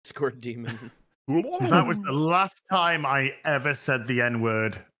Discord demon. That was the last time I ever said the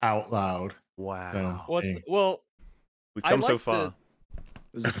N-word out loud. Wow. Well, we've come so like far. to- It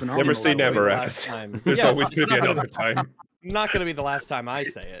was a phenomenal. Never say never, last X. time. There's Yes, always it's going to be not another time. Not going to be the last time I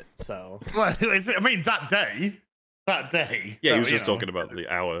say it. So. Well, I mean, that day. Yeah, he so, was just you know. talking about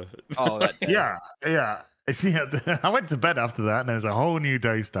the hour. Oh, that day. Yeah. I went to bed after that, and there's a whole new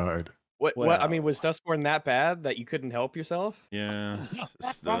day started. What? I mean, was Dustborn that bad that you couldn't help yourself? Yeah.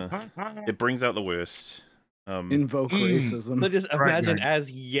 It brings out the worst. Invoke racism. So just Right, imagine right.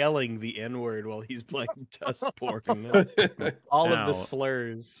 as yelling the N-word while he's playing Dustborn. All of Now, the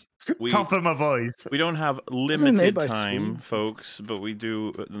slurs. Top of my voice. We don't have it made limited by time, Swedes? folks, but we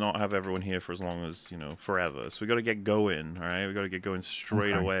do not have everyone here for as long as, forever. So we got to get going, all right? We got to get going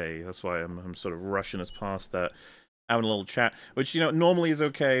straight away. That's why I'm sort of rushing us past that, having a little chat, which, normally is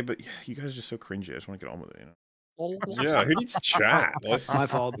okay, but you guys are just so cringy. I just want to get on with it, Yeah, who needs chat? My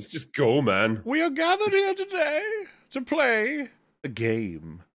fault. Let's just go, man. We are gathered here today to play a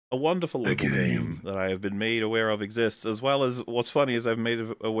game. A wonderful little game that I have been made aware of exists, as well as what's funny is I've made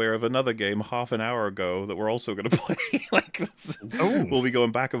aware of another game half an hour ago that we're also going to play. We'll be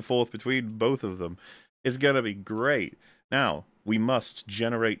going back and forth between both of them. It's going to be great. Now, we must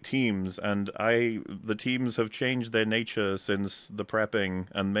generate teams, and the teams have changed their nature since the prepping,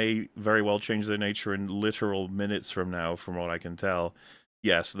 and may very well change their nature in literal minutes from now, from what I can tell.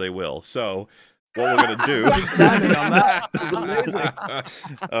 Yes, they will. So, what we're going to do... Timing on that is amazing.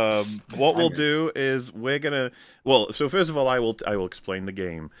 What we'll do is we're going to... Well, so first of all, I will explain the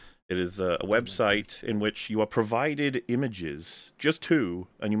game. It is a website in which you are provided images, just 2,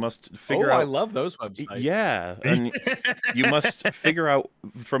 and you must figure out... I love those websites. Yeah, and you must figure out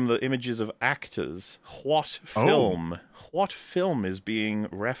from the images of actors what film is being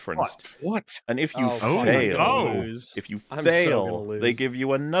referenced. What? And if you Oh, fail, if you I'm so fail, gonna lose. they give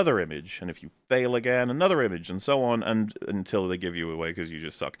you another image, and if you fail again, another image, and so on, and until they give you away because you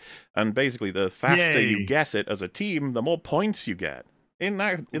just suck. And basically, the faster you guess it as a team, the more points you get. In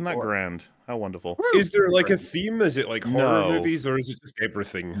that grand. How wonderful. Is there like a theme? Is it like horror No. movies, or is it just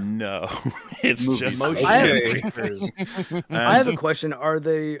everything? No, it's Movies. just Okay. I have a question. Are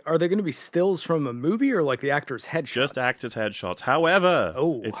they going to be stills from a movie or like the actor's headshots? just actors' headshots. However,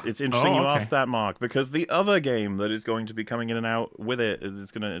 it's interesting you okay. asked that, Mark, because the other game that is going to be coming in and out with it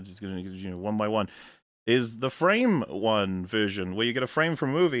is going to one by one. Is the frame one version where you get a frame from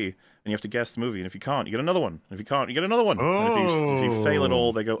a movie and you have to guess the movie, and if you can't, you get another one. And if you can't, you get another one. And if you fail it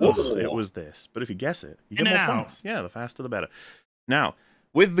all, they go, "Oh, it was this." But if you guess it, you get more points. Yeah, the faster the better. Now,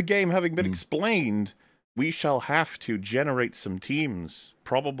 with the game having been explained, we shall have to generate some teams.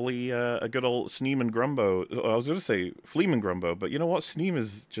 Probably a good old Sneem and Grumbo. I was going to say Fleem and Grumbo, but you know what? Sneem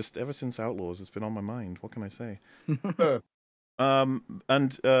is just ever since Outlaws, it's been on my mind. What can I say?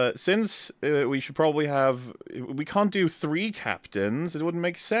 Since we should probably we can't do 3 captains, it wouldn't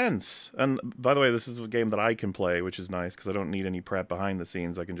make sense. And by the way, this is a game that I can play, which is nice because I don't need any prep behind the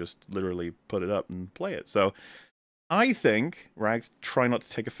scenes. I can just literally put it up and play it. So I think, Rags, try not to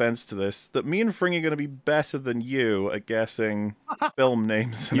take offense to this, that me and Fring are going to be better than you at guessing film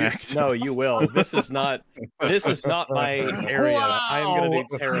names and actors. No, you will. This is not my area. I'm going to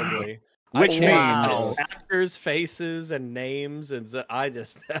do terribly. Which means actors' faces and names, and I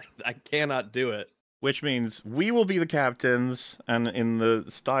cannot do it. Which means we will be the captains, and in the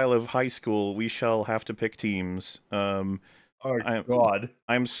style of high school, we shall have to pick teams. God.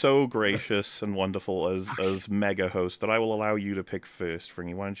 I'm so gracious and wonderful as mega host that I will allow you to pick first,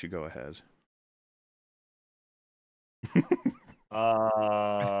 Fringy. Why don't you go ahead?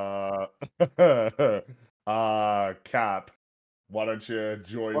 Cap. Why don't you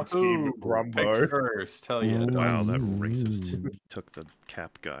join Wahoo! Team Grumbo? Pick first, hell yeah. Wow, that racist took the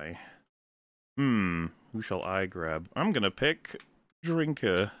cap guy. Who shall I grab? I'm gonna pick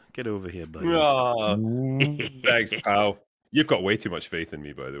Drinker. Get over here, buddy. Aw. Thanks, pal. You've got way too much faith in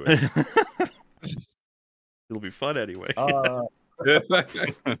me, by the way. It'll be fun anyway.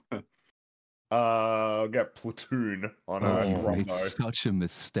 I'll get Platoon on Grumbo. It's such a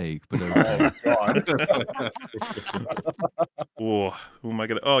mistake, but Oh, God. Oh, who am I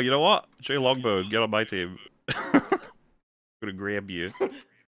gonna? Oh, you know what? Jay Longbone, get on my team. I'm gonna grab you.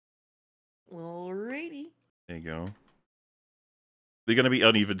 Alrighty. There you go. They're gonna be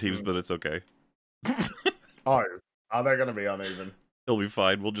uneven teams, but it's okay. Oh, are they going to be uneven? It'll be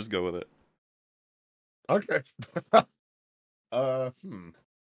fine. We'll just go with it. Okay.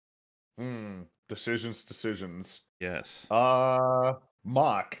 Decisions. Yes.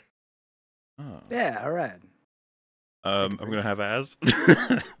 Mark. Oh. Yeah, all right. I'm gonna have Az.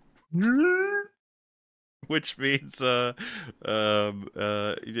 which means there's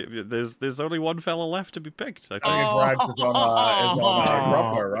only one fella left to be picked. I think. Rags is on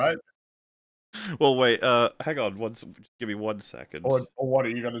Grumpo, right? Well, wait. Hang on. Give me 1 second. Or what are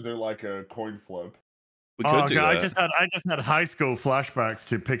you gonna do? Like a coin flip? We could do God, that. I just had high school flashbacks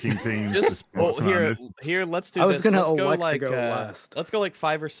to picking teams. Here, let's do I was this. gonna Let's go elect to like go last. let's go like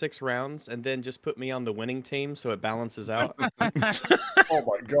 5 or 6 rounds, and then just put me on the winning team so it balances out. Oh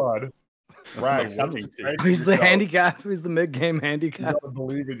my god. Rags, He's the handicap. He's the mid-game handicap. You gotta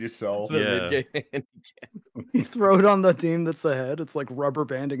believe in yourself. The Yeah. mid-game handicap. You throw it on the team that's ahead. It's like rubber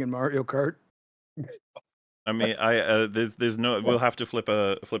banding in Mario Kart. I mean, there's no. We'll have to flip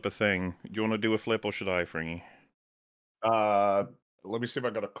a thing. Do you want to do a flip or should I, Fringy? Let me see if I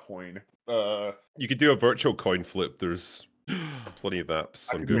got a coin. You could do a virtual coin flip. There's plenty of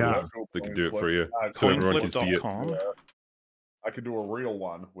apps on Google that can do it for you, so everyone can see it. Coinflip.com. I could do a real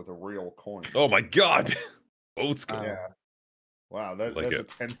one with a real coin. Oh my god! Old school. Yeah. Wow, that's Like a it.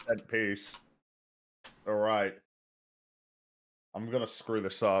 10-cent piece. All right. I'm gonna screw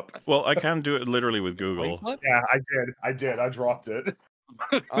this up. Well, I can do it literally with Google. Flip? Yeah, I did. I dropped it.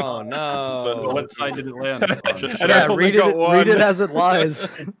 Oh no! What side did it land on? Should I Yeah, only read got it one. as it lies.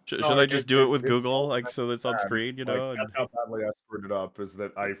 should I just do it with Google, like so it's on screen? You know. That's how badly I screwed it up. Is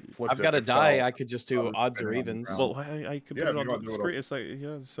that I flipped I've it. got a it die. fell. I could just do odds or evens. Well, I could Yeah, put it if you on wanna the do it screen. It's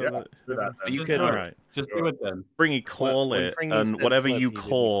like so Yeah, that. do that. You then. could. All right. Just do it then. Bringy, call when it, Fringy and said whatever flip, you he didn't.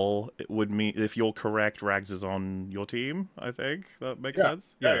 call it would mean if you're correct, Rags is on your team. I think that makes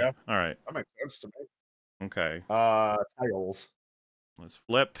sense. Yeah. All right. That makes sense to me. Okay. Tails. Let's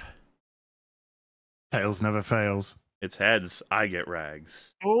flip. Tails never fails. It's heads. I get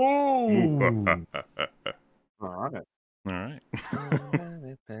Rags. Oh. All right. All right.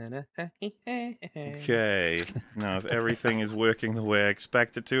 Okay. Now, if everything is working the way I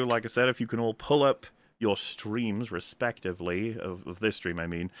expect it to, like I said, if you can all pull up your streams respectively of this stream, I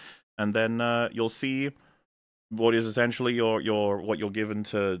mean, and then you'll see what is essentially what you're given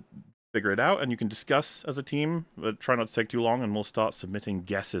to figure it out, and you can discuss as a team. But try not to take too long, and we'll start submitting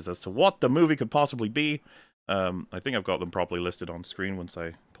guesses as to what the movie could possibly be. I think I've got them properly listed on screen once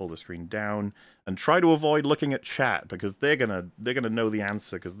I pull the screen down, and try to avoid looking at chat because they're gonna know the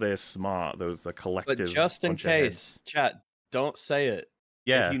answer because they're smart. Those the collective. But just in bunch of heads. case, chat, don't say it.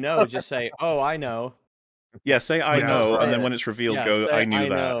 Yeah. If you know, just say, "Oh, I know." Yeah, say I Yeah, know, say and then it. when it's revealed, Yeah, go, say, I knew that.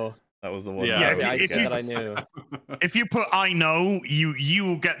 Know. That was the one. Yeah. Say, I if said you- that I knew. If you put "I know," you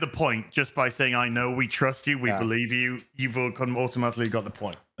will get the point just by saying "I know." We trust you. We Yeah. believe you. You've automatically got the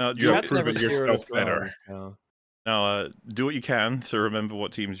point. You Chat's have never proven steered yourself us better. wrong, so. Now, do what you can to remember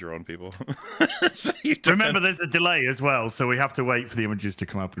what teams you're on, people. So you don't- Remember, there's a delay as well, so we have to wait for the images to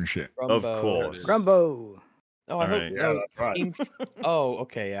come up and shit. Of Grumbo. course. Grumbo. Oh, I hope. Alright. Yeah, that's right. Team, oh,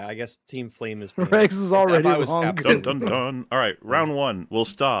 okay. Yeah, I guess Team Flame is. being- Rex is already I was wrong. captain. Dun dun dun. All right, round one. We'll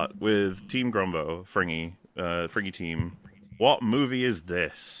start with Team Grumbo, Fringy team. What movie is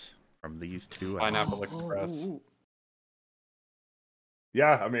this from these two? Pineapple Express.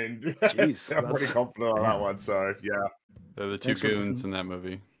 Yeah, I mean, Jeez, I'm pretty that's- confident on that one. So yeah, They're the two Thanks for the- goons in that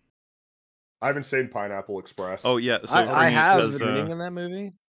movie. I haven't seen Pineapple Express. Oh yeah, so I Fringy have as, been Shooting in that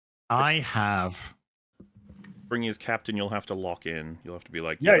movie. I have. Fringy as captain. You'll have to lock in. You'll have to be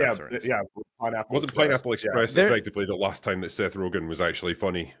like, yeah, that's right. Pineapple. Wasn't Pineapple Express There- effectively the last time that Seth Rogen was actually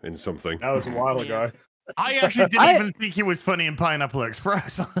funny in something? That was a while ago. I actually didn't even think he was funny in Pineapple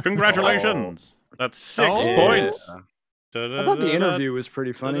Express. Congratulations. That's 6 Oh. points. I thought the interview was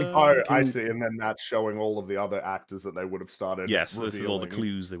pretty funny. Oh, I Can- see. And then that's showing all of the other actors that they would have started. Yes, this is all the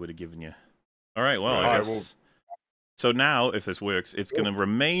revealing. clues they would have given you. All right, well, I Alright, guess. well- So now, if this works, it's going to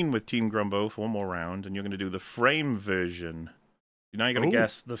remain with Team Grumbo for one more round, and you're going to do the frame version. Now you got to Ooh.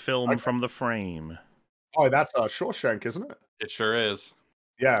 guess the film Okay. from the frame. Oh, that's Shawshank, isn't it? It sure is.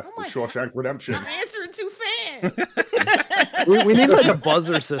 Yeah, Oh the my Shawshank Redemption. I'm answering too fast. we need like a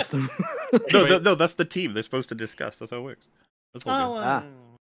buzzer system. No, that's the team. They're supposed to discuss. That's how it works. That's what Oh, we'll Ah. do.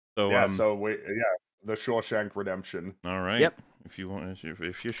 So, Yeah, so the Shawshank Redemption. all right. Yep. If you want,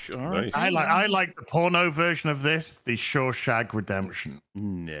 if you're sure. All right. Nice. I like the porno version of this, the Shawshank Redemption.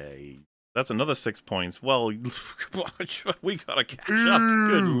 Nay. That's another 6 points. Well, we gotta catch up.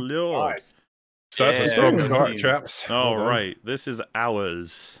 Good lord. Nice. So that's a Yeah. strong start, chaps. All Well done. right, this is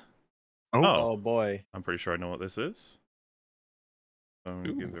ours. Oh. Oh boy. I'm pretty sure I know what this is. Ooh.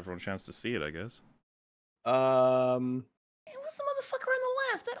 Give everyone a chance to see it, I guess. Hey, what's the motherfucker on the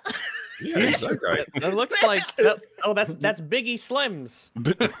left? That... Yeah, it's that guy. That looks like. That's Biggie Slims.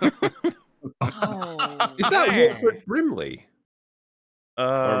 Oh, Is that man. Wilfred Brimley? Or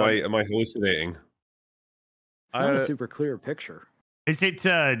am I hallucinating? It's not a super clear picture. Is it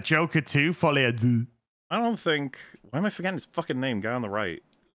Joker 2, Folie à Deux? I don't think. Why am I forgetting his fucking name? Guy on the right.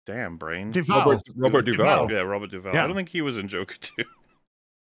 Damn, brain. Duvall. Robert Duvall. Yeah, Robert Duvall. Yeah. I don't think he was in Joker 2.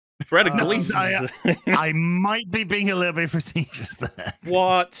 Brendan Gleeson. I might be being a little bit facetious there.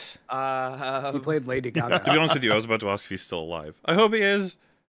 What? He played Lady Gaga. To be honest with you, I was about to ask if he's still alive. I hope he is.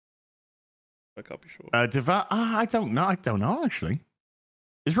 I can't be sure. Duvall? I don't know. I don't know, actually.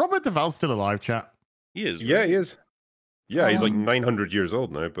 Is Robert Duvall still alive, chat? He is. Yeah, he is. Yeah, he's like Um, 900 years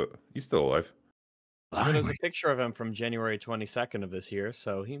old now, but he's still alive. Well, there's a picture of him from January 22nd of this year,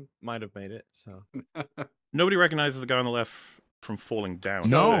 so he might have made it. So Nobody recognizes the guy on the left from falling down.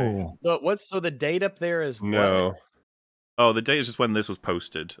 No. the date up there is what? No. Oh, the date is just when this was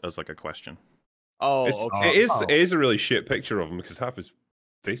posted as like a question. Oh, okay. It is a really shit picture of him because half his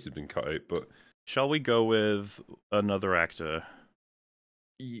face has been cut out, but Shall we go with another actor?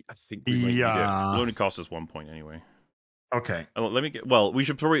 I think we might It'll only cost us 1 point anyway. Okay. Let me get. Well, we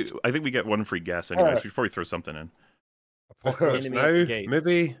should probably. I think we get one free guess anyway. So we should probably throw something in. Apocalypse Enemy at the Now, gates.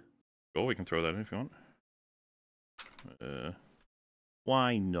 maybe. Oh, we can throw that in if you want.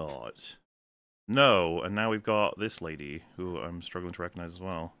 Why not? No, and now we've got this lady who I'm struggling to recognize as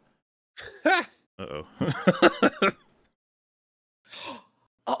well. Uh-oh.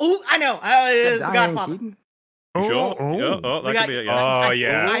 Oh, I know. It's the Diane Godfather. Keaton? You sure? Oh. Yeah, that We could got- be it. Oh, Yeah.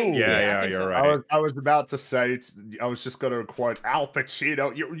 yeah. I think You're so. right. I was about to say, I was just going to quote Al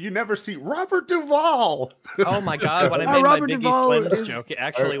Pacino. You never see Robert Duvall. Oh my god, when I Oh, made my Robert Biggie Duvall Slims is- joke, it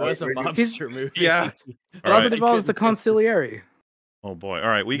actually was a mobster movie. Yeah. All Robert right. Duvall is the consigliere. Oh boy. All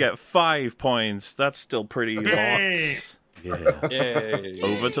right, we get 5 points. That's still pretty Yay. lots. Yeah. Yay.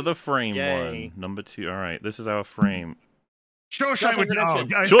 Over to the frame Yay. one. Number 2. All right, this is our frame. Shawshank Redemption.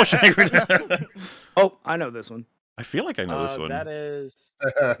 Shawshank. Oh, I know this one. I feel like I know this one. That is.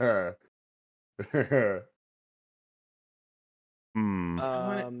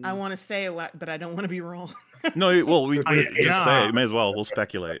 I want to say it, but I don't want to be wrong. No, well, we just yeah. say it. You may as well. We'll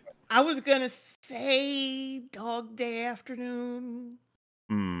speculate. I was gonna say Dog Day Afternoon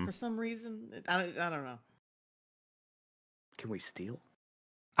Hmm. for some reason. I don't know. Can we steal?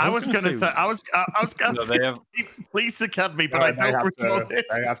 I was going to say, I was going No, to they say, have- please forgive me, but No, I they don't recall have this.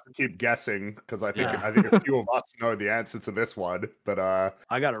 they have to keep guessing because I think Yeah. I think a few of us know the answer to this one. But I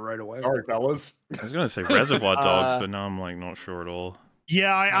got it right away. sorry, fellas. I was going to say Reservoir Dogs, but now I'm like not sure at all.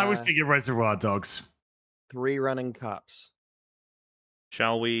 Yeah, I was Uh, thinking Reservoir Dogs. 3 running cops.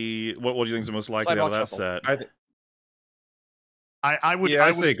 Shall we? What do you think is the most likely out of that Sidewalk set? I would. Yeah, I I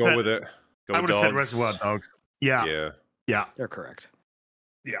would say go say- with it. Go I would have said Dogs. Reservoir Dogs. Yeah. Yeah. They're correct.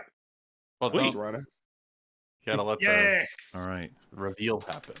 Well, Wait. don't- gotta let the Yes. All right, reveal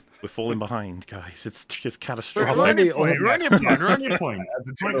happen. we're falling behind, guys. It's Run catastrophic. your point. Run your point. Run your point. As a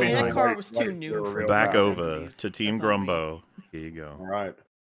Might general be Yeah, that right. rule, car was too new for Back me. over to Team That's on me. Grumbo. Here you go. All right.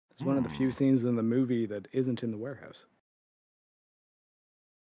 It's one of the few scenes in the movie that isn't in the warehouse.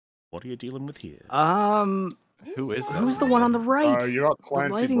 What are you dealing with here? Who is that? Who's the one on the right? You got The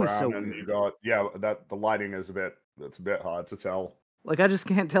Clancy lighting is Brown, so and weird. you got that. The lighting is it's a bit hard to tell. Like, I just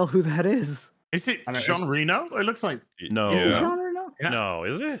can't tell who that is. Is it I know, Jean Reno? It looks like. No, Is it Yeah. Jean Reno? Yeah. no,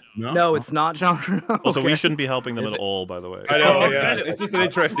 is it? No, it's not Jean Reno. Also, we Okay. shouldn't be helping them Is at it? all, by the way. I know, Oh, yeah. okay. It's just an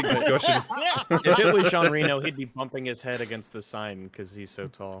interesting discussion. If it was Jean Reno, he'd be bumping his head against the sign because he's so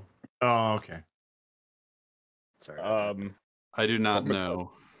tall. Oh, okay. Sorry. I do not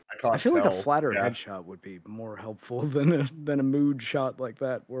know. I can't I feel like a tell. flatter Yeah. headshot would be more helpful than a mood shot like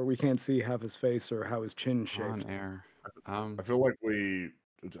that, where we can't see half his face or how his chin shaped. On air. I feel like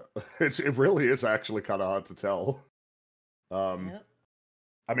it really is actually kind of hard to tell. Yep.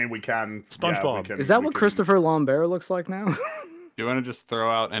 I mean, we can. SpongeBob. Is that what Christopher Lambert looks like now? Do you want to just throw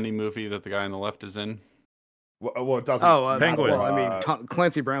out any movie that the guy on the left is in? Well, it doesn't. Oh, Penguin. Well, I mean,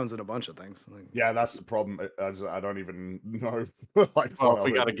 Clancy Brown's in a bunch of things. Like, Yeah, that's the problem. I don't even know. Like, Well, what if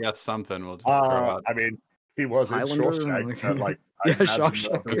we other- got to guess something, we'll just throw out. I mean, he was in Highlander, Shawshank. like- But, like, Yeah, I imagine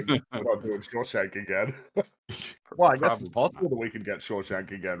Shawshank. We're not doing Shawshank again. Well, I guess it's Probably possible that we could get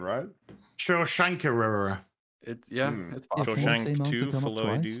Shawshank again, right? Shawshankarara. Yeah, Hmm. it's possible. Is the same Shawshank answer 2 come for up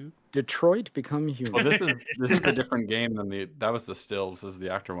Lloyd twice? Do. Detroit Become Human. Well, this is a different game than that was the stills. This is the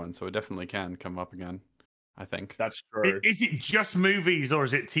actor one, so it definitely can come up again. I think. That's true. Is it just movies or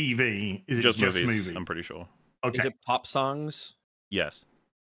is it TV? Is it Just just movies, movie? I'm pretty sure. Okay. Is it pop songs? Yes.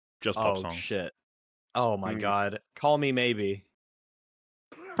 Just pop Oh songs. shit! Oh my Hmm. god! Call me maybe.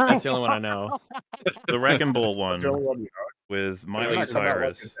 That's the only one I know. The Wrecking Ball That's the only one one you with know. Miley Didn't that come out,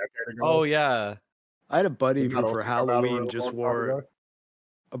 like, a Cyrus. decade ago? Oh yeah. I had a buddy Didn't that who also for come out a Halloween real just long time wore ago?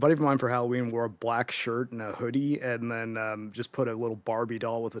 a buddy of mine for Halloween wore a black shirt and a hoodie, and then just put a little Barbie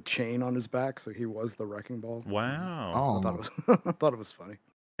doll with a chain on his back, so he was the Wrecking Ball. Wow. I thought Oh, it was I thought it was funny.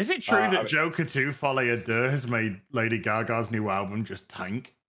 Is it true that Joker 2 Folie à Deux has made Lady Gaga's new album just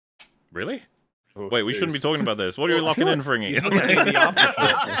tank? Really? Wait, we shouldn't be talking about this. What are you locking in, Fringy? The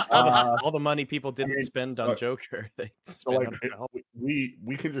opposite. All the money people didn't spend on Joker, they spent on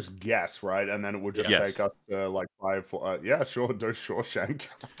we can just guess, right? And then it would just take us to like 5. Yeah, sure, do Shawshank.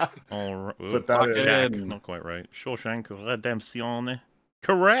 All right. But that Shawshank, not quite right. Shawshank Redemption.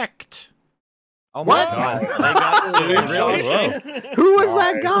 Correct. Oh my god! Who was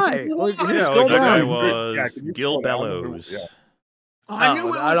that guy? That guy was Gil Bellows. I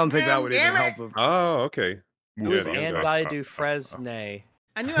knew I don't think that would even help. Oh, okay. It was Andy Dufresne.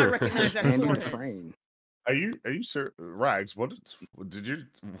 I knew I recognized that Andy. Are you sir? Rags, what did you?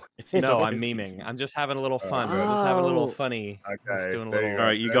 No, I'm memeing. I'm just having a little fun. Just having a little funny. Okay. Just doing a little. All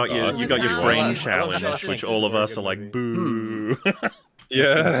right, you got your frame challenge, which all of us are like, boo.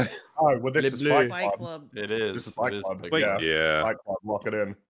 Yeah. Oh, well, this is Fight Club. Club. It is. This is Fight Club. Wait, yeah. Fight Club, lock it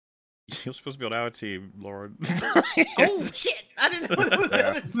in. You're supposed to be on our team, Lauren. Oh shit! I didn't know it was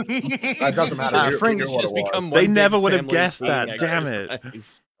That doesn't matter. Just become they never would have guessed that. Damn it.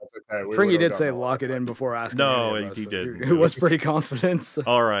 Fringy did say lock it in before asking. No, he did. He was pretty confident. So.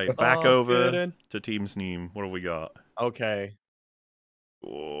 All right, back over to Team Sneem. What have we got? Okay.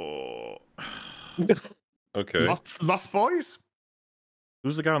 Oh. Okay. Lost Boys?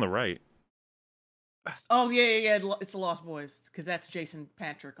 Who's the guy on the right? Oh yeah. It's the Lost Boys because that's Jason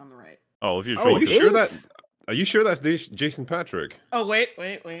Patrick on the right. Oh, if you're Are you sure. sure are you sure that's Jason Patrick? Oh wait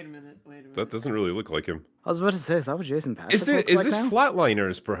a minute. That doesn't really look like him. I was about to say, is that what Jason Patrick Is this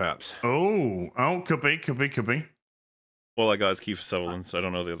Flatliners, perhaps? Oh, could be. Well, that guy's Kiefer Sutherland, so I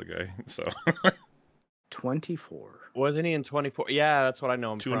don't know the other guy. So 24. Wasn't he in 24? Yeah, that's what I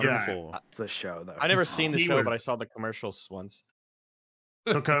know him from. 204. It's a show though. I never seen the show, but I saw the commercials once.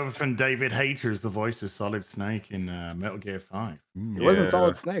 Took over from David Hayter as the voice of Solid Snake in Metal Gear 5. It wasn't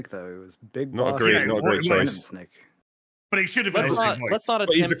Solid Snake though. It was Big Not Boss. not a great choice. Snake. But he should have been. Let's not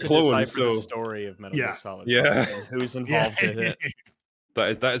attempt he's a clone, to decipher so... the story of Metal Gear Solid. Yeah. Who's involved in it?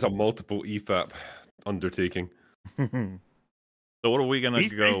 That is a multiple EFAP undertaking. So what are we gonna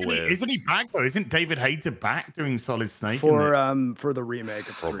go with? Isn't he back though? Isn't David Hayter back doing Solid Snake for the remake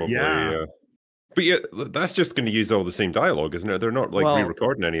of 3? Probably, yeah. But yeah, that's just going to use all the same dialogue, isn't it? They're not like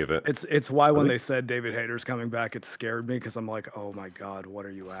re-recording any of it. It's why when they said David Hayter's coming back, it scared me because I'm like, oh my god, what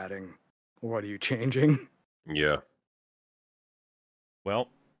are you adding? What are you changing? Yeah. Well,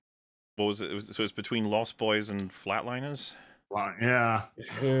 what was it? So it's between Lost Boys and Flatliners. Yeah.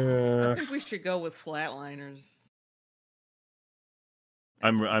 I think we should go with Flatliners.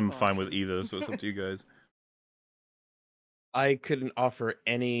 I'm fine with either, so it's up to you guys. I couldn't offer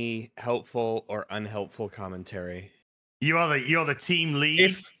any helpful or unhelpful commentary. You are the team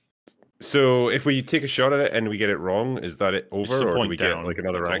lead. If we take a shot at it and we get it wrong, is that it over, or do we get like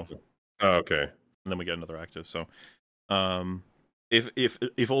another active? Oh, okay. And then we get another active. So,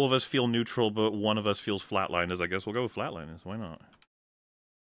 if all of us feel neutral, but one of us feels Flatliners, I guess we'll go with Flatliners. Why not?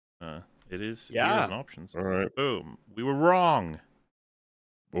 It is. Yeah. Here's an options. All right. Boom. We were wrong.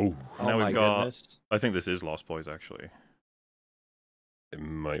 Oh. Now my we've got. goodness. I think this is Lost Boys, actually. It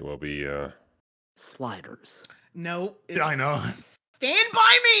might well be. Sliders. No. I know. Stand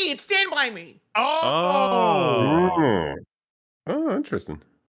by Me. It's Stand By Me. Oh. Oh, interesting.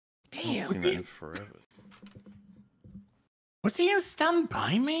 Damn. I've seen that in forever. Was he in Stand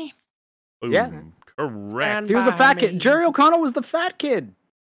By Me? Boom. Yeah. Correct. He was the fat kid. Jerry O'Connell was the fat kid.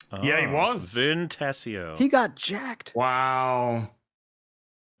 Yeah, he was. Vin Tessio. He got jacked. Wow.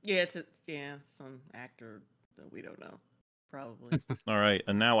 Yeah, it's some actor that we don't know. Probably. All right,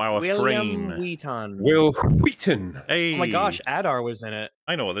 and now our William frame. Wheaton. Will Wheaton. Hey. Oh my gosh, Adar was in it.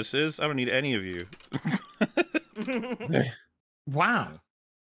 I know what this is. I don't need any of you. Wow.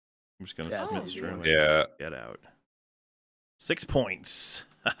 I'm just gonna submit straight away. Yeah. Get out. 6 points.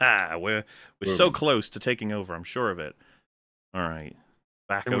 we're so close to taking over. I'm sure of it. All right,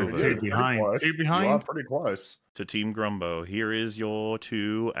 back over. Two behind. You are pretty close. To Team Grumbo. Here is your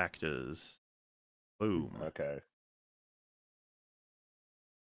 2 actors. Boom. Okay.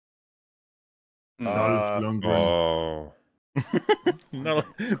 Oh. No,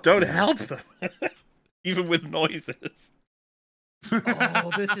 don't help them. Even with noises.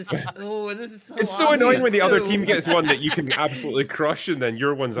 This is so. It's so annoying when the other team gets one that you can absolutely crush, and then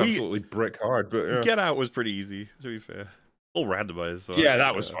your one's absolutely brick hard. But yeah. Get Out was pretty easy, to be fair. All randomized. So Yeah,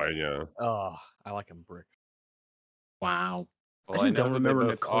 that was fine. Yeah. Oh, I like him brick. Wow. Well, I just don't remember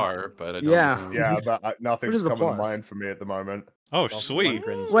the Nicole. car, but I don't know. Yeah, but nothing's the coming to plus? mind for me at the moment. Oh, sweet.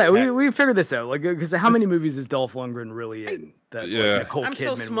 Wait, we figured this out. Like, because how many movies is Dolph Lundgren really in? That Yeah. Nicole I'm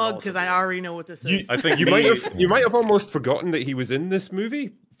so Kidman smug would because also I already know what this is. I think You might have almost forgotten that he was in this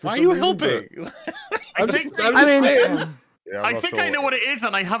movie Why are you helping? I think I know what it is,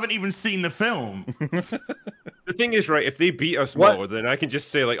 and I haven't even seen the film. The thing is, right, if they beat us more, then I can just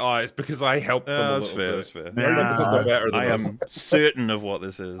say, like, oh, it's because I helped them a little bit. That's fair. Not because they're better than I us. am certain of what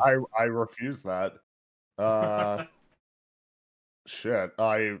this is. I refuse that. Shit.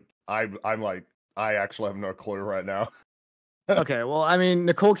 I'm like, I actually have no clue right now. Okay, well, I mean,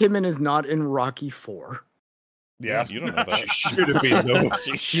 Nicole Kidman is not in Rocky 4. Yeah, you don't know that. She should have been. No,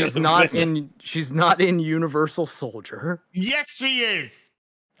 She's not in. She's not in Universal Soldier. Yes, she is.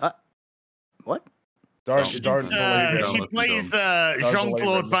 What? Don't believe it. She plays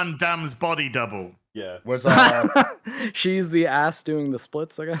Jean-Claude Van Damme's body double. Yeah. Was She's the ass doing the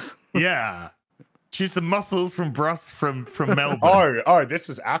splits, I guess. Yeah. She's the muscles from Melbourne. Oh, this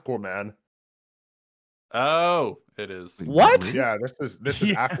is Aquaman. Oh, it is. What? Yeah, this is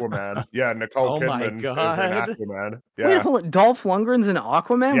Aquaman. Yeah, Nicole Kidman is in Aquaman. Yeah. Wait, hold on. Dolph Lundgren's in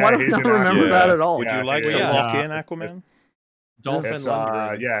Aquaman? Yeah, Why don't I he's not in remember Aquaman. that at all? Would you like to lock in Aquaman? Dolphin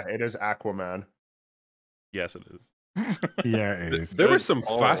Lundgren. Yeah, it is Aquaman. Yes, it is. Yeah, it is. There were some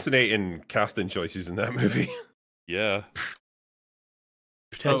fascinating casting choices in that movie. Yeah.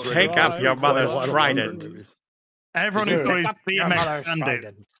 Take up your mother's trident. Everyone who thought he's BMX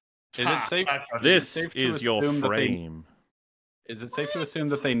bandit. Is it safe? This is it safe to is your assume that frame. Is it safe to assume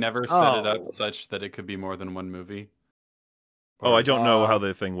that they never set it up such that it could be more than one movie? Oh, I don't know how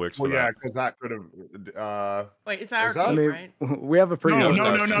the thing works for Well, yeah, that. because that could have. Wait, it's our that- team, I mean, right? we have a pretty. No. good-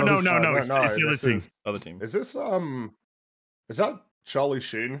 It's the other this team. is- Other team. Is this Is that Charlie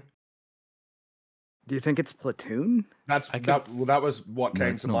Sheen? Do you think it's Platoon? That was what No,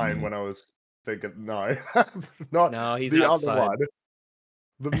 came it's to not mind me. when I was thinking. No, not No, he's the outside. other one.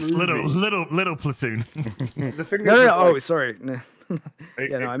 The It's movie. little Platoon. The thing No, is, no. like, Oh, sorry.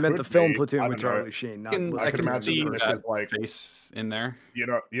 Yeah, no, I meant the could film be. Platoon I with don't know. Charlie Sheen. Not I I can can imagine see this that is like face in there. you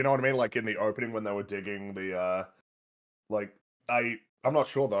know what I mean. Like in the opening when they were digging the like I'm not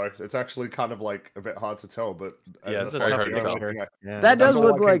sure though. It's actually kind of like a bit hard to tell, but Yeah, it's a that's tough the only picture. thing Yeah. That does That's all I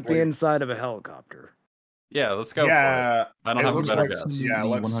look can like the think. inside of a helicopter. Yeah, let's go for Yeah, it. I don't it have a looks better like guess. yeah,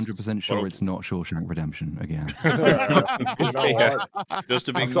 let's 100% sure it's not Shawshank Redemption again. You know what? Just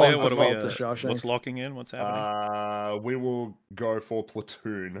to be It's always clear, what are we? default to Shawshank. What's locking in? What's happening? We will go for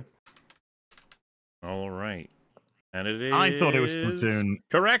Platoon. All right, and it is. I thought it was Platoon.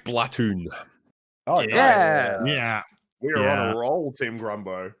 Correct. Platoon. Oh Yeah. Yeah. we are on a roll, Team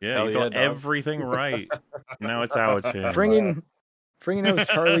Grumbo. Yeah, Hell you got yeah, dog. everything right. Now it's our turn. Fringing knows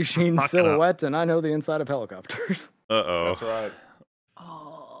Charlie Sheen's Fuck it up. silhouette, and I know the inside of helicopters. Uh-oh. That's right.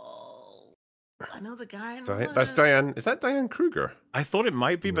 Oh, I know the guy. In the That's left. Diane. Is that Diane Kruger? I thought it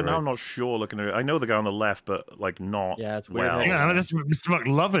might be, but now Right. I'm not sure. Looking at it, I know the guy on the left, but like not. Yeah, it's weird. well. Yeah, this is Mr.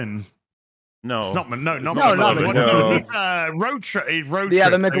 McLovin. No, It's not not not McLovin. McLovin, no. He's road trip. Yeah,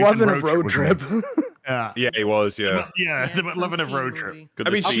 the Trip. He's in McLovin of Road with him. Trip. Yeah. Yeah, he was. Yeah. Yeah, the it's some McLovin of teen Road Trip. movie. Could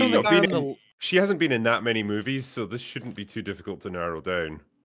I mean, this she's be- not been the- in, she hasn't been in that many movies, so this shouldn't be too difficult to narrow down.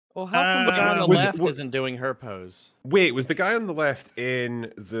 Well, how come the guy on the Was it- left wa- isn't doing her pose? Wait, was the guy on the left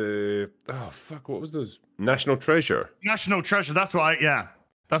in the what was those National Treasure? National Treasure. That's what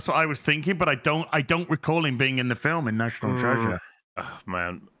I was thinking, but I don't recall him being in the film in National Treasure. Oh,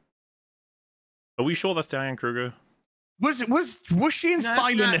 man. Are we sure that's Diane Kruger? Was she in No, that's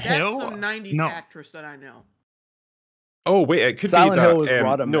Silent not- Hill? That's some 90s No. actress that I know. Oh wait, it could Silent be that. Hill was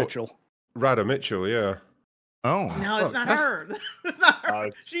Rhoda Mitchell. Rhoda Mitchell, yeah. Oh, No, it's not that's- her. It's not her.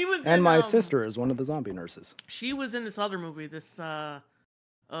 She was. And in, my sister is one of the zombie nurses. She was in this other movie. This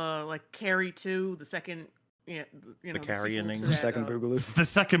like Carrie 2, the second. Yeah, you know, The Carrie sequel to innings. that, Second Boogaloo. it's the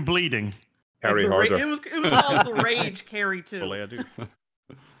second bleeding. Harry the Harder. It was called The Rage Carrie 2. Well, I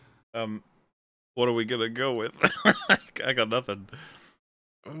do. What are we gonna go with? I got nothing.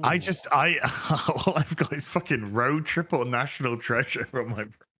 All I've got is fucking Road Trip or National Treasure from my.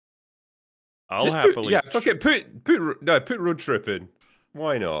 I'll Just happily. fuck it. Put Road Trip in.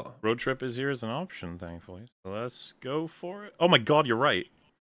 Why not? Road Trip is here as an option, thankfully. So let's go for it. Oh my god, you're right.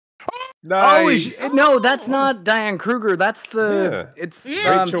 Nice. No, that's not Diane Kruger. That's the it's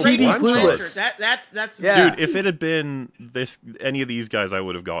Yeah, Rachel TV Blanchett. Clueless. That's Yeah. Dude, if it had been any of these guys, I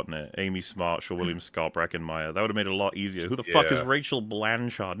would have gotten it. Amy Smart, Shaw Williams, Scott Breckenmeyer. That would have made it a lot easier. Who the fuck is Yeah. Rachel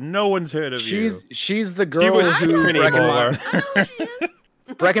Blanchard? No one's heard of you. She's the She girl was who Tiffany Moore.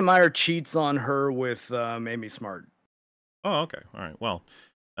 Breckenmeyer cheats on her with Amy Smart. Oh, okay. All right. Well,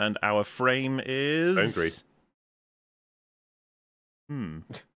 and our frame is. Angry.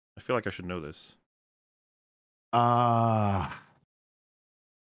 I feel like I should know this.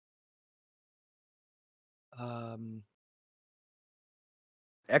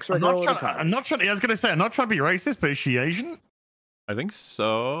 X-ray I'm girl. not with a trying. car. I'm not trying. I was gonna say I'm not trying to be racist, but is she Asian? I think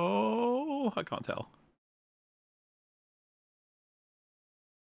so. I can't tell.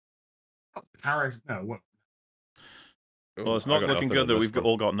 Paris? No. What? Well, it's not looking good that we've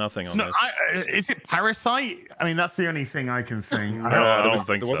all got nothing on this. Is it Parasite? I mean, that's the only thing I can think. No, I don't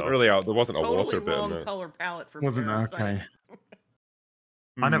think there so. There wasn't a Totally water bit in wrong it. color palette for Wasn't Parasite. okay.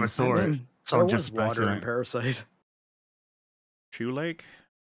 I never saw it. So there I'm just was water in speculating. Parasite. Shoe Lake?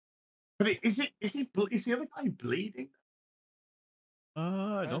 But is the other guy bleeding?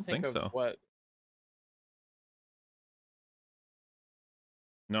 I don't think of so. What?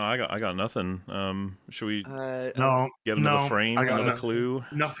 No, I got nothing. Should we No. get another frame, I got another nothing. clue?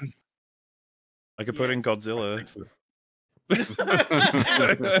 Nothing. I could put in Godzilla.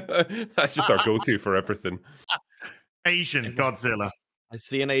 That's just our go-to for everything. Asian Godzilla. I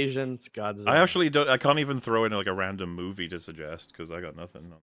see an Asian. It's Godzilla. I actually don't. I can't even throw in like a random movie to suggest because I got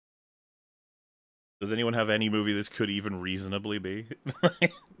nothing. Does anyone have any movie this could even reasonably be?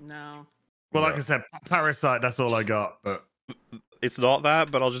 No. Well, like I said, Parasite. That's all I got. But it's not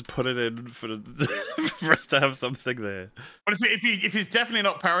that. But I'll just put it in for for us to have something there. But if it's definitely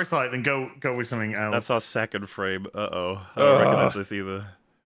not Parasite, then go with something else. That's our second frame. I don't recognize this either.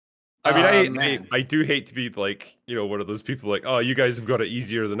 I mean, I do hate to be like, one of those people like, oh, you guys have got it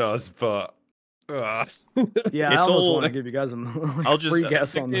easier than us, but Yeah, it's I almost all- want to give you guys a I'll just- free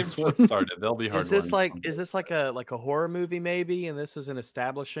guess on this one. Started. They'll be hard. Is this like a horror movie maybe, and this is an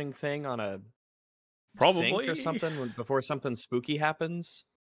establishing thing on a Probably. sink or something before something spooky happens?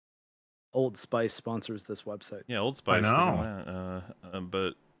 Old Spice sponsors this website. Yeah, Old Spice. know.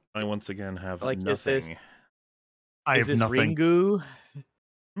 But I once again have Like, nothing. is this- I Is have this nothing. Ringu?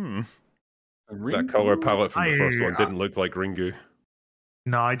 that color palette from the first one I- didn't look like Ringu.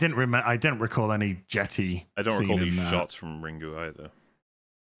 No, I didn't remember. I didn't recall any jetty. I don't recall scene these in that. shots from Ringu either.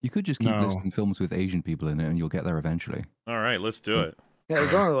 You could just keep No. listing films with Asian people in it, and you'll get there eventually. All right, let's do it. Yeah,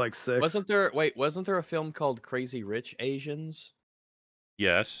 there's only like 6. Wasn't there a film called Crazy Rich Asians?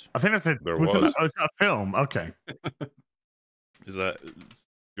 Yes. I think that's a. There Was was. that a film? Okay. Is that?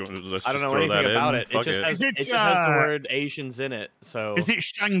 Let's I don't just know throw anything that in. about it. It Fuck just has Is it, it just has the uh, word Asians in it. So Is it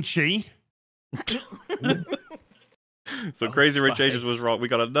Shang-Chi? So Oh, Crazy Rich Asians was Spice. wrong. We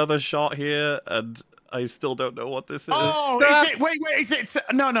got another shot here, and I still don't know what this is. Oh, is it? Wait. Is it?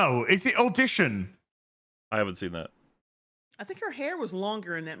 No. Is it Audition? I haven't seen that. I think her hair was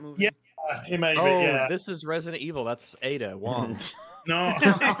longer in that movie. Yeah. It may Oh, this is Resident Evil. That's Ada Wong. No.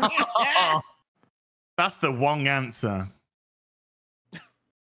 That's the Wong answer.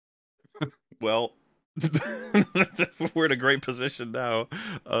 Well, we're in a great position now.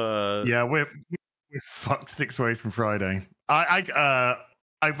 Yeah, we're fucked 6 ways from Friday.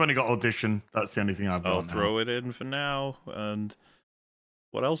 I've only got Audition. That's the only thing I've got. I'll now. throw it in for now. And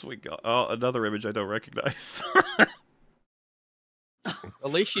what else we got? Oh, another image I don't recognize.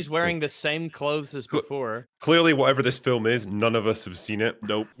 At least she's wearing the same clothes as before. Clearly, whatever this film is, none of us have seen it.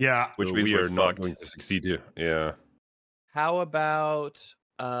 Nope. Yeah. Which So means we we're are not fucked. going to succeed here. Yeah. How about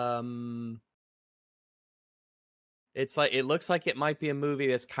it looks like it might be a movie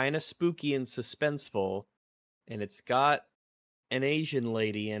that's kind of spooky and suspenseful, and it's got an Asian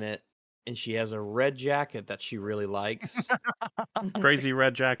lady in it, and she has a red jacket that she really likes. Crazy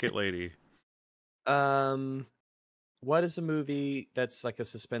red jacket lady. What is a movie that's like a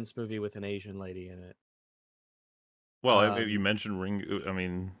suspense movie with an Asian lady in it? Well, you mentioned Ring. I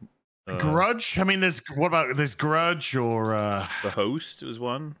mean, Grudge? I mean, there's Grudge or The Host is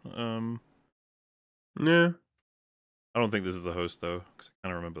one. Yeah. I don't think this is The Host though, because I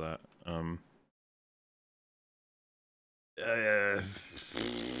kind of remember that.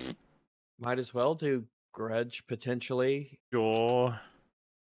 Might as well do Grudge potentially. Sure.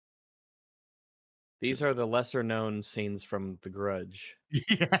 These are the lesser known scenes from The Grudge.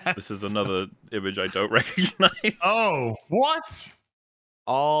 yes. This is another image I don't recognize. Oh, what?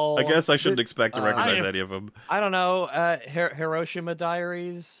 All I guess I shouldn't expect to I recognize am- any of them. I don't know. Hiroshima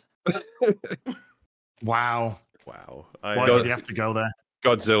Diaries. Wow. Wow. Why did you have to go there?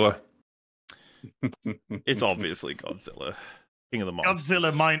 Godzilla. It's obviously Godzilla. King of the Monsters.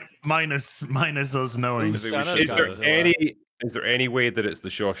 Godzilla minus us knowing. Ooh, Son of Is there Godzilla. any way that it's the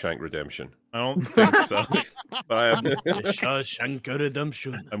Shawshank Redemption? I don't think so. But Shawshank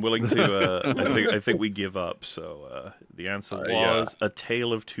Redemption. I'm willing to. I think we give up. So the answer Yeah. was A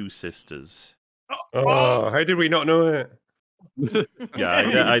Tale of Two Sisters. Oh, how did we not know it? Yeah,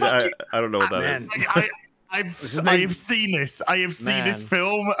 I don't know what that is. I've seen this. I have seen this Man.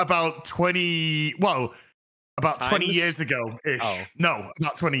 film about 20 Times? years ago ish. Oh. No,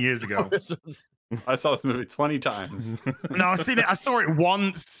 about 20 years ago. This was I saw this movie 20 times. No, I've seen it. I saw it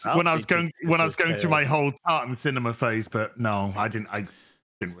once I'll when I was see going Two through my Tales. whole Tartan cinema phase, but no, I didn't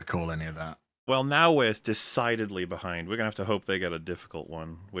recall any of that. Well, now we're decidedly behind. We're gonna have to hope they get a difficult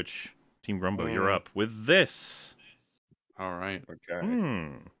one. Which Team Grumbo, you're up with this. All right. Okay.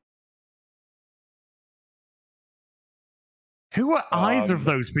 Who are either of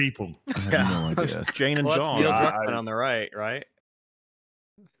those people? I have no idea. It's Jane and Well, that's John. Neil Druckmann on the right, right?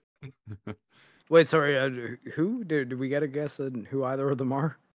 Wait, sorry. Who did we get a guess on who either of them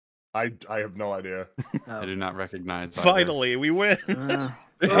are? I have no idea. I do not recognize. Finally, we win.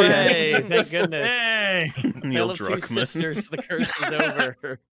 Hooray! Thank goodness. Hey! Neil Tale of Two Druckmann. Sisters. The curse is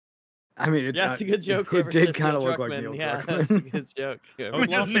over. I mean, Yeah, it's a good joke. It whoever did said kind of Neil look like Druckmann. Neil Yeah, Druckmann. that's a good joke. I was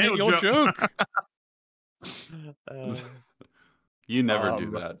laughing at your joke. You never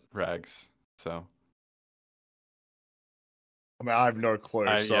do that, Rags. So I mean, I have no clue.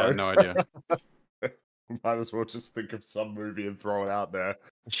 I so have no idea. might as well just think of some movie and throw it out there.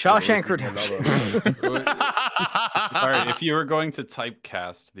 Shawshank So we can Redemption. do another. All right, if you were going to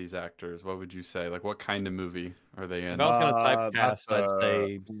typecast these actors, what would you say? Like, what kind of movie are they in? If I was going to that's,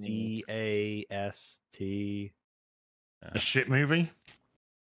 typecast, I'd say CAST. A shit movie?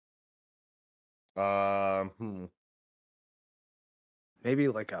 Maybe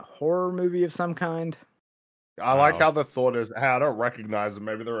like a horror movie of some kind. I like how the thought is, hey, I don't recognize them.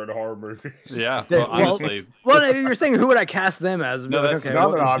 Maybe they're in horror movies. Yeah, They- well, honestly, Well, you're saying who would I cast them as? No, Like, that's- okay, No,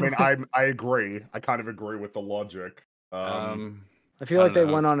 well, I mean, I agree. I kind of agree with the logic. I I feel like don't they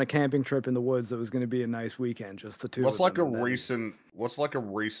know. went on a camping trip in the woods that was going to be a nice weekend, just the two. What's of like a them, and then-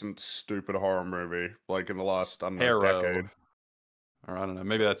 recent stupid horror movie like in the last, I don't know, Arrow, decade? or I don't know.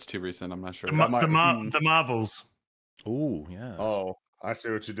 Maybe that's too recent. I'm not sure. The Marvels. Ooh, yeah. Oh, I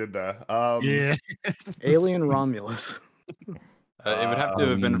see what you did there. Yeah. Alien Romulus. It would have to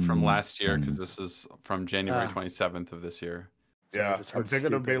have been from last year because Tons. this is from January Ah. 27th of this year. Sorry, I Yeah, just I'm heard thinking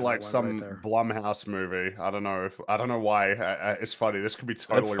it'd stupid be and I like went some right there. Blumhouse movie. I don't know why. It's funny. This could be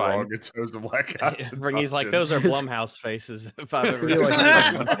totally fine. wring in terms of like. how to He's like, touch it. those are Blumhouse faces. If I've ever Feel seen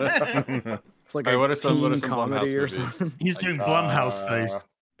like- one. It's like All right, a what are some teen Blumhouse comedy or movies? something. He's doing Blumhouse face.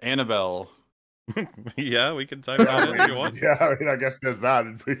 Annabelle. Yeah, we can type that in if you want. Yeah, I mean, I guess there's that.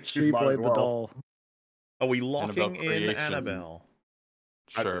 She might as played the well. doll. Are we locking Annabelle in Creation. Annabelle?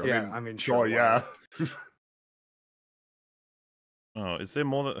 Sure. Yeah, mean, I mean, Sure, sure. yeah. Oh, is there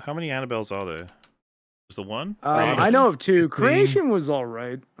more than how many Annabelles are there? Is the one? I know of two. 15. Creation was all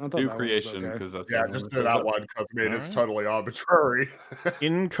right. I thought New that one was creation okay. because that's Yeah, the just one do that that shows up. one because I mean it's Alright. totally arbitrary.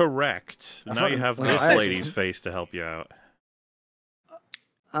 Incorrect. I Now you thought- have well, this I- lady's face to help you out.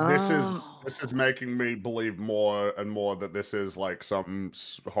 This is making me believe more and more that this is like some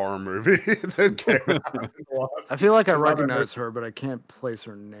horror movie that came out in the last. I feel like I 'cause I don't know- recognize her, but I can't place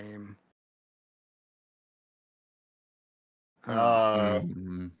her name.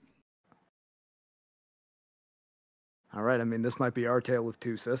 Mhm. All right. I mean, this might be our tale of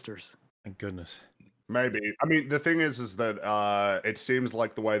two sisters. Thank goodness. Maybe. I mean, the thing is that it seems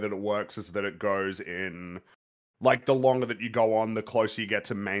like the way that it works is that it goes in, like, the longer that you go on, the closer you get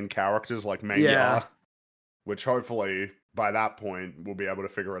to main characters, like main Yeah. cast, which hopefully by that point we'll be able to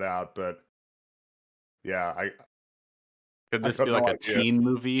figure it out. But yeah, Could I this got be no like a idea. teen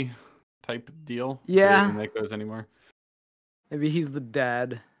movie type deal? Do Yeah. they make those anymore? Maybe he's the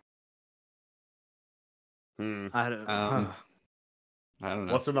dad. hmm. I don't. I don't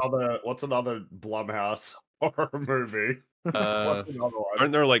know. What's another Blumhouse horror movie? What's another one?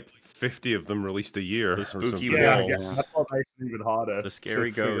 Aren't there like 50 of them released a year? The or spooky something? Yeah, Walls. yeah, that's what makes it even harder. The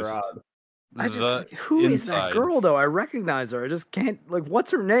scary to figure ghost. out. I The just who is that Inside. girl though? I recognize her. I just can't like. What's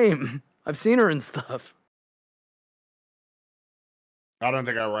her name? I've seen her in stuff. I don't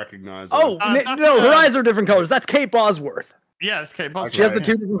think I recognize. her. Oh no, her eyes are different colors. That's Kate Bosworth. Yeah, it's Kate Bosworth. She has the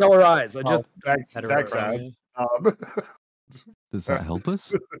Okay. two different color eyes. I Oh, just thanks, Heterochromia. Ad. Does that help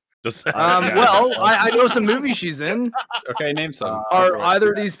us? Just Yeah. well, I know some movies she's in. Okay, name some. Are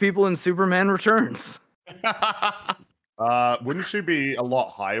either of these people in Superman Returns? Wouldn't she be a lot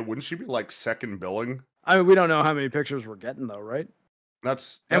higher? Wouldn't she be like second billing? I mean, we don't know how many pictures we're getting though, right?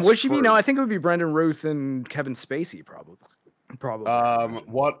 That's And that's would she be? true. No, I think it would be Brendan Ruth and Kevin Spacey, probably.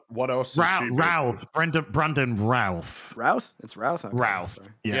 What else? Is she Routh. Brandon Routh. Routh? It's Routh. Okay, Routh. sorry.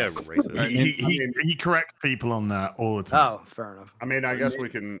 Yes. Yeah, racist. He corrects people on that all the time. Oh, fair enough. I mean, I guess we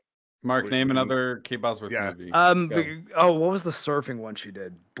can. Mark, we name can- another Kate Bosworth Yeah. movie. Oh, what was the surfing one she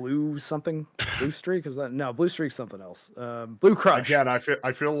did? Blue something? Blue Streak? Is that no? Blue Streak's something else. Blue Crush. Again, I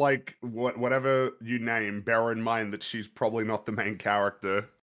feel like whatever you name, bear in mind that she's probably not the main character.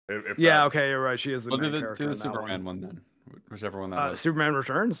 If Yeah. that- Okay, you're right. She is the We'll main do character the in that Superman one then. Whichever one that was. Superman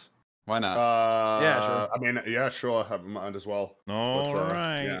Returns. Why not? Yeah, sure. I mean, yeah, sure. I might as well. All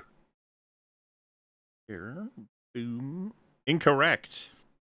right. Yeah. Here. Boom. Incorrect.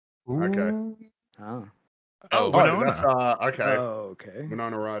 Okay. Oh. Oh, Oh, Winona. that's okay. Oh, okay.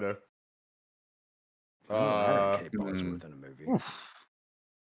 Winona Ryder. Kate Bosworth in a movie. We're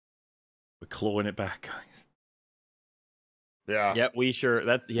clawing it back, guys. Yeah. Yep, we sure.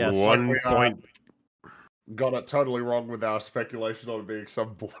 That's yes. 1 point. Got it totally wrong with our speculation on it being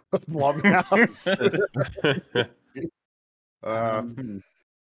some Blumhouse.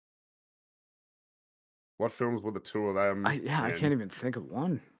 What films were the two of them? I can't even think of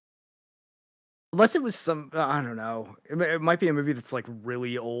one. Unless it was some, I don't know. It might be a movie that's like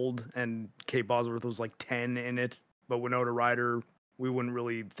really old and Kate Bosworth was like 10 in it, but Winona Ryder, we wouldn't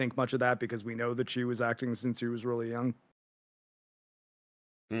really think much of that because we know that she was acting since she was really young.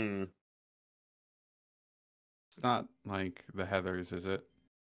 Hmm. It's not like the Heathers, is it?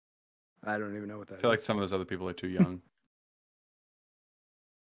 I don't even know what that I feel like some of those other people are too young.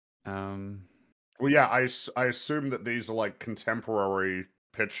 Well, yeah, I assume that these are like contemporary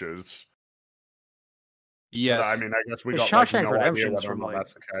pictures. Yes. But, I mean, I guess we got Shawshank like, no idea Redemption's whether or from, not like-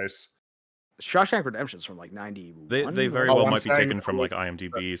 that's the case. Shawshank Redemption's from like 91. They very Oh, well I'm might be saying taken from like that-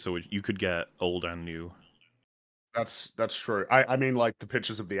 IMDb, so you could get old and new. That's true. I mean, like the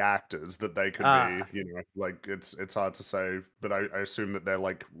pictures of the actors that they could be, you know, like it's hard to say, but I assume that they're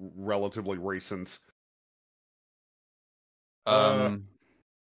like relatively recent.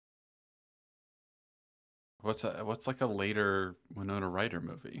 What's like a later Winona Ryder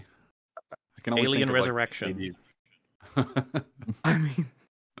movie? I can only Alien think of, like, Resurrection. maybe- I mean,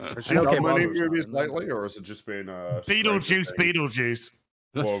 Has she I know done Kate many Bosworth's not movies in that. lately, or has it just been Beetlejuice, Stranger Things? Beetlejuice.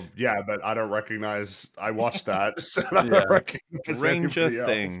 Well, yeah, but I don't recognize. I watched that, so I Yeah. don't recognize Stranger anybody else.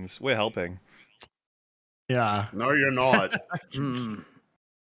 Things. We're helping. Yeah. No, you're not. Hmm.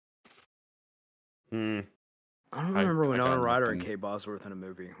 Hmm. I don't I- remember I got Winona Ryder and nothing. Kate Bosworth in a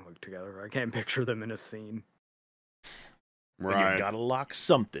movie like, together. I can't picture them in a scene. Right. You gotta lock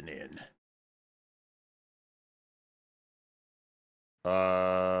something in.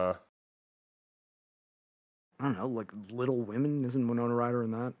 Uh, I don't know, like Little Women. Isn't Winona Ryder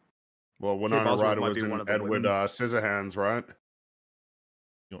in that? well, Winona Bosworth Ryder might was be one in of the Edward women. Scissorhands, right?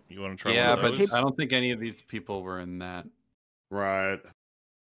 You want to try Yeah, one of but those? I don't think any of these people were in that. Right.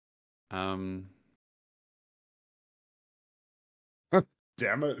 Damn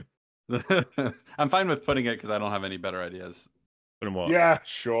it. I'm fine with putting it because I don't have any better ideas. Put 'em what? Yeah,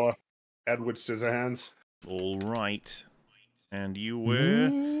 sure. Edward Scissorhands. All right. And you were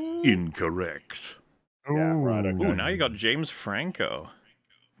incorrect. Yeah, right. Okay. Ooh, now you got James Franco.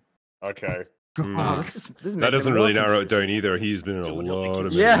 Okay. Oh, this is That making doesn't it really real narrow it down confusing. either. He's been in a So nobody lot can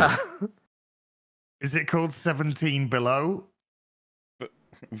of see. Yeah. Is it called 17 Below?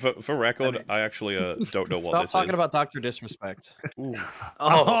 For record, I mean- I actually don't know what Stop this talking is. about Dr. Disrespect. Ooh.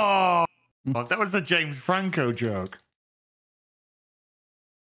 Oh, Oh, that was a James Franco joke.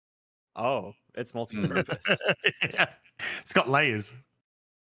 Oh, it's multi-purpose. Yeah. It's got layers.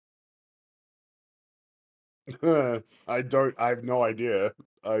 I have no idea.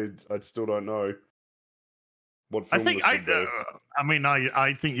 I still don't know. What I film think this would be.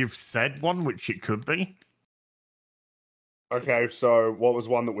 I think you've said one, which it could be. Okay, so what was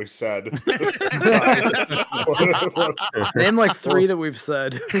one that we said? name like 3 that we've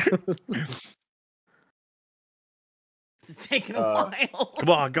said. This is taking a Uh, while. Come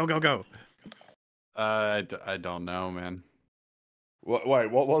on, go. I don't know, man. Wait,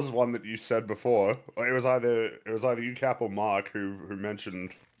 what was one that you said before? It was either you, Cap, or Mark who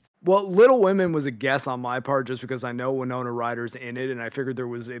mentioned. Well, Little Women was a guess on my part just because I know Winona Ryder's in it, and I figured there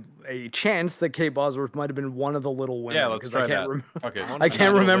was a chance that Kate Bosworth might have been one of the Little Women. Yeah, let's 'cause try I can't that. Fuck it. want I some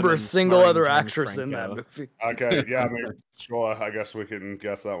can't Little remember a Women single starring other James actress in that Franco. movie. Okay, yeah, I mean, sure. I guess we can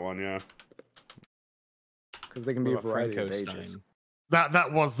guess that one. Yeah. Because they can be a What about variety of Frankenstein? ages.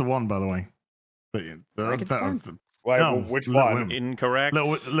 That was the one, by the way. But, Frankenstein? Wait, No, well, which Little one? Women. Incorrect. little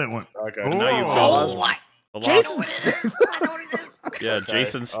one. Okay. Now you've Oh. got Oh, what? a lot. Jason Statham. I know what it is. Yeah, Okay,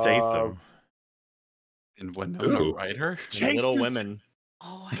 Jason Statham. And Winona Ooh. Ryder? And Little Women.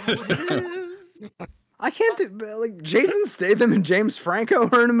 Oh, I know what it is. I can't do, like Jason Statham and James Franco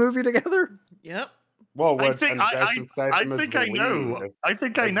are in a movie together. Yep. Well, I and think Jason Statham is think the I know. lead. I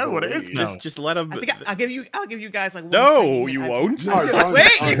think I As know the what it is lead. now. Just let him. I think I'll give you guys like. one No, tiny hint. you I- won't. No, don't- Wait,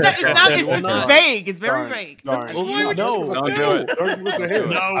 don't- it's not. It's don't- vague. It's very don't- vague. don't- Well, no, no, don't do it. Don't give us a hint.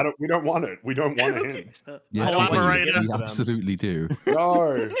 No. We don't want it. We don't want a Okay. hint. Yes, don't we want you to do. get We into them. absolutely do.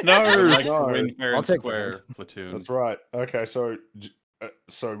 No. No. Like No. Win Fair I'll and take Square that. Platoon. That's right. Okay, so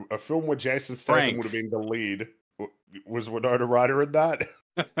a film where Jason Statham Frank. would have been the lead. Was Winona Ryder in that?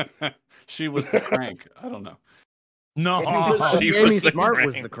 She was the crank. I don't know. No, Amy Smart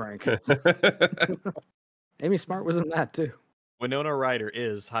was the crank. Amy Smart was in that too. Winona Ryder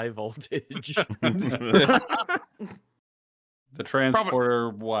is high voltage. The Transporter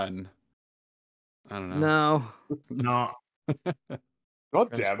one. I don't know. No. God damn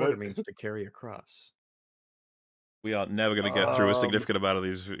Transporter it. means to carry across. We are never going to get through a significant amount of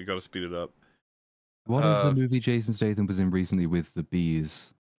these. You got to speed it up. What is the movie Jason Statham was in recently with the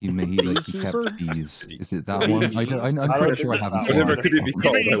bees? He kept bees. Is it that one? I'm pretty sure I haven't seen Whatever it. could it be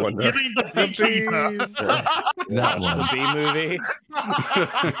called? I wonder. You mean the beekeeper? That one. The B movie.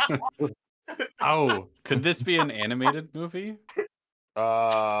 Oh, could this be an animated movie?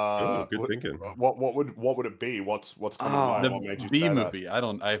 Good thinking. What would it be? What's coming to mind? What made you B say movie. I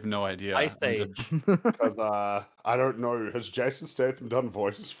have no idea. Ice Age. Because I don't know. Has Jason Statham done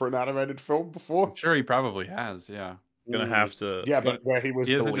voices for an animated film before? I'm sure he probably has. Yeah. Gonna have to. Yeah, but where he was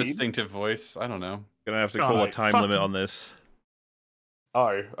He has the a lead? distinctive voice. I don't know. Gonna have to call a time limit on this.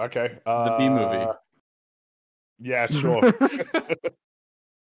 Oh, okay. The B movie. Yeah, sure.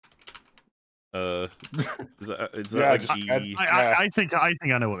 Is Yeah, that just- B? I think I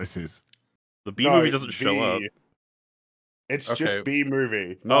know what this is. The B No, movie doesn't show up. It's Okay. just B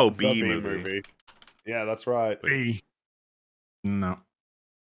movie. Oh, not the B movie. Yeah, that's right. B. No.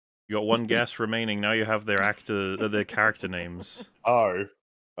 You got one guess remaining. Now you have their character names. Oh.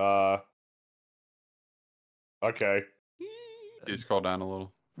 Okay. You scroll down a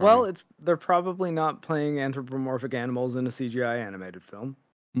little. for Well, me. they're probably not playing anthropomorphic animals in a CGI animated film.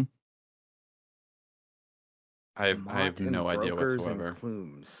 I have Mott and no idea Brokers and whatsoever.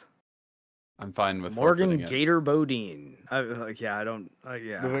 Plumes. I'm fine with Morgan forfeiting it. Gator Bodine. I don't.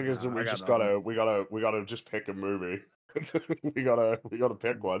 Yeah. The thing is, no, we I got just nothing. gotta just pick a movie. we gotta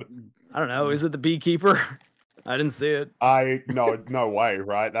pick one. I don't know. Is it the Beekeeper? I didn't see it. No way,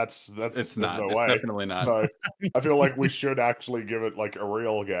 right? That's It's there's not. no It's way. definitely not. So I feel like we should actually give it like a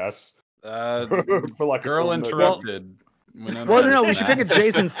real guess. For like a Girl film that- Interrupted. Winona Well, no, Ryder's we should in pick a that.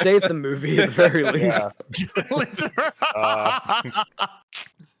 Jason Statham movie at the very least.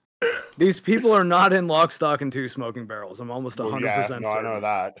 These people are not in Lock, Stock, and Two Smoking Barrels. I'm almost 100% yeah, no, certain. I know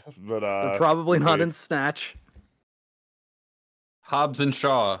that, but They're probably not wait. in Snatch. Hobbs and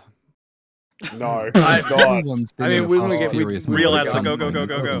Shaw. No, it's not. Everyone's been I mean, in a we Fast wanna and get- we- Furious we movie Real at answer, some go, go, point. go,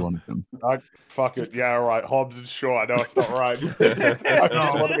 It's go, gotta be go. one of them. Fuck it. Yeah, all right. Hobbs and Shaw. No, it's not right. I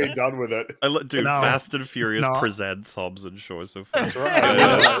just want to be done with it. Dude, No. Fast and Furious No. presents Hobbs and Shaw. So that's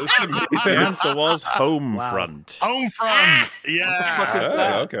right. The answer was Homefront. Homefront.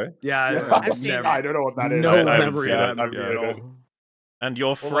 Yeah. Okay. Yeah, I've seen never- that. I don't know what that is. no I haven't memory seen of that it, movie yeah. at all. And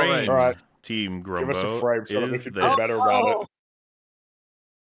your Well, all right. frame, All right. Team Give us a Grumbo, frame so that we is can this. do better about it.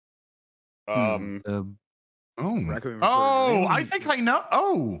 Requiem for a Oh, Dream. I think I know.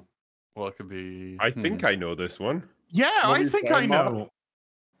 Oh, Well, it could be. I think I know this one. yeah, What I are you think saying, I Mark? know.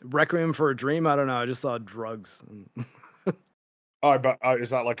 Requiem for a Dream. I don't know. I just saw drugs. Oh, but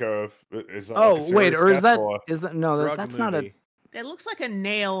is that like a? Is that Oh like a wait, serious or is guess, that or- no? Drug That's not a. movie. It looks like a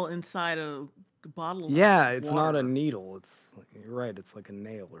nail inside a bottle. of Yeah, it's not a water. needle. It's you're right. It's like a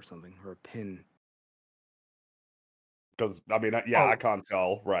nail or something or a pin. Because I mean, yeah, Oh. I can't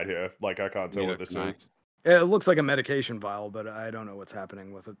tell right here. Like I can't tell Neither what this can I. is. It looks like a medication vial, but I don't know what's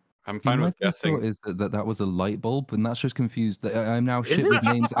happening with it. I'm See, fine my with first thought guessing. is that was a light bulb, and that's just confused. I'm now Is shit it? with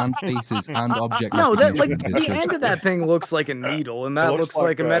names and faces and object No, that like recognition. It's the just- end of that thing looks like a needle, and It that looks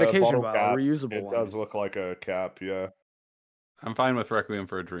like a medication bottle vial, cap. a reusable It one. does look like a cap. Yeah. I'm fine with Requiem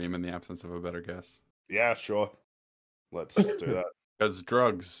for a Dream in the absence of a better guess. Yeah, sure. Let's do that. Because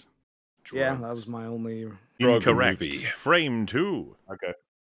drugs. Yeah, that was my only. Drug Incorrect. movie. Frame 2. Okay.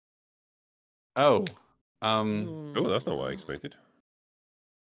 Oh. Hmm. Oh, that's not what I expected.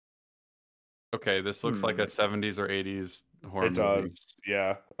 Okay, this looks like a 70s or 80s horror It movie. does.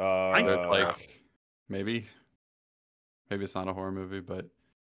 Yeah. There's like maybe it's not a horror movie, but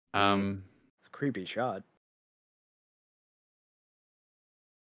It's a creepy shot.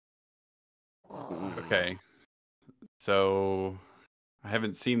 okay. So I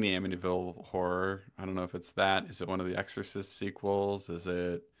haven't seen the Amityville Horror. I don't know if it's that. Is it one of the Exorcist sequels? Is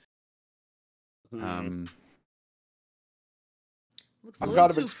it Looks a I'm little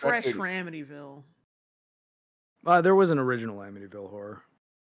kind of too fresh expecting- for Amityville. There was an original Amityville horror,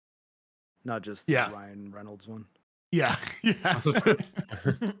 not just the Yeah. Ryan Reynolds one. Yeah, yeah.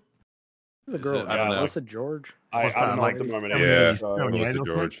 The Is girl, it? I don't know. Melissa George. I What's don't that, know like at the moment. seventies, either, Yeah, so seventies? Melissa or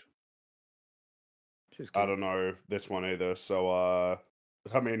something? George. She's I good. don't know this one either. So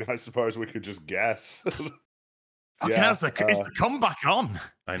I mean, I suppose we could just guess. Fucking Yeah, hell's the, is the comeback on?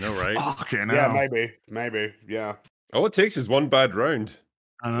 I know, right? Fucking yeah, hell. maybe, yeah. All it takes is one bad round.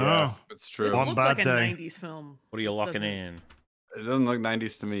 I know. Yeah. It's This true. One looks bad like a day. 90s film. What are you This locking doesn't- in? It doesn't look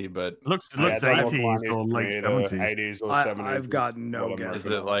 90s to me, but Looks Yeah, it don't look 80s 90s or to late me, 70s. 80s or 70s. I've got is no what I'm guess. is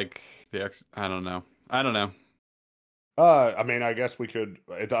looking it at. like the X? I don't know. I don't know. I mean, I guess we could.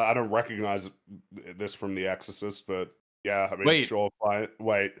 I don't recognize this from The Exorcist, but yeah, I mean, Wait. sure. Fine.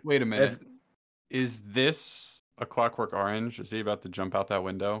 Wait. Wait a minute. Is this a Clockwork Orange? Is he about to jump out that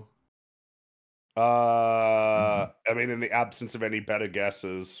window? I mean, in the absence of any better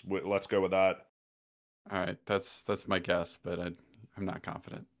guesses, let's go with that. All right, that's my guess, but I'm not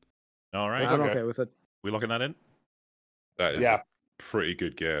confident. All right. It's I'm okay. okay with it. We locking that in? That is Yeah. a pretty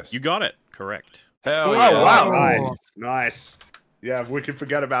good guess. You got it. Correct. Hell Oh, yeah! wow. Oh. Nice. Yeah, we can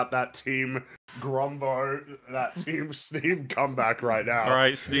forget about that team Grumbo, that team Steam comeback right now. All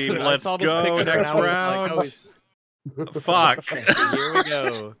right, Steve, I let's saw this go. picture and Next I was round. like, oh, he's- Fuck. here we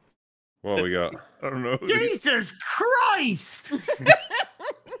go. What we got? I don't know. Jesus Christ! Who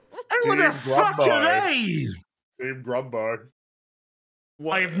Team the fuck Grumbo. are they? Team Grumbo.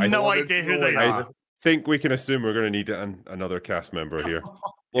 I have I no wanted idea to who they know. are. Think we can assume we're going to need another cast member here.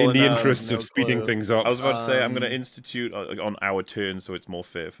 Well, In the no, interests no of speeding clue. things up. I was about to say I'm going to Um, institute on our turn, so it's more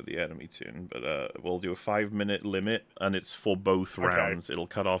fair for the enemy turn. But we'll do a 5-minute limit, and it's for both Okay. rounds. It'll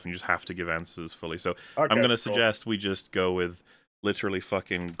cut off, and you just have to give answers fully. So Okay, I'm going to cool. suggest we just go with literally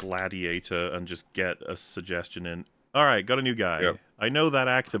fucking Gladiator and just get a suggestion in. All right, got a new guy. Yep. I know that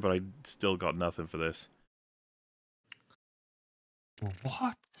actor, but I still got nothing for this.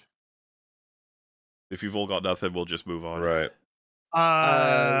 What? If you've all got nothing, we'll just move on. Right.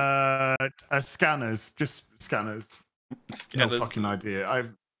 Scanners. Just scanners. No fucking idea.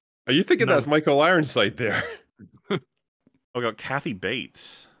 Are you thinking No. that's Michael Ironside there? Oh, we got Kathy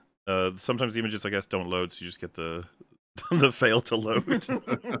Bates. Sometimes the images, I guess, don't load, so you just get the the fail to load.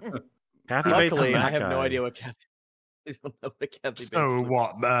 Kathy Bates is Luckily, that I have no guy. idea what Kathy. I don't know what Kathy Bates So looks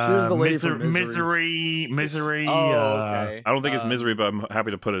what? like. She was the lady from Misery. Misery. Oh, okay. I don't think it's misery, but I'm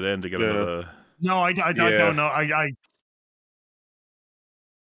happy to put it in to get Yeah. another. No, I Yeah. don't know. I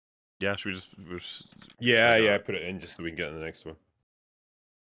Yeah, should we just Yeah, say yeah, that? put it in just so we can get in the next one.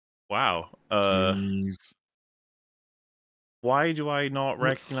 Wow. Jeez. Why do I not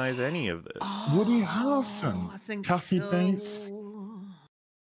recognize any of this? Woody Harrelson. I think Kathy so. Bates.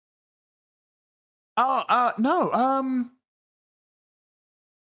 No.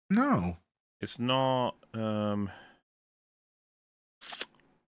 No. It's not.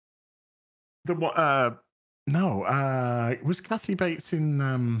 The what? No. Was Kathy Bates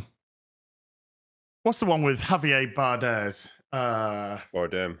in? What's the one with Javier Bardem?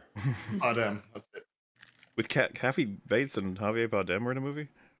 Bardem. Bardem. That's it. With Kathy Bates and Javier Bardem were in a movie.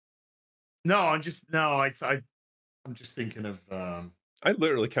 No, I'm just thinking of. I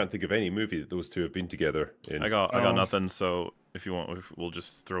literally can't think of any movie that those two have been together in. I got Oh. nothing. So if you want, we'll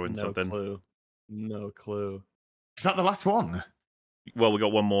just throw in No something. clue. No clue. Is that the last one? Well, we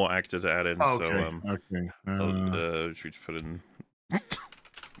got one more actor to add in. Oh, So okay. should we just put in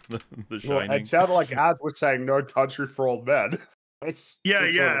the Well, Shining? it sounded like Az was saying "No Country for Old Men." That's what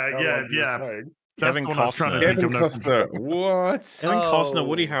it sounded like you were saying. That's Kevin the one I was trying to Costner. think Kevin of. Costner. What? Kevin Costner,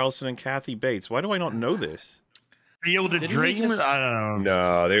 Woody Oh. Harrelson, and Kathy Bates. Why do I not know this? Field of Didn't he Dreams. just- I don't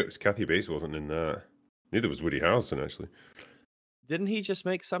know. No, Kathy Bates wasn't in that. Neither was Woody Harrelson, actually. Didn't he just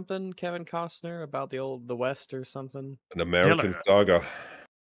make something, Kevin Costner, about the West or something? An American like- Saga.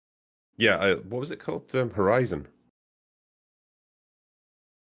 Yeah, what was it called? Horizon.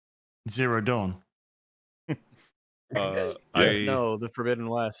 Zero Dawn. No, the Forbidden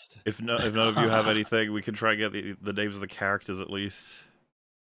West. If none of you have anything, we can try and get the names of the characters at least.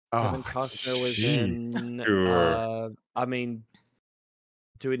 Kevin Costner was in. Sure. I mean,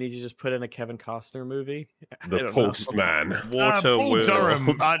 do we need to just put in a Kevin Costner movie? I The don't know. Postman. Paul Durham.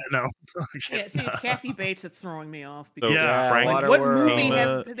 I don't know. Yeah, see, it's Kathy Bates that's throwing me off. So, Because Yeah, Frank, like, what Waterworld. movie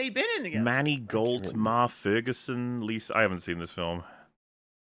Emma, have they been in together? Manny Galt, Ma Ferguson, Lisa. I haven't seen this film.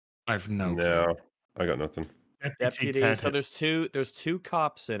 I've no. No, I got nothing. Deputy. So there's two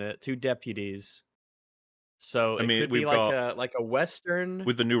cops in it, two deputies. So I it mean, could be we've like a Western.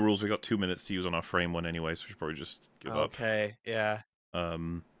 With the new rules, we got 2 minutes to use on our frame one anyway, so we should probably just give up. Okay, yeah.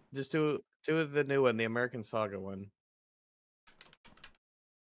 Just do the new one, the American Saga one.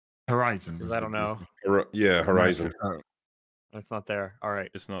 Horizon. Because I don't know. Yeah, Horizon. It's not there. All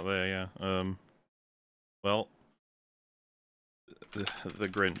right. It's not there, yeah. Well, the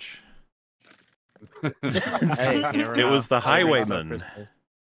Grinch. Hey, you never It know. was the Holiday Highwayman. Christmas.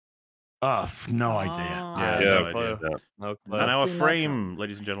 No idea. Yeah, no no clue. idea. No clue. And our seen that frame,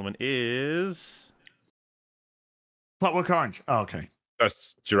 ladies and gentlemen, is Clockwork Orange. Oh, okay.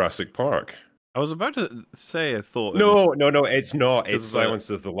 That's Jurassic Park. I was about to say I thought. No, it's not. It's Silence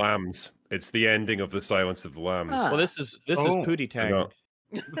of the Lambs. It's the ending of the Silence of the Lambs. Well, this is Pootie Tang.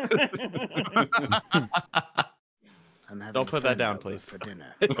 Don't put that down, please. For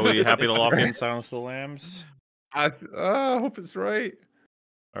dinner. Are you happy to lock in Silence of the Lambs? I hope it's right.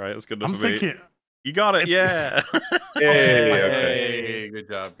 All right, that's good enough I'm for me. thinking. You got it, yeah. Hey, good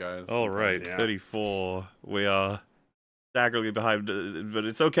job, guys. All right, Yeah. 34. We are staggeringly behind, but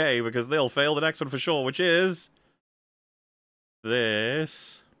it's okay because they'll fail the next one for sure, which is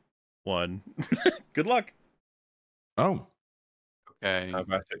this one. Good luck. Oh. Okay. How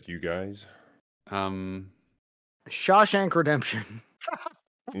about it, you guys? Shawshank Redemption.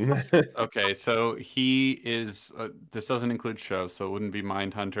 Okay, so he is. This doesn't include shows, so it wouldn't be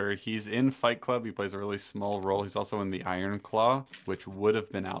Mindhunter. He's in Fight Club. He plays a really small role. He's also in the Iron Claw, which would have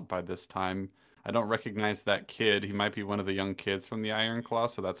been out by this time. I don't recognize that kid. He might be one of the young kids from the Iron Claw,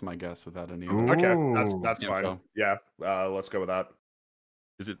 so that's my guess without any other. Okay, that's fine. info. Yeah, let's go with that.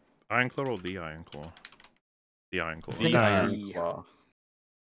 Is it Iron Claw or the Iron Claw? The Iron Claw. The Iron Claw.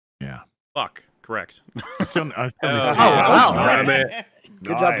 Yeah. Fuck. Correct. I still wow. Damn it.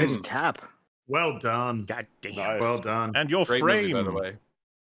 Good job hitting tap. Well done. God damn. Nice. Well done. And your Great frame. movie, by the way.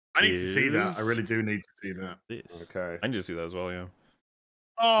 I need to see that. I really do need to see that. This. Okay. I need to see that as well, yeah.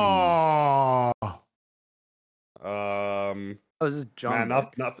 Oh. Oh, this is John. Man,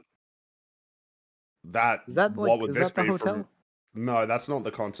 nothing. That Is that what like? would Is this that the be hotel? from? No, that's not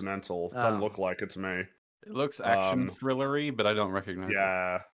the Continental. Doesn't Oh. look like it to me. It looks action thrillery, but I don't recognize it.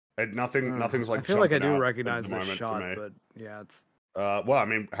 Yeah, nothing's like. I feel like I jumping do out recognize at the this moment for shot, me. but yeah, it's. Well, I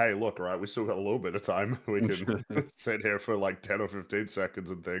mean, hey, look, right? We still got a little bit of time. We can sit here for like 10 or 15 seconds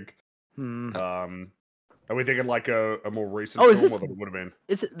and think. Are we thinking like a more recent Oh, is film this- or that it would have been?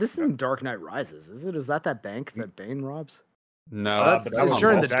 Is it? This isn't Dark Knight Rises, is it? Is that bank that Bane robs? No, that's- but that was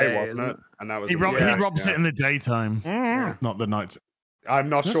during on the day, day, wasn't isn't it? And that was He, in the he day, robs yeah. it in the daytime, Yeah. not the night. I'm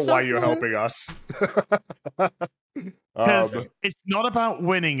not That's sure why you're something. helping us. Because it's not about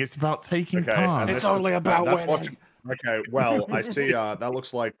winning; it's about taking part. and this- that's watching- Okay, well, I see. That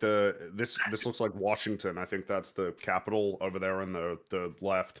looks like this looks like Washington. I think that's the capital over there on the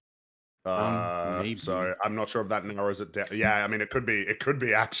left. Maybe. So I'm not sure if that narrows it down. Yeah, I mean, it could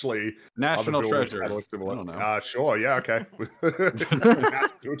be actually National other buildings Treasure. that look similar. I don't know. Sure, yeah, okay.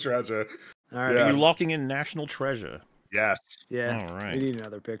 National Treasure. All right. Yeah. Are you Yes. locking in National Treasure? Yes. Yeah. All right. We need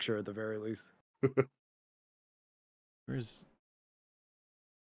another picture at the very least. Where's...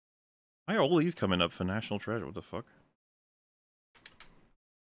 Why are all these coming up for National Treasure? What the fuck?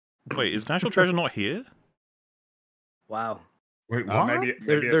 Wait, is National Treasure not here? Wow. Wait, what? Maybe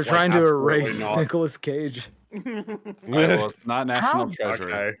They're it's, like, trying to absolutely erase not. Nicolas Cage. Well, it's not National Treasure.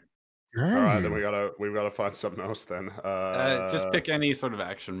 Okay. All right, then we've gotta find something else then. Just pick any sort of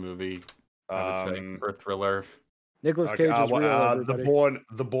action movie. I would say or thriller. Nicolas Cage is real, everybody.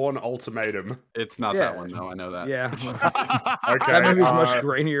 the Bourne Ultimatum. It's not Yeah. that one, though. I know that. Yeah. Okay, That movie's much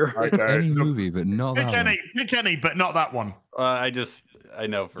grainier. Okay. Any movie, but not that one. Pick any, but not that one. I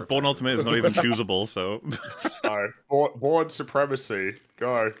know for a Born fact Ultimate is not even choosable, so... Bourne Supremacy.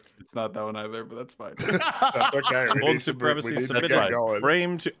 Go. It's not that one either, but that's fine. That's okay. We Born need to Supremacy get submitted. going.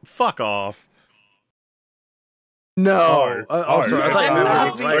 Frame to... Fuck off. No. Sorry. I thought you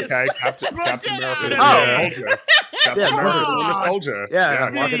That's were right. Okay, Captain America. Oh. Soldier. Captain Yeah, America, come Winter on. Soldier. Yeah,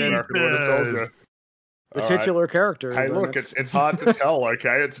 Captain lock it in. America, Winter Soldier. Jesus. The All right. titular character. Hey, is our look, next- it's hard to tell.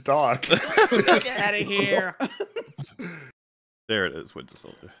 Okay, it's dark. Get out of here. There it is, Winter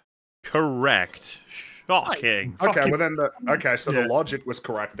Soldier. Correct. Shocking. Okay, well then so Yeah. the logic was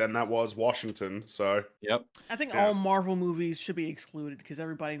correct. Then that was Washington. So Yep. I think Yeah. all Marvel movies should be excluded because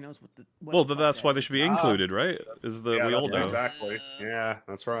everybody knows what the. What Well, the fuck that's that why they is. should be included, right? Is that yeah, we all that's- know. exactly. Yeah,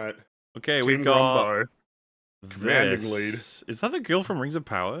 that's right. Okay, Team we've got Grumbo. Commanding lead. this. Is that the girl from Rings of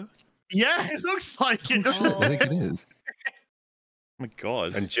Power? Yeah, it looks like it, doesn't Oh. I think it is. Oh my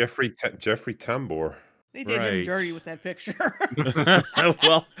god. And Jeffrey Tambor. They did him Right. dirty with that picture.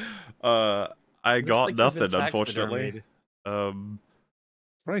 Well, I Looks got like he's been nothing, unfortunately. taxidermied.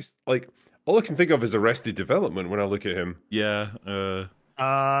 Christ, like all I can think of is Arrested Development when I look at him. Yeah.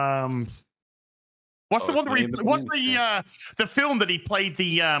 What's the Oh, one that it's what's Name the film that he played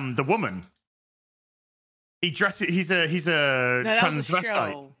the woman? He dressed it. He's a No, that was a transvestite.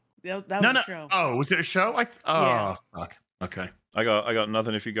 show. That No, was no. a show. Oh, was it a show? Yeah. Fuck. Okay. I got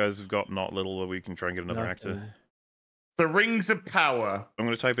nothing. If you guys have got Not Little, we can try and get another actor. The Rings of Power. I'm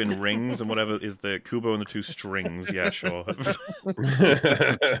going to type in rings and whatever is the Kubo and the two strings. Yeah, sure.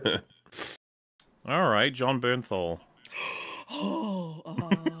 All right, John Bernthal.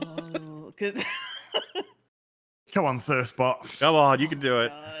 Oh, because Come on, Thirstbot. Come on, you can do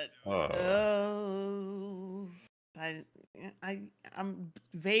it. I'm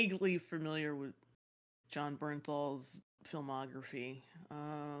vaguely familiar with John Bernthal's filmography.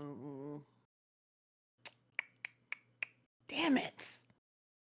 Damn it!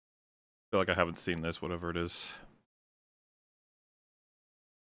 I feel like I haven't seen this, whatever it is.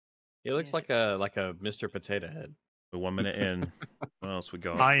 He looks like a Mr. Potato Head. We're 1 minute in. What else we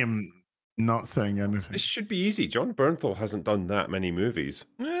got? I am not saying anything. This should be easy. John Bernthal hasn't done that many movies.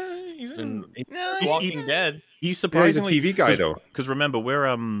 He's in Walking Dead. He's surprisingly he's a TV guy though. Because remember,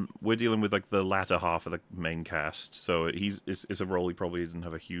 we're dealing with like the latter half of the main cast, so it's a role he probably didn't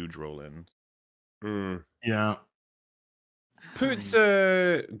have a huge role in. Yeah. Put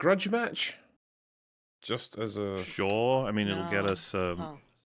Grudge Match just as a Sure. I mean, it'll get us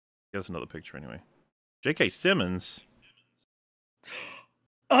get us another picture anyway. J.K. Simmons.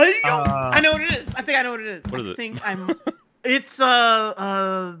 I know what it is. I think I know what it is. What is it? I think it's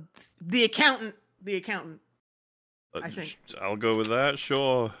the accountant. The accountant. I think. I'll go with that.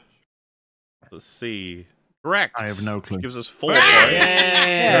 Sure. Let's see. Correct. I have no clue. Gives us 4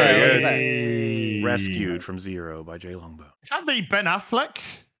 Yes! points. Yay! Rescued from Zero by Jay Longbow. Is that the Ben Affleck?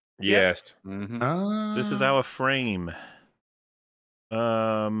 yes. This is our frame.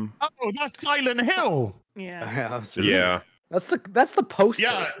 Oh, that's Silent Hill. Yeah. Yeah. That's the poster.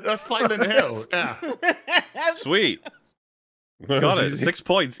 Yeah, that's Silent Hill. Yeah. Sweet. Got it. 6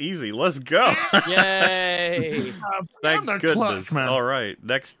 points. Easy. Let's go. Yay! Thank the goodness. clutch, man. All right.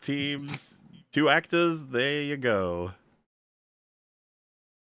 Next teams. 2 actors. There you go.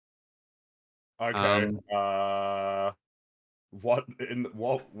 Okay. What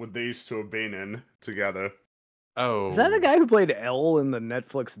would these two have been in together? Oh. Is that the guy who played L in the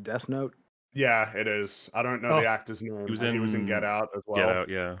Netflix Death Note? Yeah, it is. I don't know the actor's name. He was in Get Out as well. Get Out,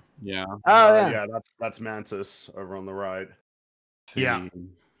 yeah. Yeah. Oh yeah. Yeah, that's Mantis over on the right. Yeah.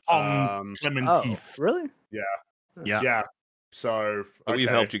 Um, Clemente. Oh, really? Yeah. Yeah. So But we've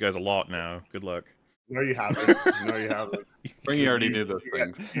okay. helped you guys a lot now. Good luck. No, you haven't. No, you haven't. Springy already knew those You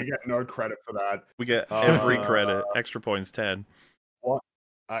things. get no credit for that. We get every Uh, credit. Extra points 10.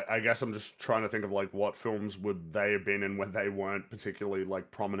 I guess I'm just trying to think of like what films would they have been in when they weren't particularly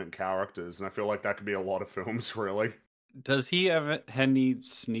like prominent characters, and I feel like that could be a lot of films, really. Does he have any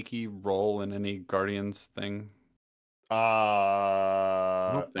sneaky role in any Guardians thing? I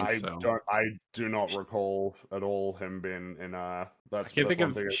don't think so. I do not recall at all him being in that's can't think one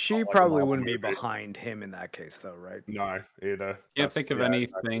of- thing it's She not like a probably Marvel wouldn't be movie. behind him in that case, though, right? No, either. Can't think of yeah,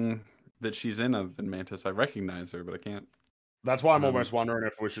 anything that she's in other than Mantis. I recognize her, but I can't. That's why I'm almost wondering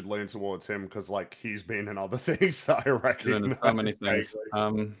if we should lean towards him, because like he's been in other things that I Doing recognize. so many things.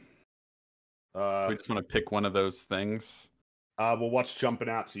 vaguely. We just want to pick one of those things. Well, what's jumping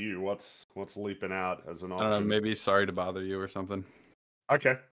out to you? What's leaping out as an I don't know. option? Maybe Sorry to Bother You or something.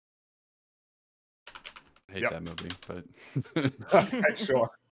 Okay. I hate Yep. that movie, but Okay, sure.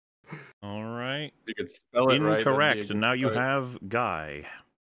 All right. you could spell it right. that'd be a Incorrect. good And now you start. have Guy.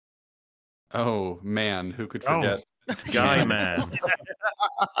 Oh man, who could Oh. forget? Guy Man.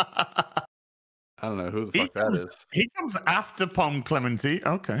 I don't know who the fuck that is. He comes after Pom Clemente.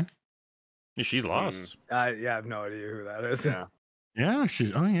 Okay. She's lost. Yeah, I have no idea who that is. Yeah. Yeah,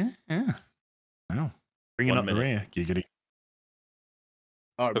 she's. Oh, yeah. Yeah. Wow. Bringing 1 up the minute. rear. Giggity.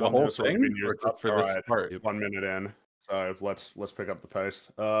 Oh, For the one whole minute's already thing, been or used just up. for this Alright, part? 1 minute in. So let's pick up the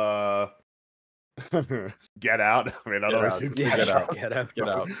pace. Get Out. I mean, that Get always Out. seems Yeah, like Get a Out. Get out. Get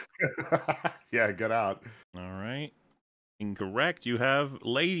out. Yeah, Get Out. All right. Incorrect. You have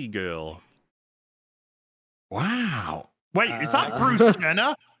Lady Girl. Wow. Wait, is that Bruce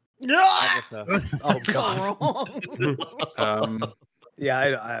Jenner? Oh So god. wrong. Yeah,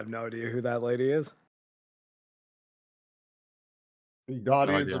 I have no idea who that lady is.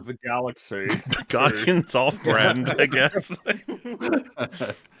 Guardians idea. of the Galaxy. Guardians off brand, I guess.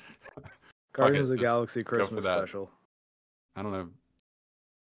 Guardians of the just Galaxy go for Christmas that. special. I don't know.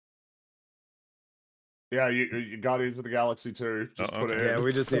 Yeah, you Guardians of the Galaxy 2. Just Oh, put it okay. in. Yeah,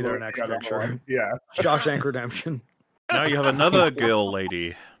 we just need our next Yeah, that picture. one. Yeah. Shawshank Redemption. Now you have another girl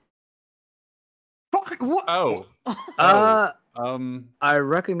lady. Fuck, what? Oh. I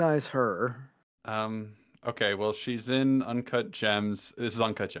recognize her. Okay. Well, she's in Uncut Gems. This is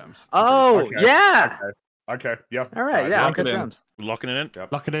Uncut Gems. Oh, Okay. yeah. Okay. Yeah. All right, yeah, lock Uncut it in. Gems. Locking it in.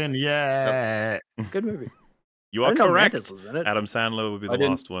 Lock it in. Yeah. Good movie. You I are didn't know correct. Mantis was in it. Adam Sandler would be I the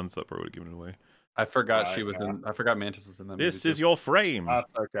didn't- last one, so that probably would have given it away. I forgot Right, she was yeah. in. I forgot Mantis was in that. This movie is too. your frame.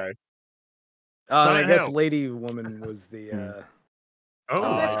 That's okay. And I Silent guess Hill. Lady Woman was the.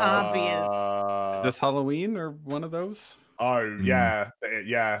 Oh, that's obvious. Is this Halloween or one of those? Oh, yeah.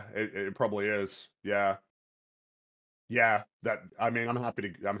 Yeah, it probably is. Yeah. Yeah, that. I mean, I'm happy to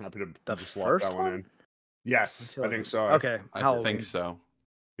The just lock first that one in. one? Yes, I think so. Okay, I Halloween. think so.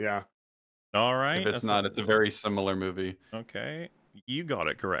 Yeah. All right. If it's not, it's a very similar movie. Okay. You got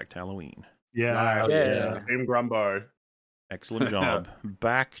it correct. Halloween. Yeah. Nice. Yeah. Team Grumbo. Excellent job.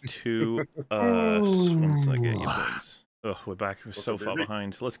 Back to us. Once I get you boys. Oh, we're back. We're so far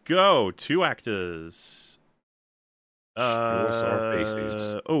behind. Let's go. 2 actors. Our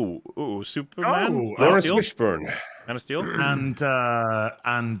faces. Superman. Oh, Lawrence Steel? Fishburne. Man of Steel. And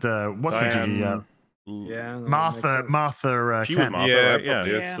what's Diane- Yeah. that Martha makes sense. Martha She was Kent. Martha, Yeah, right? Yeah.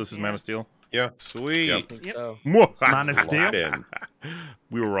 probably. Yeah, This is yeah. Man of Steel. Yeah. Sweet. I think Yep. so. Man of Steel. Locked in.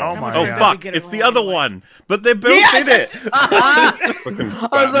 We were wrong. Oh my Oh God. fuck! We get it It's the wrong other anyway. one, but they're both Yes! in it. I Fucking was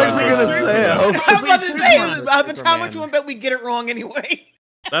Batman actually gonna versus say. Superman. I hope I was about to Superman say, versus how much Superman. you want to bet we get it wrong anyway?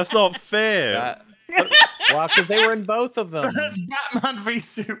 That's not fair. That- well, because they were in both of them. That's Batman v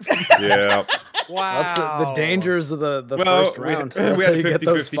Superman. Yeah. Wow. That's the dangers of the Well, first round. we That's had how a you get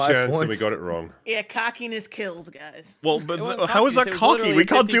those 50-50 5 chance and we points. got it wrong. Yeah, cockiness kills, guys. Well, It but wasn't how is cocky, that it was cocky? literally We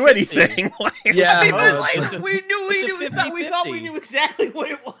can't do 50-50. anything. Like- Yeah, I mean, no, but it's like, a- we thought we 50-50. knew exactly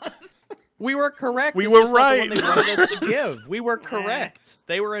what it was. We were correct. We It's were just not the one right. they wanted us to give. We were correct.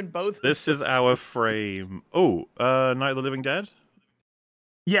 They were in both. of This is those. our frame. Oh, Night of the Living Dead.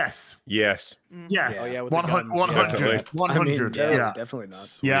 Yes. Yes. Yes. Oh, yeah, with the 100. guns, 100. definitely. 100. I mean, yeah. definitely not.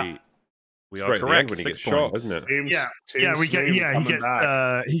 Sweet. Yeah. We It's are right at the end correct. when he 6 gets shot, points. isn't it? Team, Yeah, we get. Slim Yeah, coming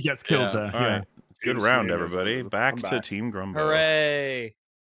back. he gets killed Yeah. there. All Yeah. right. Good Team round, Slim is everybody. on the Back to comeback. Team Grumbo. Hooray!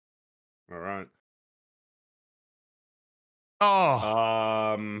 All right.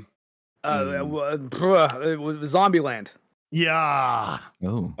 Oh. It was Zombieland. Yeah.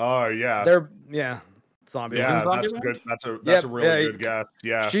 Oh. Oh yeah. Zombieland. Yeah, Zombieland? that's good. That's a really yeah, good guess.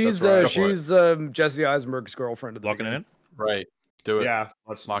 Yeah. She's that's right. she's Jesse Eisenberg's girlfriend. At the Locking it beginning. in. Right. Do it. Yeah,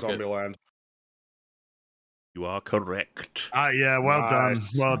 that's Lock it. Zombieland. You are correct. Yeah. Well done.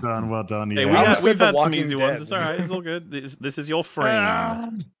 Nice. Well done. Well done. Hey, Yeah. we I got, said we've The had some Walking easy ones. Dead. It's all right. It's all good. This is your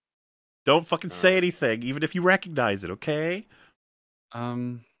frame. Don't fucking say anything, even if you recognize it. Okay.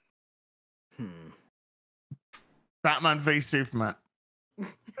 Batman v Superman.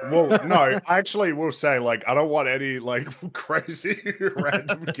 Well, no, I actually will say, like, I don't want any like crazy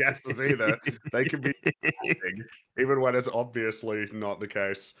random guesses either. They can be anything, even when it's obviously not the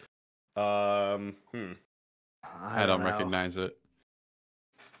case. I don't know. recognize it.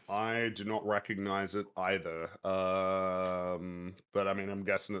 I do not recognize it either. But I mean, I'm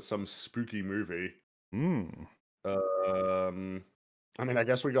guessing it's some spooky movie. I mean, I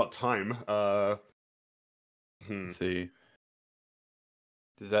guess we got time. Let's see.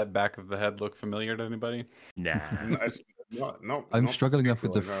 Does that back of the head look familiar to anybody? Nah. No, it's not, no, I'm not struggling enough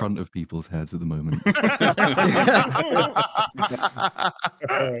with the particularly, front of people's heads at the moment.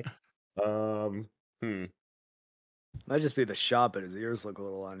 no. Might just be the shot, but his ears look a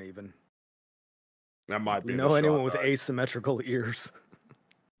little uneven. That might be. You the know anyone shot, with though. asymmetrical ears?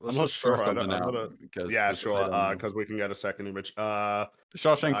 Let's not just sure, throw I something don't- I'm out. gonna- Because Yeah, this is- I sure. don't know. Because we can get a second image.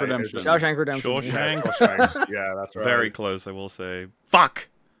 Shawshank Redemption. Shawshank Redemption. Shawshank. Shawshank. Yeah, that's right. Very close, I will say. Fuck.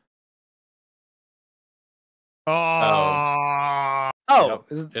 Oh. Oh,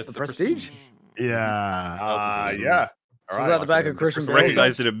 is it It's the the Prestige? Yeah. Yeah. So is that the back of Christian I Bale?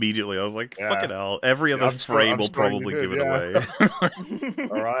 recognized it immediately. I was like, Yeah. fucking hell. Every other I'm sure- frame I'm will sure probably you give did, it yeah. away.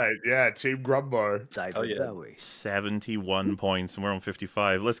 All right. Yeah, Team Grumbo. Oh, yeah. 71 points, and we're on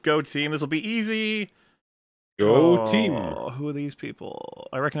 55. Let's go, team. This will be easy. Go team. Who are these people?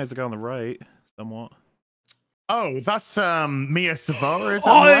 I recognize the guy on the right, somewhat. Oh, that's Mia Savara. Is that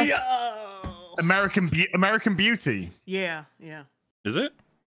Oh, right? yeah. American Beauty. Yeah, yeah. Is it?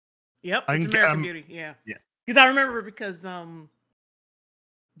 Yep, I it's can- American Beauty. Yeah. yeah. Because I remember because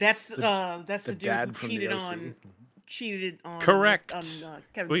that's the The dude dad who from cheated the OC. on Correct.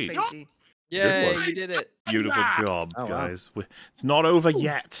 Kevin Sweet. Spacey. Yay, one. you did it. Beautiful job, Oh, wow. guys. It's not over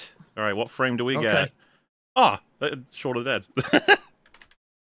yet. All right, what frame do we Okay. get? Short of Dead.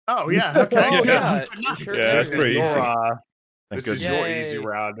 Oh yeah. Okay. Oh, yeah. yeah. Sure Yeah, that's did. pretty easy. Thank This is goodness. your Yay. easy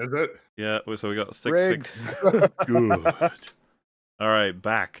round, is it? Yeah, so we got 6-6. Riggs. Good. All right,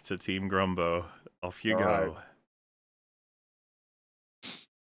 back to Team Grumbo. Off you All go. right.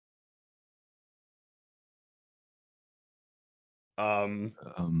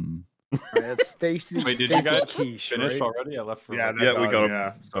 It's Stacy. Wait, did you Stacy guys Keach, finish right? already? I left for Yeah, like- they're Yeah, we done, got 'em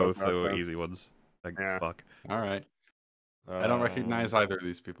yeah. So both. that's They were fine. easy ones. Thank Yeah. fuck. All right. I don't recognize either of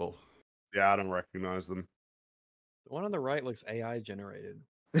these people. Yeah, I don't recognize them. The one on the right looks AI generated.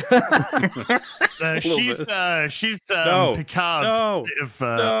 She's No. Picard's No. bit of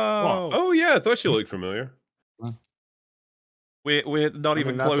No. Oh yeah, I thought she looked familiar. We're not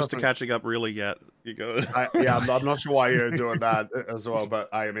even that close to doesn't- catching up really yet. You go. I'm not sure why you're doing that as well, but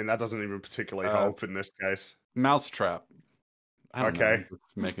I mean that doesn't even particularly help in this case. Mousetrap. I don't know,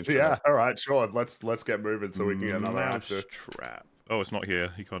 just making sure. Yeah, all right, sure. Let's get moving so we can get another actor. Mousetrap. Oh, it's not here.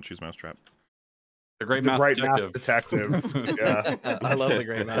 You can't choose Mousetrap. The Great The Mouse Great Detective. Mouse Detective. Yeah. I love the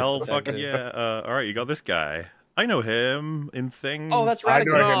Great Mouse Hell Detective. fucking yeah. All right, you got this guy. I know him in things. Oh, that's I right.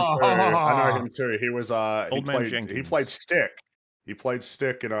 know him too. I know him too. He was Old Man he Jenkins. played Stick. He played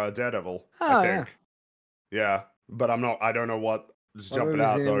Stick in Daredevil, Oh, I think. Yeah, but I don't know what is jumping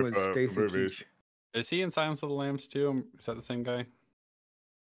out though for movies. Is he in Silence of the Lambs too? Is that the same guy?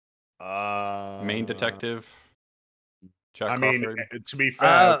 Main detective. Jack I mean, Crawford? to be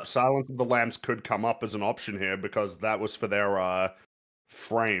fair, Silence of the Lambs could come up as an option here because that was for their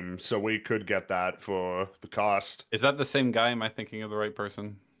frame, so we could get that for the cast. Is that the same guy? Am I thinking of the right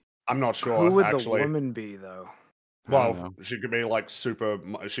person? I'm not sure. Who would actually. the woman be though? Well, she could be like she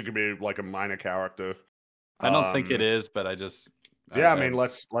could be like a minor character. I don't think it is, but I just. Yeah, I mean,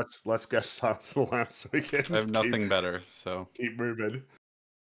 let's guess Silence of the Lambs so we can. I have nothing better, so keep moving.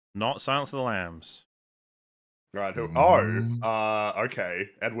 Not Silence of the Lambs. Right. Who? Oh. Okay.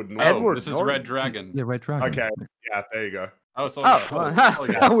 Edward Norton. Edward this is Red Dragon. Yeah, Red Dragon. Okay. Yeah. There you go. Oh, so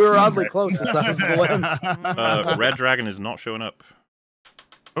we were oddly close to Silence of the Lambs. Red Dragon is not showing up.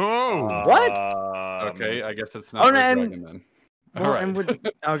 Oh. What? Okay, I guess it's not Red Dragon then. Well, All right.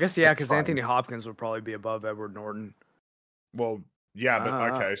 I guess yeah, because Anthony Hopkins would probably be above Edward Norton. Well, yeah, but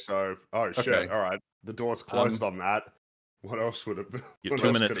okay. So, shit. Okay. All right. The door's closed on that. What else would it be? You're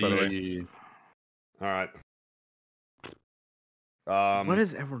 2 minutes each. All right. What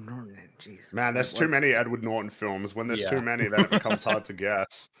is Edward Norton in? Jeez. Man, there's too many Edward Norton films. When there's too many, then it becomes hard to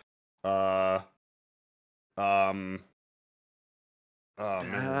guess. Oh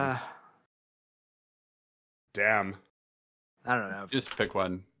man. Damn. I don't know. Just pick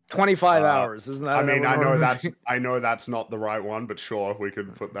one. 25 hours, isn't that? I mean, I know that's not the right one, but sure, we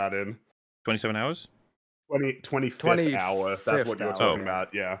could put that in. 27 hours? 25th hour. That's what you're talking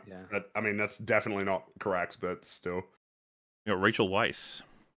about. Yeah. Yeah. But, I mean, that's definitely not correct, but still. You got Rachel Weisz.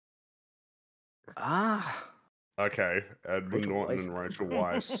 Okay. Edward Norton and Rachel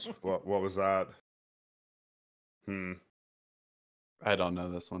Weisz. What was that? I don't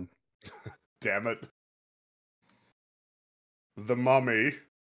know this one. Damn it. The Mummy.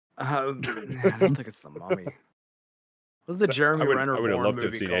 I don't think it's The Mummy. Was the Jeremy Renner? I would have loved to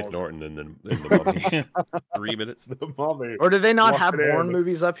have seen Ed Norton in the Mummy. 3 minutes. The Mummy. Or did they not have Bourne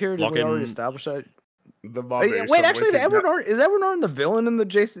movies up here? Did we already establish that? The Mummy. Wait, actually, is Edward Norton the villain in the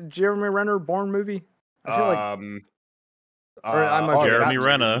Jeremy Renner Bourne movie? I feel like Jeremy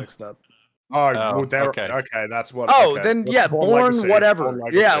Renner. Mixed up. Okay, that's what. Oh, okay. then That's yeah, Bourne, Legacy. whatever. Bourne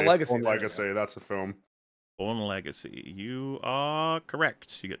Legacy. Yeah, Legacy. Bourne Legacy. That's the film. Bourne Legacy. You are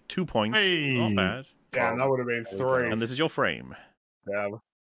correct. You get 2 points. Hey. Not bad. Damn, that would have been 3. And this is your frame. Damn.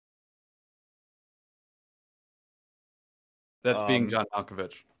 That's being John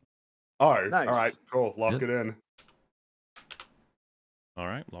Malkovich. Oh, Nice. all right, cool. Lock it in. All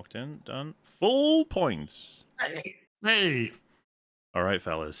right, locked in, done. Full points. Hey. All right,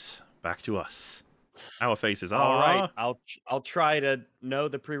 fellas, back to us. Our faces are. All right, I'll try to know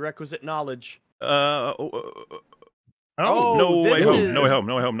the prerequisite knowledge. Oh, no way this home. is- No way home.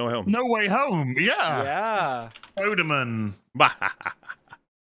 No way home. No way home. No Way Home. Yeah. Yeah. Oderman.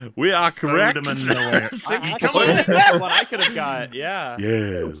 We are correct. Oderman, No Way. 6 Actually, points. that's what I could have got. Yeah.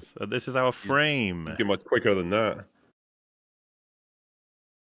 Yes. This is our frame. Get much quicker than that.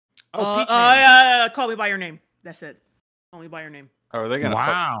 Oh, Peach Man. Call Me by Your Name. That's it. Call Me by Your Name. Oh, are they gonna?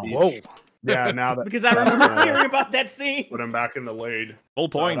 Wow. Whoa. Yeah, now that Because I remember hearing about that scene. put him back in the lead. Full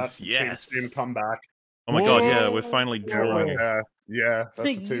So points. that's the Yes. Team comeback. Oh my god, yeah, we're finally drawing. Yeah,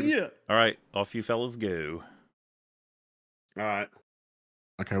 that's the team. Yeah. All right, off you fellas go. All right.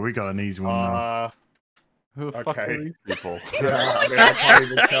 Okay, we got an easy one now. Who the fuck are Okay. these people? Yeah, I mean, I can't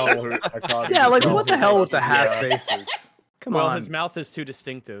even tell who. Yeah, like what the hell with the half faces? Come Well, on. his mouth is too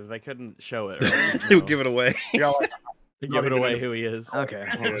distinctive. They couldn't show it. or else He'll you'd give it away. Yeah, like, know. Give it away who he is. Okay.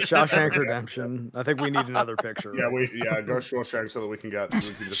 Shawshank Redemption. I think we need another picture. go Shawshank so that we can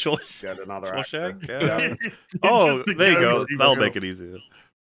just get another actor. Shawshank? Yeah. Oh, there you go. That'll make it easier.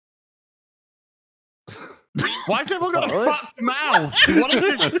 Why has everyone got a fucked mouth? What is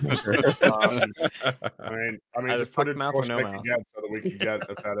it? I mean, Either just put it fuck mouth or no Shawshank mouth. again so that we can get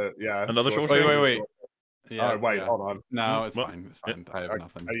a better. Yeah. Another Shawshank. Wait. Yeah. Oh wait, yeah. hold on. No, it's What? fine. It's fine. I have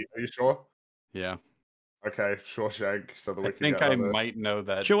nothing. Are you sure? Yeah. Okay, Shawshank so that we I can think get I another. might know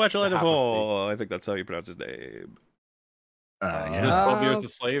that. Chihuahua half of I think that's how you pronounce his name. Is Yeah. 12 Years a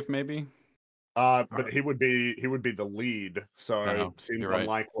Slave, maybe? But he would be the lead, so No, it seems you're right.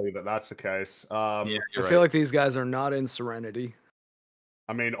 unlikely that that's the case. Yeah, I you're feel right. like these guys are not in Serenity.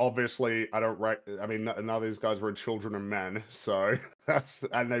 I mean, obviously, I don't. I mean, none of these guys were Children of Men, so that's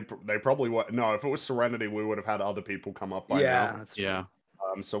and they probably were. No, if it was Serenity, we would have had other people come up by Yeah, now. that's true. Yeah.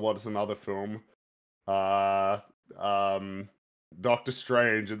 So what is another film? Doctor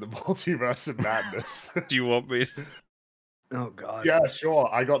Strange and the Multiverse of Madness. Do you want me? Oh God. Yeah, sure.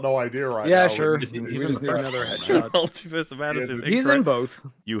 I got no idea right Yeah, now. sure. He's We in just the need first another one. headshot. Multiverse of Madness is He's incorrect. in both.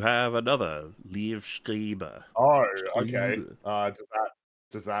 You have another Liev Schreiber. Oh, okay.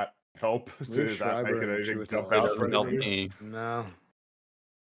 Does that help? Liev Does that Schreiber make it and anything Chiwetel jump It out Ejiofor. for doesn't help anybody? me. No.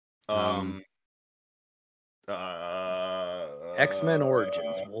 X-Men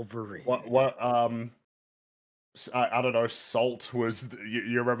Origins Wolverine. I don't know. Salt was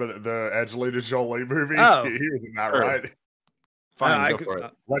you remember the Angelina Jolie movie? Oh. He was in that, Sure. right? Fine, go for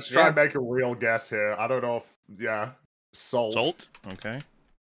it. Let's try Yeah. and make a real guess here. I don't know if Salt. Salt? Okay.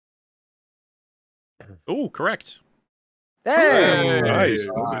 Oh, correct. Hey! Nice.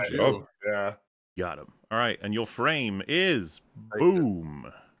 Right. Good job. Yeah. Got him. All right, and your frame is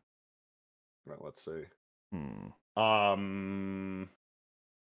Boom. Right, let's see. Who's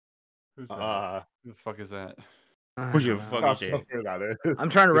that? Who the fuck is that? Who's your I don't know. fucking That's shit? not who that is. I'm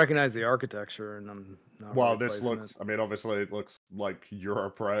trying to recognize the architecture, and I'm not. Well, really this placing looks. it. I mean, obviously, it looks like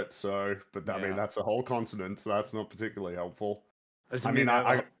Europe, right? So, but I mean, Yeah. that's a whole continent, so that's not particularly helpful. I mean,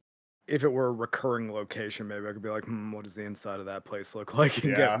 if it were a recurring location, maybe I could be like, what does the inside of that place look like,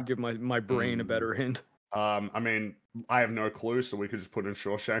 and Yeah. give my brain a better hint. I mean, I have no clue, so we could just put in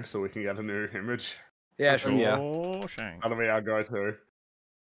Shawshank so we can get a new image. Yeah, sure. Yeah. Oh, Shang. That'll be our go-to.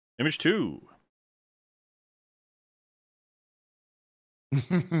 Image 2.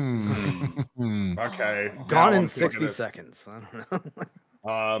 Okay. Gone now in I'm thinking 60 it's- seconds. I don't know.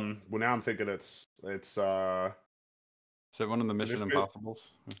 Well, now I'm thinking it's. Is it one of the Mission This bit-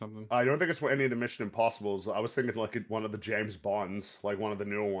 Impossibles or something? I don't think it's any of the Mission Impossibles. I was thinking like one of the James Bonds, like one of the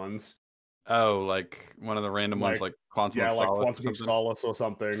newer ones. Oh, like one of the random ones, like Quantum Yeah, of like Solace. Quantum or of something? Solace or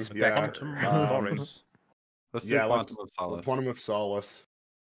something. Yeah. Quantum Boris. Let's do Yeah, Quantum of Solace. Quantum of Solace.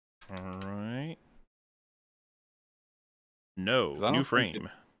 All right. 'Cause I No, don't new think frame.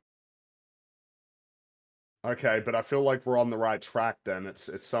 Okay, but I feel like we're on the right track then. It's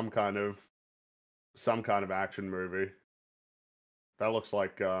some kind of action movie. That looks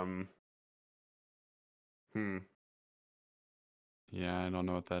like Yeah, I don't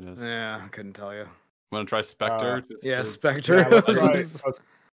know what that is. Yeah, I couldn't tell you. Want to try Spectre? Yeah, to- Spectre. Yeah, let's try-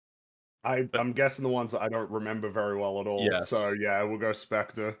 I'm guessing the ones that I don't remember very well at all. Yes. So yeah, we'll go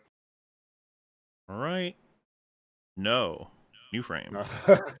Spectre. All right. No, new frame.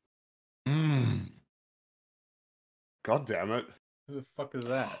 God damn it. Who the fuck is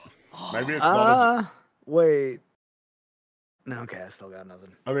that? Maybe it's not. Wait. No, okay, I still got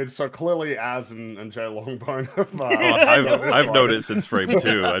nothing. I mean, so clearly Az and Jay Longbone have. I've noticed since frame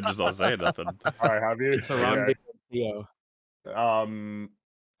 2. I'm just not saying nothing. All right, have you? It's around Okay.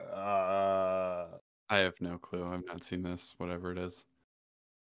 I have no clue. I've not seen this, whatever it is.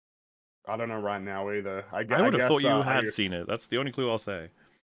 I don't know right now either. I would have guess, thought you I had guess- seen it. That's the only clue I'll say.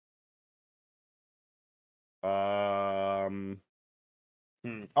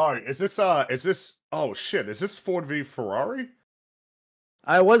 Oh, is this? Oh shit! Is this Ford v Ferrari?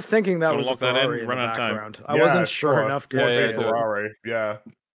 I was thinking that Wanna was a lock that in? Ferrari in Run the out of time. background. I wasn't sure sure. enough to Ford say v it. Ferrari. Yeah.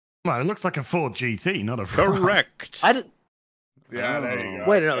 Well, it looks like a Ford GT, not a Ferrari. Correct. I did. Yeah. There you go.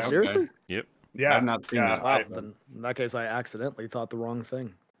 Wait, no, Yeah. seriously? Yep. Yeah. I've not seen yeah, that. Wow, I- then in that case, I accidentally thought the wrong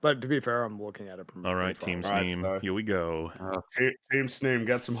thing. But to be fair, I'm looking at it from. All right, Team Alright, Sneem. so- Here we go. Team Sneem,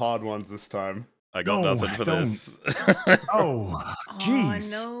 get some hard ones this time. I got No, nothing for don't. this. Oh, Oh, I jeez.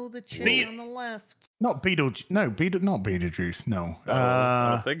 know the chick Be- on the left. Not Beetlejuice. No, not Beetlejuice. No.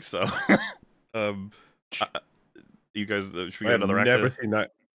 I don't think so. You guys, should we I get have another never actor? seen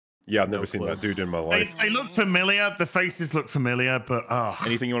that. Yeah, I've never No seen clue. that dude in my They, life. they look familiar. The faces look familiar, but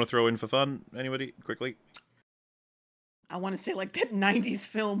Anything you want to throw in for fun? Anybody? Quickly? I want to say like that '90s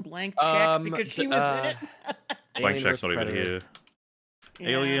film Blank Check because she was in it. Blank Check's not even here. Yeah,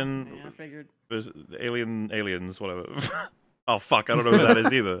 Alien. Yeah, I figured. Aliens, whatever. Oh, fuck. I don't know who that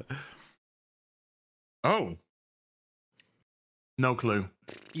is either. oh, no clue.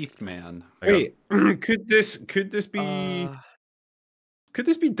 Keith Man. I got- Wait, could this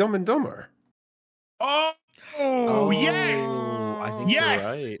be Dumb and Dumber? Oh, yes, I think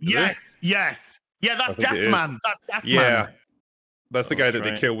yes, you're right. yes. Yeah, that's I think it Gas is. Man. That's Gas Yeah. Man. That's the Oh, guy that's that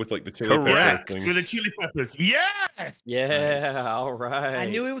they right. kill with like the chili Correct. pepper thing. With the chili peppers. Yes. Yeah, Nice. all right. I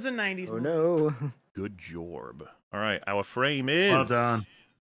knew it was a '90s Oh movie. no. Good job. All right, our frame is. Well done.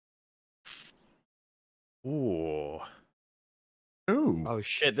 Ooh. Ooh. Oh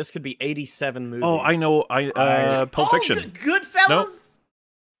shit! This could be 87 movies. Oh, I know. Pulp Fiction. Goodfellas.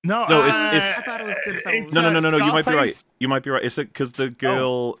 No, it's. I thought it was Goodfellas. No. You might be right. Scarface. You might be right. It's because the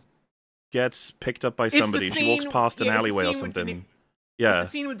girl gets picked up by the somebody. And she walks scene- past an yeah, it's the alleyway or scene with something. It's Yeah. the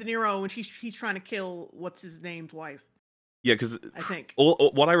scene with De Niro when he's trying to kill what's his name's wife. Yeah, because I think.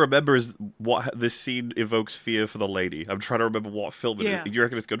 what I remember is what this scene evokes fear for the lady. I'm trying to remember what film it Yeah. is. Do you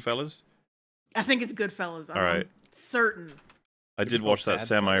reckon it's Goodfellas? I think it's Goodfellas. I'm Alright. certain. I did called watch that Bad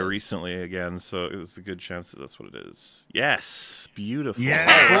semi Fellas. recently again, so it's a good chance that that's what it is. Yes, beautiful. Yeah.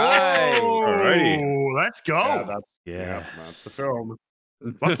 Alright. Alrighty. Let's go. Yeah, that's the film.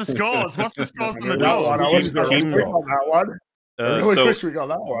 What's the scores? What's the scores on the That door? one, I wish we got that one. I really So wish we got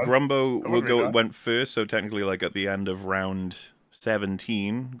that one. Grumbo That would be nice. went first, so technically, like at the end of round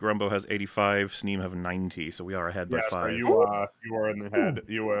 17, Grumbo has 85, Sneem have 90, so we are ahead by Yeah, so 5. you are in the head.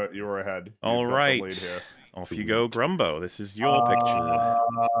 You were ahead. All You've got the right, lead here. off you go, Grumbo. This is your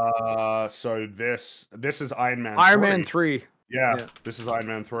picture. So this is Iron Man. Iron Man 3. Yeah, Yeah. this is Iron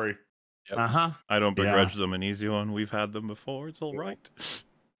Man 3. Uh-huh. I don't Yeah. begrudge them an easy one. We've had them before. It's all right.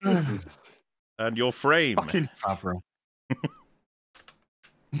 And your frame. Fucking Favreau.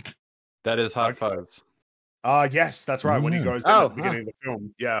 That is Hot Fuzz. Yes, that's right. When he Mm. goes in Oh, at the beginning of the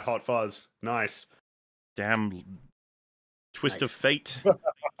film. Yeah, Hot Fuzz. Nice. Damn twist of Nice. fate.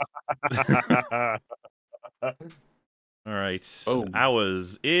 All right. Boom.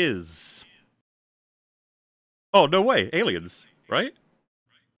 Ours is. Oh no way! Aliens, right?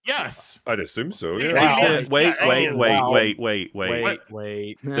 Yes. I'd assume so. Yeah. Yeah. Wow. Wait, wait, Aliens. wait, wait, Wait, wait.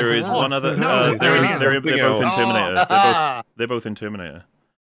 wait. There is Oh, one other. no, they're aliens. both in Something else. Terminator. They're both in Terminator.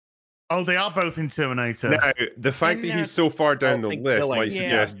 Oh, they are both in Terminator. Now, the fact that Yeah. he's so far down the think list Billing. might Yeah.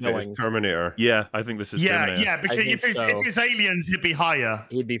 suggest that it's Billing. Terminator. Yeah, I think this is Yeah, Terminator. yeah, because think if so. it's aliens, it'd be higher.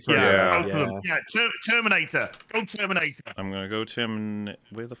 He'd be Yeah, further. both of them. Yeah, Terminator. Go Terminator. I'm gonna go Terminator.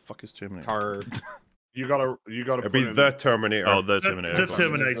 Where the fuck is Terminator? Tar. You gotta It'd put be in- the Terminator. Oh, the Terminator. The Fuck.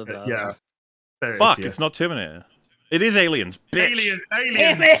 Terminator. Yeah. There it Fuck, is, it's not Terminator. It is Aliens. yeah. Bitch. Alien.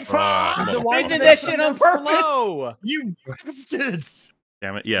 Damn it! Ah, The motherfucker. one did that shit on purpose. Below. You bastards.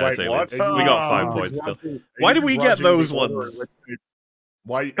 Damn it. Yeah, Wait, it's Aliens. what? We got 5 Oh, points still. Are you Why did we get begrudging the those order in ones? which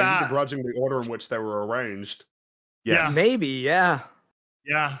why are you That- begrudging the order in which they were arranged? Yes. Maybe, yeah.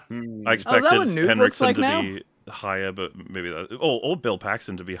 Yeah. I Oh, is that expected what Newt looks Henriksen like to now? be higher, but maybe that. Or Bill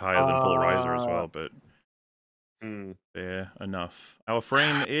Paxton to be higher than Paul Reiser as well, but Hmm. yeah, enough. Our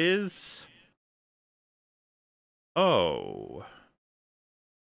frame is. Oh.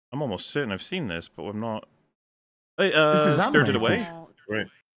 I'm almost certain I've seen this, but I'm not. Hey, This is Spirited animated. Away? Oh, Right.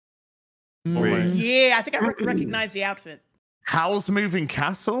 Mm. yeah, I think I recognize the outfit. Howl's Moving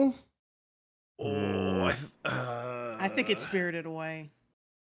Castle? Oh, I think it's Spirited Away.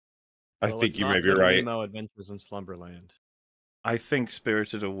 I Well, think it's you not may be the right. Nemo Adventures in Slumberland. I think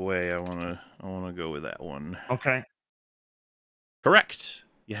Spirited Away. I wanna go with that one. Okay. Correct.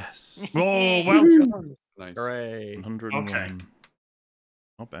 Yes. Oh, well done. Nice. Hooray. 101. Okay.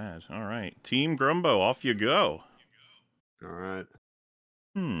 Not bad. All right, Team Grumbo, off you go. All right.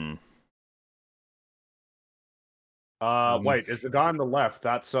 Wait, is the guy on the left?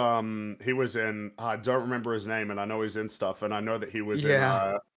 That's he was in. I don't remember his name, and I know he's in stuff, and I know that he was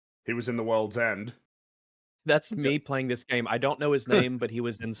Yeah. he was in The World's End. That's me playing this game. I don't know his name, but he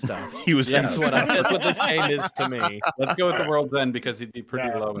was in stuff. He was in That's stuff. that's what this game is to me. Let's go with the World's End because he'd be pretty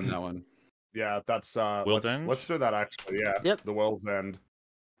Yeah. low in that one. Yeah, that's World's let's, End? let's do that actually. Yeah. Yep. The World's End.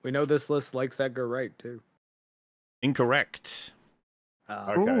 We know this list likes Edgar Wright, too. Incorrect.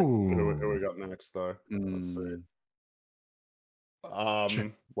 Okay. Who Ooh. we got next though? Let's see.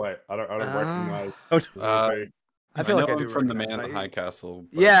 Mm. Wait, I don't recognize. Oh, I feel like I know do him from The recognize Man in the that. High Castle.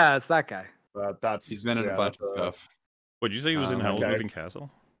 but Yeah, it's that guy. That's He's been in yeah, a bunch of that's, stuff. What'd you say he was in Howl's okay. Moving Castle?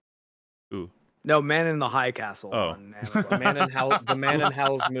 Ooh. No, Man in the High Castle. Oh. On The Amazon. Man in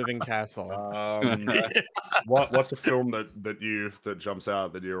Howl's Moving Castle. What's the film that jumps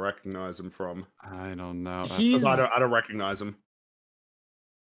out that you recognize him from? I don't know. That's- He's- 'Cause I don't recognize him.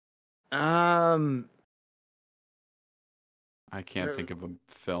 I can't think of a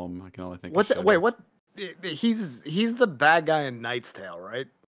film. I can only think What's of it? Wait, shadows. what? He's the bad guy in Knight's Tale, right?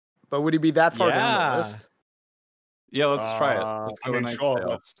 But would he be that far down Yeah. the list? Yeah, let's try it. Let's I go mean, with sure.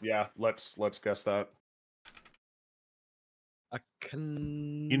 Knight's Tale. Let's guess that.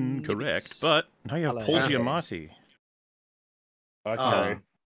 Incorrect, but now you have Hello. Paul Yeah. Giamatti. Okay. I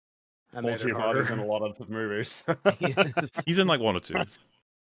Paul made it Giamatti's in a harder. lot of movies. He's in like 1 or 2.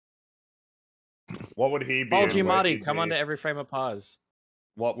 What would he be? Paul in where Giamatti, he'd come be- onto every frame of pause.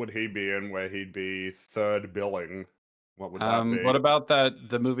 What would he be in where he'd be third billing What would that be? What about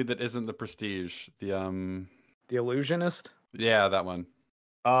the movie that isn't The Prestige? The Illusionist. Yeah, that one.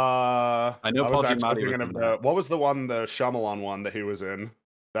 I know Paul was actually Giamatti was thinking in of that. what was the one, the Shyamalan one that he was in?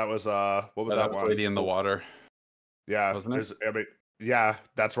 That was what was that one? Lady in the Water. Yeah, Wasn't it? I mean, yeah,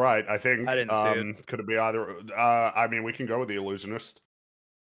 that's right. I think I didn't see it. Could it be either? I mean, we can go with The Illusionist.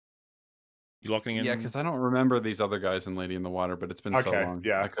 You locking in? Yeah, because I don't remember these other guys in Lady in the Water, but it's been so Okay, long.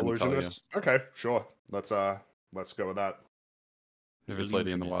 yeah, I couldn't tell you. Illusionist. Okay, sure. Let's go with that. If it's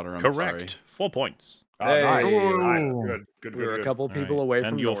Lady in the Water, I'm Correct. sorry. 4 points. Nice. Nice. Ooh. Good. We were a Good. couple All people right. away from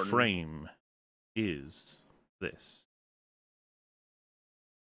And your Norton. frame is this.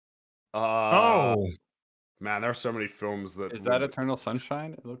 Man, there are so many films that. Is that Eternal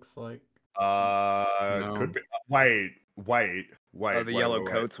Sunshine? It looks like. No. Could be. Wait. The yellow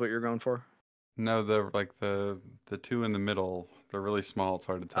coat's what you're going for? No, the two in the middle. They're really small. It's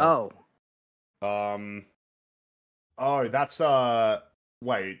hard to tell. Oh, that's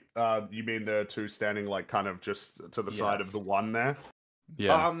wait. You mean the two standing like kind of just to the side of the one there?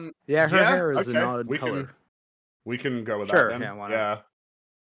 Yeah. Yeah, her hair is an odd color. We can go with Sure, that then. yeah, why not? Yeah.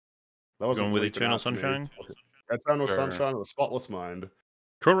 That was Going with Eternal Sunshine? Eternal Sunshine of a Spotless Mind.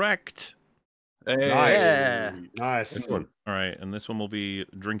 Correct. Hey. Nice. Yeah. Nice. Good one. All right, and this one will be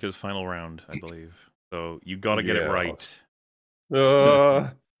Drinker's final round, I believe. So you got to get it Yeah. right.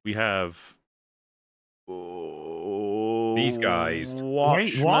 We have These guys.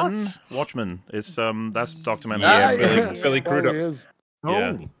 Watchmen. what? Watchmen. It's that's Dr. Manhattan. Yeah, Billy Crudup. Is.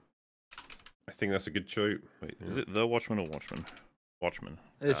 Yeah. I think that's a good shout. Wait, is it the Watchmen or Watchmen? Watchmen.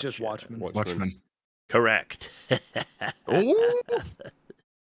 It's just Gotcha. Watchmen. Watchmen. Correct.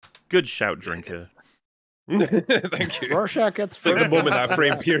 Good shout, Drinker. Thank you. Rorschach gets It's like the first. moment that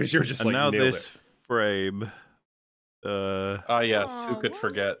frame appears, you're just And like, now nailed this frame. Yes. Who could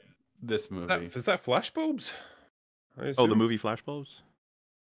forget this it. movie? Is that flashbulbs? Oh, the movie Flashbulbs?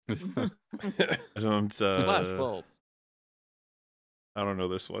 I don't Flashbulbs. I don't know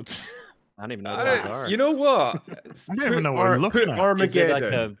this one. I don't even know what those are. You know what? I don't even know what we're looking at. Is it like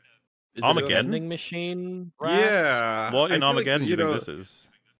Armageddon. a Armageddon? vending machine? Rats? Yeah. What in I feel like, Armageddon do you think this is?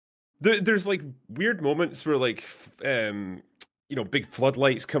 There's like weird moments where like big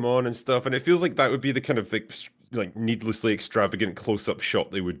floodlights come on and stuff, and it feels like that would be the kind of like needlessly extravagant close-up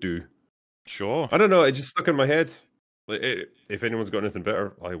shot they would do. Sure. I don't know, it just stuck in my head. Like, if anyone's got anything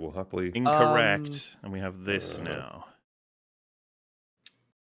better, I will happily. Incorrect. And we have this now.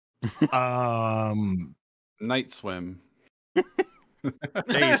 Night Swim.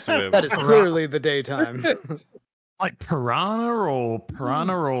 Day Swim. That is clearly the daytime. Like Piranha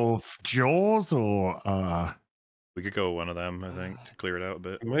or Jaws or We could go with one of them, I think, to clear it out a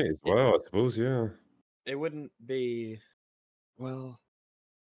bit. Might as well, I suppose, yeah. It wouldn't be. Well.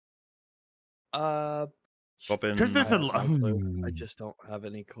 Pop in. because there's a I have no clue. I just don't have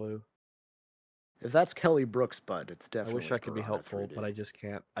any clue. If that's Kelly Brooks' Bud, it's I definitely. wish I could be Piranha helpful, 3D. but I just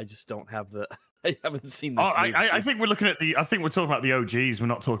can't. I just don't have the. I haven't seen this. Oh, movie. I think we're looking at I think we're talking about the OGs. We're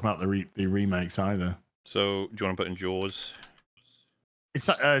not talking about the remakes either. So, do you want to put in Jaws? It's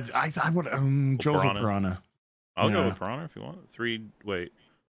I would Jaws or Piranha. I'll go Yeah. with Piranha if you want. Wait.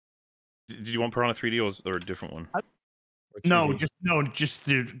 Did you want Piranha 3D or a different one? No, just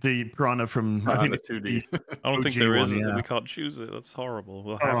the Piranha from. I think it's 2D. I don't think OG there is. one, yeah. We can't choose it. That's horrible.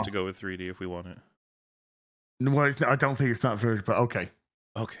 We'll have Oh. to go with 3D if we want it. Well, I don't think it's that version, but okay.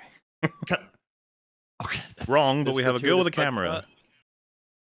 Okay. Okay. Wrong, but we have a girl with a gratuitous camera.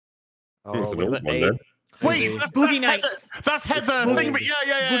 Oh, It's an with old an one, A. then. Wait, Maybe. that's Boogie Heather. Nights. That's Heather. Boogie- Thing, but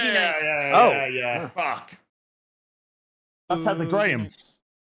yeah. Boogie Nights. Yeah. Fuck. That's Heather Graham.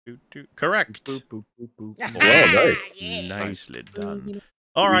 Correct. Boop, boop, boop, boop. Oh, wow, nice. Yeah. Nicely done.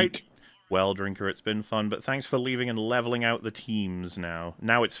 All right. Well, Drinker, it's been fun, but thanks for leaving and leveling out the teams now.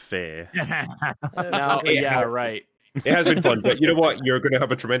 Now it's fair. Now, yeah, right. It has been fun, but you know what? You're going to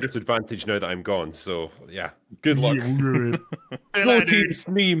have a tremendous advantage now that I'm gone. So, yeah. Good luck. Hello, Team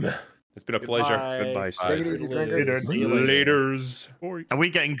Sneem. It's been a pleasure. Goodbye, Take it easy, Drinker. See you later. Laters. Are we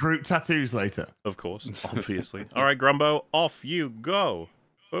getting group tattoos later? Of course, obviously. All right, Grumbo, off you go.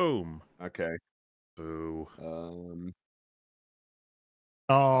 Boom. Okay. Boo.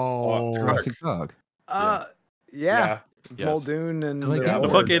 Oh, Jurassic Park. Yeah. Yes. Muldoon and Like The that one.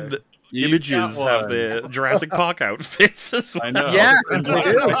 fucking images have their Jurassic Park outfits as well. I know. Yeah,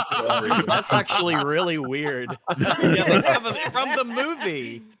 That's actually really weird. Yeah, they have them from the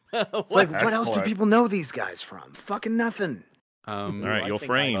movie. It's like, what else do Excellent. people know these guys from? Fucking nothing. All right, I your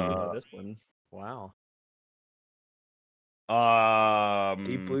think I frame. know this one. Wow.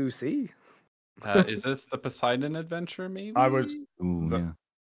 Deep Blue Sea. Is this the Poseidon Adventure? Maybe I was. Ooh, The-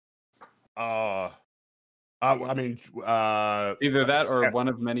 yeah. I mean, Either that or yeah. one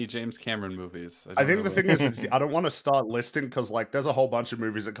of many James Cameron movies. I don't think know the which. thing is I don't want to start listing because like there's a whole bunch of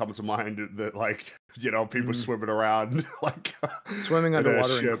movies that come to mind that like people swimming around like Swimming in a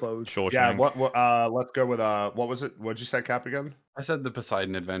underwater in ship. clothes. Shawshank. Yeah, let's go with what was it? What'd you say, Cap, again? I said the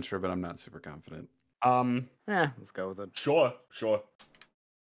Poseidon Adventure, but I'm not super confident. Let's go with it. Sure.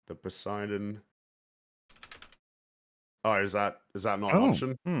 The Poseidon. Oh, is that not an Oh.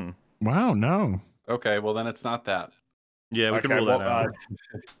 option? Wow, no. Okay, well then it's not that. Yeah, we can Okay, rule well, that out.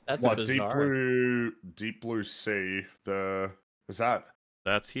 That's what bizarre. Deep Blue Sea? Is that?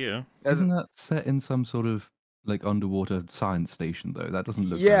 That's here. Isn't that set in some sort of like underwater science station though? That doesn't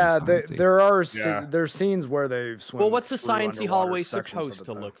look Yeah, very sciencey. there are Yeah. there's scenes where they've swum. Well, what's a through sciencey underwater hallway sections of supposed it,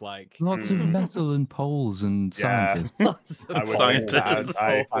 to though. look like? Lots of metal and poles and Yeah. scientists. Lots of I would Scientists.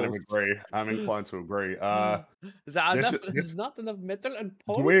 I kind of poles. agree. I'm inclined to agree. Is that this- enough? this- There's not enough metal and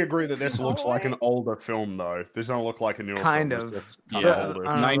poles. Do we agree that this looks like an hallway? older film though? This don't look like a newer Kind film. of. This looks Yeah. older.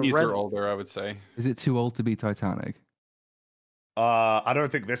 90s Red- or older, I would say. Is it too old to be Titanic? I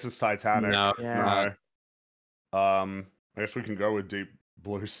don't think this is Titanic. No, Yeah. No. I guess we can go with Deep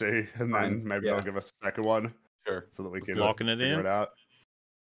Blue Sea, and then Fine, maybe yeah. they'll give us a second one Sure. so that we Just can locking it figure in? it out.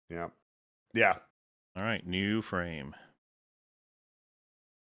 Yeah. Yeah. All right, new frame.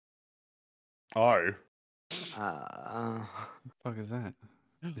 Oh. Fuck is that?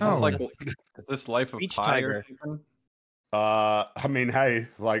 Is Oh. this like is this Life of Beach Pi tiger. or something? I mean, hey,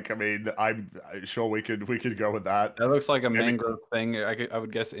 I'm sure we could go with that. That looks like a Maybe- mangrove thing. I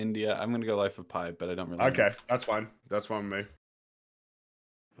would guess India. I'm gonna go Life of Pi, but I don't really know. Okay, that's fine. That's fine with me.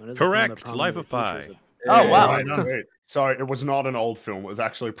 What is it from Correct, the Life of prominent Pi. features of- Oh wow! Right on. Wait, sorry, it was not an old film. It was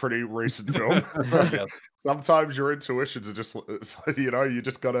actually a pretty recent film. Yeah. Sometimes your intuitions are just, you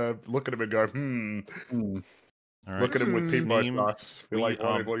just gotta look at him and go, Hmm. All right, Look at him with people Steam, shots. Be we like,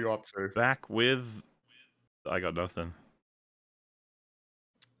 are what are you up to? back with. I got nothing.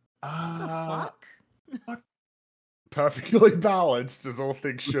 What the fuck? Perfectly balanced as all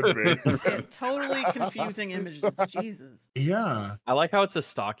things should be. Yeah, totally confusing images. Jesus. Yeah. I like how it's a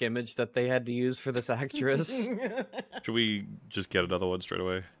stock image that they had to use for this actress. Should we just get another one straight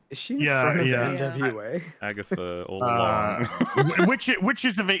away? Is she in Yeah, front of yeah. NWA? Agatha all along. Which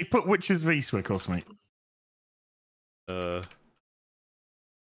is a V? Put which is V-Swick or something.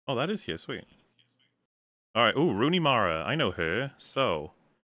 Oh, that is here. Sweet. All right. Ooh, Rooney Mara. I know her. So.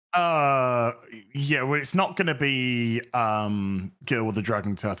 Yeah. Well, it's not going to be girl with the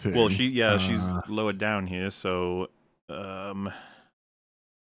dragon tattoo. Well, she's lowered down here. So. And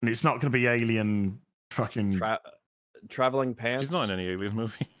it's not going to be alien. Fucking. Traveling pants. She's not in any alien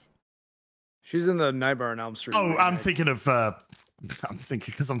movies. She's in the Nightmare on Elm Street. Oh, I'm remake. thinking of. I'm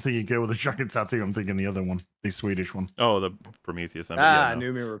thinking girl with a dragon tattoo. I'm thinking the other one, the Swedish one. Oh, the Prometheus. Yeah, no.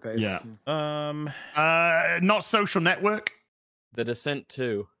 New Mirror Pace. Yeah. Not Social Network. The Descent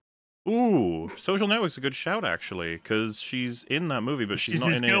 2. Ooh, Social Network's a good shout actually, because she's in that movie, but she's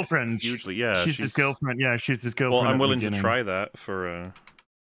not his in girlfriend. it hugely. Yeah, she's his girlfriend. Yeah, she's his girlfriend. Well, at I'm the willing to beginning. try that for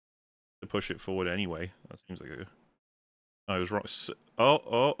to push it forward anyway. That seems like a. Oh, I was wrong.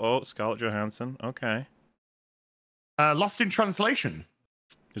 Oh, Scarlett Johansson. Okay. Lost in Translation.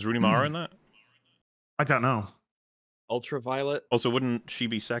 Is Rooney Mara in that? I don't know. Ultraviolet. Also, wouldn't she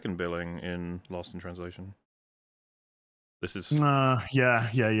be second billing in Lost in Translation? This is.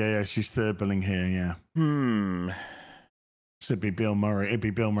 Yeah. She's third billing here. Yeah. Should be Bill Murray. It'd be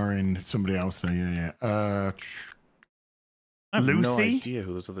Bill Murray and somebody else. So yeah. I have no Lucy? idea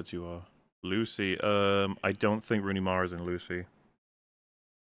who those other two are. Lucy. I don't think Rooney Mara's in Lucy.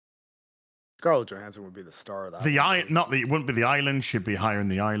 Scarlett Johansson would be the star of that. It wouldn't be the island. She'd be higher in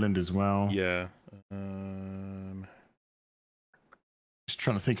the island as well. Yeah. Just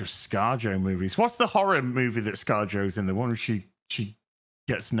trying to think of ScarJo movies. What's the horror movie that ScarJo's in? The one where she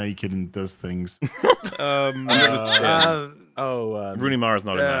gets naked and does things. Rooney Mara's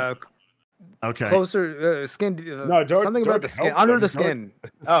not in that. Okay. Closer skin. No, don't. Something about the help skin. Under them. the skin.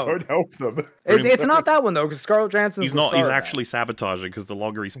 Don't help them. It's not that one though, because Scarlett Johansson. He's not. He's actually sabotaging because the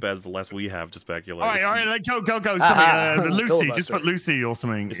longer he spares, the less we have to speculate. All right. Like, go. Something, Lucy. Filibuster. Just put Lucy or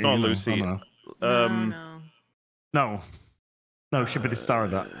something. It's not Lucy. No. No, should be the star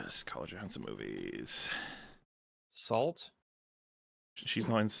of that. Scarlett Johansson movies. Salt. She's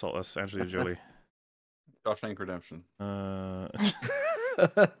not in Salt. That's Angelina Jolie. Shawshank Redemption.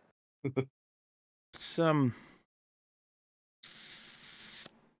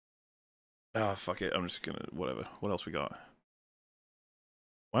 Oh, fuck it. I'm just gonna whatever. What else we got?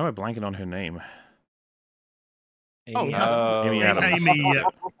 Why am I blanking on her name? Amy Adams.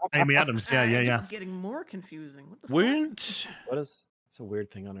 Amy Adams. Yeah. This is getting more confusing. What the fuck? Weren't What is? It's a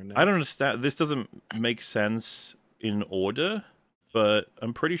weird thing on her neck. I don't understand. This doesn't make sense in order, but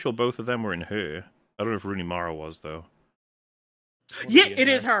I'm pretty sure both of them were in Her. I don't know if Rooney Mara was though. Yeah, it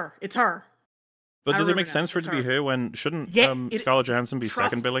is her. It's her. But I does it make remember now. sense for it It's to be her. her when shouldn't Yeah, Scarlett Johansson be trust-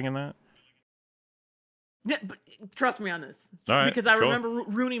 second billing in that? Yeah, but trust me on this. All right, because I sure. remember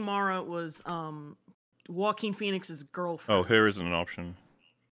Rooney Mara was Joaquin Phoenix's girlfriend. Oh, Her isn't an option.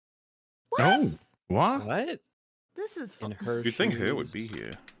 What? Oh, what? What? This is In Her You'd think Her would shoes. be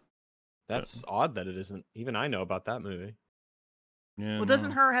here. That's odd that it isn't. Even I know about that movie. Yeah. Well, doesn't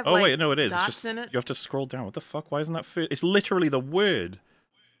no. Her have Oh like wait, no, it is. It's dots just in it? you have to scroll down. What the fuck? Why isn't that fit? It's literally the word.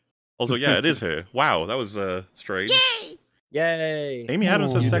 Also, yeah, it is Her. Wow, that was strange. Yay! Yay! Amy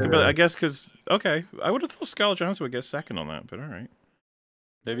Adams has Ooh. second, but I guess because okay, I would have thought Scarlett Johansson would get second on that, but all right.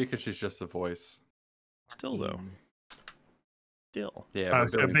 Maybe because she's just the voice. Still though, still. Yeah, we're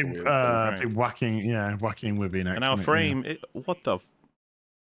It's a building big, to weird thing. big whacking would be next. And our wouldn't it? frame, what the?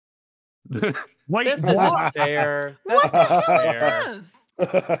 Wait, This what? isn't fair. What That's the not hell fair. is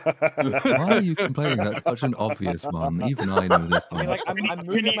this? Why are you complaining? That's such an obvious one. Even I know this I mean, one. like, I'm Can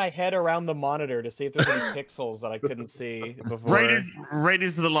moving you- my head around the monitor to see if there's any pixels that I couldn't see before.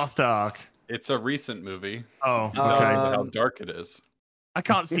 Raiders of the Lost Ark. It's a recent movie. Oh, You can okay. tell how Um, dark it is. I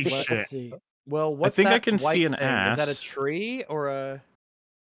can't see Let's shit. see. Well, what's think I that can see white an thing? Is that a ass. tree or a?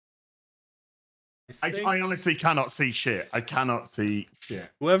 I honestly cannot see shit. I cannot see shit.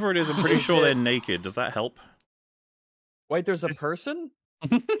 Whoever it is, I'm pretty Is sure it- they're naked. Does that help? Wait, there's a Is- person?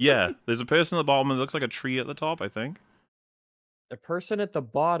 Yeah, there's a person at the bottom and it looks like a tree at the top. I think. A person at the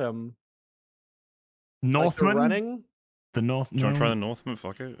bottom. Like they're Northman. running. The North. Do you want to try the no. Northman?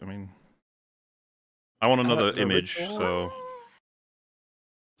 Fuck it. I mean, I want another the image. ritual? So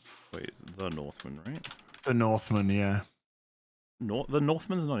wait, the Northman, right? The Northman. Yeah. The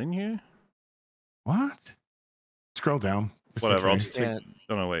Northman's not in here. What? Scroll down. It's Whatever. I'll okay. just take. Can't-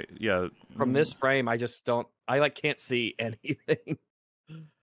 Oh no, wait. Yeah. From this frame, I just don't. I like can't see anything.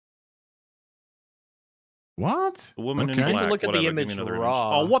 What? The woman Okay. in I need black. to look at the whatever, give me image another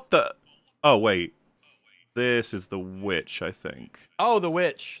raw. Oh, what the? Oh wait. This is the witch, I think. Oh, the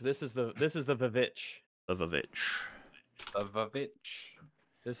witch. This is the Vivitch. Of a witch. Of a bitch.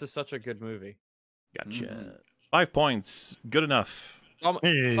 This is such a good movie. Gotcha. Mhm. 5 points. Good enough.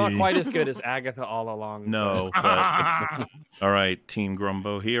 It's not Hey. quite as good as Agatha All Along. No. But... All right, Team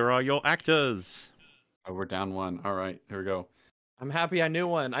Grumbo. Here are your actors. Oh, we're down one. All right, here we go. I'm happy I knew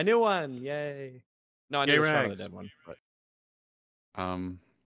one. I knew one. Yay. No, I knew Yay, the Shaun of the Rags. Dead one. But...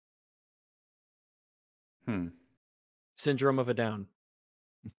 Syndrome of a Down.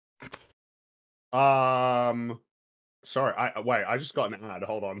 Sorry. I just got an ad.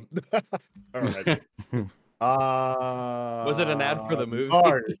 Hold on. All right. Was it an ad for the movie?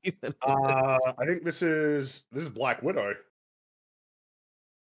 No. I think this is Black Widow.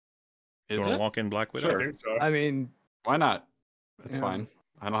 You Is want to it? walk in Black Widow? I think so. I mean, Why not? It's Yeah. fine.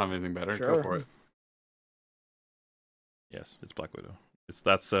 I don't have anything better. Sure. Go for it. Yes, it's Black Widow.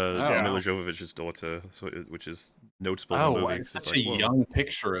 That's Yeah. Mila Jovovich's daughter, which is noticeable in the Oh, movie. 'cause it's such a like, whoa. young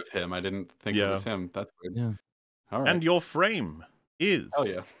picture of him. I didn't think it Yeah. was him. That's good. Yeah. All right. And your frame is. Oh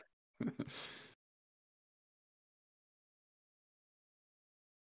yeah.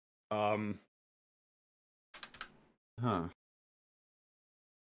 Huh.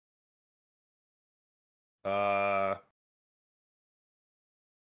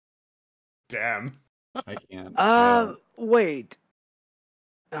 Damn. I can't. wait.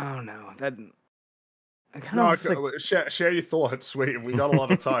 Oh no, that. I kind No, of like. share your thoughts, sweet. We got a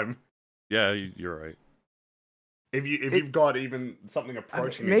lot of time. Yeah, you're right. If you've got even something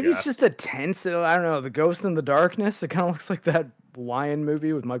approaching, Maybe a it's guess. just the tense. I don't know. The Ghost in the Darkness. It kind of looks like that Lion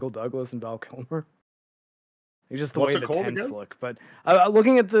movie with Michael Douglas and Val Kilmer. It's just the What's way it the called tents again? look. But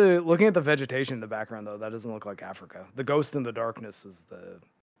looking at the vegetation in the background, though, that doesn't look like Africa. The Ghost in the Darkness is the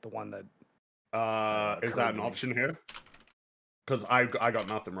one that. Is that an Kirby. option here? Because I got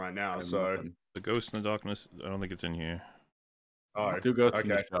nothing right now. I'm So nothing. The Ghost in the Darkness. I don't think it's in here. oh, Do ghosts in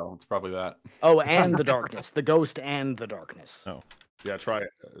the okay. show. It's probably that. Oh, and the Darkness. The Ghost and the Darkness. Oh. Yeah, try it.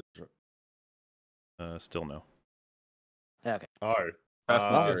 Still no. Okay. Oh, Fast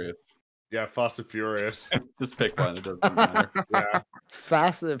and Uh, Furious. yeah, Fast and Furious. Just pick one. It doesn't matter. Yeah.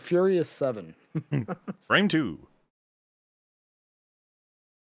 Fast Furious 7. Frame 2.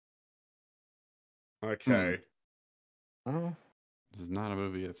 Okay. Oh, This is not a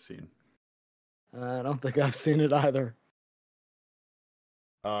movie I've seen. I don't think I've seen it either.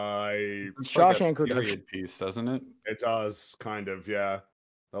 I It's like a Shawshank Redemption. period piece, doesn't it? it does kind of, yeah.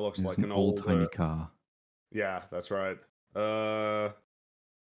 That looks It's like an an old old timey car. yeah, that's right.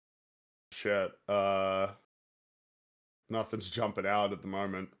 Shit. Nothing's jumping out at the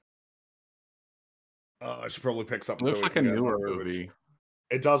moment. I should probably pick something. It looks so we like a can get newer another movie.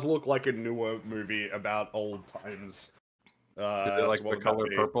 It does look like a newer movie about old times. Is it like so the what would that color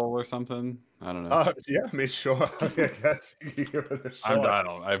be? purple or something? I don't know. Yeah, I mean, sure. I guess you can give it a shot.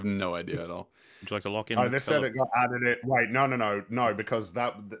 I have no idea at all. Would you like to lock in? Oh, they said it got added. Wait, no, because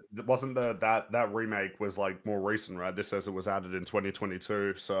that wasn't that remake was like more recent, right? This says it was added in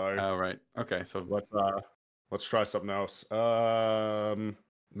 2022. So Oh, right. Okay, so let's try something else. Man,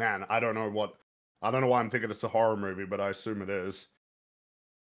 I don't know why I'm thinking it's a horror movie, but I assume it is.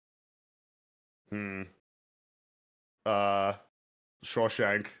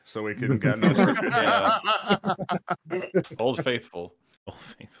 Shawshank, so we can get another. Old Faithful. Old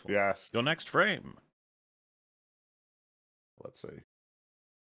Faithful. Yes. Your next frame. Let's see.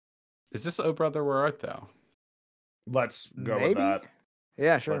 Is this Oh Brother, Where Art Thou? Let's go with Maybe? that.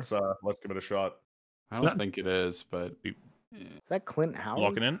 Yeah, sure. Let's give it a shot. I don't think it is, but Is that Clint Howard?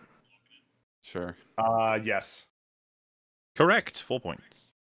 Locking in. sure. Yes. Correct. 4 points.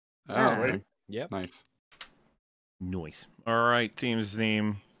 Oh, Sweet. okay. Yep. Nice. Noise. All right, team's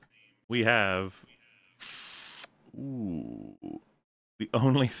theme. We have. Ooh. The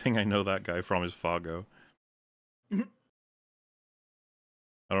only thing I know that guy from is Fargo. I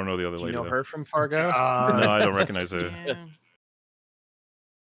don't know the other Do lady. you know though. her from Fargo? No, I don't recognize her. Yeah.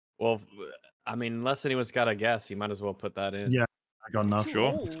 Well, I mean, unless anyone's got a guess, you might as well put that in. Yeah, I got enough. Too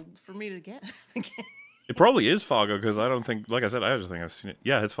Sure. old for me to get. It probably is Fargo because I don't think, like I said, I just think I've seen it.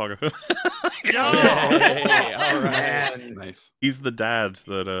 Yeah, it's Fargo. Yay, all right. Man. Nice. He's the dad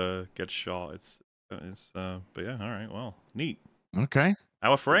that gets shot. It's but yeah, all right, well, neat. Okay.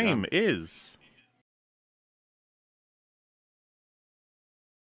 Our frame is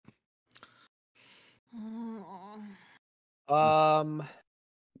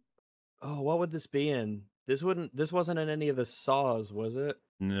Oh, what would this be in? This wasn't in any of the Saws, was it?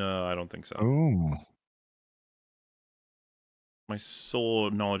 no, I don't think so. Oh. My Saw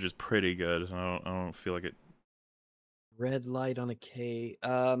knowledge is pretty good. I don't feel like it. Red light on a K.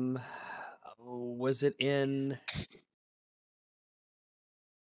 Was it in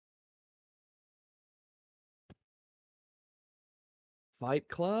Fight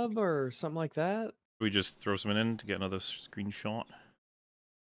Club or something like that? We just throw something in to get another screenshot.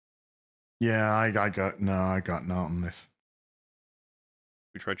 Yeah, I got not on this.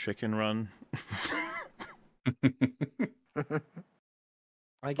 We try Chicken Run.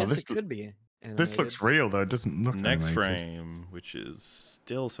 I guess this it could be. This looks animated. real though. It doesn't look Next animated. frame, which is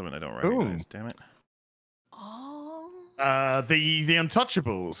still something I don't recognize. Damn it. Oh. The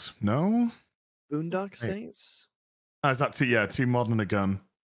Untouchables. No. Boondock Wait. Saints. Oh, is that too modern a gun?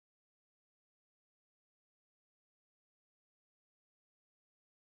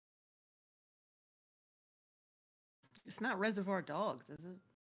 It's not Reservoir Dogs, is it?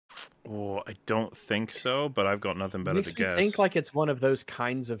 Oh, I don't think so, but I've got nothing better Makes to me guess. think like it's one of those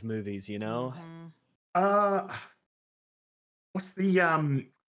kinds of movies, you know? Mhm. What's the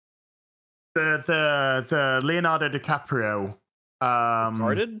Leonardo DiCaprio?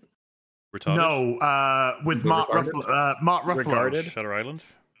 Retarded? Retarded? No, with The Mark Regarded? Ruffalo. Mark Ruffalo. Regarded? Shutter Island?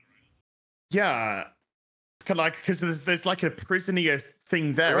 Yeah, it's kind of like because there's like a prisonier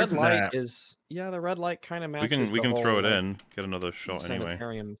thing The there, red isn't light there? is the red light kind of We matches. can the throw it whole, in, get another shot anyway.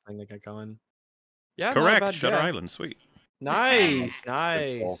 sanitarium thing they got going. Yeah, not a Correct, bad Shutter guess. Island, sweet. Nice,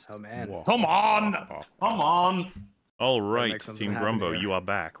 nice. Oh man. Come on, come on. All right, make something Team happen Grumbo, here. you are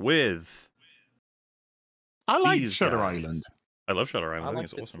back with. I like These Shutter guys. Island. I love Shutter I Island. I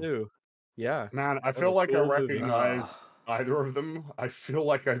liked think it it's awesome. too. Yeah. Man, I was feel a like I cool movie. recognize either of them. I feel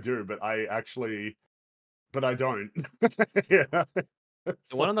like I do, but I don't. Yeah.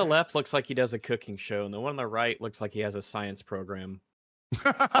 The one on the left looks like he does a cooking show, and the one on the right looks like he has a science program.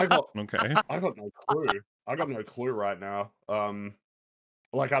 I got Okay. I got no clue. I got no clue right now.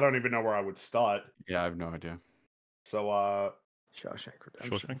 Like I don't even know where I would start. Yeah, I have no idea. So Shawshank Redemption.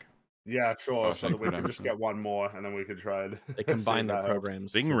 Shawshank. yeah, sure. So Shawshank that we can just Redemption. get one more, and then we could try and They combine see their if that helps.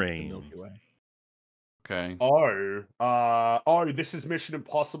 programs. Bing to the Rain. Milky Way. Okay. Oh, this is Mission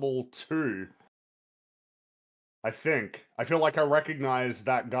Impossible 2. I think. I feel like I recognize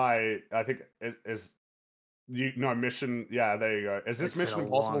that guy. I think is Mission. Yeah, there you go. Is this It's been Mission a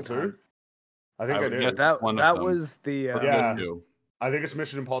Impossible long 2? time. I think I it would is. guess That one of that them. was the Yeah. Two. I think it's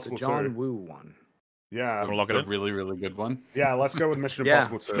Mission the Impossible 2. John Woo one. Yeah. Wanna lock it The in? really, really good one. Yeah, let's go with Mission Yeah.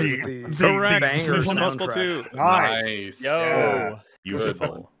 Impossible 2. The Correct. banger Mission Impossible soundtrack. 2. Nice. Yo. Yeah.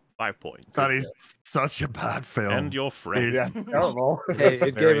 Beautiful. 5 points. That is such a bad film. And your friend. Yeah, terrible. Hey, It's a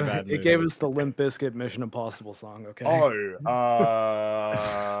it very gave bad it gave movie. us the Limp Bizkit Mission Impossible song. Okay. Oh,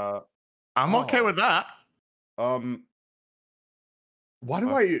 I'm okay Oh. with that. Why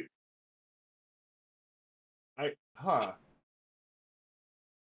do huh?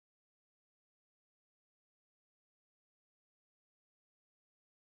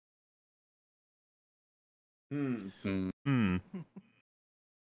 Hmm.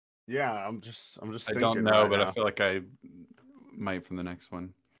 Yeah, I'm just I thinking don't know, right but now. I feel like I might from the next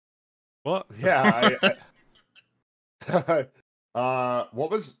one. What? Yeah, what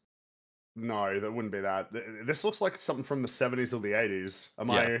was? No, that wouldn't be that. This looks like something from the 70s or the 80s. Am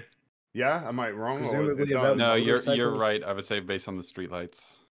Yeah. I? Yeah, am I wrong? Presumably it about does. No, you're motorcycles? right. I would say based on the street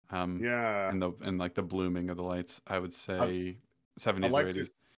lights. Yeah, And like the blooming of the lights, I would say I 70s like or to. 80s.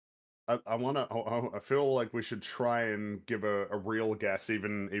 I feel like we should try and give a real guess,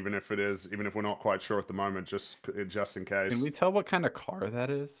 even if we're not quite sure at the moment, just in case. Can we tell what kind of car that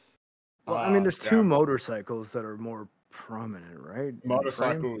is? Well, I mean, there's two yeah. motorcycles that are more prominent, right? in the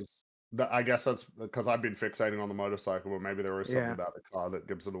frame? Motorcycles. I guess that's because I've been fixating on the motorcycle, but maybe there is something Yeah. about the car that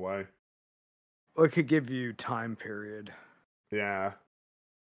gives it away. Well, it could give you time period. Yeah.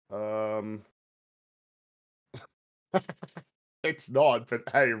 It's not, but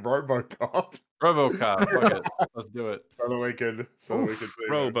hey, RoboCop. RoboCop. Fuck it. Let's do it. So that we could see that.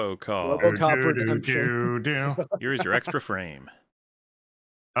 RoboCop. RoboCop Redemption. Here's your extra frame.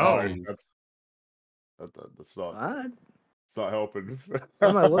 Oh, Oh, that's not. What? It's not helping. What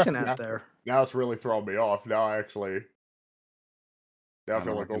am I looking at there? Now it's really throwing me off. Now I feel don't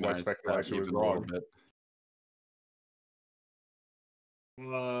like all my recognize that speculation was even a little wrong. bit.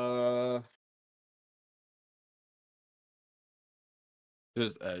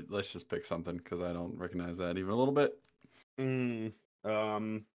 Let's just pick something because I don't recognize that even a little bit.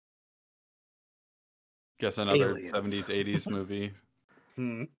 Guess another Aliens. 70s, 80s movie.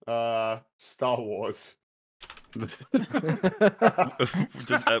 Star Wars.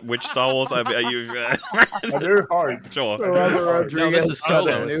 Just, which Star Wars are you? A New Hope. Sure. Robert No, Rodriguez this is said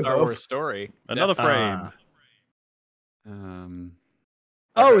Solo, a a New Star Hope. Wars story. Another frame.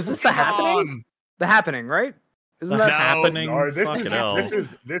 Oh, is this The Happening? The Happening, right? Isn't that Happening? No, this Fucking is hell. this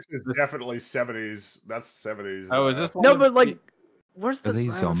is definitely 70s. That's 70s. Oh, is this one? No, of but like, the- where's Are the? they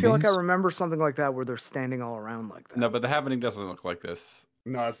I feel like I zombies? remember something like that where they're standing all around like that. No, but The Happening doesn't look like this.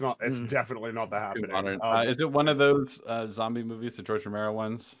 No, it's not. It's definitely not the Too Happening. modern. Is it one of those zombie movies, the George Romero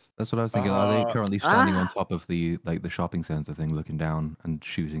ones? That's what I was thinking. Are they currently standing on Ah. top of the shopping center thing, looking down and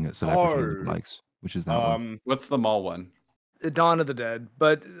shooting at celebrity lookalikes? Which is that one? What's the mall one? Dawn of the Dead,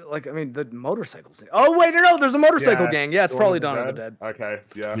 but like, I mean, the motorcycles. Oh wait, no, there's a motorcycle gang. Yeah, it's probably Dawn of the Dead. Okay,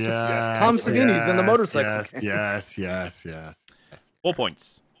 yeah. yeah. Tom Savini's in the motorcycle Yes, gang. yes. 4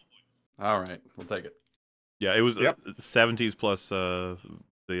 points. All right, we'll take it. Yeah, it was Yep. 70s plus the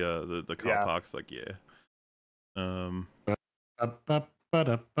car Yeah. parks. Like, yeah.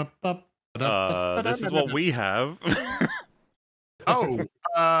 This is what we have. Oh,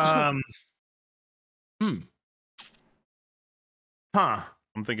 Huh.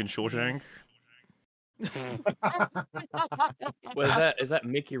 I'm thinking Shawshank. Well, is that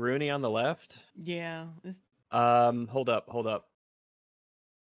Mickey Rooney on the left? Yeah. Hold up.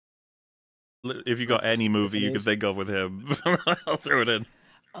 If you got any movie you could Tiffany's. think of with him, I'll throw it in.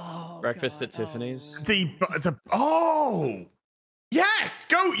 Oh, Breakfast God. at Tiffany's. Oh, yes,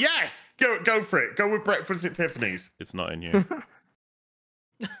 go for it. Go with Breakfast at Tiffany's. It's not in here.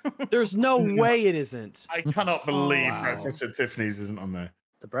 There's no way it isn't. I cannot believe wow. Breakfast at Tiffany's isn't on there.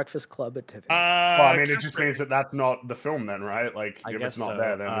 The Breakfast Club at Tiffany's. Well, I mean, it just means that that's not the film, then, right? Like, I if guess it's not so.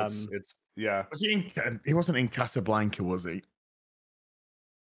 there, then it's yeah. Was he in? He wasn't in Casablanca, was he?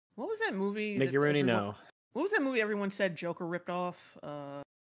 What was that movie? Mickey that Rooney, everyone- no. What was that movie everyone said Joker ripped off?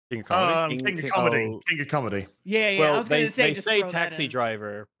 King of Comedy. King of King- Comedy. oh. King of Comedy. Yeah, yeah. I Well, was gonna they just say throw that Taxi in.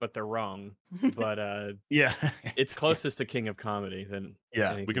 Driver, but they're wrong. But Yeah. it's closest to King of Comedy than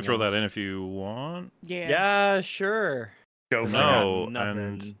Yeah, We anything can throw that else. in if you want. Yeah. Yeah, sure. Go for No, it. Nothing.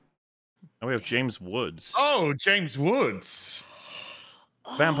 and now we have James Woods. Oh, James Woods.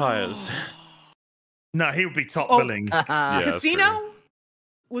 Vampires. No, he would be top Oh. billing. Yeah, that's Casino? true.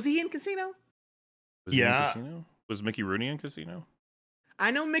 Was he in Casino? Was he in Yeah. Casino? Was Mickey Rooney in Casino? I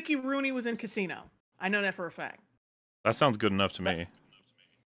know Mickey Rooney was in Casino. I know that for a fact. That sounds good enough to me.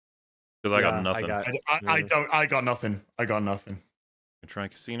 Because I got nothing. I got nothing. I got nothing. Try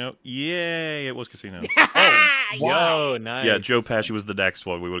Casino. Yay! It was Casino. Whoa, nice. Yeah, Joe Pesci was the next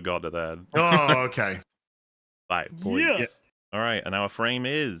one. We would have got to that. Oh, okay. 5 points. Yes. All right, and our frame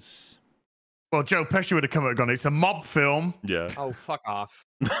is. Well, Joe Pesci would have come and gone. It's a mob film. Yeah. Oh, fuck off.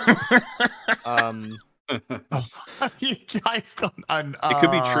 I've got an, It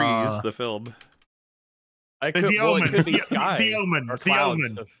could be Trees, the film. I The could, well, it Omen. could be The- Sky. The Omen. Or The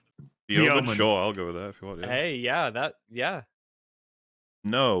clouds. Omen. The The Omen? Omen. Sure, I'll go with that if you want. Yeah. Hey, yeah,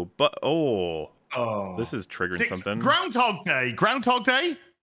 No, but this is triggering something. Groundhog Day. Groundhog Day.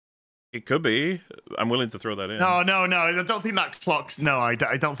 It could be. I'm willing to throw that in. No. I don't think that clock's. No, I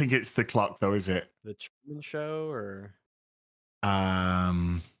don't think it's the clock, though, is it? The Truman Show, or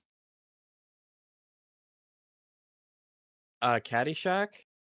Caddyshack.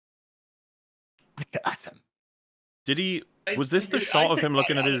 Did he? Was this the shot of him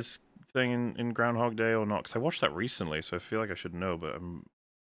looking at his thing in Groundhog Day or not? Because I watched that recently, so I feel like I should know, but I'm.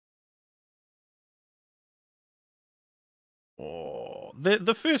 Oh,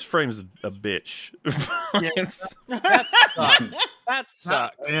 the first frame's a bitch. Yes. That sucks. That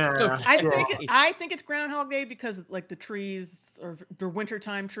sucks. Yeah. I think it's Groundhog Day because like the trees or the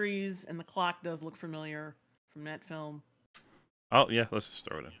wintertime trees and the clock does look familiar from that film. Oh yeah, let's just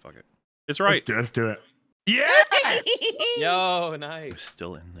throw it in. Fuck it. It's right. Let's do it. Yeah. Yo, We're nice.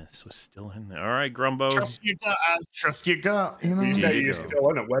 still in this. We're still in there. All right, Grumbo. Trust your gut, Az. Trust your gut. You know? So you say you you're go. still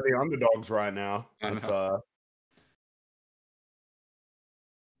in it. We're the underdogs right now. It's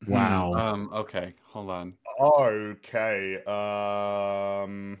Wow. Okay, hold on. okay. I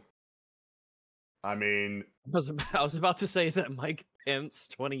mean, I was about to say, is that Mike Pence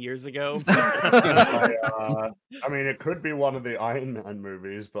 20 years ago? I mean, it could be one of the Iron Man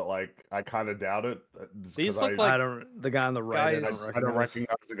movies, but like, I kind of doubt it. These look I like don't. The guy on the right. guys- I don't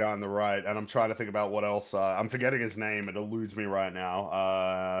recognize the guy on the right, and I'm trying to think about what else. I'm forgetting his name. It eludes me right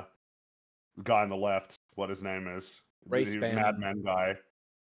now. The guy on the left, what his name is? Race the band. Madman guy.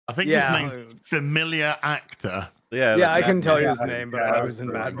 I think Yeah. his name's Familiar Actor. Yeah, Yeah, I that's couldn't tell you Yeah, his name, but yeah, I was in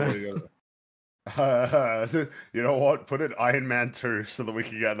that's Mad pretty Men. good. You know what? Put it Iron Man 2 so that we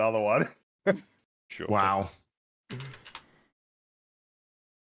can get another one. sure. Wow.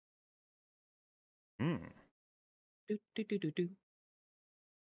 Hmm.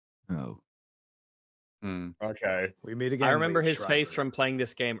 Oh. Okay. We meet again. I remember Liev his face Schreiber. from playing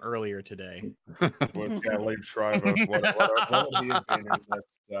this game earlier today. Liev Schreiber. What would he have been in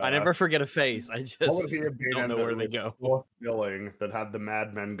this, I never forget a face. I just what would he have been don't in know that where they was go. fourth billing that had the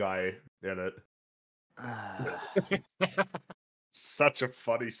Mad Men guy in it? Such a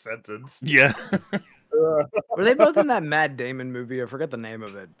funny sentence. Yeah. Were they both in that Matt Damon movie? I forget the name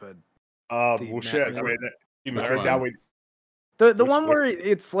of it, but the Well, shit. I Mad mean, Which now one? we. the Which one one? where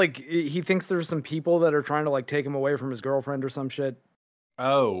it's like he thinks there's some people that are trying to like take him away from his girlfriend or some shit.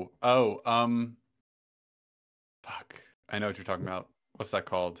 Fuck. I know what you're talking about. What's that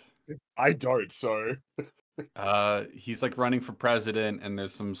called? I don't. So He's like running for president, and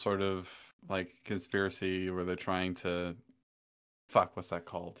there's some sort of like conspiracy where they're trying to. Fuck, what's that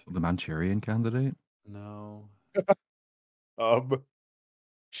called? The Manchurian Candidate? No.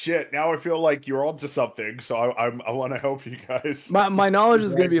 shit. Now I feel like you're onto something. So I want to help you guys. My knowledge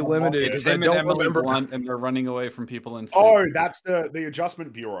is going to be Right, limited It's because I him and don't Emily remember. Blunt, and they're running away from people in. Oh, suits. that's the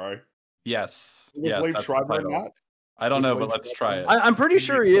Adjustment Bureau. Yes. Was Yes, Liev that's the Schreiber in title. that? I don't Was know, Liev but let's Schreiber try in it. I'm pretty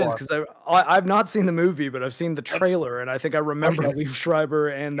sure he is Sure. because I've not seen the movie, but I've seen the trailer, and I think I remember Okay. Liev Schreiber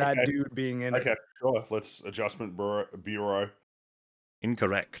and that Okay. dude being in it. Okay, sure. Let's Adjustment Bureau.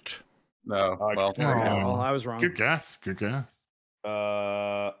 Incorrect. No. Okay. Well, Okay, well, I was wrong. Good guess. Good guess.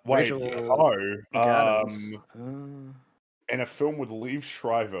 Wait. Rachel McAdams. In a film with Liev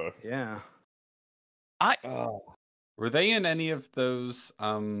Schreiber. Yeah. were they in any of those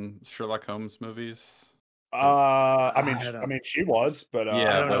Sherlock Holmes movies? I don't- mean, she was, but Yeah,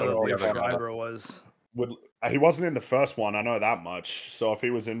 I don't that know would who be Liev the other guy. Schreiber was. he wasn't in the first one. I know that much. So if he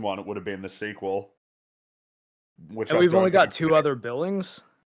was in one, it would have been the sequel. Which And I we've don't only think got it's 2 gonna- other billings.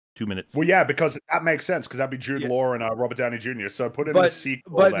 2 minutes. Well, yeah, because that makes sense. Because that'd be Jude Yeah. Law and Robert Downey Jr. So put in the But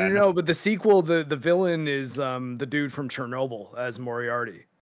sequel. but then. but the sequel, the villain is the dude from Chernobyl as Moriarty.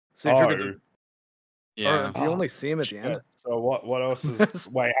 So you figured Oh, Yeah. or do you only see him at the shit. end? So what else is?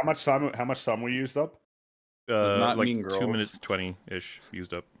 Wait, how much time we used up? not like Mean 2 Girls. minutes 20-ish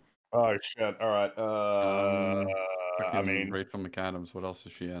used up. Oh shit! All right. I Freaking mean, Rachel McAdams. What else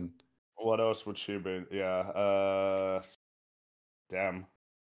is she in? what else would she be? Yeah. Damn.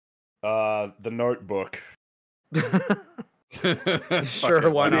 The Notebook. Sure,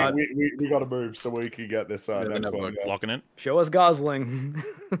 why I mean, not? we got to move so we can get this Yeah, the next one. Notebook. Yeah. Locking it. Show us Gosling.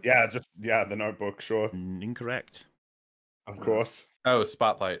 The Notebook. Sure, Incorrect. of course. Oh,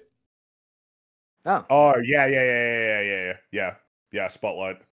 Spotlight. Oh, Oh yeah.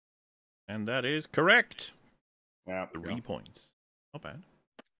 Spotlight. And that is correct. Yeah. 3 points. Not bad.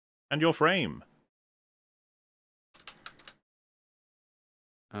 And your frame.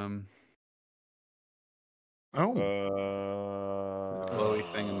 Oh.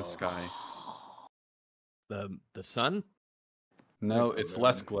 Glowy thing in the sky. The sun? No, it's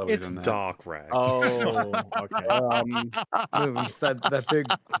less glowy It's than that. dark red. Oh, okay. It's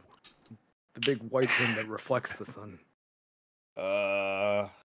the big white thing that reflects the sun.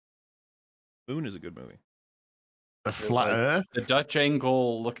 Moon is a good movie. The Flat Earth. The Dutch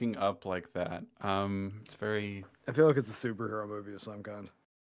angle looking up like that. It's very. I feel like it's a superhero movie of some kind.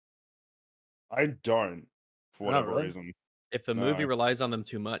 I don't, for whatever really? reason. If the movie No. relies on them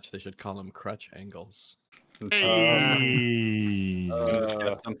too much, they should call them crutch angles. Hey.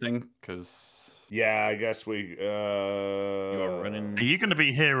 Get something because Yeah, I guess we. You are running. Are you going to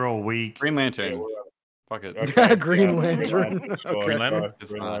be here all week? Green Lantern. Yeah, Fuck it. Okay, Green yeah, Lantern. Sure, Green Lantern? It's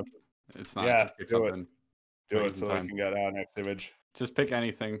Green not. Lantern. It's not. Yeah, Just pick do it. something. Do Not it using so we time. can get our next image. Just pick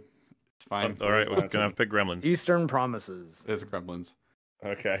anything. It's fine. All right, we're Lantern. gonna have to pick Gremlins. Eastern Promises. It's Gremlins.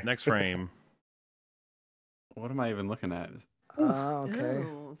 Okay. Next frame. What am I even looking at? Okay.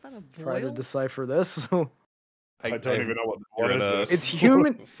 Ew, is that a Try to boil? decipher this. I don't even know what You're is at a- this. It's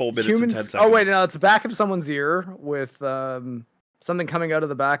human. 4 minutes and 10 humans. seconds. Oh wait, no, it's the back of someone's ear with something coming out of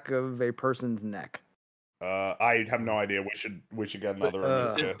the back of a person's neck. I have no idea. We should get another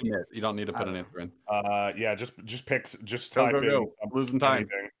image. It's here. infinite. You don't need to put an answer in. Yeah, just type Go, in go. Losing time.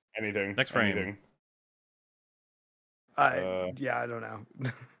 anything. Next frame. anything. Yeah, I don't know.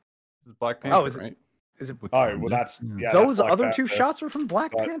 This is Black Panther, is it- right? Is it? Oh well, that's yeah. Those that's Black other two Panther. shots were from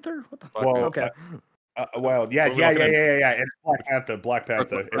Black But- Panther. What the? Black Well, Panther. Okay. Well, yeah. What are we looking at? It's Black Panther. Black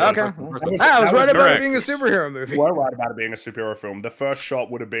Panther. Okay. It's- Okay. First I one. was that right was about it correct. being a superhero movie. You were right about it being a superhero film. The first shot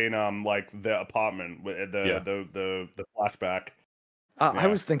would have been like the apartment with the flashback. I Yeah.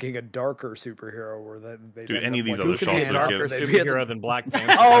 was thinking a darker superhero where they. Dude, any of these other Who could be shots a would darker give. They'd be at the- superhero than Black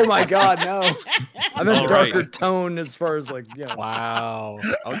Panther? Oh my God, no! I meant All darker right. tone as far as like Wow.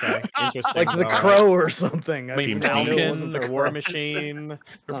 Okay. Interesting. like the All right. Crow or something. I mean, Team knew it Falcon, wasn't the the War Crow. Machine. They're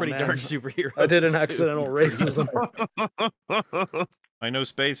Oh, pretty man. dark superheroes. I did an too. accidental racism. I know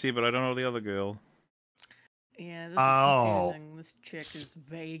Spacey, but I don't know the other girl. Yeah, this is Oh. confusing. This chick is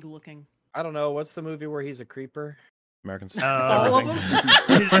vague looking. I don't know. What's the movie where he's a creeper? American All of them?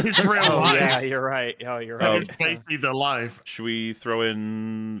 It's real Oh, life. yeah, you're right. Oh, you're Oh, right. It's basically the life. Should we throw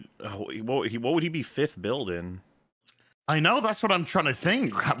in? What would he be fifth build in? I know, that's what I'm trying to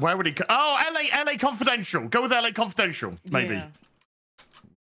think. Where would he go? Oh, LA Confidential. Go with LA Confidential, maybe. Yeah.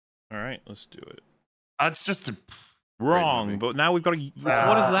 All right, let's do it. It's just a... Wrong, movie. but now we've got to.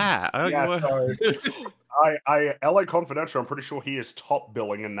 What is that? Yeah, so LA Confidential. I'm pretty sure he is top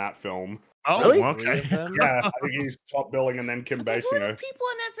billing in that film. Oh, Really? okay. Yeah, I think he's top billing, and then Kim I was like, who are the Basinger. people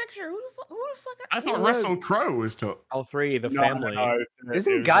in that picture? Who the fuck? I thought Yeah. Russell Crowe was top. All three, the No, family. no, it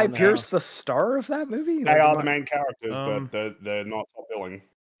Isn't was Guy in the Pearce house. the star of that movie? They Like, are am the I- main characters, Um, but they're not top billing.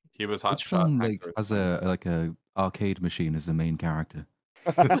 He was hot Which shot. one like actor. has a arcade machine as the main character?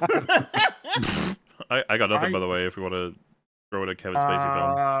 I got nothing, by the way. If we want to throw in a Kevin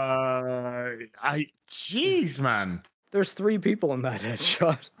Spacey film, Jeez, man. There's 3 people in that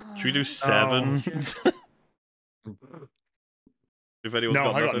headshot. should we do Oh, 7? shit. If anyone's No,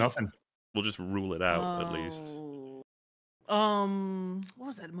 got I nothing, got nothing. we'll just rule it out at least. What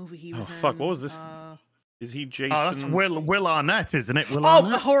was that movie he Oh was in? fuck! What was this? Is he Jason? Oh, that's Will Arnett, isn't it? Will Oh,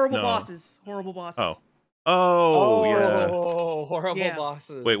 Arnett? Horrible No. Bosses. Horrible Bosses. Oh. Oh, yeah. Oh, horrible Yeah.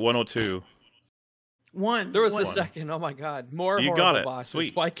 bosses. Wait, 102. One. There was one. a second. Oh my god. More You horrible got it. bosses.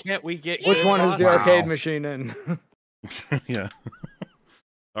 Sweet. Why can't we get Which good one is the bosses? arcade machine in? Yeah.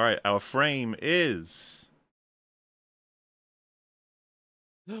 All right, our frame is.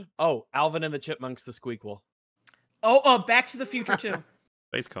 Oh, Alvin and the Chipmunks, the Squeakquel. Oh, Back to the Future 2.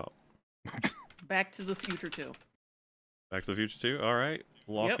 Space Cop. Back to the Future 2. Back to the Future 2. All right.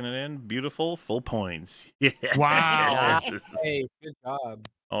 Locking it in. Beautiful. Full points. Yeah. Wow. Hey, good job.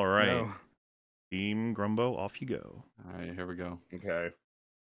 All right. No. Team Grumbo, off you go. All right, here we go. Okay.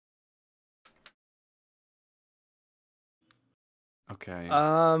 Okay.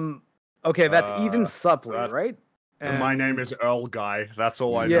 Okay, that's even Uh, supply, that- right? And my name is Earl Guy. That's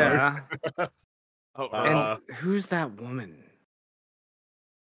all I know. Yeah. Oh, And who's that woman?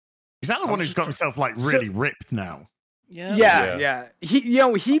 Is that the one who's got himself like really ripped now? Yeah. Yeah.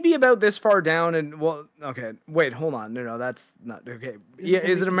 He be about this far down and well, okay. Wait, hold on. No, that's not okay. This Yeah, is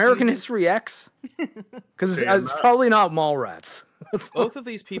is it gonna be American confusing. History X? Because See, it's probably not Mallrats. both of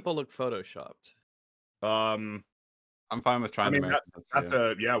these people look photoshopped. Um, I'm fine with trying I mean, to make that's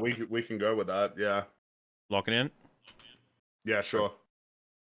a yeah. We can go with that. Yeah. Locking in. Yeah. Sure.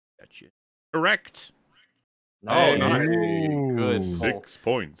 Gotcha. Correct. Oh, Nice. nice. Ooh. Good. 6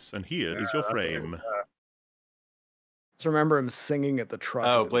 points. And here is your frame. Just remember him singing at the truck.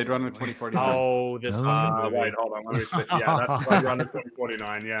 Oh, at the Blade Runner beginning. 2049. Oh, this fucking movie. Wait, hold on. Let me see. Yeah, that's Blade Runner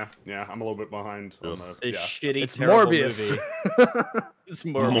 2049. Yeah, I'm a little bit behind on the. This shitty, It's terrible Morbius. movie. It's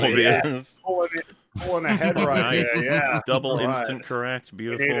Morbius. Yes, pulling ahead right Nice. there. Yeah, Double all right. instant correct. We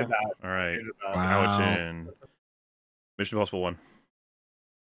needed Beautiful. that. All right. Needed that. Wow. Cowton. Mission Impossible 1.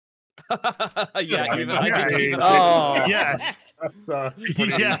 Yeah, even I Yeah, can even. Oh. Yes.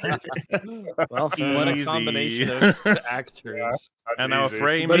 Yeah. Well, fair What enough. a combination of actors. That's And our easy.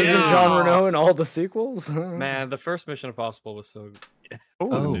 frame But is isn't Jean Reno in all the sequels? Man, the first Mission Impossible was so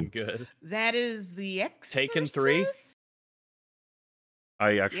Oh. good. That is the Exorcist. Taken 3?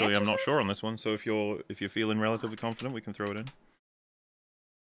 I actually am not Exorcist? sure on this one, so if you're feeling relatively confident, we can throw it in.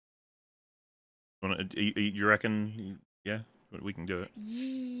 You reckon? Yeah, we can do it.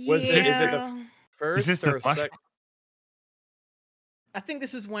 Was it- is it the- Yeah. First this or the flash- second? I think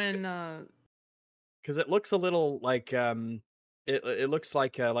this is when Because it looks a little like it looks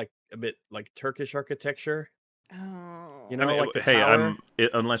like a bit like Turkish architecture. oh You know, I mean, like the hey, tower.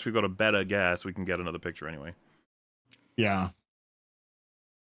 unless we've got a better guess, we can get another picture anyway. Yeah.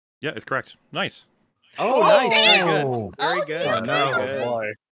 Yeah, it's correct. Nice. Oh, nice, damn! very Oh. good, very good. Oh, very Oh good.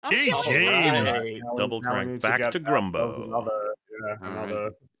 boy. GG. Alright. Double Now we crank. need Back get to ourselves Grumbo. Another, All right.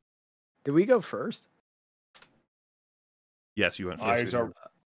 another. Did we go first? Yes, you went first. I Adrian. don't.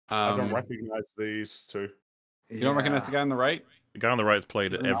 I don't Um, recognize these two. you don't recognize the guy on the right? The guy on the right has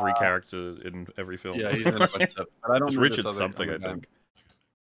played He's every character in every film. Yeah, he's in a bunch of, but I don't It's know this Richard other something, I guy. think.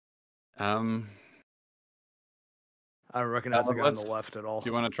 I don't recognize the guy on the let's- left at all. Do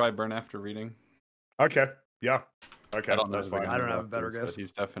you want to try Burn After Reading? Okay. Yeah. Okay. I don't know That's the guy fine. on I the don't have a left better is, but guess.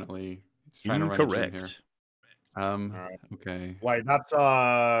 he's definitely trying to run a gym here. Incorrect. Alright. Okay. Wait, that's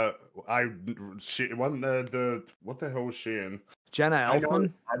she wasn't the what the hell was she in? Jenna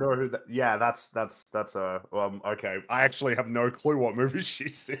Elfman? I know who that. Yeah, that's okay. I actually have no clue what movie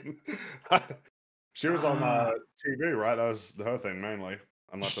she's in. She was on TV, right? That was her thing mainly,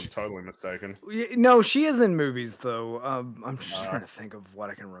 unless I'm totally mistaken. No, she is in movies though. I'm just trying to think of what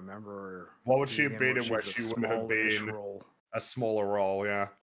I can remember. What would she have being been in where she's a she would have smallish been role. a smaller role? Yeah.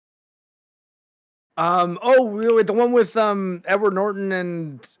 Oh, wait, the one with Edward Norton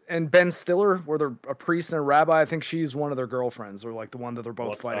and Ben Stiller, where they're a priest and a rabbi. I think she's one of their girlfriends, or like the one that they're both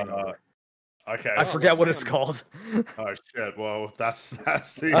What's, fighting over. Okay. I forget what it's called. Oh shit! Well, that's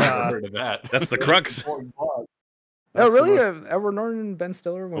the. Never heard of that. That's the crux. important Oh, part. That's the really? most- Edward Norton and Ben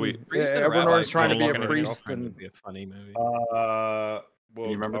Stiller? When, wait. Priest and a Edward rabbi Norton's trying to be a Girlfriend and priest, would and be a funny movie. Well, Can you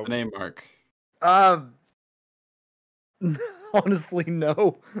remember the name, Mark? honestly,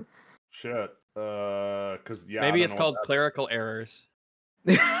 no. Shit. Because yeah. I Maybe don't it's know called what Clerical Errors.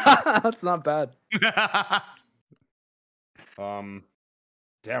 That's not bad. that-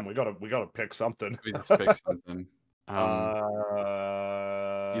 Damn, we gotta pick something. We just pick something. He's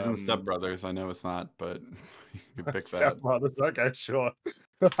in Um, Step Brothers. I know it's not, but you could pick Step that. Brothers. Okay, sure.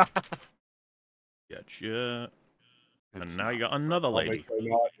 Gotcha. And It's now not. you got another lady. Obviously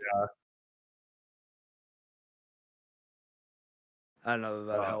not, yeah. I don't know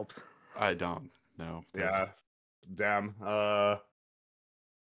that helps. I don't know. Yeah. Damn. Oh,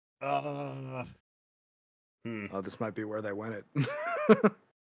 this might be where they win it.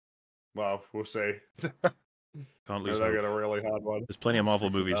 Well, we'll see. Can't lose I hope. got a really hard one. There's plenty of Marvel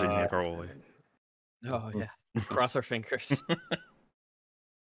movies in here, Uh, probably. Oh yeah. Cross our fingers.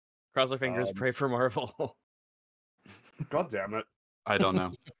 Cross our fingers. Pray for Marvel. God damn it. I don't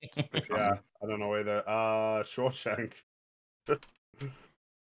know. Pick something. Yeah, I don't know either. Shawshank.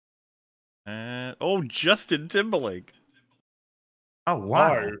 Oh, Justin Timberlake. Oh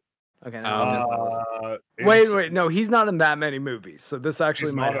wow. No. Okay. Wait. No, he's not in that many movies. So this actually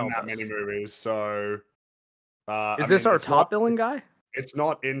He's might not in help that us. many movies, so. Is this our it's top not- billing guy? It's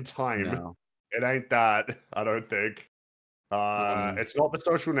not in time. No. It ain't that. I don't think. It's not The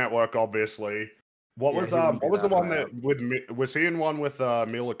Social Network, obviously. What Yeah, was he wouldn't be what was the that one high that was he in one with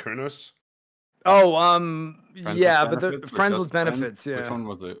Mila Kunis? Oh, Friends yeah, with but the Benefits or Friends just with Benefits, Which yeah. one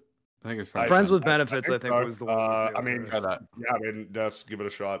was it? I think it's Friends with I Benefits, I think, so. was the one. with I Mila mean, Kunis. Try that. Yeah, I mean, let's give it a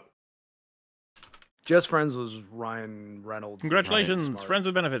shot. Just Friends was Ryan Reynolds. and Ryan Congratulations, Smart. Friends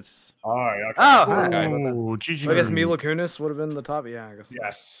with Benefits. Oh, okay. Oh, cool. okay. Oh, GG. So I guess Mila Kunis would have been the top. Yeah, I guess.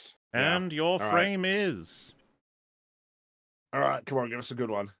 Yes. Yeah. And your right. frame is. All right, come on, give us a good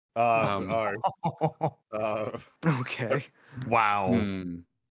one. Okay. Wow. Hmm.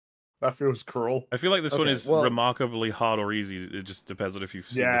 That feels cruel. I feel like this one Okay, is well- remarkably hard or easy. It just depends on if you've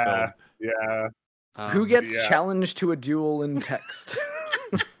seen the Yeah, film. yeah. Who gets yeah. challenged to a duel in text?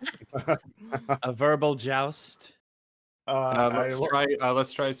 A verbal joust.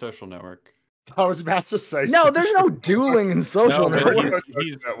 Let's try Social Network. I was about to say. No, there's no dueling in social No, network. but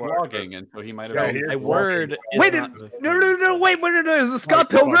he's vlogging, and so he might have. Yeah, been he is A word. Wait, is no, not the no, thing. wait, is it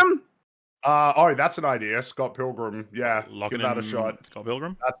Scott hold on. Pilgrim? Oh, that's an idea. Scott Pilgrim. Yeah, Locking give that a in shot. Scott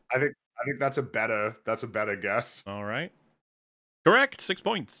Pilgrim. I think that's a better guess. All right. Correct. 6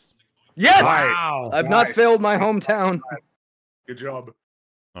 points. Yes! Wow. I've not Nice. failed my hometown. Good job.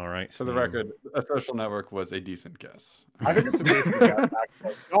 All right. For the record, a social network was a decent guess. I think it's a decent guess.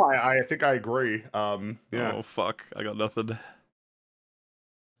 Actually. No, I think I agree. Yeah. Oh fuck! I got nothing.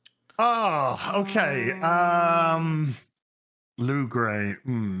 Oh, okay. Lou Gray.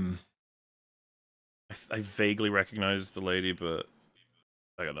 I vaguely recognize the lady, but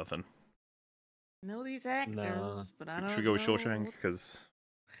I got nothing. Know these actors, No. but I don't Should we go with know. Shawshank? Because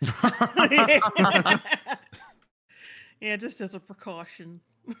Yeah, just as a precaution.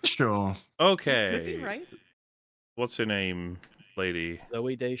 Sure. Could okay. be right. What's her name, lady?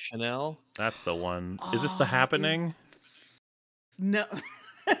 Zoe Deschanel. That's the one. Is this the Oh, happening? No.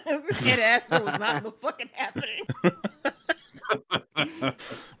 Ed Asper was not in the fucking Happening.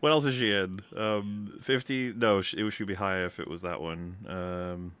 What else is she in? 50? No, it should be higher if it was that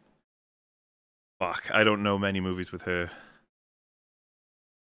one. Fuck, I don't know many movies with her.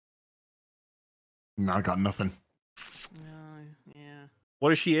 No, I got nothing. Yeah.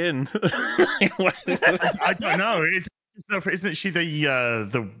 What is she in? I don't know. Isn't she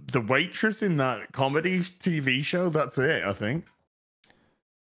the waitress in that comedy TV show? That's it, I think.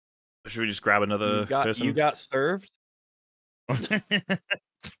 Should we just grab another person? You got served.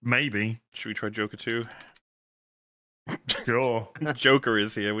 Maybe. Should we try Joker 2? Sure. Joker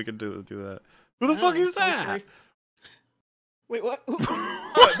is here. We can do that. Who the fuck is that? Wait, what?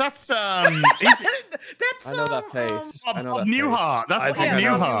 That's That's I know that face. I know Bob that face. Newhart. That's I Bob think I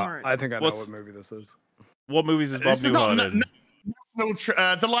know. Newhart. I think I know What's- what movie this is. What movies is Bob This is not- Newhart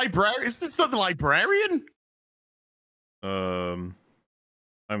in? the librarian. Is this not the librarian? I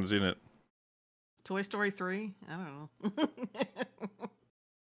haven't seen it. Toy Story 3? I don't know.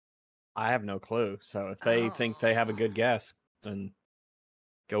 I have no clue. So if they think they have a good guess, then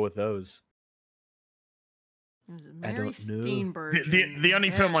go with those. Is it I Mary don't know. Steenburgen? The only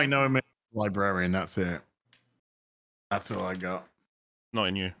film I Yes. know him is Librarian. That's it. That's all I got. Not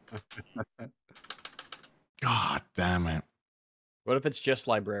in you. God damn it. What if it's just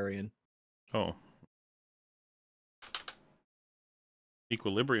librarian? Oh.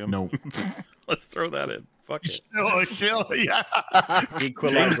 Equilibrium. No. Let's throw that in. Fuck it. Sure, yeah. Equal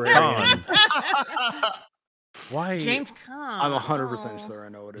James librarian. Caan. Why? James Caan. I'm 100% Oh. sure I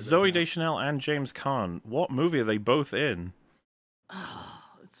know what it is. Zoe now. Deschanel and James Caan. What movie are they both in? Oh,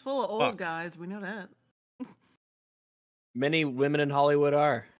 it's full of old Fuck. guys. We know that. Many women in Hollywood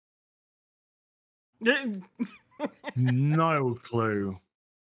are. No clue.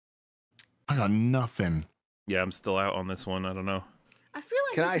 I got nothing. Yeah, I'm still out on this one. I don't know. I feel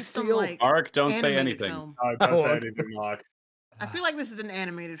like Can this I is some, steal- like, Mark, don't say animated anything. film. No, don't say Oh. anything, Mark. I feel like this is an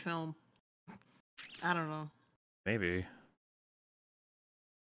animated film. I don't know. Maybe.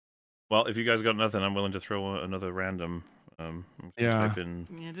 Well, if you guys got nothing, I'm willing to throw another random. I'm just Yeah. type in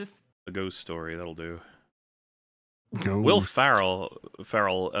Yeah, just a ghost story. That'll do. Go. Will Ferrell.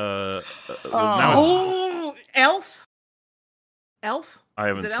 Now oh, Elf. Elf. I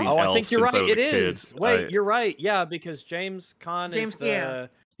haven't it seen Elf? Oh, I Elf think you're since I right. was It a kid. is. Wait, you're right. Yeah, because James Caan is the yeah.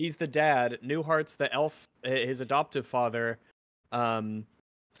 he's the dad. Newhart's the elf, his adoptive father.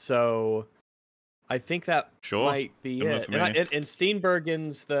 So I think that Sure. might be Good enough it. for And, me. and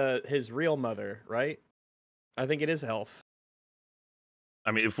Steenburgen's his real mother, right? I think it is Elf. I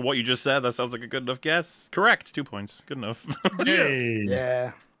mean, for what you just said, that sounds like a good enough guess. Correct. 2 points. Good enough. Hey.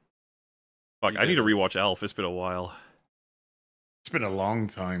 Yeah. Fuck, You I need to did rewatch Elf. It's been a while. It's been a long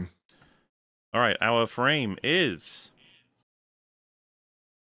time. All right, our frame is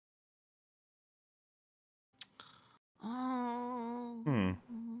Oh.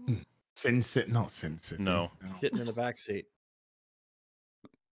 Sin City, not Sin City. No. Sitting in the back seat.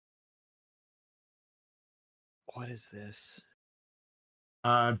 What is this?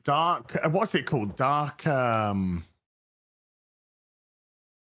 Dark. What's it called? Dark.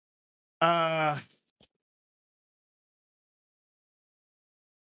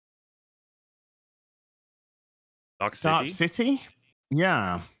 Dark City. Dark City.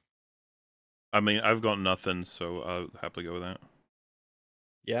 Yeah. I mean, I've got nothing, so I'll happily go with that.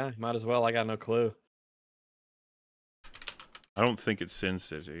 Yeah, might as well. I got no clue. I don't think it's Sin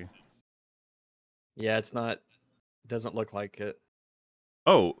City. Yeah, it's not. Doesn't look like it.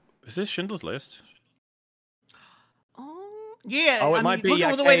 Oh, is this Schindler's List? Oh, yeah. Oh, it I might mean, be. Look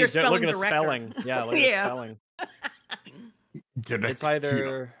Yeah, at the way they're look spelling at the director. spelling. Yeah, look Yeah. at the spelling. It's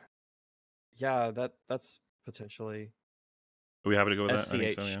either. Yeah, that's potentially. Are we happy to go with that? I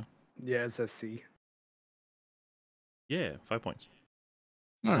think so, SCH. yeah. Yeah, it's SC. Yeah, 5 points.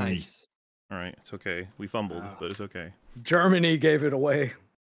 Nice. All right, it's okay. We fumbled, Wow. but it's okay. Germany gave it away.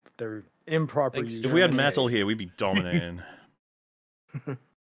 Their improper Thanks, use. If we had Germany. metal here, we'd be dominating.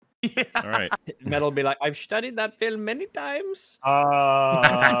 Yeah. All right. Metal will be like, I've studied that film many times.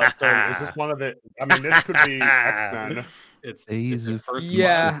 So is this one of the? I mean, this could be X-Men. It's Days the of first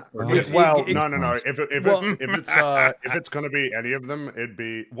Yeah. movie. It- Well, it- no. Christ. If it's gonna be any of them, it'd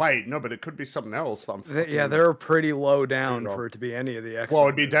be no, but it could be something else. That I'm Yeah, fucking- they're pretty low down wrong. for it to be any of the X. Well,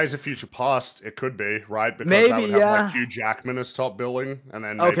 it'd be Days of Future Past. It could be right because that Maybe, would have yeah. like Hugh Jackman as top billing, and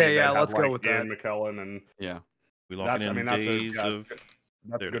then Okay, maybe yeah, they'd have, let's go like, with Ian that. McKellen, and Yeah. We lock in Days of... that's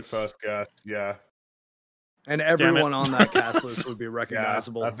There a it good is. first guess. Yeah, And Damn it. everyone on that cast list would be yeah,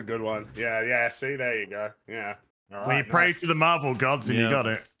 recognizable. that's a good one. Yeah. See, there you go. Yeah. All Well, you right, pray nice. to the Marvel gods and Yeah. you got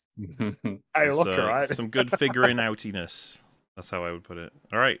it. Hey, It's, look, all right. some good figuring outiness. That's how I would put it.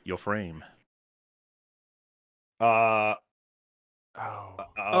 All right, your frame. Oh.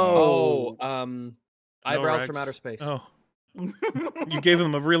 Oh, No eyebrows from rags. outer space. Oh, you gave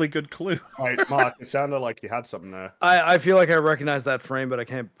them a really good clue. Wait, Mark, it sounded like you had something there. I feel like I recognize that frame, but I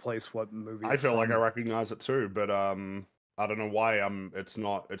can't place what movie. I it's feel like I from. recognize it too, but I don't know why it's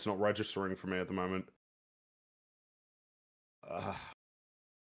not registering for me at the moment. In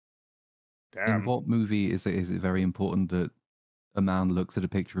Damn. what movie is it very important that a man looks at a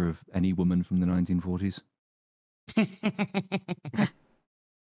picture of any woman from the 1940s?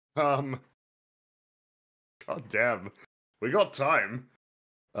 God damn. We got time.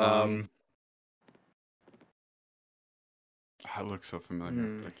 That looks so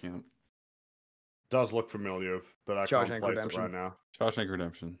familiar, but I can't. Does look familiar, but I Shawshank can't place Redemption. it right now. Shank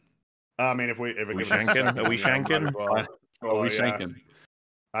Redemption. I mean, if it we gives us a shanking? second, Are we yeah, might as shanking? well. Are Sure, we yeah, shanking?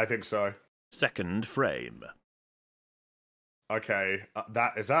 I think so. Second frame. Okay,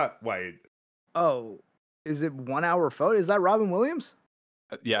 wait. Oh, is it 1 hour photo? Is that Robin Williams?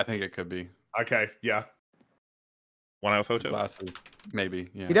 Yeah, I think it could be. Okay, yeah. 1 hour photo. Glasses, maybe.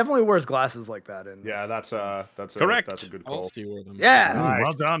 Yeah. He definitely wears glasses like that. In Yeah, this. that's Correct. That's a good I'll call. see where them. Yeah. Ooh, Nice,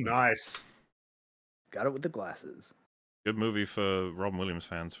 well done. Nice. Got it with the glasses. Good movie for Robin Williams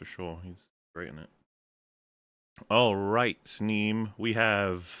fans for sure. He's great in it. All right, Sneem. We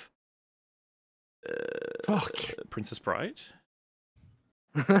have Fuck. Princess Bride.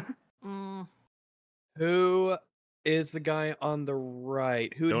 Mm, Who is the guy on the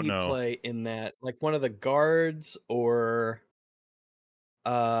right? Who Don't did he know. play in that? Like one of the guards, or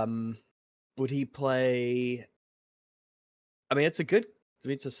would he play? I mean,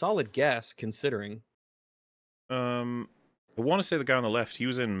 it's a solid guess considering. I want to say the guy on the left. He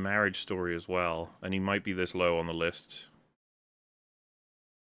was in Marriage Story as well, and he might be this low on the list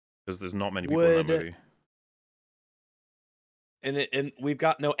because there's not many people in that Would- movie. And we've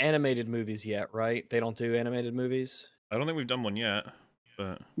got no animated movies yet, right? They don't do animated movies. I don't think we've done one yet,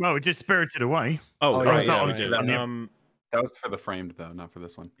 but Well, we did Spirited Away. oh, Oh, right, yeah, yeah, right, we did. right. That was for the framed though, not for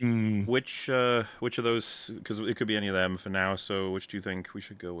this one. Mm. Which of those? Because it could be any of them for now. So, which do you think we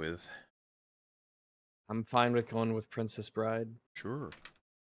should go with? I'm fine with going with Princess Bride. Sure.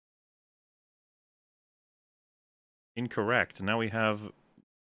 Incorrect. Now we have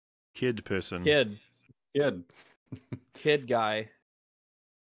kid person. Kid guy.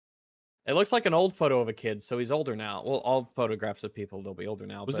 It looks like an old photo of a kid, so he's older now. Well, all photographs of people, they'll be older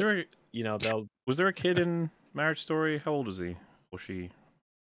now. Was but, they'll. was there a kid in Marriage Story? How old was he? Or she?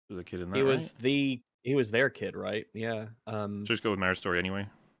 Was a kid in that? He right? was he was their kid, right? Yeah. So just go with Marriage Story anyway.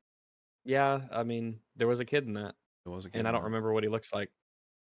 Yeah. I mean, there was a kid in that, There was a kid. and I in don't that. remember what he looks like.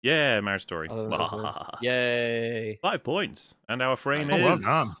 Yeah, Marriage Story. Other than those Yay! 5 points, and our frame Oh, well is.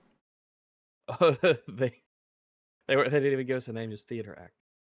 done. they didn't even give us a name, just theater act.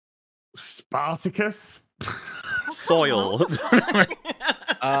 Spartacus. Soil.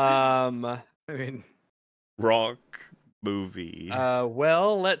 Um. I mean, Rock movie.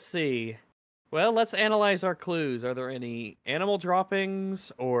 Well, let's see. Well, let's analyze our clues. Are there any animal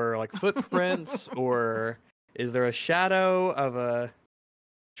droppings or like footprints or is there a shadow of a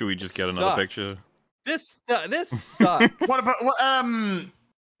Should we just get another sucks. picture? This sucks. What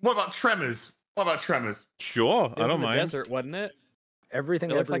about Tremors? What about Tremors? Sure, It I was don't in the mind. desert, wasn't it?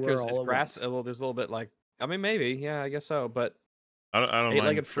 everything It looks like everywhere there's all it's at grass. once. There's a little bit like I mean maybe yeah I guess so, but I don't mind.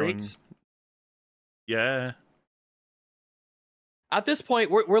 eight-legged going- freaks. Yeah. At this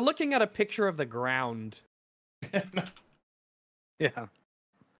point, we're looking at a picture of the ground. Yeah.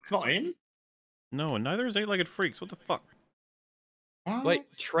 It's not in. No, and neither is Eight-Legged Freaks. What the fuck? Wait,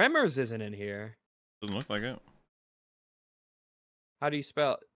 Tremors isn't in here. Doesn't look like it. How do you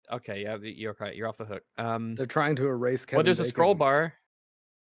spell? Okay, yeah, you're right. You're off the hook. They're trying to erase Kevin Well, there's a scroll Bacon. bar.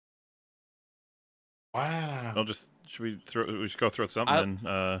 Wow. I'll just we should go throw something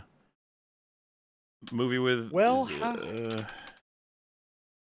in. Movie with Well,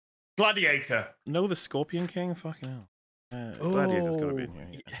 Gladiator. no, the Scorpion King. Fucking hell. Gladiator's gotta be in here.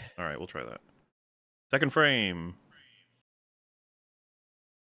 Yeah. All right, we'll try that. Second frame.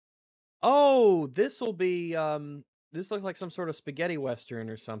 oh, this will be this looks like some sort of spaghetti western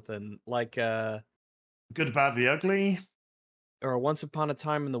or something, like Good, Bad, the Ugly. or Once Upon a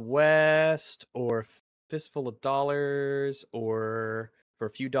Time in the West, or Fistful of Dollars, or For a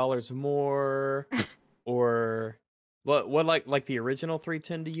Few Dollars More, or what like the original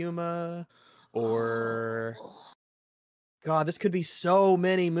 310 to Yuma, or God, this could be so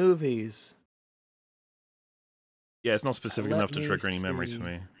many movies. Yeah, it's not specific Let enough to me trigger any memories for see.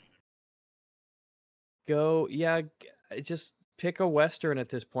 me. Go, yeah, just pick a western at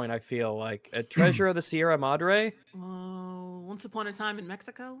this point. I feel like a Treasure of the Sierra Madre. Oh, Once Upon a Time in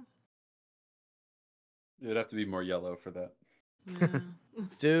Mexico. It'd have to be more yellow for that. Yeah.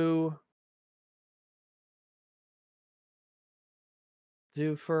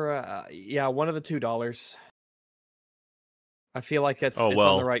 Do for yeah, one of the $2. I feel like it's on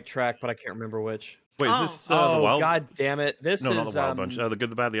well. the right track, but I can't remember which. Wait, is Oh. this the Oh Wild? God damn it! This No, is not the Wild Bunch. The Good,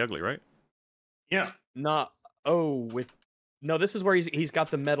 the Bad, the Ugly, right? Yeah. not no. This is where he's got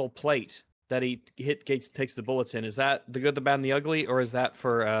the metal plate that he takes the bullets in. Is that The Good, the Bad, and the Ugly, or is that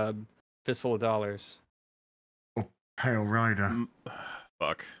for Fistful of Dollars? Pale Rider.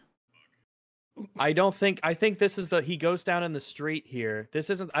 Fuck. I think this is he goes down in the street here.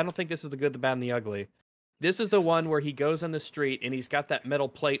 I don't think this is The Good, the Bad, and the Ugly. This is the one where he goes in the street and he's got that metal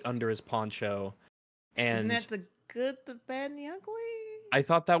plate under his poncho. And Isn't that The Good, the Bad, and the Ugly? I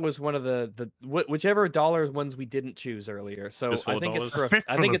thought that was one of the whichever dollar ones we didn't choose earlier. So Fistful I of think it's dollars? for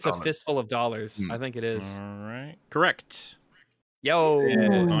Fistful I think of it's a dollars. fistful of dollars. I think it is. All right. Correct. Yo,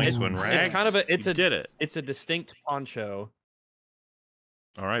 Nice it's, one, Rags. it's kind of You did it. It's a distinct poncho.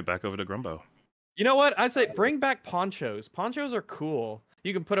 All right, back over to Grumbo. You know what? I say bring back ponchos. Ponchos are cool.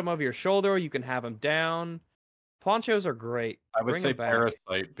 You can put them over your shoulder. You can have them down. Ponchos are great. I would Bring say 'em back.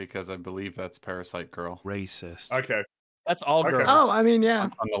 Parasite because I believe that's Parasite Girl Racist. Okay. That's all Okay. girls. Oh, I mean, yeah.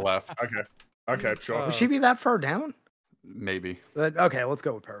 on the left. Okay. Okay. Sure. Would she be that far down? Maybe. But okay, let's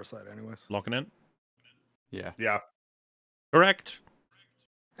go with Parasite, anyways. Locking in. Yeah. Yeah. Correct.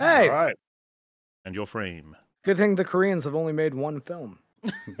 Hey, All right. And your frame. good thing the Koreans have only made one film.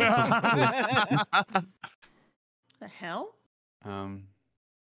 The hell?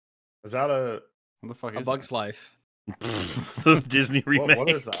 Is that a What the fuck A is Bug's Life. The Disney remake. what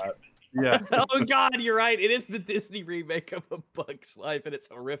is that? Yeah. Oh God, you're right. It is the Disney remake of A Bug's Life, and it's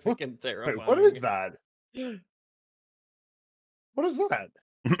horrific and terrifying. Wait, what is that? What is that?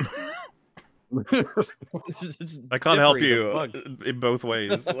 It's I can't help Jeffrey the you bug. in both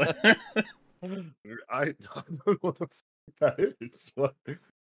ways. I don't know what the fuck that is. What?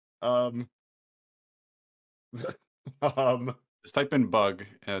 Just type in bug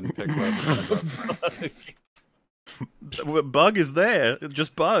and pick what. Bug is there.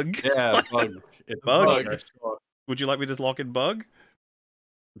 Just bug. Yeah, bug. It's Bug. Okay, sure. Would you like me to just lock in bug?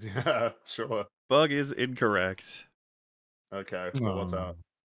 Yeah, sure. Bug is incorrect. Okay, so what's up?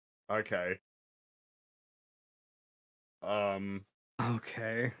 Okay.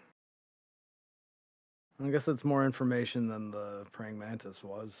 Okay. I guess it's more information than the praying mantis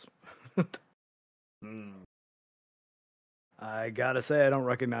was. I gotta say, I don't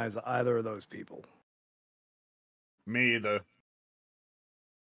recognize either of those people. Me either.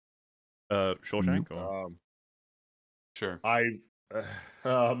 Shawshank? Or... Sure.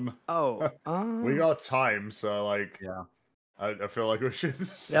 Oh, we got time, so like, Yeah. I feel like we should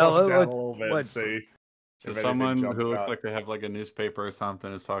slow down a little bit and what- see. So if anything someone jumps who looks out. like they have like a newspaper or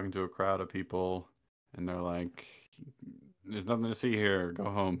something is talking to a crowd of people, and they're like, "There's nothing to see here. Go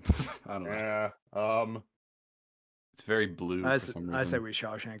home." I don't know. Yeah. It's very blue I for some reason. I say we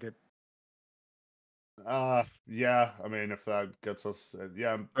Shawshank it. Yeah. I mean, if that gets us,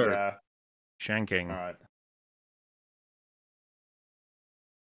 yeah, Sure. yeah. Shanking. All right.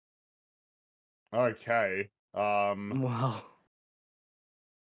 Okay. Well,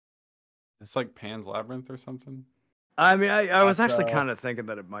 It's like Pan's Labyrinth or something. I mean, I was That's, actually kind of thinking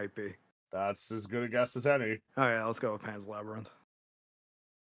that it might be. That's as good a guess as any. Oh yeah, let's go with Pan's Labyrinth.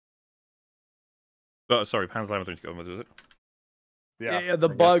 Oh, sorry, Pan's Labyrinth to go with, is it? Yeah. The I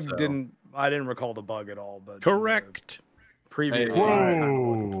guess bug so. didn't. I didn't recall the bug at all, but Correct. Previous. Hey.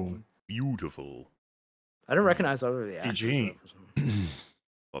 Whoa. Beautiful. I didn't recognize other of the actors. GG. though, for some-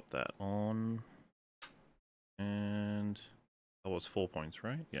 Pop that on. And Oh, it's 4 points,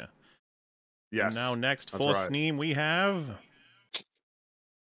 right? Yeah. Yes. And now next that's for right. Sneem we have.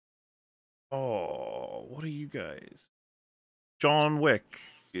 Oh, what are you guys? John Wick.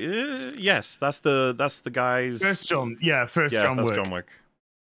 Yes, that's the guy's. First John that's Wick. John Wick.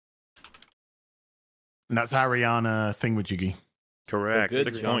 And that's Ariana Thingamajiggy. Correct. good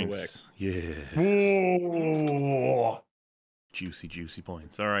 6 John points. Yeah. Whoa. Juicy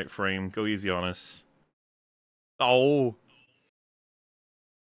points. All right, Frame, go easy on us. Oh.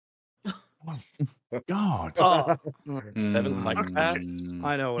 God. Oh, 7 psychopaths.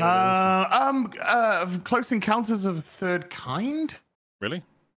 I know what it is. Close Encounters of the Third Kind. Really?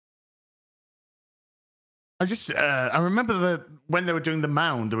 I remember that when they were doing the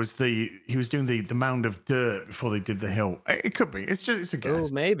mound, he was doing the mound of dirt before they did the hill. It could be. It's a Oh,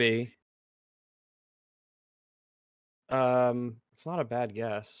 guess. maybe. It's not a bad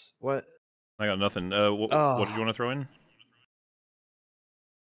guess. What? I got nothing. What did you want to throw in?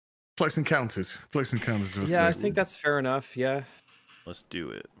 Close Encounters. Close Encounters of the Yeah, I Third think that's fair enough. Yeah. Let's do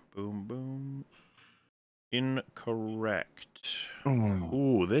it. Boom, boom. Incorrect. Kind.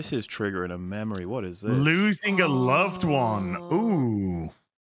 Ooh, this is triggering a memory. What is this? Losing a loved one. Oh. Ooh.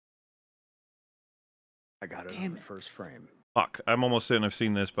 I got it Damn on the it. first frame. Fuck. I'm almost certain I've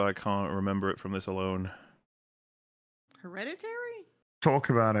seen this, but I can't remember it from this alone. Hereditary? Talk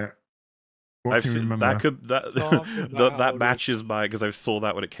about it. What I've can you seen remember? Talk that about matches by because I saw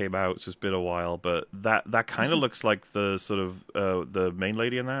that when it came out. It's just been a while, but that kind of looks like the sort of the main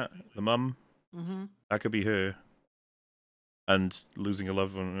lady in that, the mum. Mm-hmm. That could be her. And losing a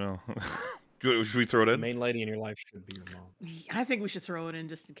loved one. No. Should we throw it The in? main lady in your life should be your mom. I think we should throw it in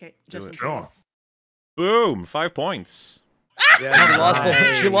just in case. Just in Sure. case. Boom! 5 points.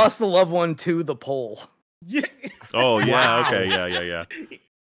 Yeah, she lost the loved one to the pole. Yeah. Oh yeah. Wow. Okay. Yeah.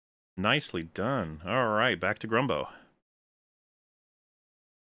 Nicely done. All right, back to Grumbo.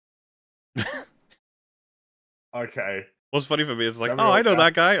 Okay. What's funny for me is like, Samuel I know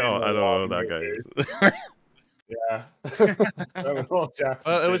that Jackson guy. Oh, in I a don't lot know of that guy movies. is. Yeah. Samuel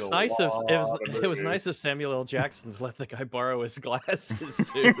Jackson Well, it did was a nice of lot of it was movies. nice of Samuel L. Jackson to let the guy borrow his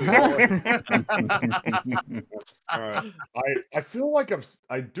glasses too. All right. I feel like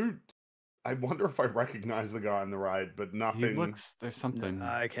I wonder if I recognize the guy on the right, but He nothing. looks. There's something.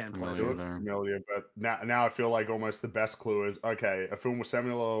 I can't place It familiar it. looks there. familiar, but now I feel like almost the best clue is okay. A film with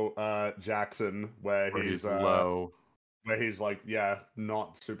Samuel Jackson where Where he's he's low. like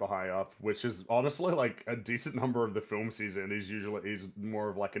not super high up, which is honestly like a decent number of the films he's in. He's more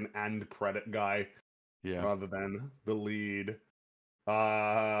of like an end credit guy Yeah. rather than the lead.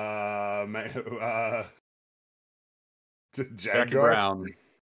 Jackie Django? Brown.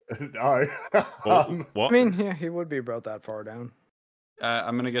 Oh, What? I mean, yeah, he would be about that far down.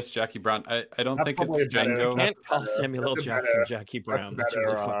 I'm gonna guess Jackie Brown. I don't That's think probably it's a better- Django. Can't call That's Samuel L. a Jackson better- Jackie that's Brown. a That's better,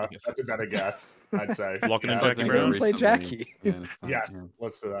 really funny. if that's a it's- better guess, I'd say. Locking in Yeah. Jackie Something Brown? very Play similar. Jackie. Yeah, it's not- Yes, yeah.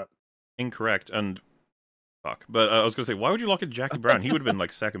 let's do that. Incorrect. And fuck. But I was gonna say, why would you lock in Jackie Brown? He would have been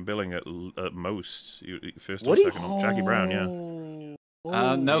like second billing at most. First or Would he? second. Jackie Brown,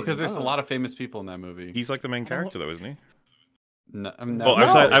 yeah. No, because there's a Oh. lot of famous people in that movie. He's like the main character, though, isn't he? No, Well, no.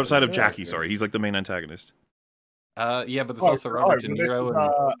 outside of No. Jackie, sorry, he's like the main antagonist. Yeah, but there's also Robert De but this Niro is, and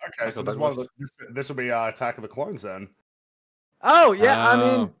okay, so Michael this will be Attack of the Clones then. Oh yeah, I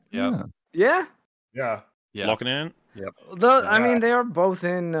mean, yeah, yeah. Yeah. yeah. Locking in. I Yeah. mean, they are both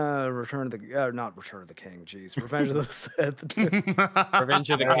in Return of the not Return of the King. Jeez, Revenge of the Sith. Revenge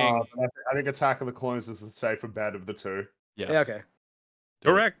of the Yeah, King. but I think Attack of the Clones is the safer bet of the two. Yes. Yeah, okay.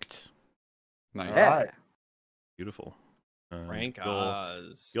 Correct. Nice. Yeah. Alright. Beautiful. Frank your,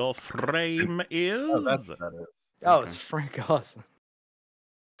 Oz. your frame is. Oh, it's Frank Oz.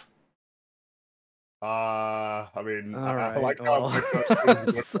 I mean, I Alright, like how well. my first thing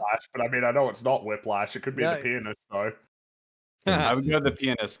was Whiplash, but I mean, I know it's not Whiplash. It could be Yeah. The Pianist, though. I would go to the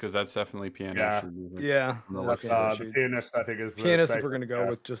pianist because that's definitely piano. Yeah. Yeah, No, that's that's, The piano. Pianist, I think, is the Pianist if safer we're gonna go guess.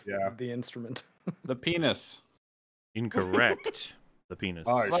 with just Yeah. the instrument. The penis. Incorrect. The penis.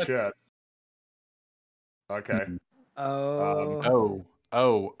 Oh, What? shit. Okay. Oh,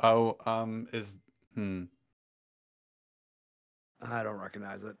 Is I don't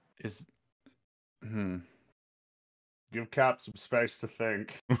recognize it. is Give Cap some space to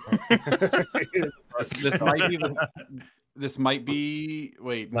think. this might be this might be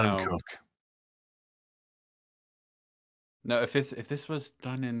wait Let him no cook. no if this was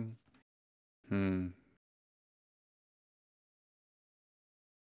done in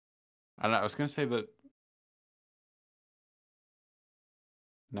I don't know, I was gonna say that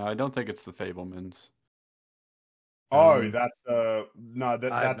no, I don't think it's the Fablemans. Oh, that's no, I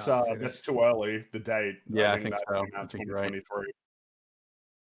have not seen that's it. too early. The date. Yeah, I think think that so. came out I think you're right. 2023.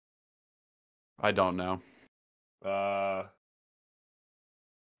 I don't know.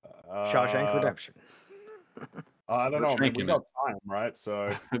 Shawshank Redemption. I don't We're know. I mean, we shanking got time, right?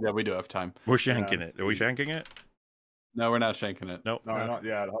 So Yeah, we do have time. We're shanking it. Are we shanking it? No, we're not shanking it. Nope. no, not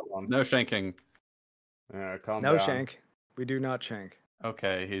yet. Hold on. No shanking. Yeah, calm No down. shank. We do not shank.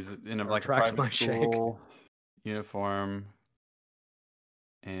 Okay, he's in a, Or like a attract my private shank. school uniform,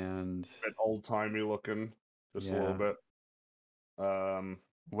 and Bit old timey looking, just a little Yeah. bit.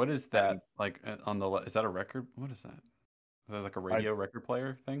 what is that like on the? Is that a record? What is that? Is that like a radio record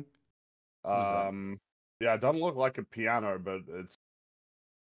player thing? Is that? Yeah, it doesn't look like a piano, but it's.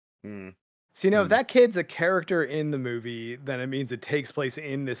 See, now, if that kid's a character in the movie, then it means it takes place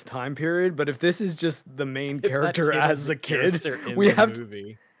in this time period. But if this is just the main character as a kid, we have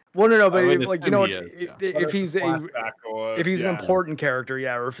movie. Well, no, but I would like, you know what? assume he is, yeah. If he's if he's an yeah. important character,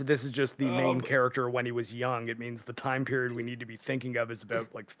 yeah, or if this is just the main character when he was young, it means the time period we need to be thinking of is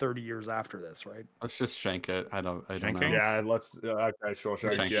about like 30 years after this, right? Let's just shank it. I don't know. Shanking? Yeah, let's. Okay, sure,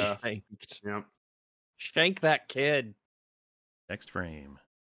 shank. Shank. Yeah, Shanked. yeah. Shank that kid. Next frame.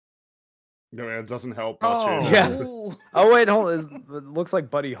 No, it doesn't help. Oh. Yeah. Ooh. Oh wait, hold on. It looks like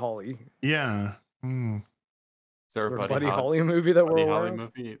Buddy Holly. Yeah. Hmm. Is there Is a there a Buddy Holly movie that Buddy we're aware Holly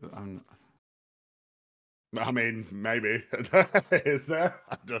of? movie? I mean, maybe. Is there?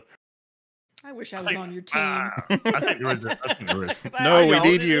 I don't- I wish I was think- on your team. I think there is. I think there is. No, I we know,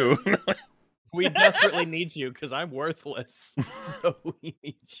 need it you. We desperately need you because I'm worthless. So we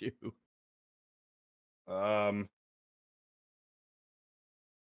need you.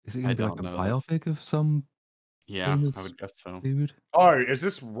 Is it I going to be like a don't know, that's- biopic of some Yeah, I famous would guess so. dude? Oh, is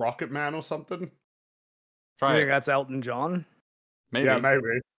this Rocket Man or something? You Try think it. that's Elton John? Maybe. Yeah, maybe.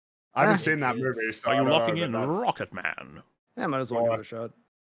 I haven't Ah. seen that movie. So Are I you don't locking know in that that's- Rocket Man? Yeah, might as well give it a shot.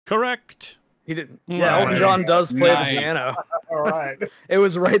 Correct. He didn't. Nice. Yeah, Elton John does play the Nice. piano. All right. It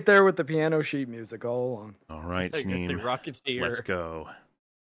was right there with the piano sheet music all along. All right, It's a Sneem. Rocketeer. Let's go.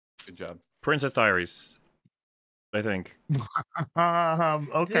 Good job. Princess Diaries. I think.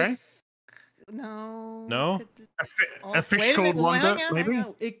 Okay. This- no. No? Could this A all- fish wait a called minute, well, Wanda, hang on, maybe? hang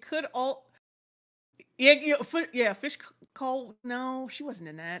on. It could all. Yeah, fish called. No, she wasn't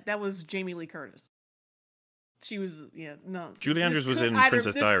in that. That was Jamie Lee Curtis. She was, no. Julie this Andrews was could in either-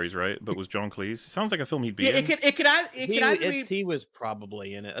 Princess this- Diaries, right? But was John Cleese? Sounds like a film he'd be Yeah, in. it could either be. He was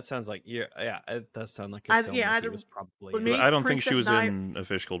probably in it. That sounds like yeah, it does sound like a I- film yeah, that either- he was probably but in. maybe- I don't think she was Princess in A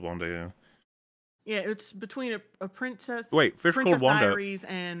Fish Called Wanda. Yeah. Yeah, it's between a princess. Wait, Fish Called Princess Wanda. Diaries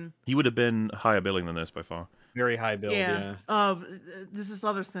and He would have been higher billing than this by far. Very high build, yeah. This is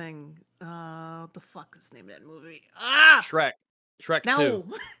other thing. What the fuck is the name of that movie? Ah, Shrek. Shrek 2.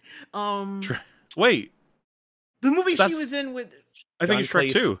 no. Wait, The movie she That's- was in with. I think John it's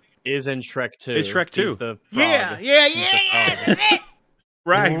Shrek Cleese 2. Is in Shrek 2. It's Shrek 2. He's the Yeah, frog. yeah. frog. That's it.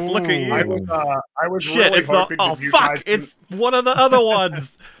 Rags, look at you. I was Shit, really it's not. hoping Oh, that you fuck. guys It's one of the other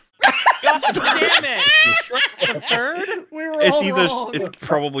ones. God damn it! Shrek the third? We were It's all either. wrong. It's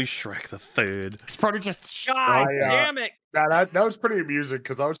probably Shrek the Third. It's probably just. God I, damn it! that was pretty amusing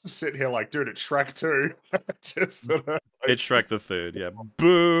because I was just sitting here like, dude, it's Shrek 2. Just sort of, It's Shrek the Third. Yeah.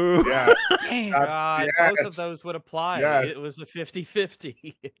 Boo. yeah. Dang, That's- God, both of yes. those would apply. Yes. It was a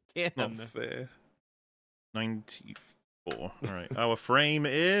 50-50. Not Again. fair. 94. All right. Our frame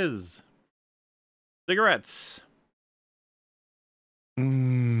is cigarettes.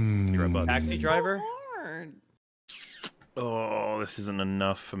 Cigarette butts. Taxi This is driver? So hard. Oh, this isn't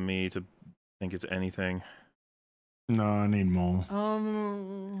enough for me to think it's anything. No, I need more.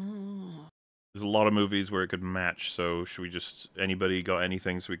 There's a lot of movies where it could match, so should we just... Anybody got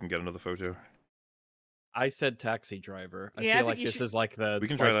anything so we can get another photo? I said taxi driver. I Yeah, I feel think like you this should- is like the. We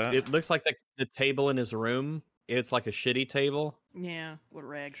can try like, that. It looks like the table in his room. It's like a shitty table. Yeah, what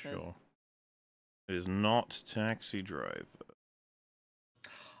Rag said. Sure. It is not Taxi Driver.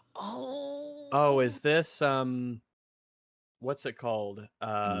 Oh. Oh, is this what's it called?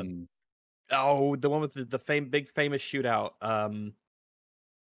 Oh, the one with the big famous shootout.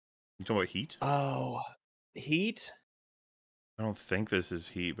 You talking about Heat? Oh, Heat. I don't think this is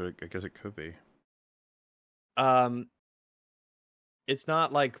Heat, but I guess it could be. It's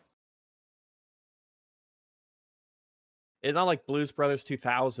not like Blues Brothers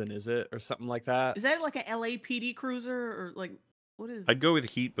 2000, is it, or something like that? Is that like a LAPD cruiser or like what is? I'd go with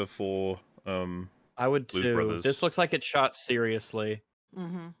Heat before. I would Blues too. Brothers. This looks like it's shot seriously.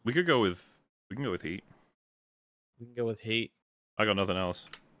 Mm-hmm. We can go with Heat. We can go with Heat. I got nothing else,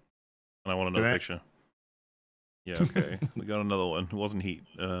 and I want another Okay. picture. Yeah, okay. We got another one. It wasn't Heat.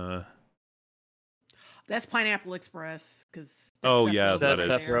 That's Pineapple Express because. Oh, yeah, that is.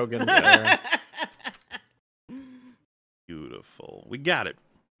 Seth Rogen's there. Beautiful. We got it.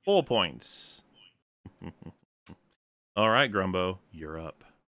 4 points. All right, Grumbo, you're up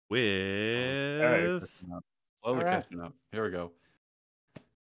with. Slowly Alright. catching up. Here we go.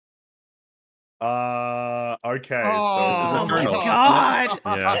 Okay. Oh so my God!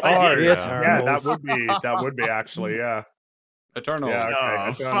 Yeah. Oh, The yeah, that Eternals. would be actually, yeah. Eternal. Yeah, okay. Oh,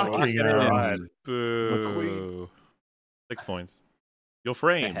 Eternals. fucking All hell. right. Boo. 6 points. Your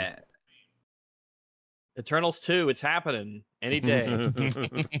frame. Eternals 2, it's happening any day.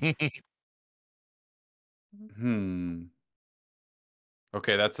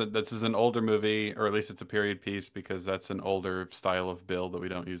 Okay, this is an older movie, or at least it's a period piece because that's an older style of build that we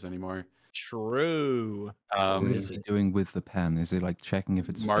don't use anymore. True. What is is he it? doing with the pen? Is it like checking if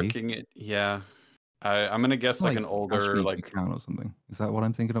it's fake? Marking it, yeah. I'm gonna guess like an Catch Me older If like. You Can or something. Is that what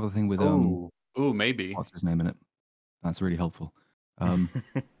I'm thinking of? The thing with Ooh, maybe. what's his name in it? That's really helpful. Catch Me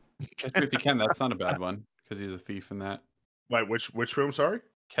If You Can. That's not a bad one because he's a thief in that. Wait, which film? Sorry.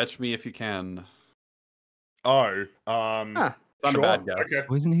 Catch Me If You Can. Oh, It's not sure. a bad guess. Okay.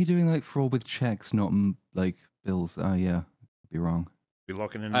 So isn't he doing like fraud with checks, not like bills? Oh yeah, could be wrong. Be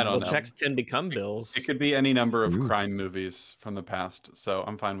locking in. I don't Well, know. checks can become bills. It could be any number of Ooh. crime movies from the past, so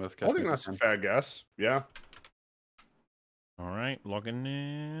I'm fine with. Catch I Me think If that's You a Can. fair guess. Yeah. All right, logging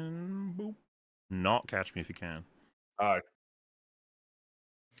in. Boop. Not Catch Me If You Can. Oh.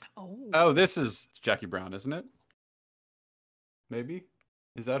 Oh, this is Jackie Brown, isn't it? Maybe.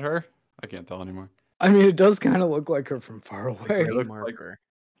 Is that her? I can't tell anymore. I mean, it does kind of look like her from far away. It looks like marker.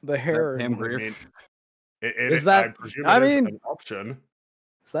 The is hair. that Pam and- Grier? I mean, Is that- I presume I it is mean- an option.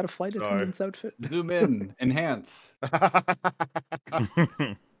 Is that a flight So- attendant's outfit? Zoom in, enhance. I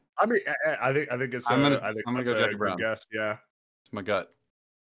mean, I think it's. I'm gonna that's go a Jackie good Brown. guess. Yeah. It's my gut.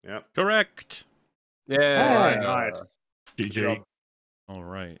 Yep. Correct. Yeah. Nice. Good job. GG. All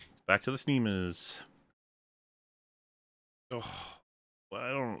right, back to the Sneamers. Oh, well, I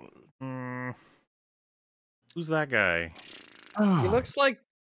don't. Who's that guy? He looks like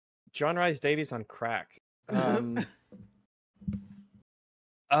John Rhys Davies on crack. I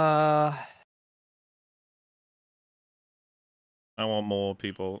want more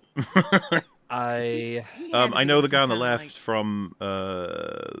people. I I know the guy on the left from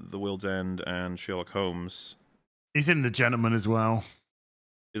The World's End and Sherlock Holmes. He's in The Gentleman as well.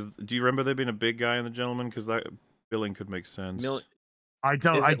 Do you remember there being a big guy in The Gentleman? Because that billing could make sense. I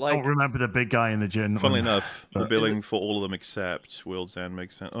don't. Is I it like- don't remember the big guy in The Gentleman. Funnily enough, the But- billing for all of them except World's End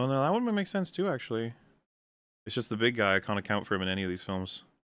makes sense. Oh no, that one would make sense too. Actually, it's just the big guy. I can't account for him in any of these films.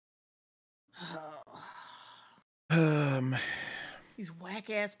 These whack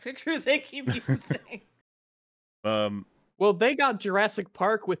ass pictures they keep using. Well, they got Jurassic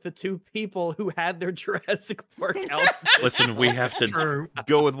Park with the two people who had their Jurassic Park outfits. Listen, we have to True.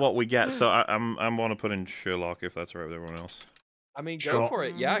 go with what we get. So I want to put in Sherlock if that's all right with everyone else. I mean, Sure. go for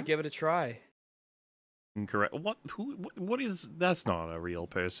it. Yeah, give it a try. Incorrect. What? Who? What is? That's not a real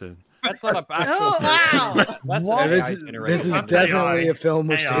person. That's not a Oh, actual wow. person. That's What? an This AI is, generated. this is That's definitely AI. a film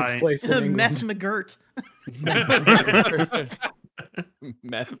which AI. takes place in Meth England. McGirt.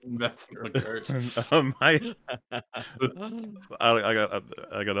 Meth.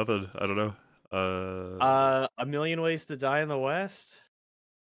 I got nothing. I don't know. A Million Ways to Die in the West?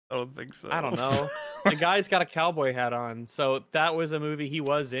 I don't think so. I don't know. The guy's got a cowboy hat on, so that was a movie he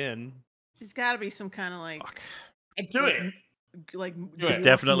was in. There's got to be some kind of like. Fuck. Do it. Like It's dwarf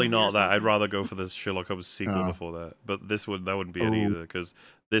definitely movie or not that. I'd something. rather go for the Sherlock Holmes sequel Oh. before that. But that wouldn't be it Oh. either, because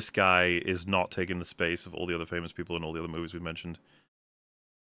this guy is not taking the space of all the other famous people in all the other movies we mentioned.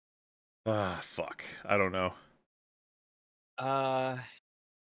 Ah, fuck. I don't know. I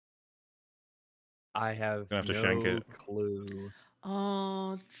have Gonna have to no shank it. clue.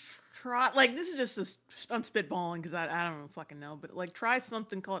 Try like this is just I'm spitballing because I don't fucking know, but like try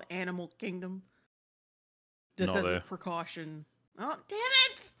something called Animal Kingdom. Just Not as there. a precaution. Oh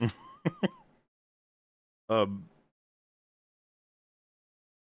damn it!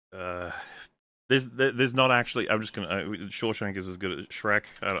 There's not actually. I'm just gonna. Shawshank is as good as Shrek.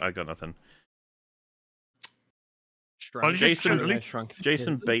 I got nothing. Shrunk. Jason- I shrunk the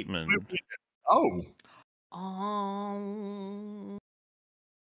Jason kids. Bateman. Oh,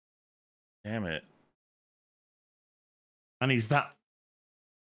 Damn it. and he's that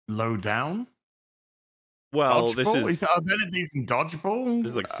low down. Well, this Dodgeball? is Are there any of these in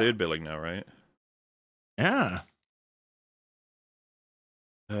Dodgeball? like third billing now, right? Yeah.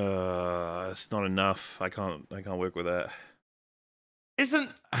 It's not enough. I can't work with that. Isn't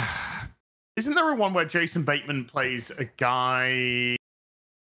there a one where Jason Bateman plays a guy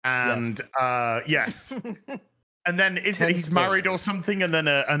and yes. And then he's married or something, and then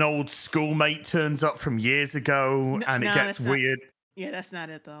an old schoolmate turns up from years ago, and it no, gets that's not- weird. Yeah, that's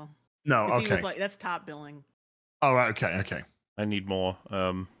not it though. No, 'Cause he was okay. like, that's top billing. Oh, right, okay. I need more.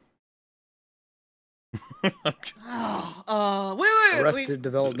 Oh, wait. Arrested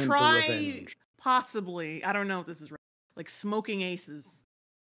Development to Try Revenge. possibly. I don't know if this is right. Like Smoking Aces.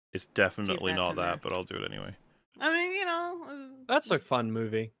 It's definitely that's not in that, there. but I'll do it anyway. I mean, you know. That's a fun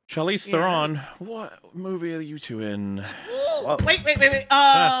movie. Charlize Yeah. Theron, what movie are you two in? Ooh, wait.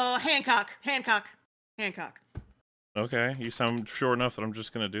 Hancock. Okay, you sound sure enough that I'm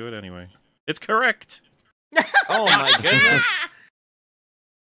just gonna do it anyway. It's correct. Oh my goodness.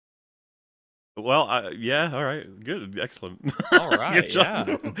 Well, yeah, all right, good, excellent. All right, Good job.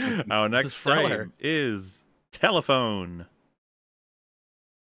 yeah. Our This next is stellar. frame is telephone.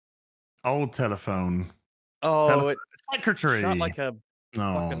 Old telephone. Oh, it Secretary. shot like a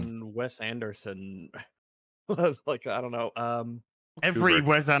No. fucking Wes Anderson. Like, I don't know. Every Kubrick.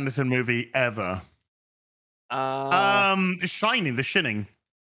 Wes Anderson movie ever. Shining, The Shining.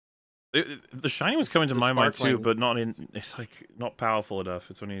 The Shining was coming to The my mind too, Sparkling. but not in. It's like not powerful enough.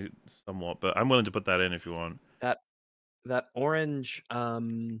 It's only somewhat, but I'm willing to put that in if you want. that orange.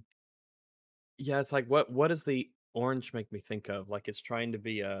 Yeah, it's like what does the orange make me think of? Like it's trying to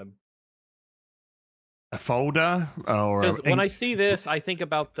be a. A folder? Or Because when I see this, I think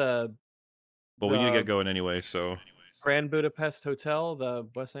about the Well, we need to The- get going anyway, so. Grand Budapest Hotel, the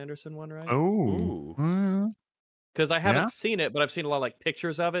Wes Anderson one, right? Oh. Ooh. Because I haven't Yeah? seen it, but I've seen a lot of like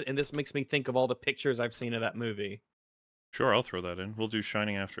pictures of it, and this makes me think of all the pictures I've seen of that movie. Sure, I'll throw that in. We'll do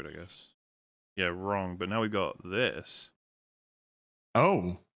Shining after it, I guess. Yeah, wrong. But now we've got this.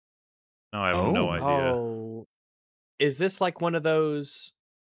 Oh. Now I have no idea. Oh, is this like one of those?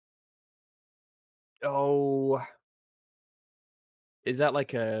 Oh, is that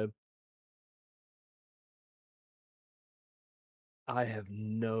like a? I have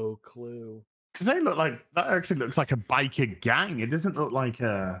no clue. Because that actually looks like a biker gang. It doesn't look like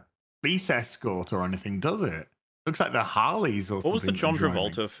a police escort or anything, does it? Looks like the Harleys or something. What was the John they're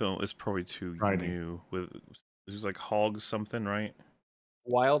driving. Travolta film? It's probably too Riding. new. With it was like Hogs something, right?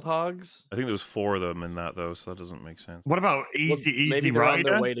 Wild Hogs. I think there was 4 of them in that though, so that doesn't make sense. What about Well, Easy maybe they're on Rider?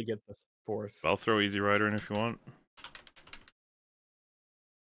 their way to get the 4th. I'll throw Easy Rider in if you want.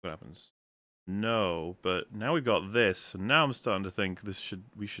 What happens? No, but now we've got this, and now I'm starting to think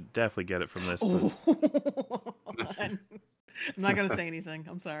we should definitely get it from this. But I'm not gonna say anything.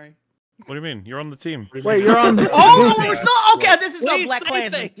 I'm sorry. what do you mean? You're on the team. Wait, you're on. Oh, we're still okay. This is Please Black say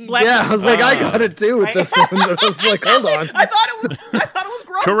Klansman. things. Black Yeah, I was like, I got it too with Right? this one. I was like, hold on. I thought it was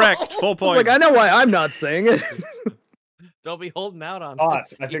Grumble. Correct. Full I was points. like, I know why I'm not saying it. Don't be holding out on But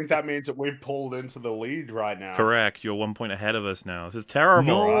us. I think that means that we've pulled into the lead right now. Correct. You're 1 point ahead of us now. This is terrible.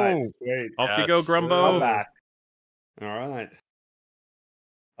 No. All right, sweet. Off you go, Yes, Grumbo. I'm back. All right.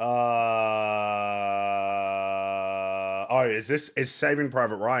 Is Saving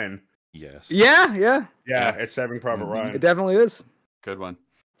Private Ryan? Yes. Yeah. Yeah, it's Saving Private Mhm. Ryan. It definitely is. Good one.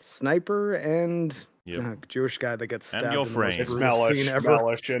 Sniper and Yep. Jewish guy that gets And stabbed. your in the most frame. It's brutal Mellish, scene ever.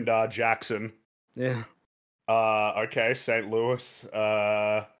 Mellish, and Jackson. Yeah. Okay, St. Louis.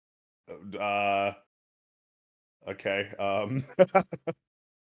 Okay.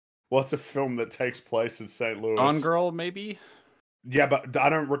 What's a film that takes place in St. Louis? Gone Girl, maybe? Yeah, but I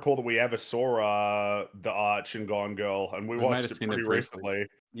don't recall that we ever saw The Arch and Gone Girl, and we We might watched have it seen it pretty briefly. recently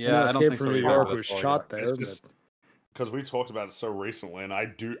Yeah, I don't Escape think from so New either. York but- was shot there. It's but- just because we talked about it so recently, and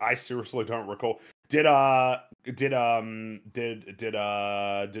I seriously don't recall. Did Nick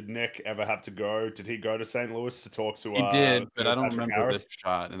ever have to go? Did he go to St. Louis to talk to? He did, but I don't Patrick remember Harris? this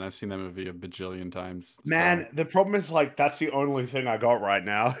shot, and I've seen that movie a bajillion times. so- Man, the problem is like that's the only thing I got right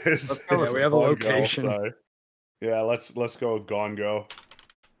now. Is, Let's go with is we have a Gone Girl, location. so, yeah, let's go with Gone Girl.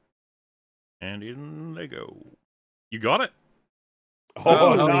 And in they go. You got it.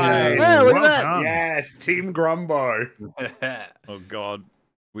 Oh, hell nice! yeah. Yeah, look at Well that. done. Yes, Team Grumbo. Oh God,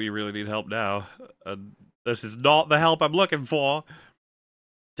 we really need help now. This is not the help I'm looking for.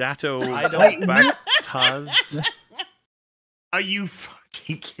 Dato I don't- Bactaz. Are you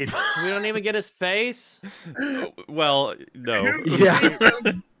fucking kidding? So we don't even get his face. Well, no. Yeah.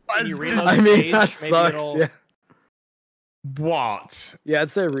 Can you reload I the mean, page? that Maybe sucks. it'll- Yeah. What? Yeah, I'd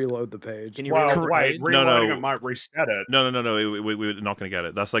say reload the page. Can you Well, reload the wait, page? reloading no. it might reset it. No. We're not going to get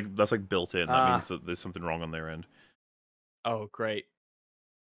it. That's like built in. That Ah. means that there's something wrong on their end. Oh, great.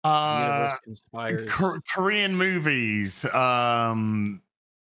 The universe conspires. Korean movies. Crouching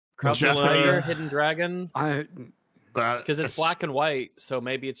Just- Tiger, Hidden Dragon. Because Because it's black and white, so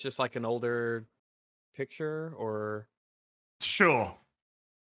maybe it's just like an older picture, or Sure.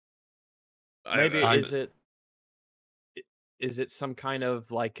 maybe I- is it some kind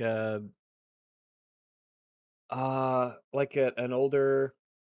of like a an older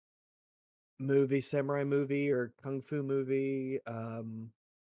movie, samurai movie, or kung fu movie.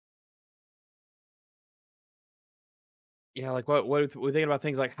 Yeah, like we're thinking about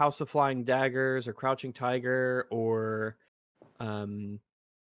things like House of Flying Daggers or Crouching Tiger or I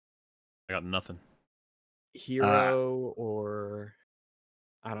got nothing. Hero or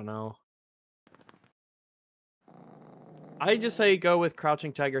I don't know. I just say go with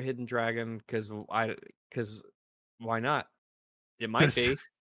Crouching Tiger, Hidden Dragon because why not? It might be.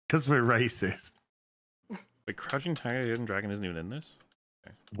 Because we're racist. Wait, Crouching Tiger, Hidden Dragon isn't even in this?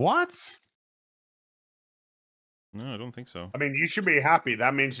 Okay. What? No, I don't think so. I mean, you should be happy.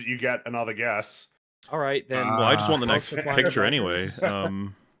 That means that you get another guess. All right, then. Well, I just want the next House of Flying picture anyway. Daggers.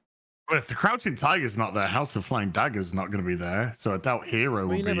 But if the Crouching Tiger's not there, House of Flying Dagger's not going to be there. So I doubt Hero Well,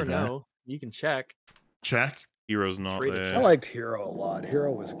 will you be never there. know. You can check. Check. Hero's not free to there. check. I liked Hero a lot. Hero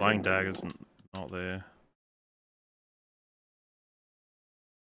was a Flying good movie. Dagger's not there.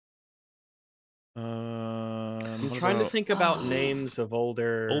 I'm what trying to about think about names of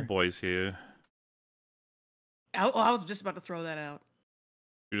older. Old Boy's here. I was just about to throw that out.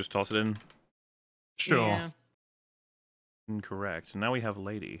 You just toss it in. Sure. Yeah. Incorrect. Now we have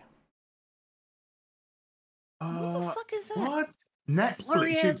Lady. What the fuck is that? What?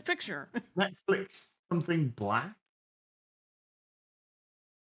 Blurry Netflix. ass picture. Netflix. Something black.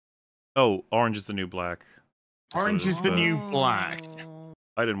 Oh, Orange is the New Black. That's what Orange it is the new black. Oh.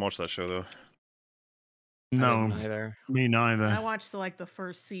 I didn't watch that show though. No, Either. me I neither. watched like the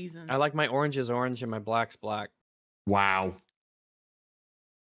first season. I like my orange is orange and my black's black. Wow.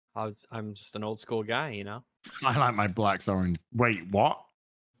 I'm just an old school guy, you know. I like my blacks orange. Wait, what?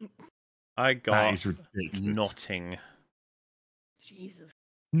 I That got is ridiculous. Notting. Jesus.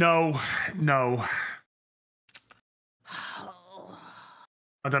 No, no.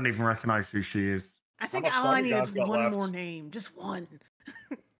 I don't even recognize who she is. I think much all time I you need guys is got one left? more name. Just one.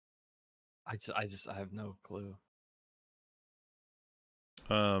 I have no clue.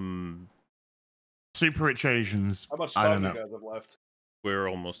 Super Rich Asians. How much I time don't do you know. guys have left? We're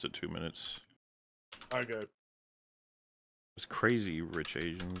almost at 2 minutes. Okay. It's Crazy Rich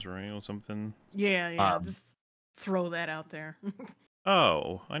Asians, right, or something? Yeah. Just throw that out there.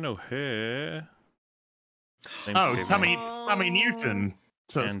 Oh, I know her. Name's Oh, escaping Tommy, me. Tommy Newton.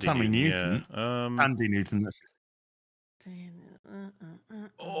 So it's Andy Tommy Newton. Yeah. Andy Newton. That's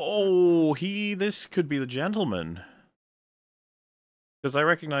Oh, this could be the gentleman. Because I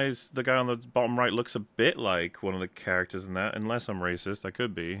recognize the guy on the bottom right looks a bit like one of the characters in that, unless I'm racist. I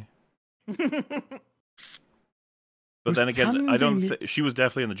could be. But Who's then again, I don't. Tandy? She was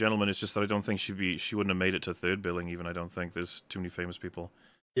definitely in the gentleman. It's just that I don't think she wouldn't have made it to third billing. Even I don't think there's too many famous people.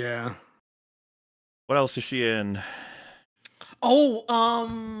 Yeah. What else is she in?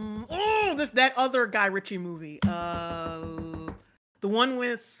 That other Guy Ritchie movie. The one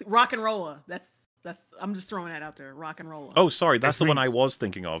with Rock and Rolla. That's I'm just throwing that out there. Rock and Rolla. Oh, sorry, that's It's the one me. I was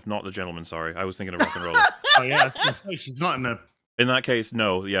thinking of, not the gentleman. Sorry, I was thinking of Rock and Roll. Oh yeah, I was gonna say she's not in the In that case,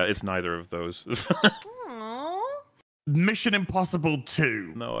 no. Yeah, it's neither of those. Aw. Mission Impossible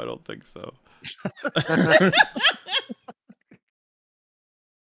 2. No, I don't think so.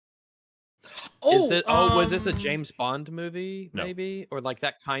 Was this a James Bond movie, No. maybe? Or like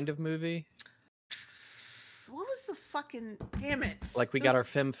that kind of movie? What was the fucking damn it? Like we There got our was-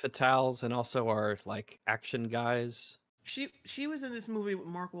 femme fatales and also our like action guys. She was in this movie with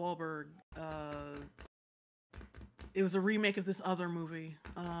Mark Wahlberg. It was a remake of this other movie.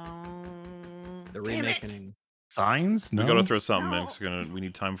 The damn it. remaking. Signs? No. We gotta throw something in. No. 'Cause we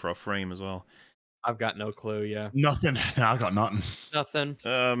need time for our frame as well. I've got no clue, yeah. Nothing. No, I got nothing.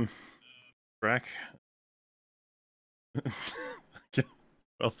 Nothing. Brack. What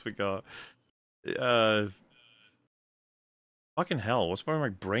else we got? Fucking hell! What's wrong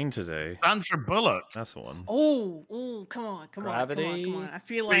with my brain today? Sandra Bullock. That's the one. Oh, come on. Gravity? I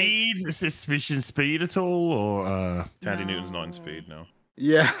feel like Speed? Is this Mission Speed at all? Or Tandy Newton's not in No. Speed, no.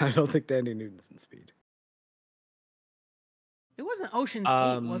 Yeah, I don't think Dandy Newton's in Speed. it wasn't Ocean's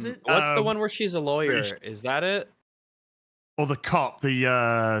 8, was it? What's the Um, one where she's a lawyer? Is that it? or the cop, the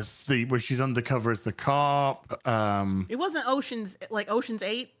where she's undercover as the cop. It wasn't Ocean's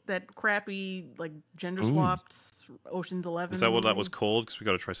 8, that crappy like gender swapped Ocean's 11. Is that what that movie? was called? Because we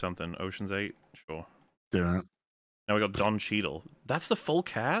gotta try something. Ocean's 8? Sure. Doing it. Now we got Don Cheadle. That's the full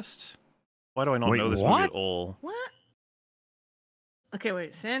cast? Why do I not Wait, know this movie what? at all? What? Okay,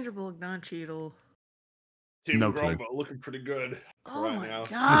 wait. Sandra Bullock, Don Cheadle. Team No Grom, clue. but looking pretty good. Oh right my now.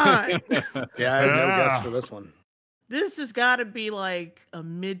 god. Yeah, I have no Yeah. guess for this one. This has got to be like a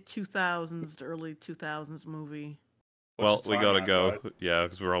mid 2000s to early 2000s movie. Well, What's we the gotta timeline, go. guys? Yeah,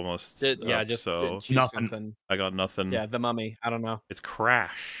 because we're almost. Yeah, up, just so choose Nothing. something. I got nothing. Yeah, The Mummy. I don't know. It's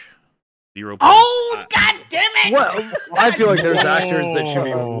Crash. 0 points. Oh, god damn it! Well, I feel like there's actors that should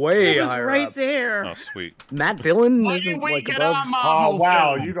be Whoa. way It was higher right up. there. Oh, sweet. Matt Dillon Why isn't did we like get above. our Marvel Oh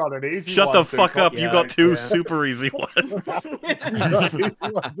wow, film? you got an easy Shut one. the to fuck up. You got compensate. two yeah. super easy ones.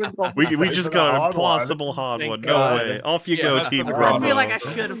 We compensate just for got the an hard one. impossible hard Thank one. God. No way. Off you Yeah, go, that's Team for the I Grumbo. feel like I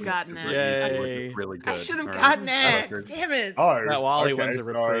should have gotten that. Yay. Really good. I should have All right. gotten For the that. record. Damn it. Oh, That Wally okay, one's a so,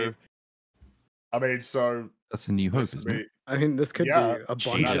 reprieve. I mean, so That's a New Hope, this would isn't it? be I mean, this could Yeah, be a bunch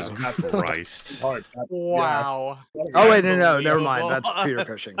Jesus of that's- them. Christ. Hope. Wow. Oh wait, no, never mind. That's Peter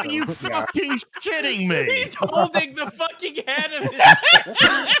Cushing. Are you fucking shitting me? He's holding the fucking head of his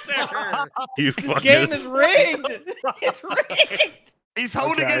character. You This fucking. game is rigged. It's rigged. He's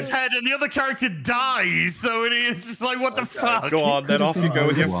holding Okay. his head and the other character dies, so it's just like, what the fuck? Go on, then off you go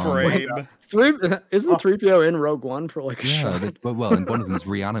with your frame. Isn't 3PO in Rogue One for like a Yeah, shot? well, and one of them's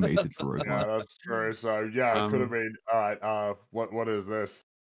reanimated for Rogue Yeah, One. that's true. So yeah, it could have been. All right. What is this?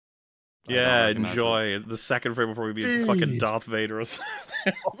 I Yeah, don't recognize enjoy. The second frame will probably be fucking Jeez. Darth Vader or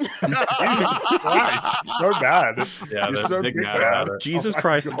something. Right. So bad. Yeah, You're they're so big big mad bad. about it. Jesus Oh my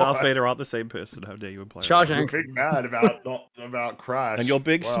Christ and Darth God. Vader aren't the same person. How dare you imply that? Shawshank. You're big mad about not about Crash. And you're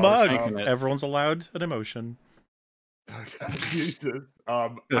big Wow, smug. thanking it. Everyone's allowed an emotion. Jesus. I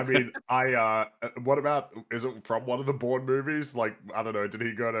mean, what about? Is it from one of the Bourne movies? Like, I don't know. Did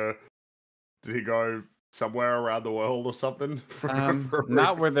he go somewhere around the world or something?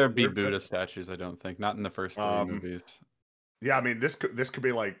 Not where there be Buddha statues, I don't think. Not in the first three Um, movies. Yeah, I mean, this could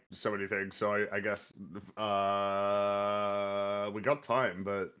be like so many things. So I guess we got time,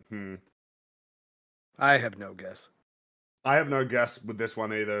 but I have no guess. I have no guess with this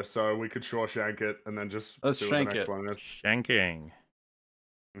one either. So we could Shawshank it and then just Let's see what the shank next it. one is. Shanking.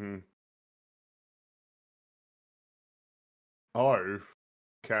 Mhm. Oh,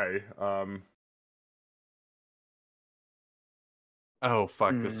 okay. Oh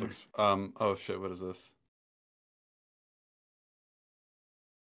fuck, this Hmm. looks oh shit, what is this?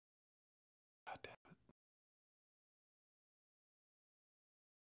 God damn it.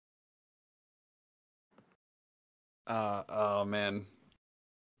 Oh man.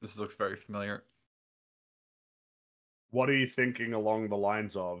 This looks very familiar. What are you thinking along the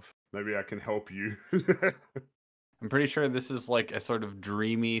lines of? Maybe I can help you. I'm pretty sure this is like a sort of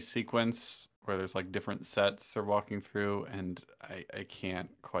dreamy sequence where there's like different sets they're walking through, and I can't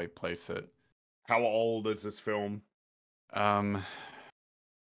quite place it. How old is this film? God,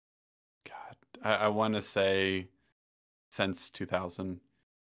 I want to say since 2000.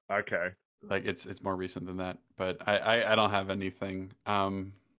 Okay. Like it's more recent than that, but I don't have anything. I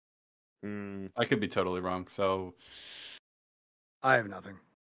could be totally wrong. So I have nothing.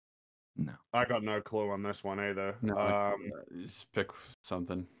 No. I got no clue on this one either. no, just pick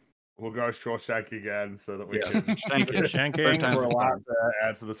something. We'll go Shawshank again so that we Yes, can shank it. Shanking. Third time's we're the allowed charm. to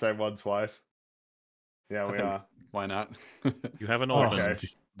answer the same one twice. Yeah, I we think- are. Why not? You have an Okay. ornament.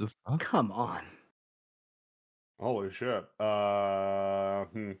 The fuck? Come on. Holy shit. I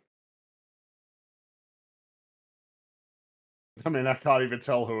mean, I can't even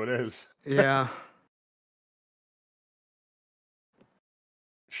tell who it is. Yeah.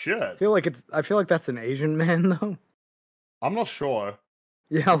 Shit. I feel like that's an Asian man though. I'm not sure.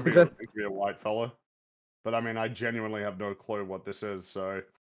 Yeah, It like that. could be a white fella. But I mean, I genuinely have no clue what this is, so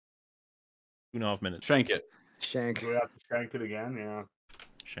 2.5 minutes. Shank it. Shank. do we have to shank it again? Yeah. I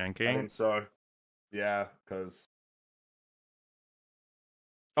Shanking. think so. Yeah, because.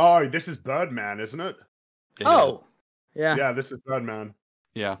 Oh, this is Birdman, isn't it? It is. Oh. Yeah. Yeah, this is Birdman.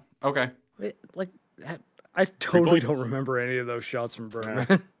 Yeah. Okay. Wait, like I totally don't points. remember any of those shots from Yeah.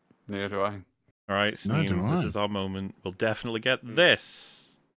 Birdman. Neither do I. All right, Neither Steam. do This I. is our moment. We'll definitely get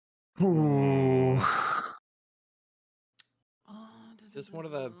this. Ooh. Is this one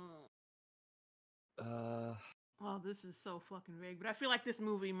of the? Oh, this is so fucking vague. But I feel like this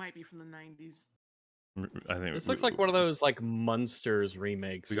movie might be from the 90s. I think This looks like one of those like Munsters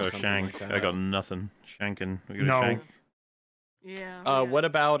remakes. We or got a something shank. like I that. got nothing. Shanking. We got No. a shank. Yeah. yeah. What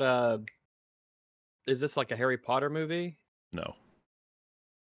about is this like a Harry Potter movie? No.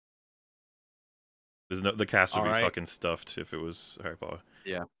 There's no. The cast would be Alright. fucking stuffed if it was Harry Potter.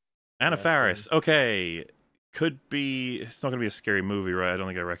 Yeah. Anna Yeah, Faris. Okay. Could be. It's not gonna be a scary movie, right? I don't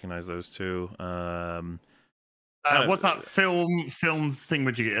think I recognize those two. What's that film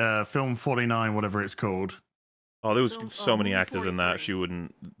thingamajig? Film 49, whatever it's called. Oh, there was Film- so many movie actors in that. 43. She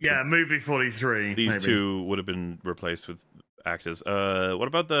wouldn't. Yeah, movie 43. These maybe. two would have been replaced with actors. What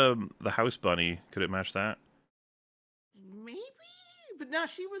about the house bunny? Could it match that? Maybe, but no,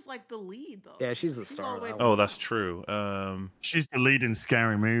 she was like the lead though. Yeah, she's the She's star. all Of the way that back. Oh, one. that's true. She's the lead in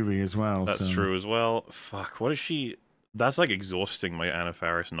Scary Movie as well. That's so. true as well. Fuck, what is she? That's like exhausting my Anna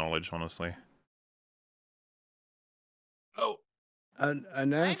Faris knowledge, honestly. Oh, An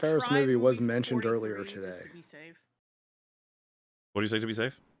Anna I Faris tried movie was mentioned 43 earlier just today. to be safe. What do you say to be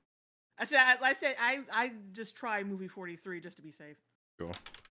safe? I said I just try movie 43 just to be safe. Sure.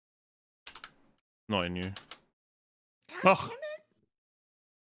 Not in you. God Ugh. damn it.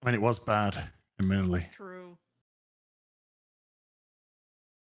 I mean, it was bad, admittedly. True.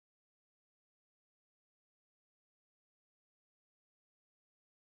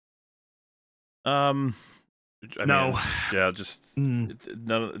 I No. mean, yeah, just Mm.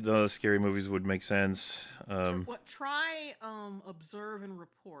 none of the scary movies would make sense. What? Try observe and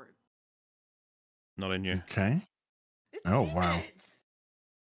report. Not in you. Okay. Damn Oh, wow. it.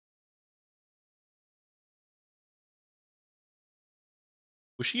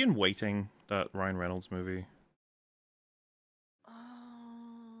 Was she in Waiting, that Ryan Reynolds movie?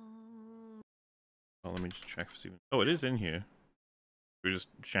 Oh, let me just check for Steven. Oh, it is in here. We just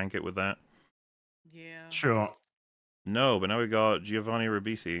shank it with that. Yeah. Sure. No, but now we got Giovanni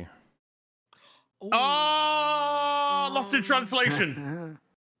Ribisi. Oh, lost in translation.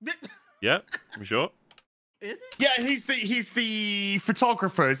 Yeah, you sure? Is it? Yeah, he's the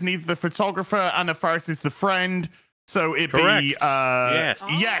photographer. Isn't he the photographer? Anna Faris is the friend. So it'd Correct. be Yes. Oh,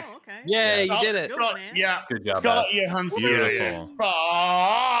 yes. Okay. Yeah, you Scarlett- did it. Good one, Scarlett- Ann. yeah. Good job, Scarlett Baz. Johansson. Beautiful.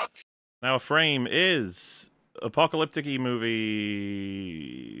 Fuck. Now a frame is apocalyptic-y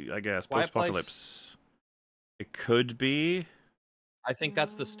movie, I guess, Quiet Place? post-apocalypse. It could be. I think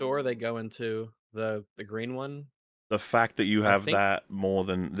that's the store they go into. The green one. The fact that you I have think- that more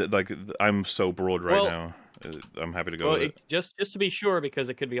than like I'm so broad right Well- now. I'm happy to go Well, with it. just to be sure, because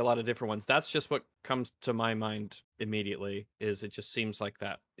it could be a lot of different ones. That's just what comes to my mind immediately. Is it just seems like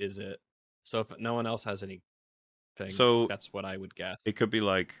that is it? So if no one else has anything, So- that's what I would guess. It could be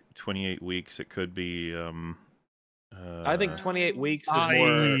like 28 weeks. It could be. I think 28 weeks is I-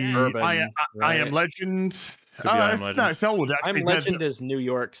 more urban. I right? Am Legend. Could be I Am No, Legend. it's old. Actually. I'm There's- Legend is New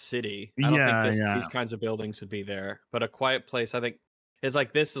York City. I don't Yeah, think yeah. these kinds of buildings would be there. But A Quiet Place, I think, is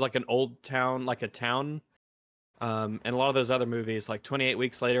like this is like an old town, like a town. And a lot of those other movies, like 28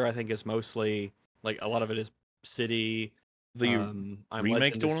 Weeks Later, I think is mostly like a lot of it is city. The I'm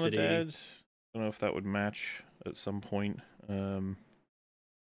remake Legend Dawn is of the City. Dead. I don't know if that would match at some point.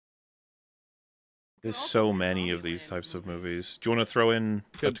 There's also so be many of Zombieland these types of movie. movies. Do you want to throw in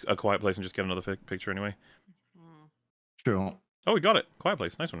Good. a Quiet Place and just get another picture anyway? Hmm. Sure. Oh, we got it. Quiet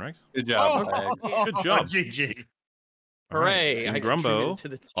Place. Nice one, right? Good job. Oh, Baz. Good job. GG. All right, Hooray! Team I Grumbo, contributed to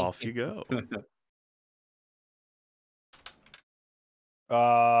the team. off you go.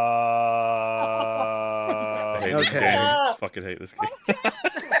 I hate this Okay. game. Fucking hate this game.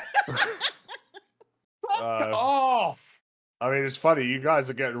 Off. I mean, it's funny. You guys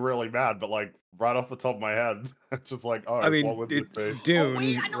are getting really mad, but like right off the top of my head, it's just like, oh, I mean, what would it be? Dune,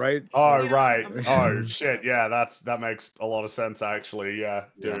 wait, I know- right? Oh, Yeah, right. I'm- Oh, shit. Yeah, that makes a lot of sense, actually. Yeah,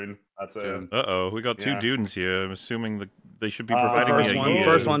 Yeah. Dune. That's it. Dune. Uh-oh, we got two Yeah. dunes here. I'm assuming that they should be The providing me First a one. year.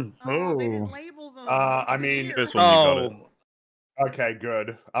 First one. Oh, they didn't Oh. label them. I mean, Weird. This one you got it. Oh, Okay,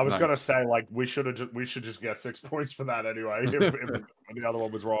 good. I was Nice. gonna say like we should just get 6 points for that anyway. If the other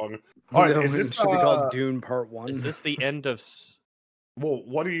one was wrong. All right, is it this should be called Dune Part 1. Is this the end of? Well,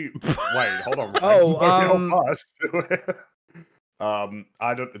 what do you wait? Hold on. Oh, Help us.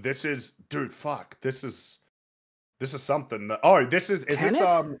 I don't. This is, dude. Fuck. This is something. That, oh, this is this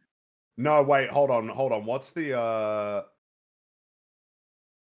Tenet? No, wait. Hold on. What's the?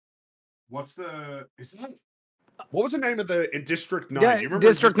 Is that? What was the name of the in District 9? Yeah, You remember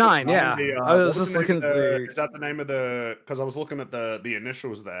District 9, yeah. I was what just the name looking of at the- Is that the name of the? Because I was looking at the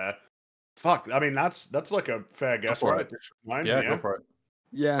initials there. Fuck. I mean, that's like a fair guess, for right? it. District 9. Yeah, go for it.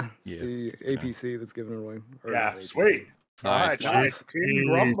 Yeah, it's Yeah. the APC that's giving it away. Or Yeah, not APC. sweet. All Nice. right, nice. Team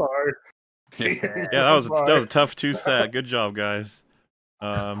Grumbo. Team Yeah, that was a Grumbo. tough two stat. Good job, guys.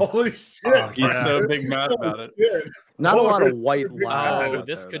 Holy shit! Oh, He's yeah. so big mad about it. Not a lot of Holy white shit. labs Oh, out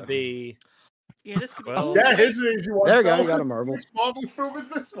this there, could though. be. Yeah, this could be. Well- Yeah, here's an easy one. There you go, you Phil. got a marble. Which Marvel film is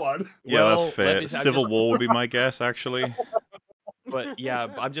this one? Yeah, Well, that's let fair. me- I'm Civil just- War would be my guess, actually. But yeah,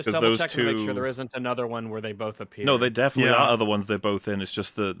 I'm just 'Cause double those checking to make sure two- there isn't another one where they both appear. No, they definitely Yeah. are other ones they're both in. It's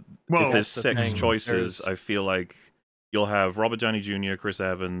just that Well, if there's that's the 6 thing. choices, There's- I feel like you'll have Robert Downey Jr., Chris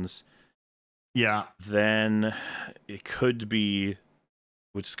Evans. Yeah. Then it could be.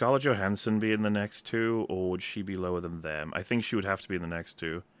 Would Scarlett Johansson be in the next 2, or would she be lower than them? I think she would have to be in the next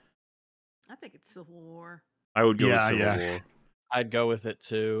 2. I think it's Civil War. I would go Yeah, with Civil yeah. War. I'd go with it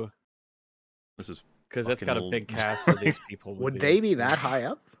too This is because it's Fucking got a old. big cast of these people. Would they be that high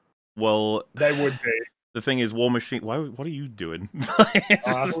up? well. They would be. The thing is, War Machine. What are you doing?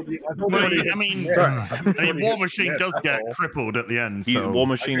 I mean, War Machine does get crippled at the end. So War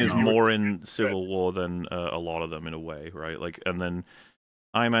Machine is more in Civil War than a lot of them in a way, right? Like, and then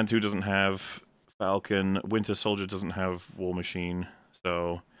Iron Man 2 doesn't have Falcon. Winter Soldier doesn't have War Machine,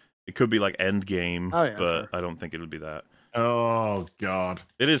 so it could be like Endgame, but sure. I don't think it would be that. Oh God!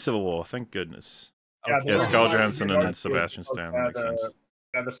 It is Civil War, thank goodness. Yeah, Scarlett Johansson and Sebastian Stan makes sense.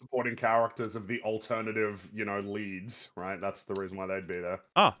 They're the supporting characters of the alternative, leads, right? That's the reason why they'd be there.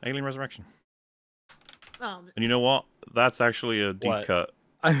 Ah, Alien Resurrection. And you know what? That's actually a deep cut.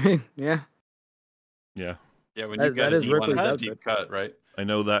 I mean, yeah. Yeah. Yeah, when you get a deep cut, right? I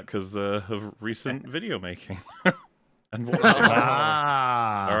know that because of recent video making. And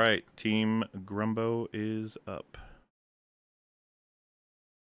all right, Team Grumbo is up.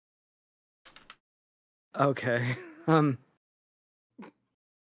 Okay.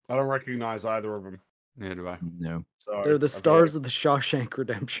 I don't recognize either of them. Neither do I. No. So, they're the stars of the Shawshank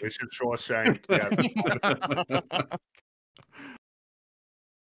Redemption. We should Shawshank. Yeah.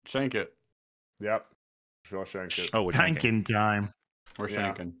 Shank it. Yep. Shawshank it. Oh, we're shanking time. We're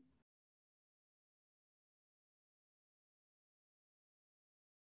shanking.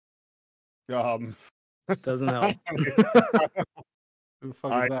 Doesn't help. Who the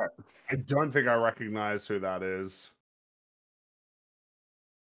fuck is that? I don't think I recognize who that is.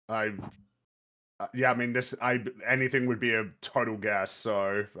 Yeah, I mean, anything would be a total guess,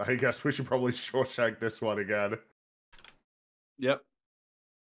 so I guess we should probably Shawshank this one again. Yep.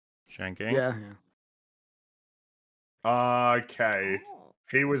 Shanking? Yeah. Okay.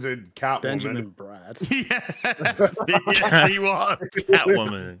 He was in Catwoman. Benjamin Bratt. Yes, he was.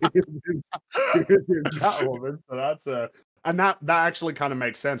 Catwoman. He was in Catwoman, so that's a... And that actually kind of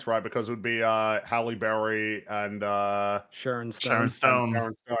makes sense, right? Because it would be Halle Berry and Sharon Sharon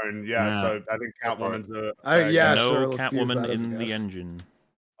Stone. Stone. Yeah, so I think Catwoman's no sure, Catwoman in the engine.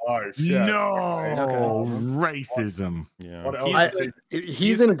 Oh shit! No racism. Yeah, what else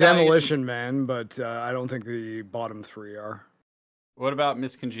he's in Demolition Man, but I don't think the bottom three are. What about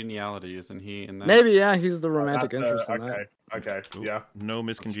Miss Congeniality? Isn't he in that? Maybe, yeah, he's the romantic interest in that. Okay, yeah. No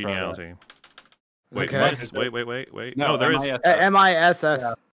Miscongeniality. Wait, Okay. wait. No, there is. MISS,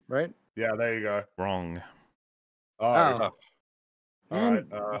 right? Yeah, there you go. Wrong. Oh. Man,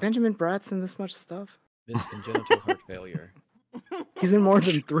 Alright, Benjamin Bratt's in this much stuff. This congenital heart failure. He's in more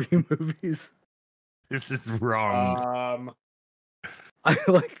than 3 movies. This is wrong. I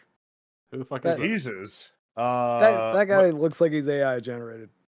like. Who the fuck is that? Jesus. That guy looks like he's AI generated.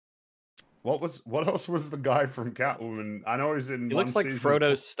 What else was the guy from Catwoman? I know he's in. He looks like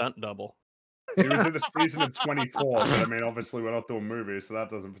Frodo's stunt double. He was in a season of 24, but I mean, obviously we're not doing movies, so that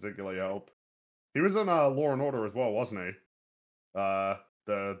doesn't particularly help. He was in Law and Order as well, wasn't he? The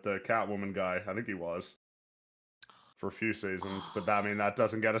Catwoman guy, I think he was for a few seasons, but I mean that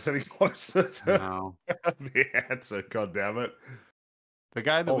doesn't get us any closer to the answer. God damn it! The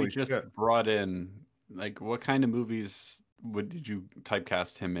guy that Holy we just shit. brought in, like, what kind of movies did you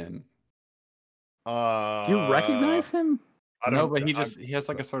typecast him in? Do you recognize him? No, but he has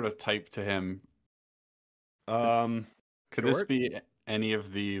like a sort of type to him. Could this be any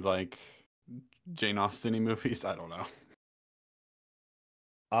of the like Jane Austen-y movies? I don't know.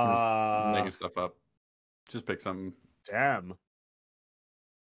 I'm just making stuff up. Just pick something. Damn.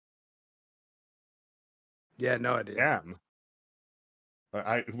 Yeah, no idea. Damn.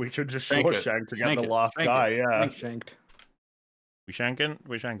 We should just Shank it. Shawshank to get Shank the it. last Shank guy. it. Yeah. Shanked. We shanking?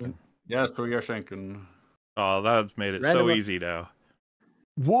 We shanking. Yes, we are shanking. Oh, that made it so easy now.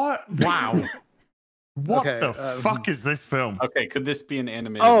 What? Wow. What Okay, the fuck is this film? Okay, could this be an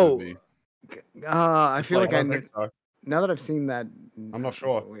animated movie? I feel like I think so. now that I've seen that. I'm not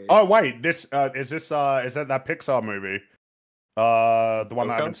sure. Wait. Oh wait, is that Pixar movie? The one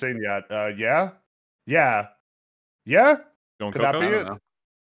I Coco? haven't seen yet. Yeah. Going Could that Coco? be I it?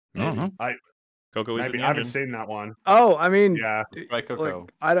 don't know. Maybe. Coco is in Maybe the I haven't engine. seen that one. Oh, I mean, Yeah, Try Coco.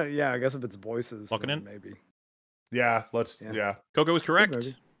 like, I don't. Yeah, I guess if it's voices, Locking then in? maybe. yeah. Let's. Yeah. Yeah. Coco is Good correct.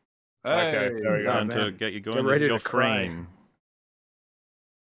 movie. Okay, there we go. And to man. get you going, Get this ready is your to cry. frame.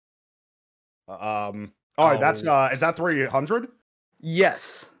 Oh, that's is that 300?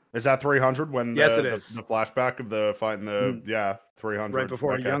 Yes, Is that 300 when Yes, the, it is. the flashback of the fighting the 300 right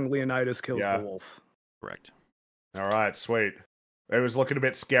before okay. young Leonidas kills Yeah. the wolf. Correct. All right, sweet. It was looking a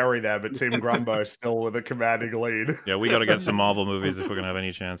bit scary there, but Team Grumbo still with a commanding lead. Yeah, we got to get some Marvel movies if we're gonna have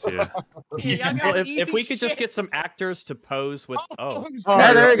any chance here. Yeah, Well, if we could just get some actors to pose with Yeah,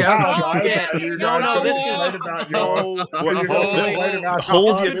 there you go. No, this is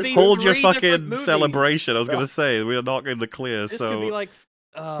Hold Could be hold your three different fucking movies. celebration. I was gonna say we are not in the clear. This so could be like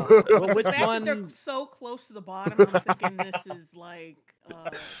Well, The which fact that they're one? so close to the bottom, I'm thinking this is like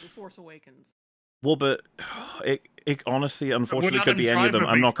The Force Awakens. Well, but it honestly, unfortunately, Would could be Adam any of them.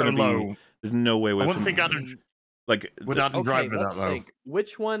 Driver I'm be not going so to be. low? There's no way I we're wouldn't think from, Adam like would Adam Okay, Driver that let's low. think.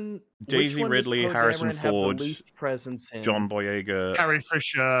 Which one? Daisy which one Ridley, does Poe Harrison Dameron have Ford, the least presence in? John Boyega. Carrie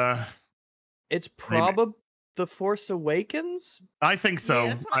Fisher. It's probably The Force Awakens I think so.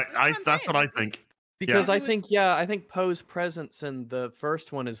 Yeah, That's what I think. because Yeah. I think Poe's presence in the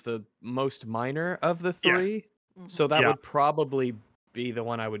first one is the most minor of the Yes. three. So that Yeah. would probably be the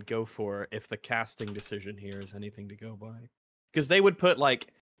one I would go for if the casting decision here is anything to go by. Because they would put like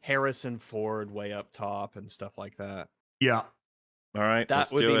Harrison Ford way up top and stuff like that. Yeah. All right, That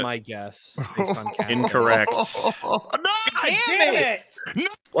let's would do be it. my guess based on casting. Incorrect. No, Damn it!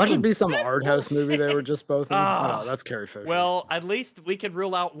 Why should it be some art house movie they were just both in? Ah, Oh, that's Carrie Fisher. Well, at least we could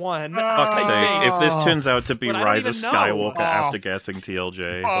rule out one. Fuck's I sake! think. If this turns out to be But I don't Rise of even know. Skywalker after Oh, guessing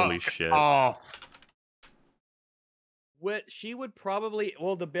TLJ, holy shit! Off. She would probably.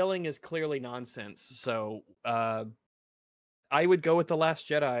 Well, the billing is clearly nonsense. So, I would go with The Last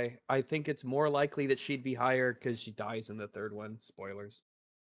Jedi. I think it's more likely that she'd be higher because she dies in the third one. Spoilers.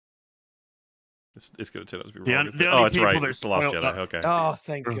 It's gonna turn out to be The wrong. only Oh, it's people right. that It's the Last spoiled Jedi. that Okay. Oh,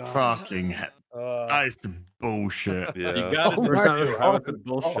 thank God. Fucking that Uh, is some bullshit. Yeah. You got Oh it. my How God. is it Oh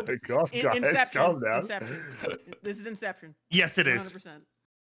bullshit? my god, guys, Inception. calm down. Inception. This is Inception. Yes, it is. 100%.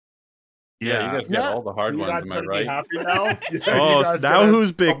 Yeah, you guys get all the hard You ones. guys Am I gonna be right? happy now? You Oh, guys now gonna who's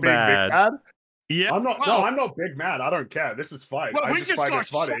stop big being mad? Yeah. I'm not. Well, No, I'm not big mad. I don't care. This is fine. Well, I we just just find got it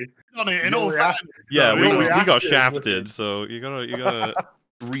funny. on it in Your all reaction- Yeah, Your we got reaction is shafted, wicked. so you gotta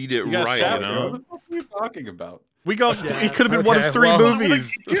read it You got right, shafted. you What know. the fuck are you talking about? We got. Yeah, It could have been one okay, of three well-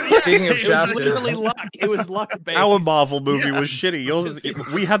 movies. Speaking of it was shafted, literally luck. It was luck based. Our Marvel movie Yeah. was shitty. Yours,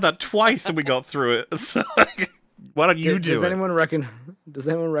 we had that twice and we got through it. So, why don't you do does it? anyone does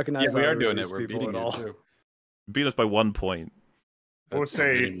anyone recognize? Yeah, we are either of doing these it. We're people beating at it all? too. Beat us by 1 point. We'll That's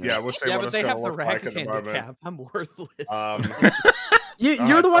see. beating it. Yeah, we'll see Yeah, what but it's they gonna have the look like ranked at the moment. handicap. I'm worthless. You're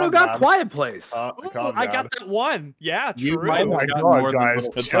Alright, the one who calm got down. Quiet Place. Calm I down. got that one. Yeah, You true. might Oh my have gotten god, more than guys!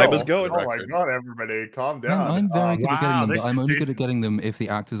 little The time is chill. going. Oh my god, everybody, calm down. I'm very good at getting wow, them, but this I'm is- only this- good at getting them if the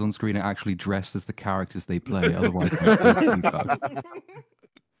actors on screen are actually dressed as the characters they play. Otherwise, my face doesn't go.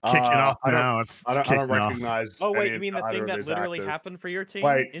 Kicking off I don't, now. It's I don't kicking off. recognize. Oh wait, any you mean the either thing of that these literally actors. happened for your team?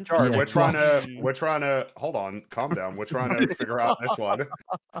 Wait, sorry, Yeah, we're trying well- to hold on, calm down. We're trying to figure out this one.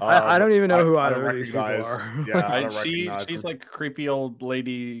 I don't even know who I either don't of these people recognize. are. Yeah, I don't recognize She's them. like a creepy old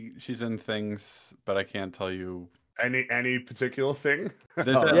lady. She's in things, but I can't tell you. any particular thing.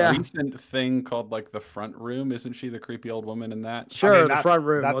 There's that Yeah. recent thing called like the front room. Isn't she the creepy old woman in that? Sure, I mean, the front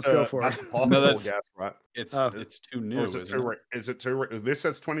room. That's Let's go a- for that's it. a possible that's- guess, right? It's Oh. it's too Or new. is it Isn't too? it? Is it too? This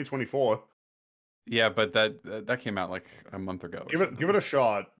says 2024. Yeah, but that came out like a month ago. or Give it something. a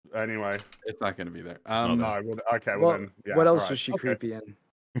shot. Anyway. It's not going to be there. No, well, okay. Well, Well, then. Yeah, what else alright, was she okay. creepy in?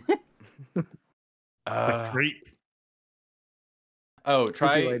 The creep. Oh,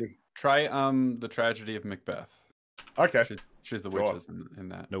 Creepy lady. try the tragedy of Macbeth. Okay. She's the Sure. witches in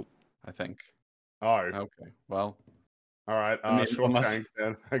that. Nope. I think. Oh, Okay. Well, all right. I mean, unless- Shawshank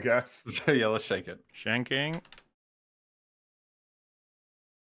then, I guess. so yeah, let's shake it. Shanking.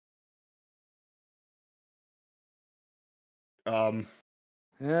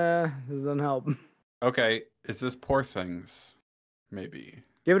 Yeah, this doesn't help. Okay, is this Poor Things? Maybe.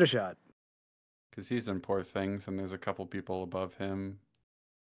 Give it a shot. Because he's in Poor Things and there's a couple people above him.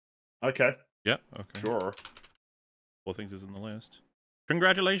 Okay. Yeah. Okay. Sure. Four things is in the list.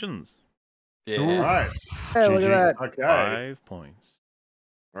 Congratulations. Yeah. All right. Hey, look GG. at that. Okay. 5 points.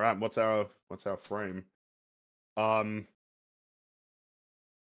 All right. What's our frame?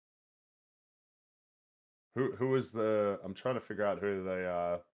 Who is the? I'm trying to figure out who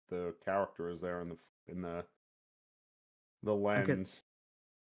the character is there in the lens.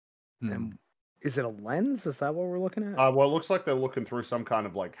 And is it a lens? Is that what we're looking at? Well, it looks like they're looking through some kind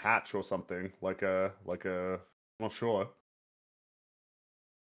of like hatch or something, like a. I'm not sure.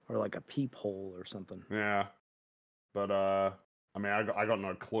 Or like a peephole or something? Yeah, but I mean, I got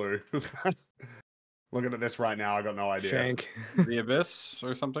no clue. Looking at this right now, I got no idea. Shank. The Abyss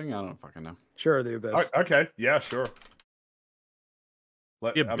or something? I don't fucking know. Sure, the Abyss. Oh, okay, yeah, sure.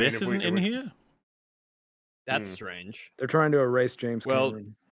 The Abyss isn't in here? That's strange. They're trying to erase James Well,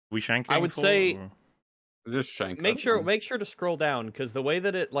 Cameron. We shanking? I would for, say- or- Just shank. Make that sure one. make sure to scroll down because the way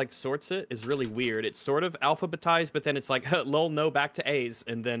that it like sorts it is really weird. It's sort of alphabetized, but then it's like lol no back to A's,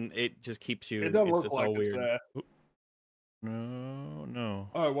 and then it just keeps you. It doesn't it's look it's like all it's weird. there. No.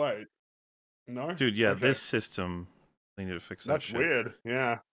 Oh wait, no, Dude, yeah, Okay. this system, they need to fix that That's shit. weird.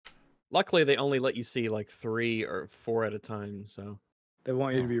 Yeah. Luckily, they only let you see like 3 or 4 at a time. So They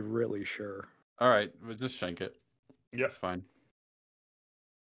want you to be really sure. All right, we'll just shank it. Yeah. That's fine.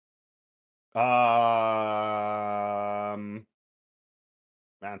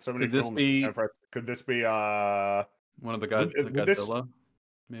 Man, so many Could this films. be Could this be one of the Godzilla?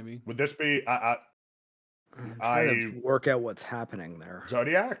 Maybe. Would this be I'm trying to work out what's happening there.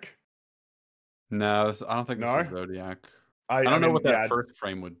 Zodiac? No, I don't think this No? is Zodiac. I don't know mean, what that yeah, first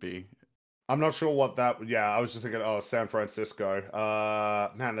frame would be. I'm not sure what that. Yeah, I was just thinking. Oh, San Francisco.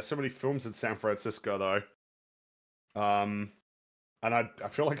 Man, there's so many films in San Francisco though. And I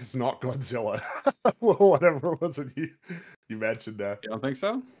feel like it's not Godzilla. Well, whatever it was that you mentioned there. You don't think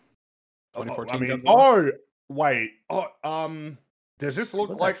so? 2014 I mean, Godzilla? wait. Does this look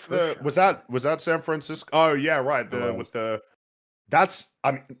What like that the first was that San Francisco? Oh yeah, right. Hello. With the that's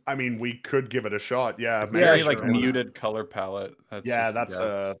I mean we could give it a shot. Yeah, It's maybe very sure. like muted color palette. That's Yeah, just a that's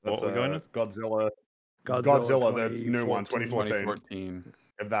guess. What we're going with? Godzilla, Godzilla the new one, 2014. 2014.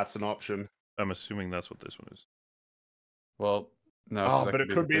 If that's an option. I'm assuming that's what this one is. Well, no. 'cause Oh, that but it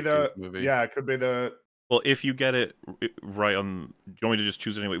could be the 15th movie. yeah, it could be the. Well, if you get it right on, do you want me to just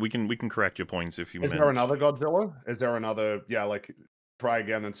choose it anyway? We can correct your points if you. Is there another Godzilla? Is there another? Yeah, like try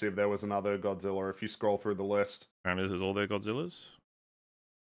again and see if there was another Godzilla. If you scroll through the list. And this is all their Godzillas.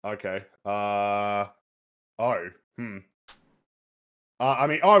 Okay. I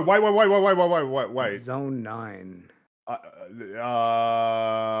mean. Oh, wait. Zone 9.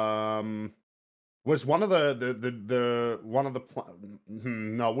 Was one of the one of the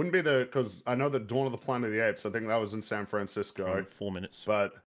no, it wouldn't be the because I know that Dawn of the Planet of the Apes. I think that was in San Francisco. 4 minutes.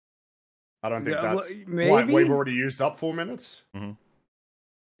 But I don't think Yeah, that's maybe? we've already used up 4 minutes. Mhm.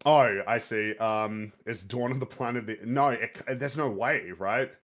 Oh, I see. It's Dawn of the Planet of the no. There's no way,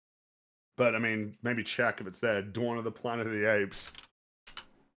 right? But I mean, maybe check if it's there. Dawn of the Planet of the Apes.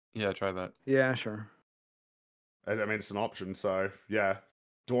 Yeah, try that. Yeah, sure. I mean, it's an option, so yeah.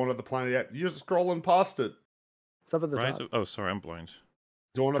 Dawn of the Planet of the Apes. You're just scrolling past it. It's up at the Rise top. of, oh, sorry, I'm blind.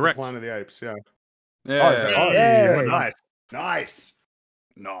 Dawn Correct. of the Planet of the Apes, yeah. Yeah. Nice.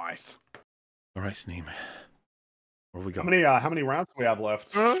 All right, name. Where we go? How many rounds do we have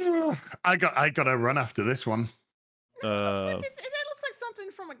left? I got to run after this one. That looks like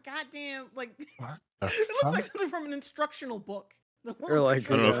something from a goddamn like. What It looks like something from an instructional book. The Or little like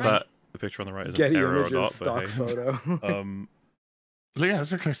picture I don't know on if the that the picture on the right is Getty an error or Images not, stock but hey. photo. Yeah,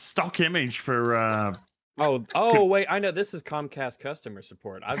 it's like a stock image for. Oh, wait! I know this is Comcast customer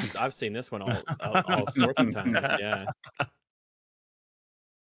support. I've seen this one all sorts of times. Yeah.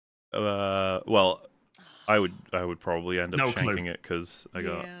 Well, I would probably end up No clue. shanking it because I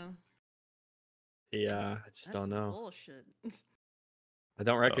got. Yeah, I just don't know. Bullshit. I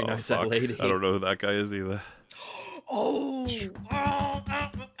don't recognize fuck. that lady. I don't know who that guy is either. Oh, yeah, my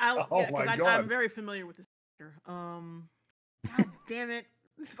 'cause God. I'm very familiar with this actor. God damn it!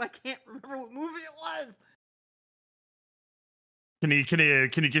 If I can't remember what movie it was. Can you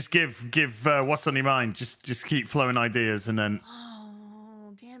just give what's on your mind? Just keep flowing ideas and then.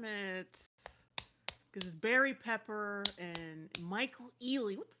 Oh, damn it! Because it's Barry Pepper and Michael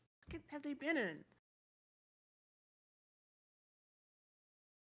Ealy. What the fuck have they been in?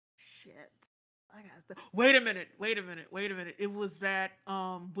 Shit. I got. Wait a minute. It was that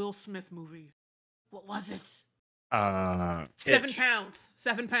Will Smith movie. What was it? 7 Itch. pounds.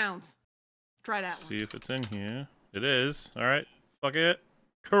 7 pounds. Try that See if it's in here. It is. All right. Fuck it.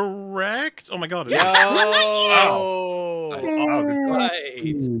 Correct. Oh my god. It is. Oh, Nice.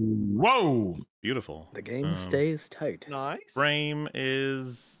 right. Whoa! Beautiful. The game stays tight. Nice. Frame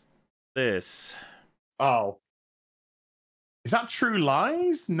is this. Oh. Is that True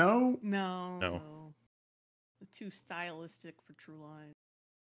Lies? No. No. Too stylistic for True Lies.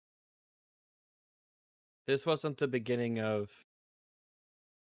 This wasn't the beginning of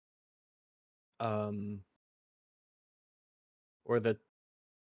or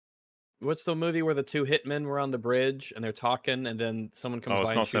what's the movie where the two hitmen were on the bridge and they're talking and then someone comes Oh, by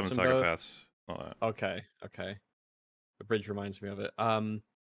it's and not shoots Seven them both? Psychopaths. Not that. Okay. The bridge reminds me of it.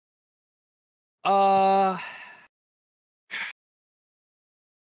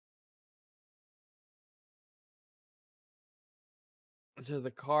 To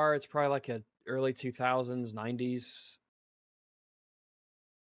the car, it's probably like a early 2000s, 90s.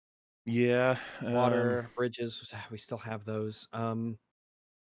 Yeah. Water, bridges, we still have those. Yeah,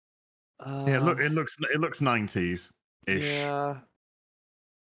 look, it looks 90s ish. Yeah.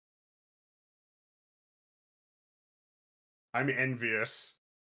 I'm envious.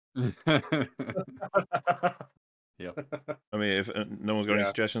 Yep. I mean, if no one's got any Yeah.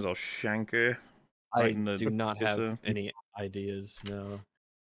 suggestions, I'll shank her. I Right in the do not have kisser. any ideas, no.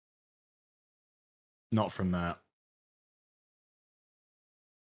 Not from that.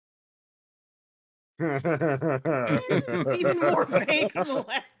 This is even more fake than the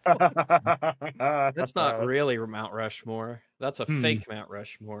last one. That's not really Mount Rushmore. That's a fake Mount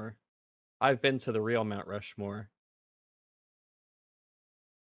Rushmore. I've been to the real Mount Rushmore.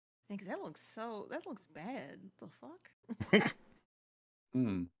 Because that looks bad. The fuck?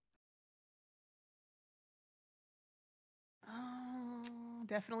 Oh,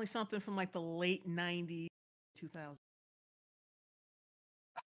 definitely something from like the late 90s, 2000s.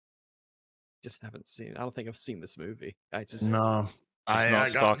 Just haven't seen. I don't think I've seen this movie. I just No. It's not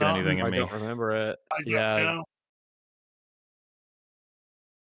sparking anything in I me. don't remember it. I don't Yeah. know.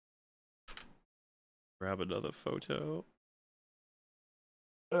 Grab another photo.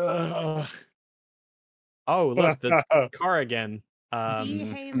 Oh, look, the car again. Sea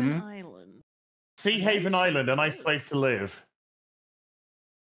Haven Island. Sea Haven Island, a nice place to live.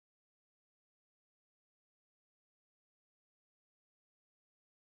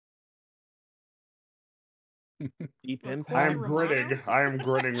 Deep Record Impact. I am Romano? grinning. I am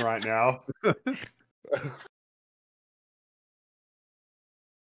grinning right now.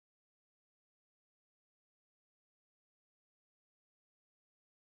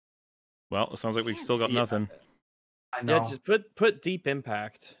 Well, it sounds like we still got Yeah. nothing. I know. Yeah, just put Deep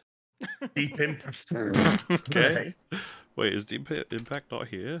Impact. Deep Impact. Okay. Wait, is Deep Impact not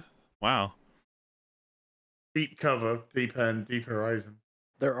here? Wow. Deep cover, deep end, deep horizon.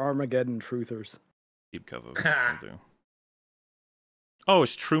 They're Armageddon truthers. Deep cover. Will do. Oh,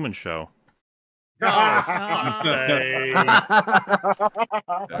 it's Truman Show. Yeah,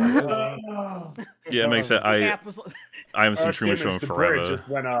 it makes sense. I haven't seen Truman Show in forever.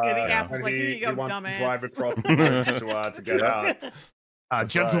 When, the app was like, he, here you go, he wants dumbass. to drive across the bridge to get out.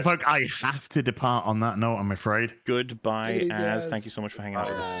 Gentlefolk, I have to depart on that note, I'm afraid. Goodbye, Az. Thank you so much for hanging out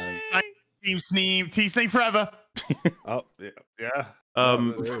with us. Team Sneem, Team Sneem forever. Oh, yeah.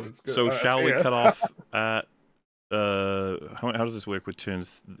 So shall we cut off at how does this work with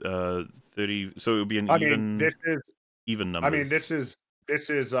turns? 30. So it would be an even numbers. I mean, this is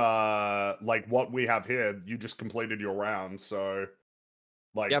like what we have here. You just completed your round, so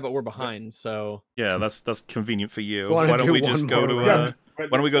like Yeah, but we're behind, so yeah, that's convenient for you. Wanna Why don't do we just one go more to round? why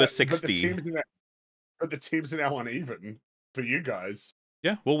don't we go to 60? But the teams are now uneven for you guys.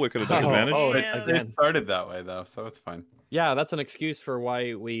 Yeah, we'll work at a disadvantage. It started that way though, so it's fine. yeah, that's an excuse for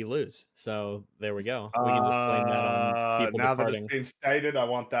why we lose. So there we go. We can just blame that on people now departing. that it's been stated, I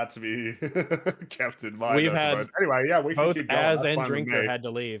want that to be kept in mind. We've I had suppose. Anyway, yeah, we can both keep going. Az That's and fine with Drinker me. had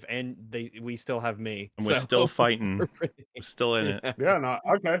to leave, and we still have me. And we're so still fighting. we're pretty- We're still in it. Yeah, no,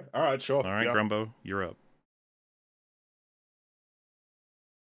 okay, all right, sure. All right, yeah. Grumbo, you're up.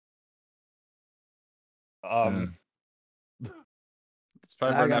 It's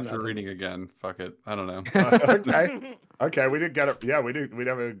probably I right got after nothing. reading again. Fuck it. I don't know. Okay, we didn't get it. Yeah, we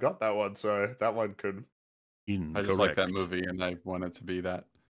never got that one, so that one could. I just like that movie, and I want it to be that.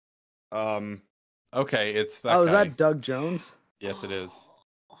 Okay, it's that. Oh, is guy. that Doug Jones? Yes, it is.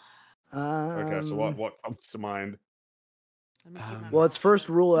 Okay, so what comes to mind? Well, let's first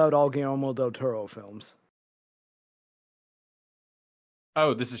rule out all Guillermo del Toro films.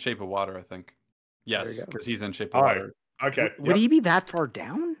 Oh, this is Shape of Water, I think. There Yes, you go. because he's in Shape of All right. Water. Okay. Would he be that far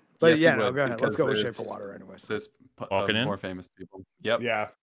down? But Yes, he yeah, no, would, go ahead. Let's because go with Shape of there's- Water, anyways. There's Walking in? more famous people. Yep. Yeah.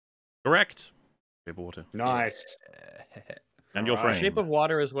 Correct. Shape of Water. Nice. And your Alright. frame. Shape of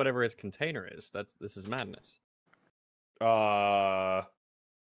Water is whatever its container is. This is madness.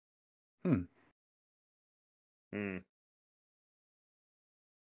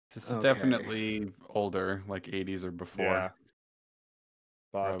 This is Okay. definitely older, like 80s or before. Yeah.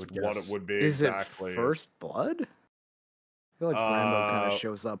 I But would what guess. it would be Is exactly it First Blood? I feel like Rambo kind Uh, of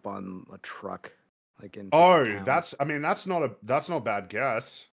shows up on a truck, like in. Oh, town. that's not a bad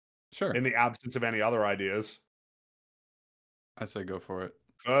guess. Sure. In the absence of any other ideas. I say go for it.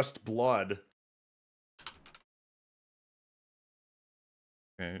 First Blood.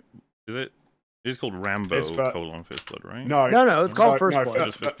 Okay. Is it? It is called Rambo: It's fir- First Blood, right? No, it's called First Blood.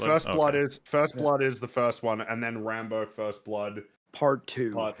 Just First Blood? First Blood Okay. is First Blood is the first one, and then Rambo First Blood Part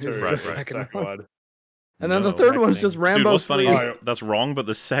 2. Part 2 is is Right, the the right. second second one. one. And then the No, third one's reckoning. just Rambo. Dude, what's funny 3. is that's wrong, but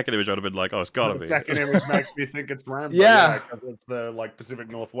the second image I'd have been like, oh, it's gotta The be. second image makes me think it's Rambo. Yeah. 'cause it's the like Pacific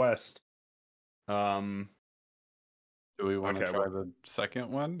Northwest. Do we want to Okay, try the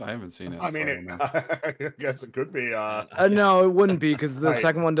second one? I haven't seen it. I mean, so I it, don't know. I guess it could be. No, it wouldn't be because the Right.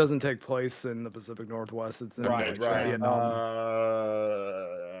 second one doesn't take place in the Pacific Northwest. It's in Right, like, right. Vietnam.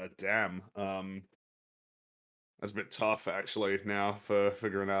 Damn. That's a bit tough actually now for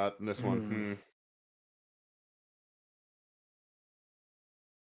figuring out this one.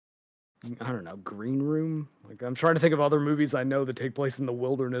 I don't know, Green Room. Like I'm trying to think of other movies I know that take place in the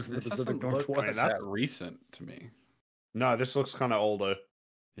wilderness in the This Pacific doesn't look Northwest. that recent to me. No, this looks kind of older.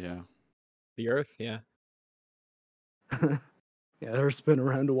 Yeah. The Earth, yeah, Yeah, they're been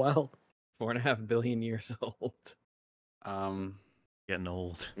around a while. 4.5 billion years old. Getting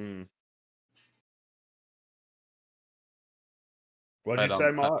old. Mm. What'd you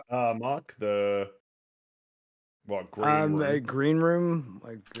say, Mark? Mark, the what Green Room? A Green Room.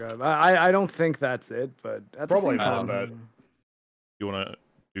 Like I don't think that's it, but at Probably the same not, time, but You want to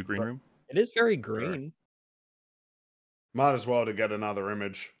do Green Room? It is very green. might as well to get another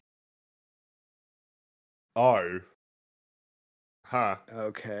image. Oh. Huh.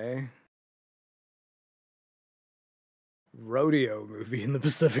 okay. Rodeo movie in the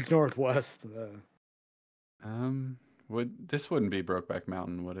Pacific Northwest. This wouldn't be Brokeback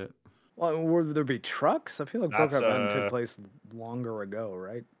Mountain, would it? Well, would there be trucks? I feel like That's, Brokeback Mountain took place longer ago,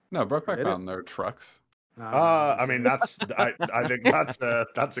 right? No, Brokeback Did it? Mountain, there are trucks. I mean that's I think that's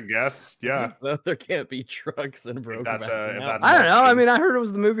a guess. Yeah. No, there can't be trucks in Brokeback that's, if Mountain. that's I don't know. I option. mean, I heard it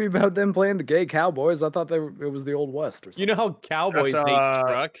was the movie about them playing the gay cowboys. I thought it was the Old West or something. You know how cowboys hate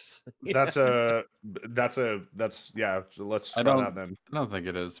trucks? That's yeah. So let's try that then. I don't think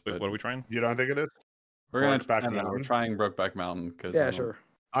it is. Wait, But what are we trying? You don't think it is? we're gonna Brokeback I don't know, we're Mountain? trying Brokeback Mountain because Yeah, sure.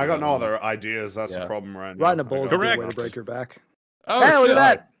 I got no Yeah. other ideas. That's the Yeah. problem right now. Riding a bull is a good way to Correct. break your back. Oh, Hey, look shit. at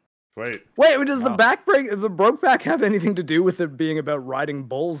that. Wait. Wait, does the Wow. the Brokeback have anything to do with it being about riding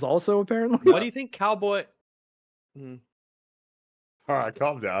bulls? Also, apparently. What do you think cowboy? All right,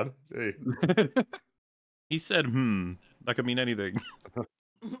 calm down. Hey. He said, that could mean anything. All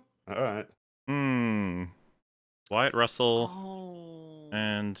right. Wyatt Russell Oh.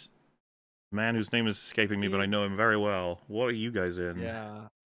 and man whose name is escaping me, but I know him very well. What are you guys in? Yeah.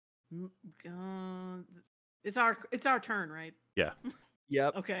 It's our turn, right? Yeah.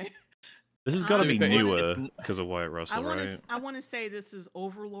 Yep. Okay. This has got to be It's- it's- newer because of Wyatt Russell, right? I want to say this is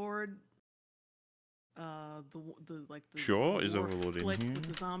Overlord. The Sure, the is war Overlord in flick here? with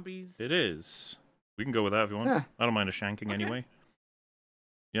the zombies. It is. We can go with that if you want. Yeah. I don't mind a shanking Okay. anyway.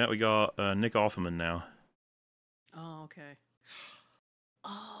 Yeah, we got Nick Offerman now. Oh, okay.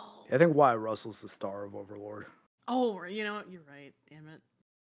 Oh. I think Wyatt Russell's the star of Overlord. Oh, you know what? You're right. Damn it.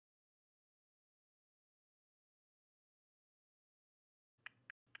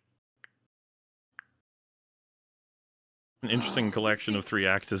 An interesting collection of 3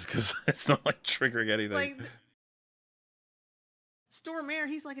 actors because it's not like triggering anything. Like Stormare,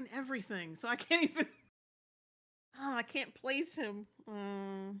 he's like in everything, so I can't even. Oh, I can't place him.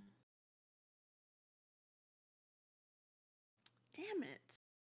 Damn it.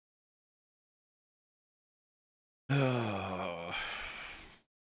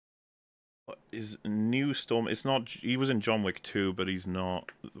 What is new Storm? It's not. He was in John Wick 2, but he's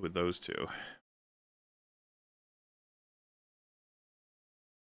not with those two.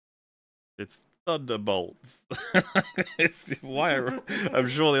 It's Thunderbolts. It's why I'm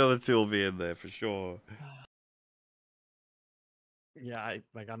sure the other two will be in there for sure. Yeah,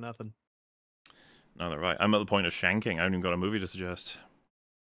 I got nothing. No, they're right. I'm at the point of shanking. I haven't even got a movie to suggest.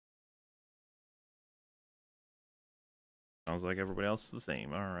 Sounds like everybody else is the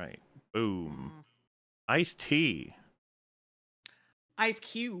same. All right. Boom. Ice-T. Ice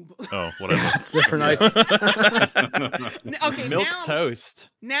Cube. Oh, whatever. It's different ice. Okay, Milk now, toast.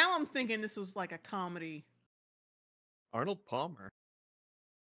 now I'm thinking this was like a comedy. Arnold Palmer.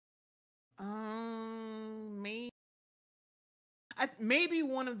 Maybe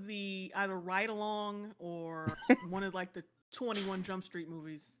one of the either Ride Along or one of like the 21 Jump Street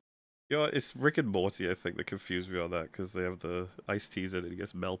movies. You know, it's Rick and Morty, I think, that confuse me on that because they have the iced teas in it. It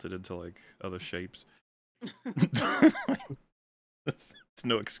gets melted into like other shapes. It's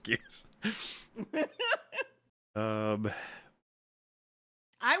no excuse. I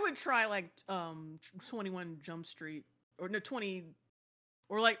would try like 21 Jump Street or no 20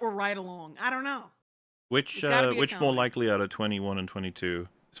 or Ride Along. I don't know. Which It's gotta be a more comedy. likely out of 21 and 22?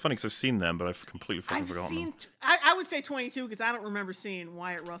 It's funny because I've seen them, but I've completely fucking forgotten them. I would say 22 because I don't remember seeing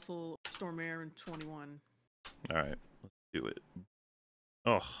Wyatt Russell, Stormare in 21. All right, let's do it.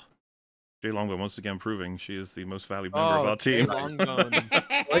 Oh, Jay Longbone once again proving she is the most valued member of our team. Longbone.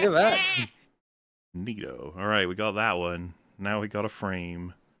 Look at that. Neato. All right, we got that one. Now we got a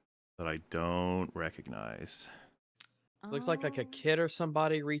frame that I don't recognize. Looks like a kid or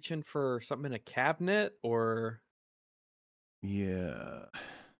somebody reaching for something in a cabinet or Yeah.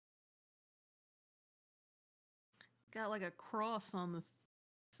 Got like a cross on the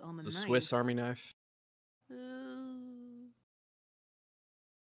the knife. Swiss Army knife. Um.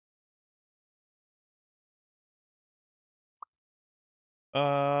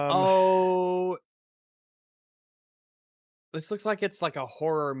 Oh, This looks like it's like a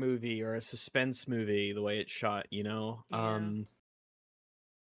horror movie or a suspense movie, the way it's shot, you know? Yeah.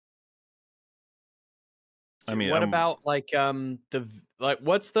 I mean, what about like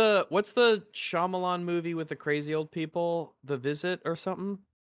what's the Shyamalan movie with the crazy old people? The Visit or something?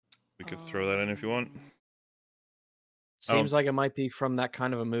 we could throw that in if you want. Seems like it might be from that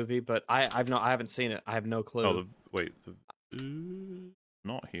kind of a movie, but I haven't seen it. I have no clue. Oh, wait,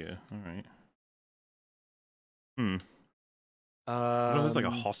 not here. All right. What if it's like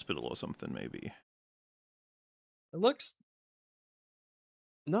a hospital or something, maybe? It looks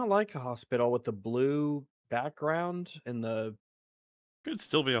not like a hospital with the blue background and the. Could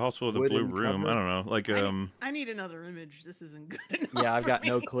still be a hospital with a blue room. I don't know. Like I need another image. This isn't good enough. Yeah, I've got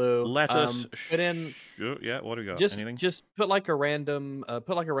no clue. Let us put in. Yeah, what do we got? Anything? Just put like a random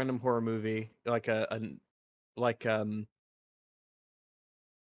horror movie, like I don't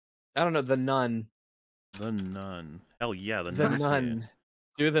know, The Nun. The Nun. Hell yeah, The Nun.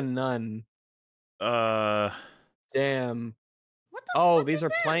 Do The Nun. Damn. What the these are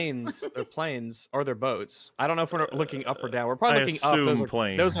planes. They're planes or they're boats. I don't know if we're looking up or down. We're probably looking up.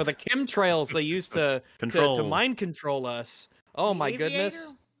 Those are the chemtrails they used to mind control us. Oh my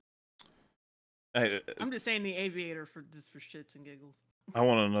goodness. I'm just saying the aviator for shits and giggles. I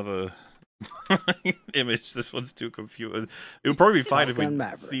want another image. This one's too confusing. It would probably be fine if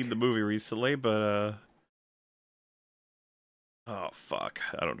we'd seen the movie recently, but oh fuck,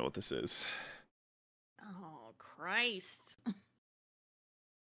 I don't know what this is. Oh Christ.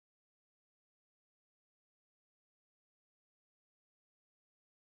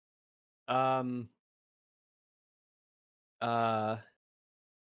 Oh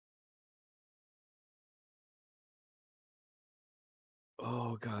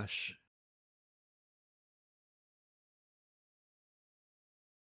gosh.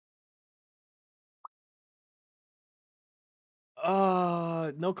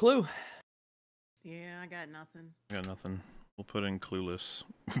 No clue. Yeah, I got nothing. I got nothing. We'll put in Clueless.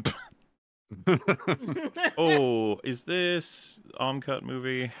 Oh, is this arm cut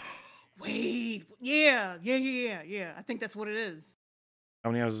movie? Wait, yeah. I think that's what it is. How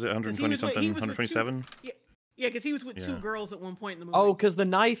many hours is it? 120 something? 127? Yeah, because he was with two girls at one point in the movie. Oh, because the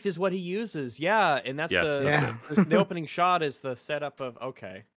knife is what he uses. Yeah, and that's the opening shot is the setup of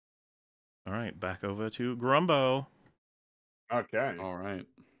okay. All right, back over to Grumbo. Okay. All right.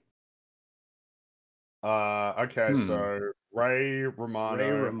 Okay, so Ray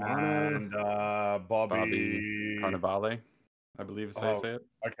Romano and Bobby Cannavale, I believe is how you say it.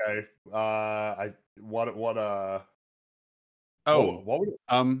 Okay.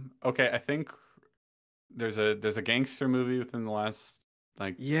 Okay, I think there's a gangster movie within the last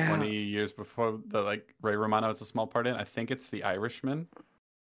 20 years before that Ray Romano has a small part in. I think it's The Irishman.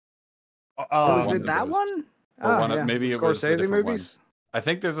 Was it that one? Or maybe it was a different movies. One. I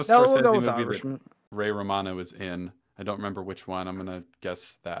think there's a Scorsese movie that Ray Romano is in. I don't remember which one. I'm gonna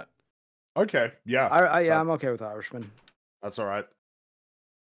guess that. Okay, yeah. I'm okay with Irishman. That's all right.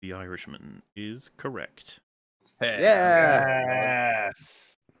 The Irishman is correct.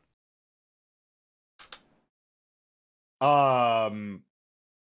 Yes. Okay,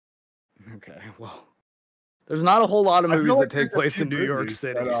 well, there's not a whole lot of movies that take place in New York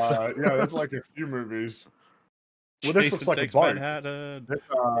City. Yeah, there's like a few movies. Well, this looks like a boat.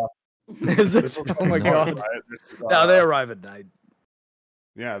 Is it? Oh my god! No, they arrive at night.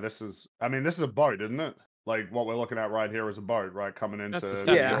 Yeah, this is a boat, isn't it? Like what we're looking at right here is a boat, right? Coming into that's the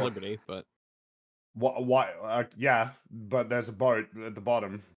Statue of Liberty, but what? Yeah, but there's a boat at the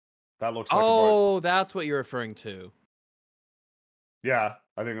bottom. That looks like a boat. Oh, that's what you're referring to. Yeah,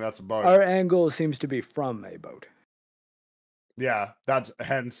 I think that's a boat. Our angle seems to be from a boat. Yeah, that's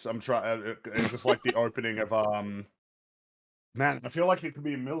hence I'm trying. It's just like the opening of Man, I feel like it could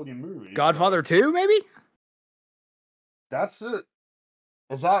be a million movies. Godfather 2, maybe? That's it.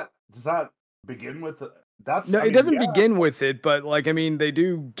 Does that begin with No, it doesn't begin with it, but they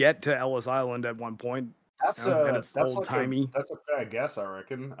do get to Ellis Island at one point. That's old timey. That's a fair guess, I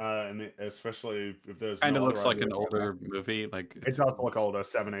reckon. Especially if there's kind of looks like an older movie. Like it does look older,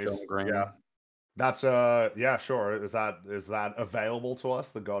 70s. Yeah. That's yeah, sure. Is that available to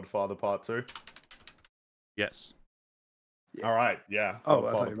us? The Godfather Part 2? Yes. Yeah. All right, yeah. Oh,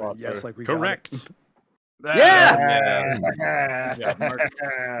 I thought you meant yes, like we correct. Yeah.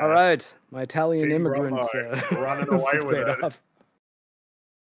 All right, my Italian Team immigrant running away with it. Up.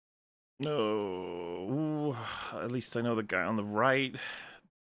 No, at least I know the guy on the right,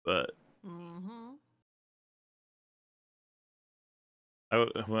 but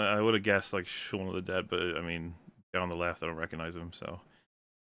I would have guessed like Shaun of the Dead, but guy on the left, I don't recognize him, so.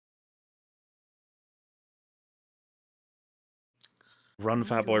 Run,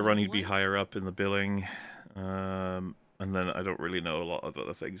 Fat Boy, Run, he'd be higher up in the billing. And then I don't really know a lot of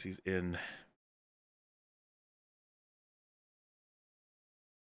other things he's in.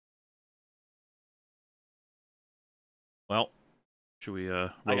 Well, should we roll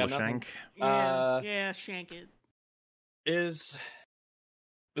a shank? Yeah, shank it. Is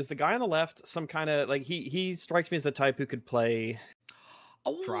the guy on the left some kind of like he strikes me as the type who could play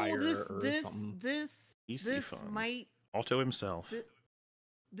Fryer or something. This might Otto himself.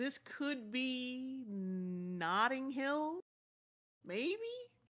 This could be Notting Hill, maybe.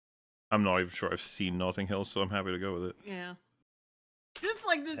 I'm not even sure I've seen Notting Hill, so I'm happy to go with it. Yeah. Just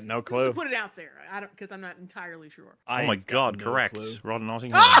like this, no just clue. to put it out there. I don't, because I'm not entirely sure. Oh my god, no correct. clue. Rod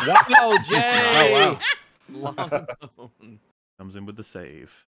Notting Hill. Wow, Jay! Oh, wow. Long bone. Comes in with the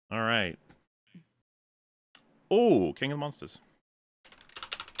save. All right. Oh, King of the Monsters.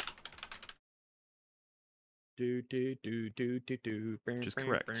 Do, do, do, do, do, do. Which is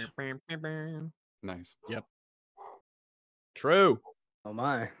correct. Nice. Yep. True. Oh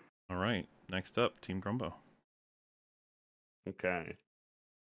my. All right. Next up, Team Grumbo. Okay.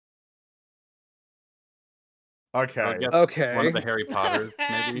 So I guess Okay. One of the Harry Potters,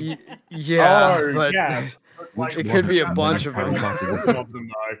 maybe. Yeah, Oh, but yeah. it could be a bunch of them.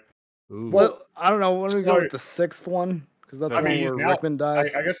 Ooh. Well, I don't know. When do we go So- with the sixth one? Because that's So the I one mean, where now- Rickman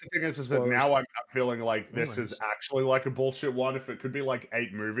dies. I guess the thing is that now Spoilers. I'm feeling like this is Spoilers. actually like a bullshit one. If it could be like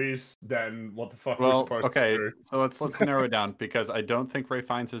 8 movies, then what the fuck are we Well, supposed okay, to do? so let's narrow it down because I don't think Ray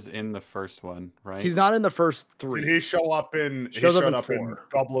Fiennes is in the first one, right? He's not in the first Did 3. he show up in? He Shows up showed in up in 4.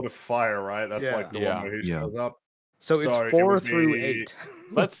 Goblet of Fire, right? That's Yeah. like the Yeah. one where he Yeah. shows up. So it's so it 4 would through be- 8.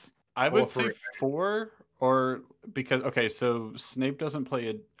 I Or would say three. 4, or because okay, so Snape doesn't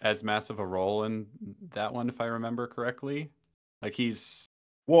play as massive a role in that one, if I remember correctly. Like he's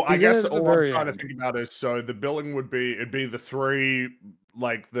Well, I He's in it guess at the all I'm very trying to end. think about is so the billing would be it'd be the 3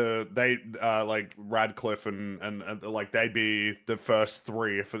 like like Radcliffe and like they'd be the first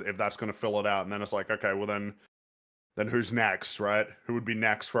 3 if that's going to fill it out, and then it's like okay, well then who's next, right? Who would be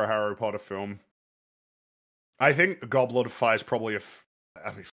next for a Harry Potter film? I think Goblet of Fire is probably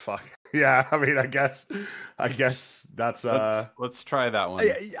I mean, fuck. Yeah, I mean, I guess that's let's try that one.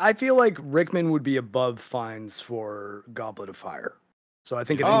 I feel like Rickman would be above Fiennes for Goblet of Fire. So I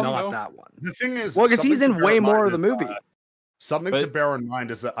think it's Oh, not no. that one. the thing is. Well, because he's something in to bear way in mind more of the is, movie. Something to But- bear in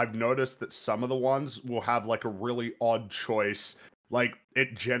mind is that I've noticed that some of the ones will have like a really odd choice. Like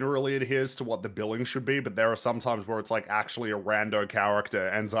it generally adheres to what the billing should be, but there are some times where it's like actually a rando character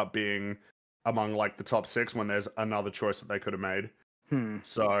ends up being among like the top 6 when there's another choice that they could have made.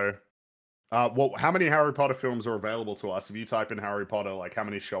 So, well, how many Harry Potter films are available to us? If you type in Harry Potter, like how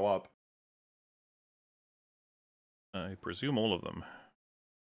many show up? I presume all of them.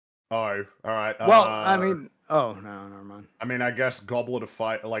 Oh, all right. Well, I mean, oh no, never mind. I mean, I guess Goblet of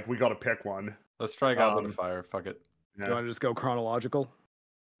Fire. Like we got to pick one. Let's try Goblet of Fire. Fuck it. Do you want to just go chronological?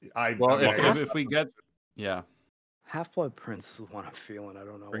 Well, I if we get, yeah, Half Blood Prince is one I'm feeling. I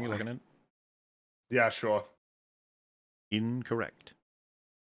don't know. Bring you why. looking in. yeah, sure. Incorrect.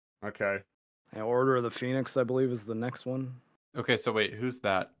 Okay. And Order of the Phoenix, I believe, is the next one. okay. So wait, who's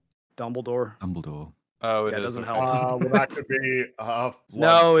that? Dumbledore. Dumbledore. Oh, it Yeah, it is, doesn't okay. help. Well, that could be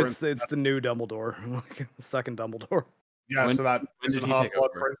No, Prince. it's the new Dumbledore, like the second Dumbledore. Yeah. When- so that when isn't did he Half take Blood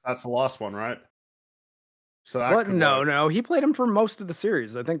over? Prince. That's the last one, right? So that What? could No, work. no, he played him for most of the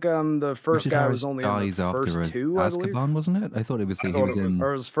series. I think the first Richard guy Harris was only in dies the after first 2, I believe, Azkaban, wasn't it? I thought it was I he thought was it was- in.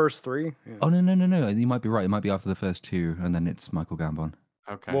 or his first 3. Yeah. Oh no! You might be right. It might be after the first 2, and then it's Michael Gambon.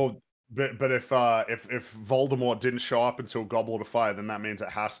 Okay. Well, but if Voldemort didn't show up until Goblet of Fire, then that means it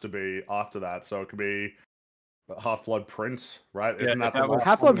has to be after that. So it could be Half Blood Prince, right? Yeah, Isn't that if the that was- last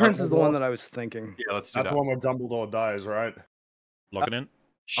Half Blood one, Prince is the one Dumbledore? that I was thinking. yeah, let's do That's that. the one where Dumbledore dies, right? Locking in.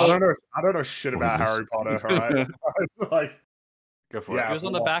 I don't know shit about Spoilers. Harry Potter, all right? Like, Go for Yeah. He was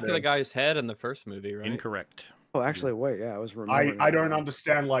on the I'm back of the locked in. guy's head in the first movie, right? Incorrect. Oh, actually, wait, yeah, I was remembering. I that don't now.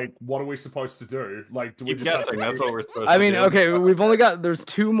 understand. Like, what are we supposed to do? Like, do we Keep just have to guessing. That's do- what we're supposed I to mean, do. okay, we've only got there's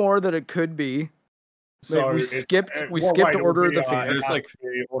 2 more that it could be. So we it- skipped it- we well, skipped wait, it would Order of be, the it Phoenix. There's has like- to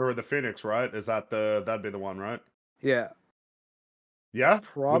be Order of the Phoenix, right? That'd be the one, right? Yeah, Yeah.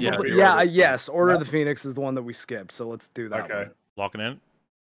 probably. Yeah, Yeah, Order of the yes, Order Yeah. of the Phoenix is the one that we skipped. So let's do that. Okay. one. Locking in.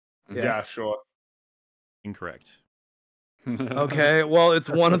 Yeah, sure. Incorrect. Okay, well, it's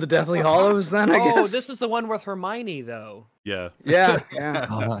one of the Deathly Hollows then. I Oh, guess. this is the one with Hermione, though. Yeah. Yeah, yeah.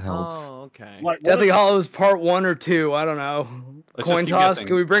 Oh, that helps. Oh, okay. Like, what Deathly if- Hollows Part 1 or 2. I don't know. Let's Coin just keep toss. guessing.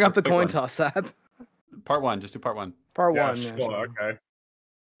 Can we bring up the Pick coin one. toss app? Part 1. Just do part 1. Part yeah, 1. sure. Yeah, sure. Okay.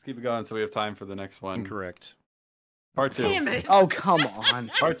 Let's keep it going so we have time for the next one. Incorrect. Part 2. Damn it! Oh, come on.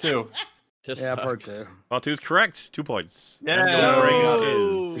 Part 2. Just Yeah, part sucks. 2. Part 2 is correct. 2 points. Yeah. And your phrase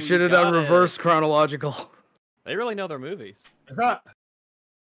No! is... We should have You done got reverse it. chronological. They really know their movies. Is that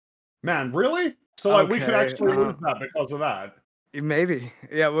man really? So like we could Okay, actually lose that because of that. Maybe.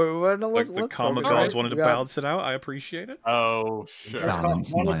 Yeah, Like the karma gods wanted to balance it out. I appreciate it. Oh, sure.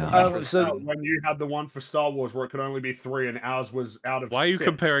 Balance One my of them eyes. was So- when you had the one for Star Wars where it could only be 3 and ours was out of Why are you 6.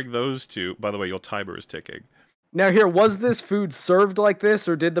 comparing those two? By the way, your timer is ticking. Now here, was this food served like this,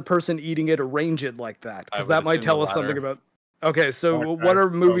 or did the person eating it arrange it like that? I Because would that might assume tell the us something latter. about. Okay, so Okay, what are so-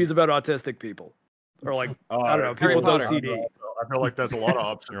 movies about autistic people, or like I don't know, Harry people with Potter. OCD? I feel like there's a lot of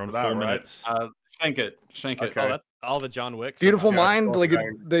options You're on for that, 4 right? minutes. Shank it. Shank it. Okay. Oh, that's all the John Wicks. Beautiful Yeah, Mind, sure, like okay.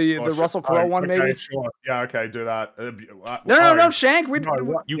 the Sure, Russell sure. Crowe one, Okay, maybe. Sure. Yeah, okay, do that. No, Shank. We No,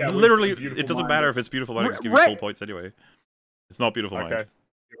 what- You yeah, we literally, said Beautiful it doesn't Mind. matter if it's Beautiful Mind. Re- Just give you re- full points anyway. It's not Beautiful Okay. Mind.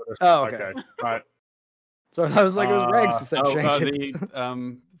 Oh, okay. Right. So I was like, it was Regs who said Oh, Shank it.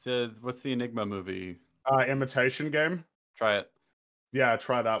 the what's the Enigma movie? Imitation Game. Try it. Yeah,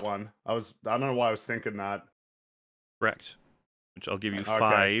 try that one. I don't know why I was thinking that. Correct. Which I'll give you Okay. 5. 'Cause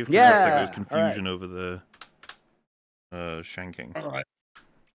it looks like Yeah, there was all confusion over the shanking. All right.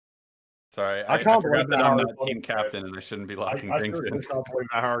 Sorry, I I can't forgot believe that that I'm Harry not Potter team shit. captain and I shouldn't be locking I things seriously in. can't believe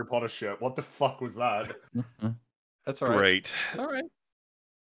that Harry Potter shit. What the fuck was that? That's all right. Great. It's all right.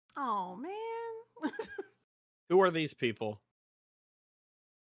 Oh man. Who are these people?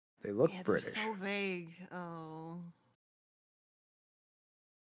 They look Yeah, they're British. so vague. Oh.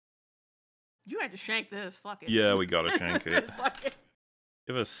 You had to shank this. Fuck it. Yeah, we gotta shank it. Fuck it.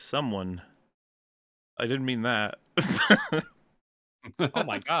 Give us someone. I didn't mean that. Oh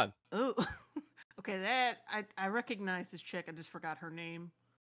my god. Oh. Okay, that I recognize this chick. I just forgot her name.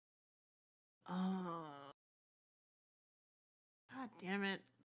 God damn it.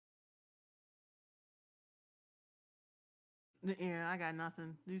 Yeah, I got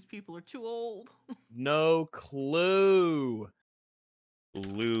nothing. These people are too old. No clue.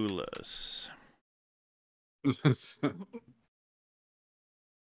 Clueless.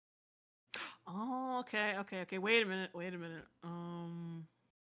 Oh, okay. Wait a minute.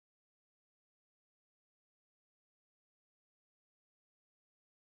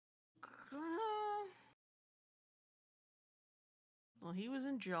 Well, he was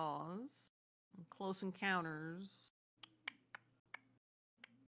in Jaws, Close Encounters.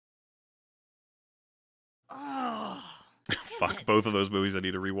 Oh, Fuck, both of those movies I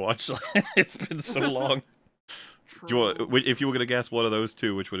need to rewatch. It's been so long. Do you want, if you were gonna guess one of those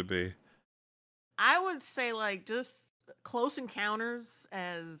two, which would it be? I would say like just Close Encounters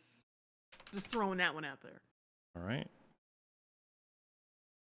as just throwing that one out there. All right.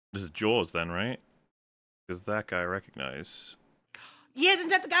 This is Jaws then, right? Because that guy I recognize. Yeah, isn't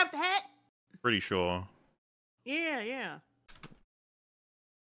that the guy with the hat? Pretty sure. Yeah.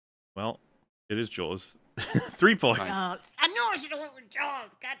 Well, it is Jaws. 3 points. I know I should have went with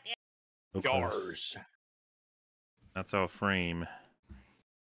Jaws. God damn. No close. That's our frame.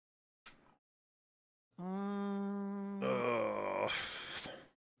 Ugh.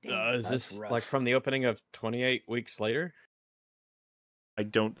 Is this like from the opening of 28 Weeks Later? I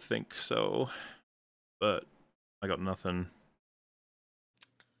don't think so. But I got nothing.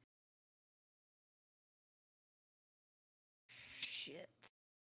 Shit.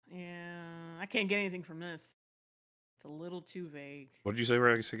 Yeah, I can't get anything from this. It's a little too vague. What did you say,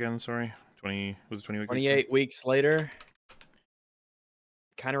 Rex, again? Sorry. 20, was it 20 weeks? 28 Weeks Later.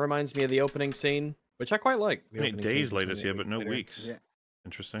 Kind of reminds me of the opening scene, which I quite like. The 28 opening days scene from later 28 here, but no Later. weeks. Yeah.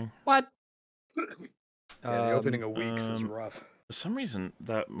 Interesting. What? Yeah, the opening of Weeks is um, rough. For some reason,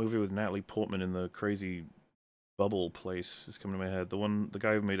 that movie with Natalie Portman in the crazy bubble place is coming to my head. The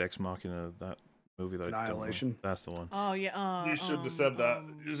guy who made Ex Machina, that movie that Annihilation? I don't know. That's the one. Oh yeah. You shouldn't have said that.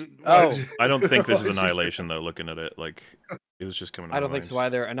 Oh. I don't think this is Annihilation though. Looking at it, like it was just coming. To I my don't think so mind.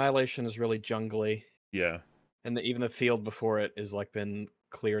 either. Annihilation is really jungly, Yeah. and even the field before it is like been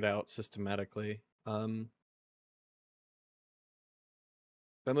cleared out systematically.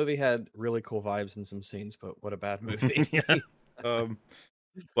 That movie had really cool vibes in some scenes, but what a bad movie. Yeah.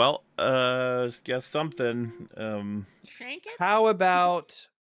 Well, guess something. Shank it. How about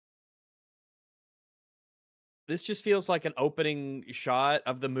this? Just feels like an opening shot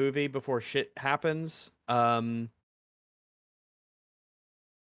of the movie before shit happens.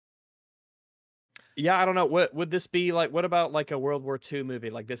 Yeah, I don't know. What would this be like? What about like a World War II movie?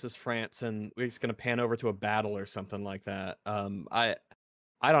 Like This Is France, and we're just gonna pan over to a battle or something like that.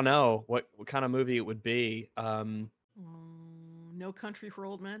 I don't know what kind of movie it would be. No Country for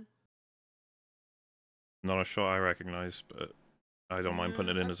Old Men. Not a shot I recognize, but I don't mind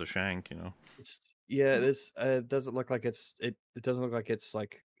putting it in as a shank. You know. This doesn't look like it doesn't look like it's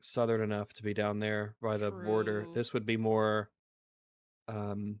like southern enough to be down there by the border. True. This would be more.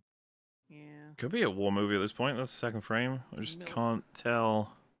 Yeah. Could be a war movie at this point. That's the second frame. I just can't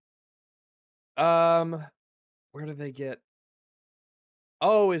tell. Where do they get?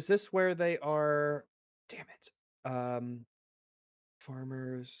 Oh, is this where they are? Damn it.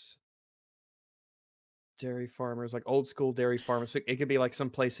 Farmers, dairy farmers, like old school dairy farmers. It could be like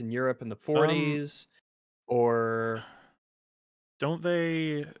someplace in Europe in the 40s, or don't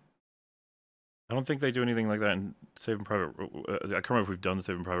they? I don't think they do anything like that in Saving Private. I can't remember if we've done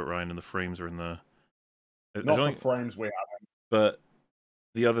Saving Private Ryan, and the frames are in the. Not the frames we haven't. But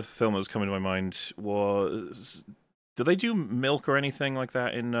the other film that was coming to my mind was, do they do milk or anything like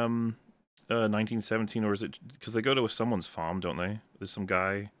that in 1917, or is it because they go to someone's farm, don't they? There's some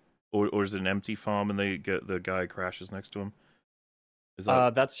guy, or is it an empty farm and they get the guy crashes next to him? Is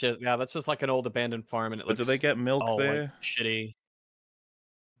that... that's just like an old abandoned farm, and it looks. But do they get milk there? Like, shitty.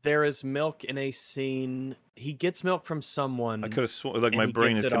 There is milk in a scene. He gets milk from someone. I could have sworn, like my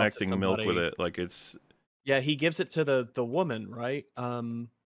brain is connecting milk with it, like it's. Yeah, he gives it to the woman, right?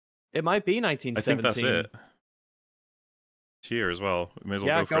 It might be 1917. I think that's it. It's here as well. We may as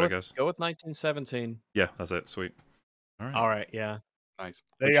well go for it, I guess. Go with 1917. Yeah, that's it. Sweet. All right. Yeah. Nice.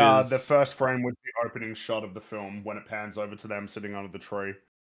 The first frame was the opening shot of the film when it pans over to them sitting under the tree.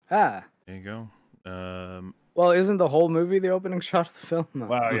 Ah. There you go. Well, isn't the whole movie the opening shot of the film? No.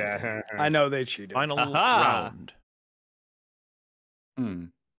 Well, yeah. I know they cheated. Final round.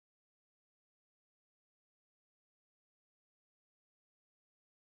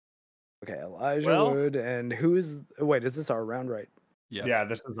 Okay, Elijah Wood, and who is... Wait, is this our round, right? Yes. Yeah,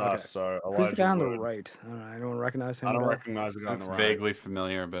 this is us, so Elijah Who's the guy on the Wood. right? I don't know, anyone recognize him? I don't recognize the guy on the right. Vaguely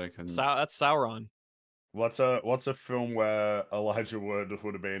familiar, but I couldn't. That's Sauron. What's a film where Elijah Wood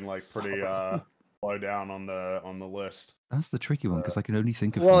would have been like pretty low down on the list? That's the tricky one because I can only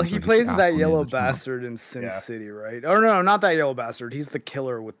think of. Well, films he where plays could that apple yellow near the top. bastard in Sin City, right? Oh no, not that yellow bastard. He's the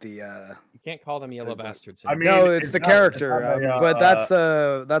killer with the. You can't call them yellow bastards. I mean, no, it's the character. But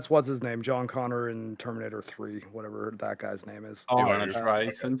that's what's his name, John Connor in Terminator 3, whatever that guy's name is. Do you want to try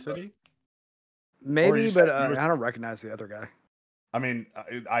Sin City? Maybe, but I don't recognize the other guy. I mean,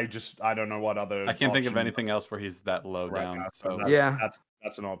 I don't know what other. I can't think of anything else where he's that low down. Now, so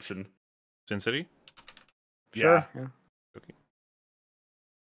that's an option. Sin City? Sure. Yeah. Okay.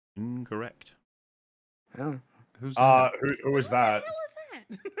 Incorrect. Yeah. Who's who is that?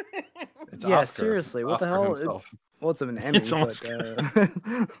 It's yeah, Oscar. seriously, what Oscar the hell? Himself. Well, it's an Emmy. It's Oscar.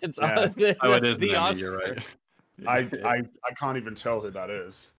 It's Oh, it is the the Oscar. You're right. I can't even tell who that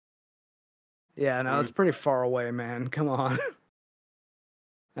is. Yeah, no, it's pretty far away, man. Come on.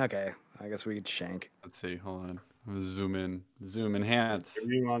 Okay, I guess we could shank. Let's see. Hold on. Zoom in. Zoom enhance. If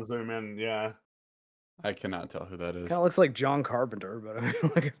you want to zoom in, yeah. I cannot tell who that is. Kind of looks like John Carpenter, but I mean,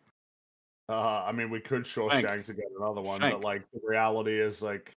 like. I mean, we could Shawshank to get another one, but like the reality is,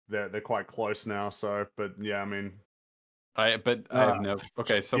 like they're quite close now. So, but yeah, I mean, I have no.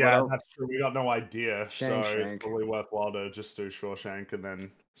 Okay, so yeah, that's true. We got no idea, Shank. It's probably worthwhile to just do Shawshank and then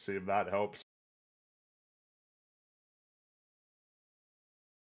see if that helps.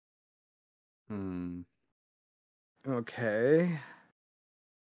 Okay.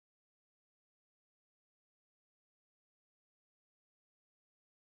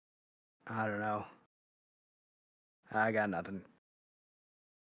 I don't know. I got nothing.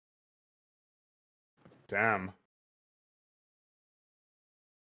 Damn.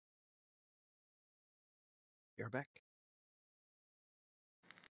 You're back.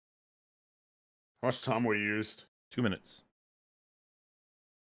 How much time we used? 2 minutes.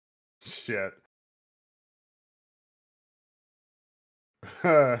 Shit.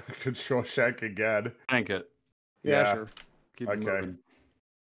 Could Shawshank again. Shank it. Yeah, sure. Keep it Okay. moving.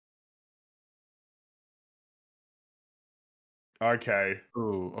 Okay.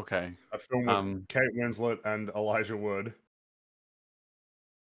 Ooh, okay. A film with Kate Winslet and Elijah Wood.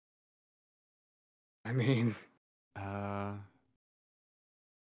 I mean, oh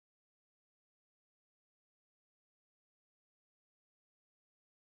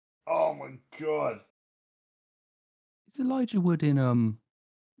my god. Is Elijah Wood in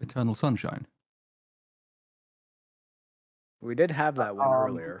Eternal Sunshine? we did have that one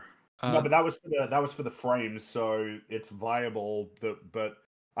earlier. No, but that was for the frames, so it's viable. But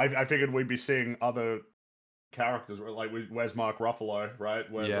I figured we'd be seeing other characters. Like, where's Mark Ruffalo, right?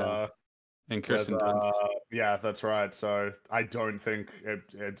 Where's and Kirsten Dunst. Yeah, that's right. So I don't think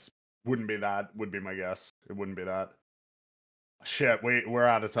it's wouldn't be that. Would be my guess. It wouldn't be that. Shit, we're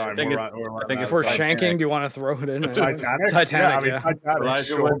out of time. I think If we're shanking, do you want to throw it in? Titanic. Titanic. Yeah, I mean, Yeah. Titanic. Elijah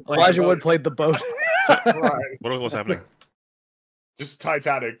sure. Wood Elijah Wood played the boat. Right. What's happening? Just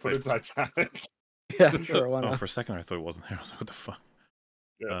Titanic. Put in Titanic. Yeah, sure. Why Oh, not? for a second I thought it wasn't there. I was like, what the fuck?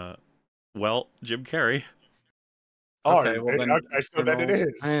 Yeah. Well, Jim Carrey. Oh, Okay, well then, okay, so then it Eternal-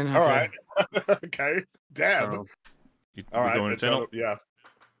 is. I mean, All okay. right. Okay. Damn. Eternal. All We're right. going Eternal. Yeah.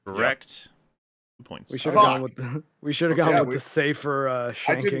 Correct. Points. We should have Fuck. gone with the. We should have gone Yeah, with we- the safer I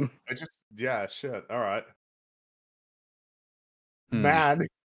shanking. didn't. I just. Yeah. Shit. All right. Hmm. Man,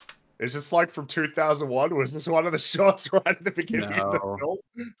 it's just like from 2001. Was this one of the shots right at the beginning of the No.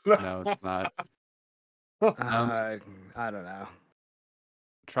 film? No, it's not. I don't know.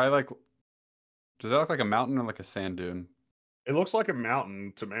 Try like. Does that look like a mountain or like a sand dune? It looks like a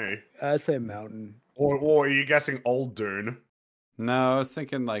mountain to me. I'd say mountain. Or are you guessing old Dune? No, I was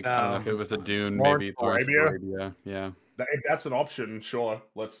thinking like I don't know if it No, was a dune, Lawrence maybe of Lawrence of Arabia? Arabia. Yeah, If that's an option, sure.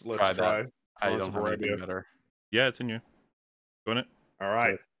 Let's Try try. that. I Lawrence don't of have anything Arabia. better. Yeah, it's in you. Go on it. All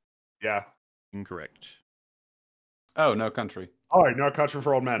right. Yeah. Incorrect. Oh, No Country. Oh, No Country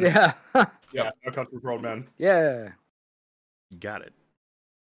for Old Men. Yeah. Yeah. No Country for Old Men. Yeah. Got it.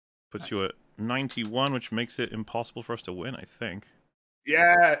 Puts Nice. you at 91, which makes it impossible for us to win, I think.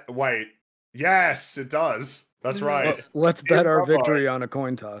 Yeah. Wait. Yes, it does. That's right. Let's Yeah, bet our bravo. victory on a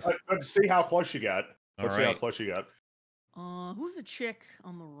coin toss. But see how close you get. All Let's see how right. close you get. Who's the chick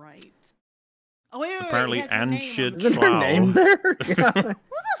on the right? Oh wait, wait, wait. Apparently, it has her name on Anchid it. Isn't her name Trow. there? Yeah. Who the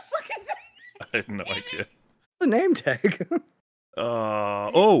fuck is that? I have no idea. The name tag.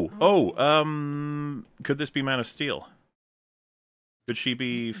 Could this be Man of Steel? Could she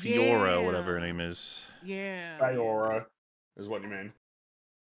be Fiora, whatever her Yeah. name is? Yeah. Fiora is what you mean.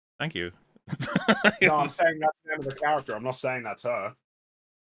 Thank you. No, I'm saying that's the name of the character. I'm not saying that's her.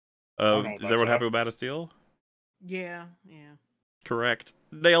 know Is that's everyone her. happy with Man of Steel? Yeah. Correct.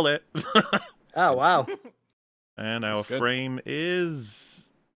 Nailed it. Oh wow. And our That's good. frame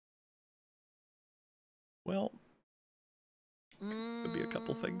is... Well, Could be a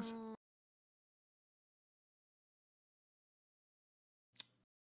couple things.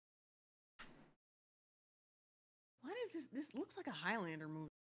 What is this? This looks like a Highlander movie.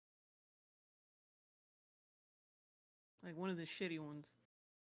 Like one of the shitty ones.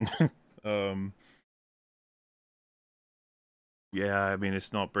 yeah, I mean,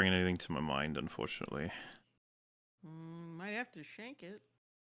 it's not bringing anything to my mind, unfortunately. Might have to shank it.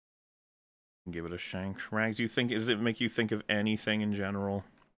 Give it a shank. Rags, does it make you think of anything in general?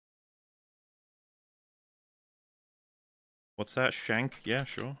 What's that? Shank? Yeah,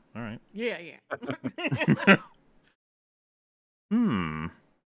 sure. All right. Yeah, yeah.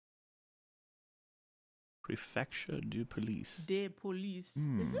 Prefecture du Police. De Police. Is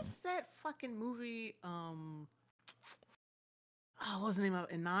Hmm. this that fucking movie? Oh, what was the name of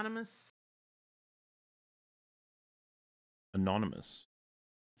it? Anonymous? Anonymous.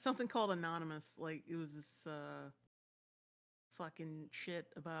 Something called Anonymous. Like it was this fucking shit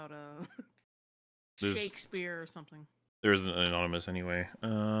about There's- Shakespeare or something. There isn't an Anonymous anyway.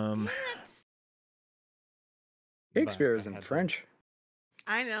 Damn it. Shakespeare But I isn't had French.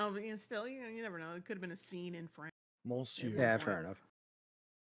 I know, but still, you never know. It could have been a scene in France. Monsieur. Yeah, fair enough.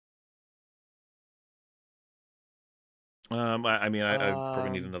 I mean, I probably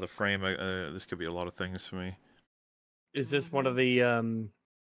need Um, another frame. This could be a lot of things for me. Is this one of the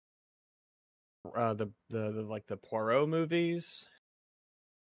like the Poirot movies?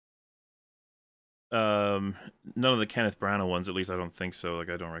 None of the Kenneth Branagh ones, at least I don't think so. Like,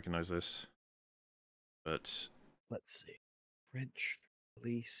 I don't recognize this. But Let's see. French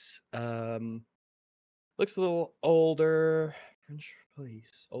police. Looks a little older. French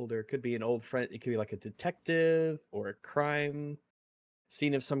police. Older. Could be an old friend. It could be like a detective or a crime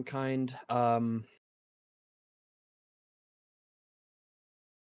scene of some kind.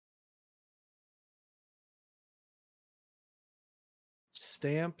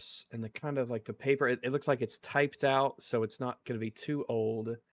 Stamps and the kind of like the paper. It looks like it's typed out, so it's not going to be too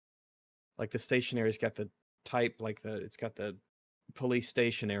old. Like the stationery's got the type, like it's got the police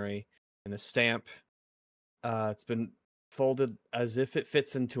stationery and the stamp. It's been folded as if it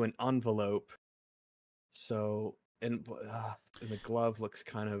fits into an envelope. So, and the glove looks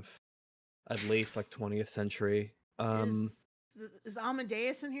kind of at least like 20th century. Is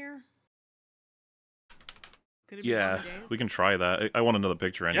Amadeus in here? Could it be yeah, Amadeus? we can try that. I want another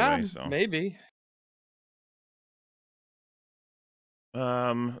picture anyway. yeah, So maybe.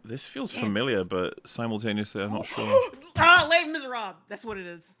 this feels Damn. familiar, but simultaneously, I'm not sure. Les Miserables. That's what it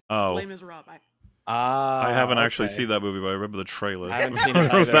is. It's Oh. Les Miserables. I haven't actually okay. seen that movie, but I remember the trailer. I haven't I seen don't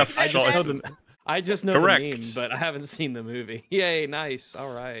it. know if either. that I just shot- know the Correct. meme, but I haven't seen the movie. Yay, nice.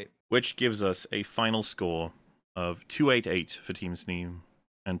 All right. Which gives us a final score of 288 for Team Sneem.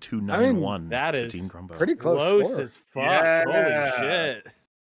 and 291. that for is Team Grumbo. pretty close score. as fuck. Holy Yeah. shit.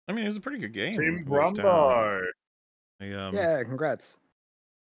 I mean, it was a pretty good game. Team It worked out. Grumbo. Yeah, congrats.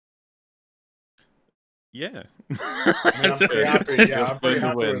 Yeah. I mean, I'm pretty happy. Yeah, I'm pretty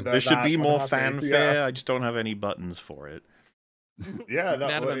happy with There should be that. more I'm happy. fanfare. I just don't have any buttons for it. Yeah, can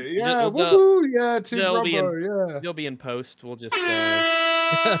add that, them in- yeah, they'll- woohoo, yeah, Team they'll be in- Grumbo, yeah. They'll be in post. We'll just.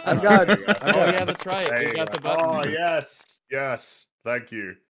 I've got. Oh yeah, that's right. There We you got go. the button. Oh yes, yes. Thank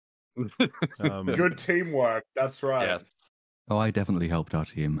you. Good teamwork. That's right. Yes. Oh, I definitely helped our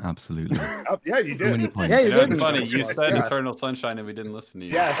team. Absolutely. Yeah, you So many did. points. Yeah, you You know, did. it's funny. You Yeah. said Yeah. Eternal Sunshine and we didn't listen to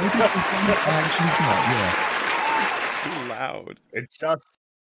you. Yeah. Too loud. It's just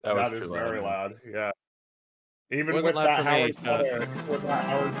That was that is too loud. very loud. Yeah. Even Wasn't with loud that for me, Harry so- Potter, with that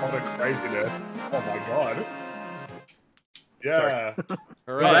Harry Potter craziness. Oh my god. Yeah.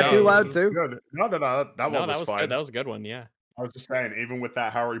 Hooray. Was that too was loud too? Good. No, that one No, was that was fine. good. That was a good one. Yeah. I was just saying, even with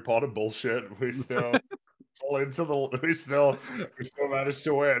that Harry Potter bullshit, we still we still managed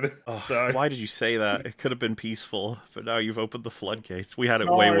to win. Oh, So why did you say that? It could have been peaceful, but now you've opened the floodgates. We had it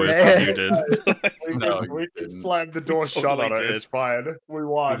No, way worse yeah. than you did. we can slam the door shut totally on it. did. It's fine. We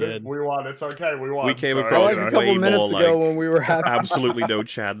won. We did. We won. It's okay. We won. We came So, across Like you a know. way couple minutes more, ago like, when we were happy. Absolutely no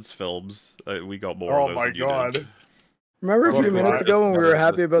Chad's films. We got more Oh of those my than you god. did. Remember a few Look, minutes right. ago when we were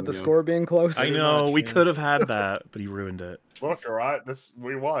happy about the Yeah. score being close? I Pretty know, much, we yeah. could have had that, but he ruined it. Look, all right.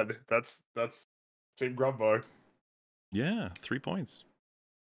 We won. That's Team Grumbo. Yeah, 3 points.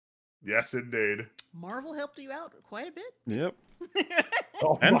 Yes, indeed. Marvel helped you out quite a bit. Yep.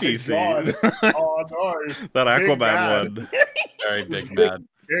 Oh And my DC. god. Oh no. That Big Aquaman man. one. Very big mad.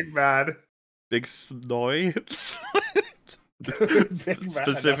 Big man. Big Snoy. Big man.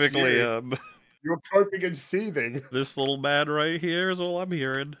 Specifically, That's you. You're coping and seething. this little man right here is all I'm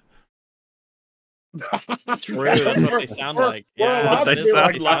hearing. True. That's what they sound like. We're Yeah, allowed they to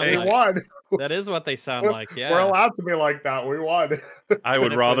that be is what sound like they that. like. We won. That is what they sound like. We're Yeah. allowed to be like that. We won. I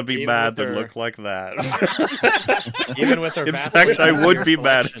would if rather it- be even mad with than her- look like that. Even with their In vastly fact, I would easier be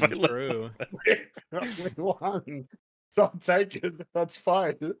mad if I selection, looked True. We won. Don't take it. That's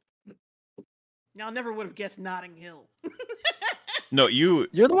fine. Y'all never would have guessed Notting Hill. No, you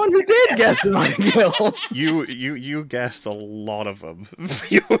You're the one who did guess Notting Hill. you guessed a lot of them.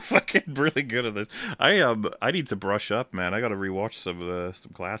 You were fucking really good at this. I need to brush up, man. I got to rewatch some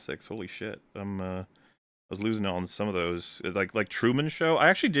classics. Holy shit. I was losing out on some of those, like Truman Show. I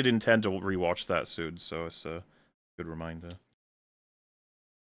actually did intend to rewatch that soon, so it's a good reminder.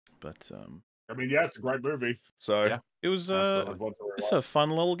 But I mean, yeah, it's a great movie. So Yeah. it was Absolutely. it's a fun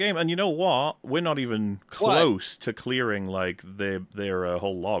little game, and you know what? We're not even close to clearing like their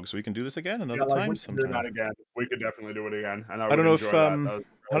whole log, so we can do this again another time we can do that sometime. again. We could definitely do it again. And I don't know if enjoy that. That was a how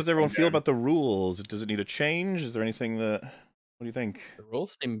really does everyone fun feel game. about the rules? Does it need a change? Is there anything that? What do you think? The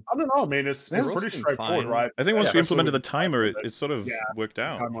rules seem. I don't know. I mean, it's The rules pretty seem straightforward, fine. right? I think once Yeah, we especially implemented the with the time timer, limit. it sort of Yeah, worked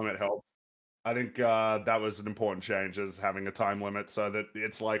out. Time limit helped. I think that was an important change, is having a time limit, so that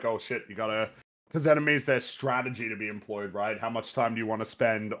it's like, oh shit, you gotta, because that means there's strategy to be employed, right? How much time do you want to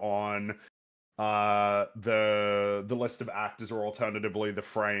spend on the list of actors, or alternatively the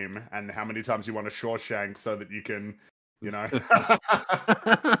frame, and how many times you want to Shawshank so that you can, you know,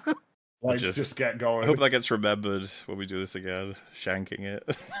 like Just- just get going. I hope that gets remembered when we do this again. Shanking it.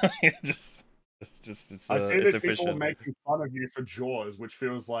 it's I see it's that people are efficient. making fun of you for Jaws, which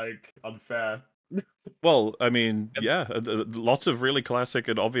feels like unfair. Well, I mean, yeah, lots of really classic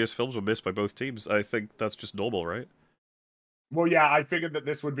and obvious films were missed by both teams. I think that's just normal, right? Well, yeah, I figured that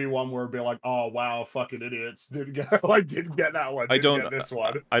this would be one where it'd be like, oh wow, fucking idiots, didn't get that one. I Didn't don't. get this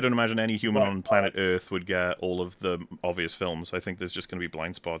one. I don't imagine any human But, on planet Earth would get all of the obvious films. I think there's just going to be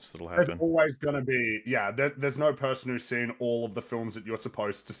blind spots that'll There's happen. always gonna be, yeah. There's no person who's seen all of the films that you're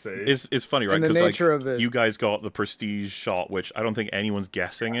supposed to see. It's funny, right? And the Because like nature of it. you guys got the prestige shot, which I don't think anyone's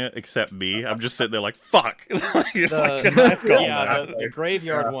guessing it except me. I'm just sitting there like, fuck. Like, I've got Yeah, that. the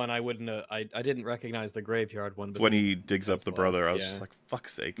graveyard one. I wouldn't. I didn't recognize the graveyard one. But When he digs up as the well, brother, I was yeah. just like,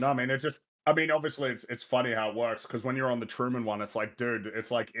 fuck's sake. No, I mean, obviously it's funny how it works, because when you're on the Truman one, it's like, dude, it's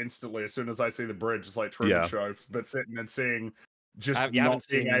like instantly, as soon as I see the bridge, it's like Truman Yeah. Show. But sitting and seeing, just You haven't not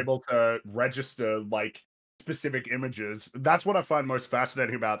being seen- able to register like specific images. That's what I find most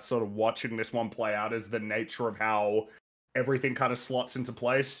fascinating about sort of watching this one play out, is the nature of how everything kind of slots into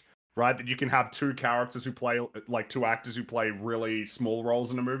place. Right, that you can have two characters who play, like two actors who play really small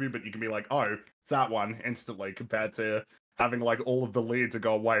roles in a movie, but you can be like, oh, it's that one instantly, compared to having like all of the leads to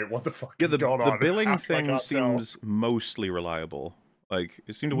go, wait, what the fuck Yeah, is the going on? billing I thing can't tell. seems mostly reliable. Like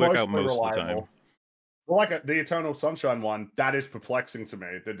it seemed to work out Mostly most of the time. reliable. Well, like the Eternal Sunshine one, that is perplexing to me.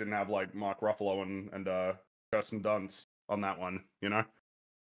 They didn't have like Mark Ruffalo and Kirsten Dunst on that one, you know?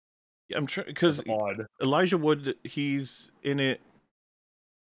 I'm trying because odd. Elijah Wood, he's in it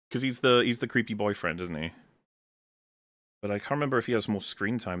because he's the creepy boyfriend, isn't he? But I can't remember if he has more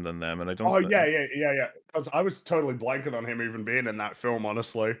screen time than them, and I don't. Oh yeah. Because I was totally blanking on him even being in that film,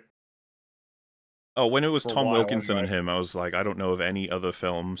 honestly. Oh, when it was For a Tom while, Wilkinson anyway. and him, I was like, I don't know of any other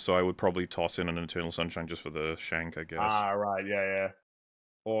film, so I would probably toss in an Eternal Sunshine just for the shank, I guess. Ah, right, yeah.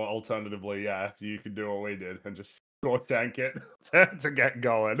 Or alternatively, yeah, you could do what we did and just short shank it to get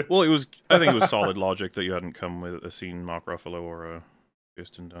going. Well, I think it was solid logic that you hadn't come with a scene Mark Ruffalo or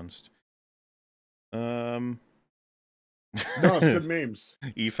Kirsten Dunst. No, it's good memes.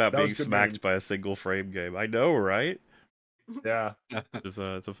 EFAP That being was good smacked memes. by a single frame game. I know, right? Yeah. It's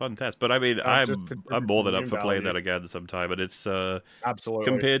a fun test, but I mean, just I'm contribute more to than the up for game playing value. that again sometime. But it's Absolutely.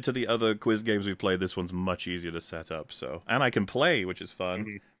 compared to the other quiz games we've played, this one's much easier to set up. So, and I can play, which is fun.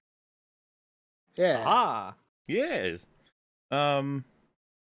 Mhm. Yeah. Ah. Yes.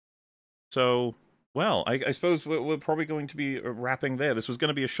 So, well, I suppose we're probably going to be wrapping there. This was going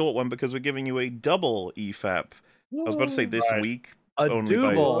to be a short one because we're giving you a double EFAP. I was about to say this Right. week, A only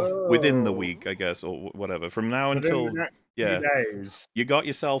double. within the Whoa. week, I guess, or whatever. From now Within until the next few yeah, days. you got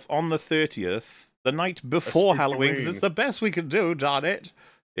yourself on the 30th, the night before spooky Halloween, because it's ween. the best we can do. Darn it!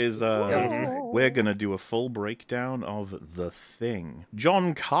 Is Mhm. we're gonna do a full breakdown of The Thing,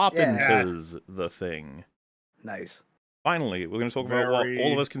 John Carpenter's The Thing. Nice. Finally, we're going to talk about what all of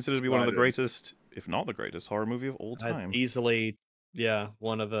Very us consider to be one of the excited. greatest, if not the greatest, horror movie of all time. Easily, yeah,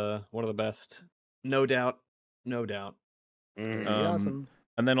 one of the best, no doubt, no doubt. Mhm. Awesome.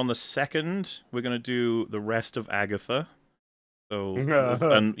 And then on the 2nd, we're going to do the rest of Agatha. So,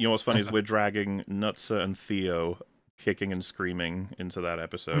 and you know what's funny is we're dragging Nutsa and Theo kicking and screaming into that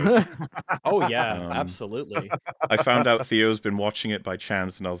episode. Oh yeah, Um, absolutely. I found out Theo's been watching it by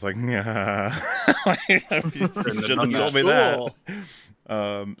chance, and I was like, yeah, you should have told me that.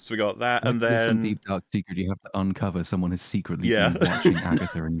 So we got that, Like and there's some then deep dark secret you have to uncover. Someone has secretly Yeah. been watching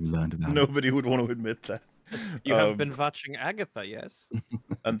Agatha, and you learned about it. nobody would want to admit that. You have been watching Agatha, yes?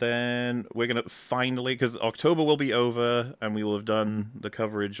 And then we're going to finally, because October will be over, and we will have done the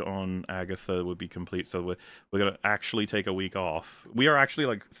coverage on Agatha would be complete, so we're going to actually take a week off. We are actually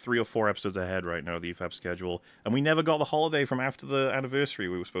like 3 or 4 episodes ahead right now of the EFAP schedule, and we never got the holiday from after the anniversary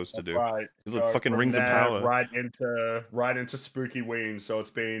we were supposed to do. Right. It's like fucking from Rings of there, Power. Right into spooky ween. So it's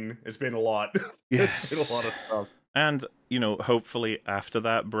been a lot. Yes. It's been a lot of stuff. And, you know, hopefully after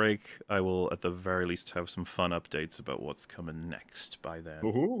that break, I will at the very least have some fun updates about what's coming next by then.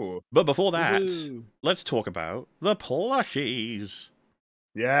 Ooh. But before that, Woohoo. let's talk about the plushies.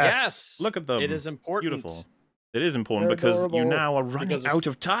 Yes. Look at them. It is important. Beautiful. It is important They're because you adorable. now are running Because of- out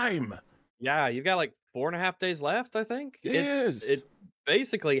of time. Yeah, you've got like 4.5 days left, I think. Yes. It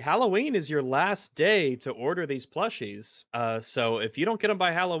basically Halloween is your last day to order these plushies. So if you don't get them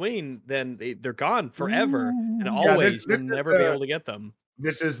by Halloween, then they're gone forever, and Yeah, always this you'll is never be the- able to get them.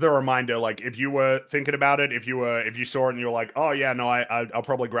 This is the reminder. Like, if you were thinking about it, if you saw it and you're like, oh yeah, no, I'll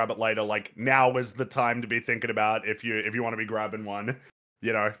probably grab it later. Like, now is the time to be thinking about if you want to be grabbing one.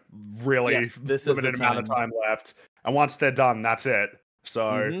 You know, really Yes, this is the limited amount of time. time left. And once they're done, that's it. So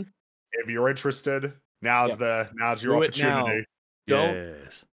Mhm. if you're interested, now's your Do it now. opportunity.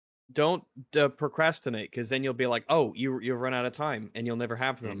 Yes. Don't procrastinate, because then you'll be like, oh, you'll run out of time and you'll never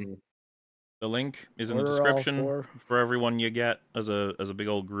have them. Mhm. The link is in the Order all description 4. for everyone you get as a big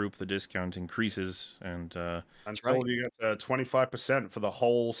old group. The discount increases, and Until right. you get 25% for the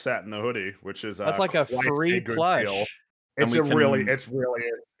whole set and the hoodie, which is That's like a quite free good plush. deal. And It's we really can-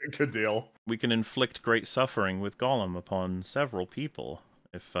 a good deal. we can inflict great suffering with Gollum upon several people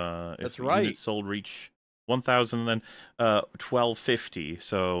if That's the right. units sold reach 1,000, then 1,250.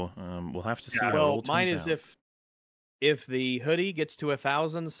 So we'll have to see. Yeah. how it Well, all mine turns is out. if the hoodie gets to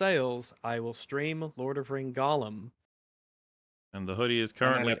 1,000 sales, I will stream Lord of Ring Gollum. And the hoodie is then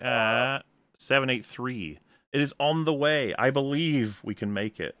currently if, at 783. It is on the way. I believe we can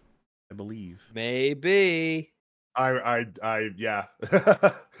make it. I believe. Maybe. Yeah.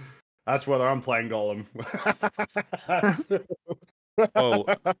 That's whether I'm playing Gollum. Oh,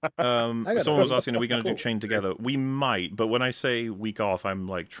 I got someone was it. asking, are we going to do Cool. Chain Together? We might, but when I say week off, I'm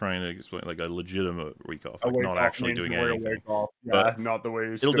like trying to explain like a legitimate week off, A like week not off actually means doing a real anything. week off. Yeah, But not the way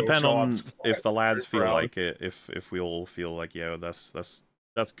you It'll still depend show up on to if the lads feel crowd. like it, if we all feel like, yeah, that's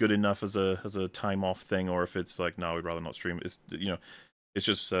good enough as a time off thing, or if it's like, no, we'd rather not stream. It's it's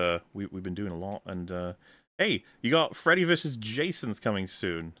just we've been doing a lot, and hey, you got Freddy vs. Jason's coming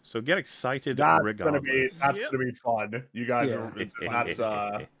soon, so get excited That's regardless. gonna be fun. You guys are that's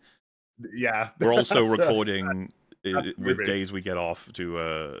yeah. We're also That's, recording that's with movie. days we get off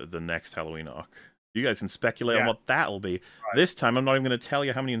to the next Halloween arc. You guys can speculate on what that'll be. Right. This time, I'm not even going to tell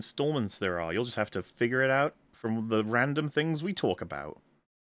you how many installments there are. You'll just have to figure it out from the random things we talk about.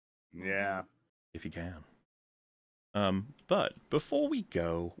 Yeah. If you can. But before we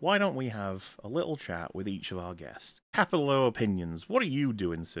go, why don't we have a little chat with each of our guests? Capital O Opinions, what are you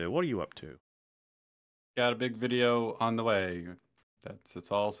doing, sir? What are you up to? Got a big video on the way.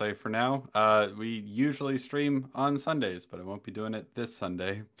 That's all I'll say for now. We usually stream on Sundays, but I won't be doing it this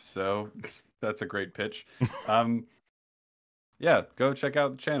Sunday, so that's a great pitch. Yeah, go check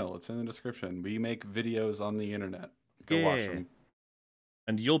out the channel. It's in the description. We make videos on the internet. Go watch them.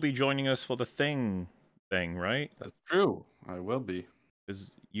 And you'll be joining us for the thing, right? That's true. I will be.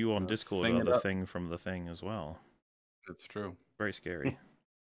 Because you on Discord are the thing from the thing as well. That's true. Very scary.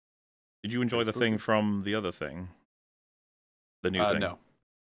 Did you enjoy the thing from the other thing? The new thing? No.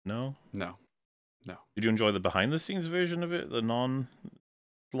 No? No. Did you enjoy the behind-the-scenes version of it? The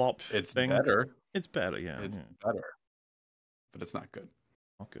non-flop It's thing? better. It's better, yeah. It's better. But it's not good.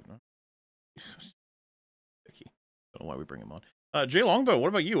 Not good, no? I don't know why we bring him on. Jay Longbow, what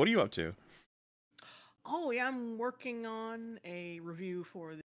about you? What are you up to? Oh, yeah, I'm working on a review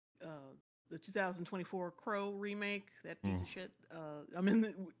for the 2024 Crow remake. That piece of shit. I'm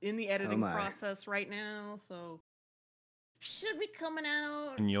in the editing process right now, so should be coming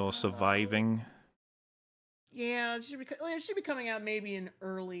out. And you're surviving? Yeah, it should be coming out maybe in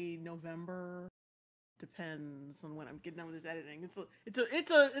early November. Depends on when I'm getting done with this editing.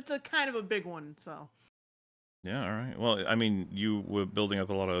 It's a kind of a big one, so. Yeah, all right. Well, I mean, you were building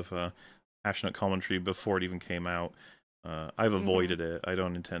up a lot of passionate commentary before it even came out. I've avoided it. I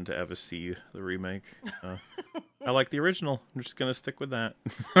don't intend to ever see the remake. I like the original. I'm just gonna stick with that.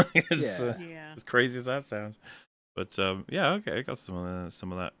 As crazy as that sounds. But yeah, okay. I got some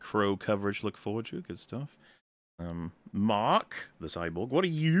of that Crow coverage. Look forward to. Good stuff. Mark, the cyborg. What are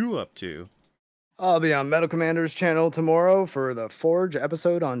you up to? I'll be on Metal Commander's channel tomorrow for the Forge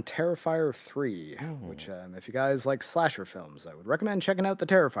episode on Terrifier 3, which, if you guys like slasher films, I would recommend checking out the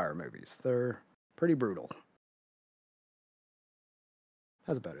Terrifier movies. They're pretty brutal.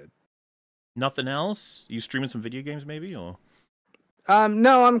 That's about it. Nothing else? You streaming some video games, maybe, or?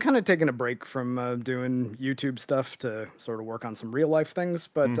 No, I'm kind of taking a break from doing YouTube stuff to sort of work on some real life things.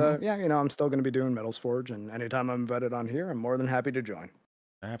 But yeah, I'm still going to be doing Metal's Forge, and anytime I'm invited on here, I'm more than happy to join.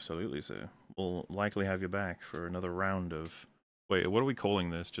 Absolutely, sir. We'll likely have you back for another round of... Wait, what are we calling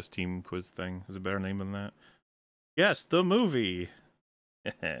this? Just team quiz thing? Is a better name than that? Yes, the movie!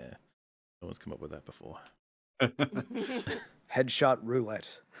 No one's come up with that before. Headshot roulette.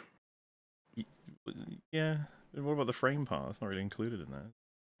 Yeah. What about the frame part? It's not really included in that.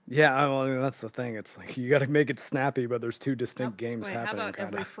 Yeah, well, that's the thing. It's like, you got to make it snappy, but there's two distinct games happening. How about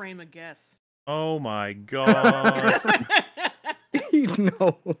every frame a guess? Oh my god.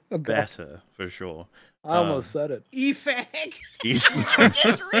 No. Oh, better, for sure. I almost said it. EFAP. I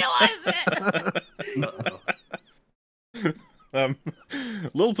just realized it.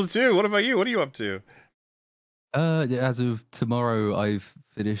 Lil Platoon, what about you? What are you up to? As of tomorrow, I've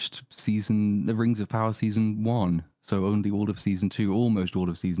finished the Rings of Power season 1, so only all of season 2, almost all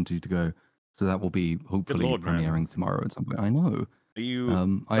of season 2 to go. So that will be hopefully premiering tomorrow at some point. I know. Are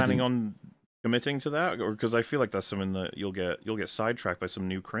you planning on committing to that, or because I feel like that's something that you'll get sidetracked by some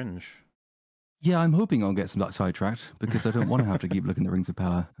new cringe? Yeah, I'm hoping I'll get some sidetracked because I don't want to have to keep looking at Rings of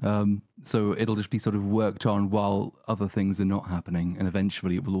Power. So it'll just be sort of worked on while other things are not happening, and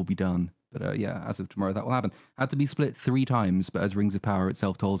eventually it will all be done. But yeah, as of tomorrow, that will happen. Had to be split 3 times, but as Rings of Power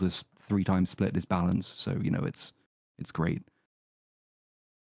itself tells us, 3 times split is balanced. So it's great.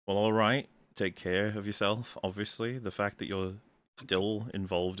 Well, all right. Take care of yourself. Obviously, the fact that you're still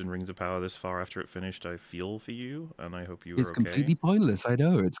involved in Rings of Power this far after it finished, I feel for you, and I hope you are okay. It's completely pointless. I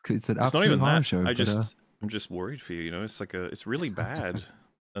know it's an absolute not even horror that. show. I'm just worried for you. It's like it's really bad,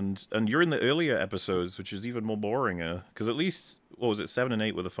 and you're in the earlier episodes, which is even more boring. Because at least 7 and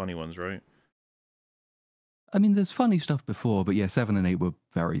 8 were the funny ones, right? I mean, there's funny stuff before, but yeah, 7 and 8 were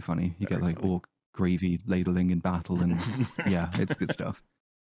very funny. You get like orc gravy ladling in battle, and yeah, it's good stuff.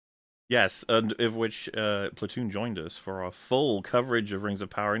 Yes, and of which Platoon joined us for our full coverage of Rings of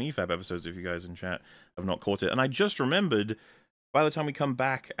Power and EFAP episodes, if you guys in chat have not caught it. And I just remembered, by the time we come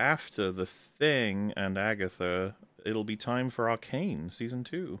back after The Thing and Agatha, it'll be time for Arcane Season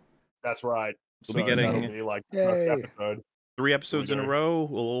 2. That's right. We'll be getting that'll be like the next episode. 3 episodes in a row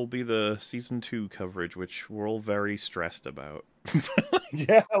will all be the Season 2 coverage, which we're all very stressed about.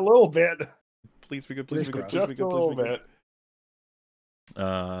 Yeah, a little bit. Please be good, please be good, please just be good, a please little be good. bit.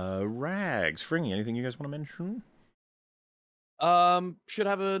 Rags, Fringy, anything you guys want to mention? Should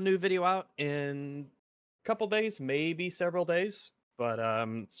have a new video out in a couple days, maybe several days, but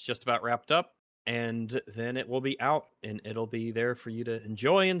it's just about wrapped up. and then it will be out, and it'll be there for you to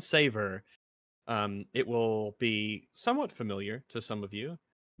enjoy and savor. It will be somewhat familiar to some of you,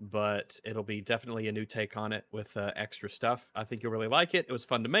 but it'll be definitely a new take on it with extra stuff. I think you'll really like it. It was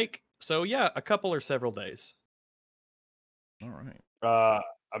fun to make. So yeah, a couple or several days. All right.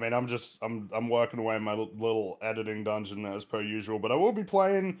 I mean, I'm working away in my little editing dungeon as per usual, but I will be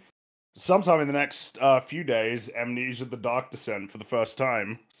playing sometime in the next few days Amnesia: The Dark Descent for the first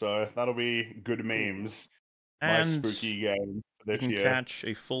time. So that'll be good memes. My And spooky game for you this can year. catch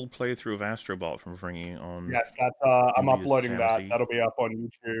a full playthrough of Astrobot from Fringy on. Yes, that's I'm Julia's uploading that. Sanity. That'll be up on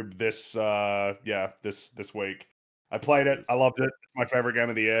YouTube this this week. I played it. I loved it. It's my favorite game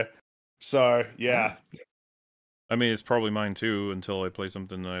of the year. So yeah. I mean, it's probably mine too until I play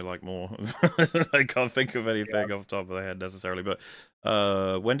something that I like more. I can't think of anything off the top of my head necessarily. But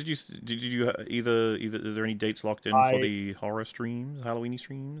when did you either is there any dates locked in for the horror streams, Halloweeny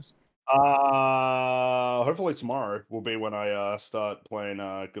streams? Hopefully tomorrow will be when I start playing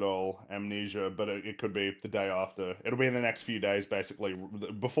good old Amnesia, but it could be the day after. It'll be in the next few days, basically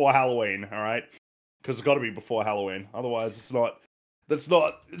before Halloween. All right, because it's got to be before Halloween. Otherwise,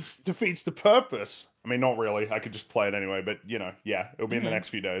 it defeats the purpose. I mean, not really. I could just play it anyway, but yeah, it'll be in the next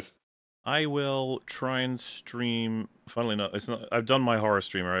few days. I will try and stream. Funnily enough, it's not. I've done my horror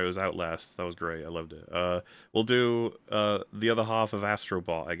stream. Right, it was Outlast. That was great. I loved it. We'll do the other half of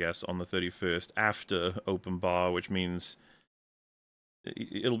Astrobot, I guess, on the 31st after Open Bar, which means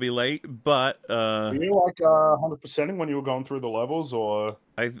it'll be late. But were you like 100%ing when you were going through the levels, or?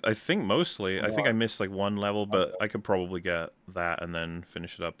 I think mostly. I think I missed like one level, but I could probably get that and then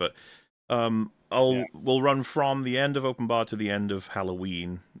finish it up. But we'll run from the end of Open Bar to the end of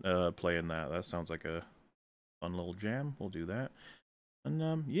Halloween, playing that. That sounds like a fun little jam. We'll do that.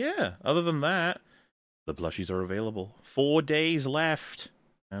 And yeah, other than that, the plushies are available. 4 days left.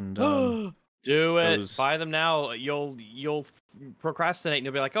 And do it. Buy them now. You'll procrastinate and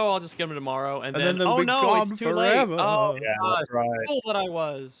you'll be like, oh, I'll just get them tomorrow. And then oh no, it's too late. Oh yeah, gosh, that's right. Fool that I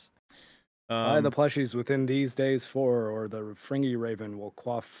was. Buy the plushies within these days or the Fringy Raven will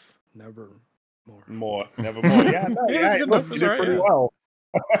quaff never more. Never more. Yeah, no, yeah, you did pretty well.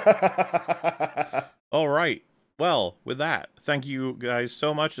 All right. Well, with that, thank you guys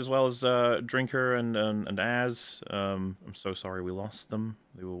so much, as well as Drinker and Az. I'm so sorry we lost them.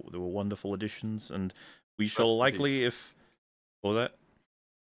 They were wonderful additions, and we shall likely, if what was that?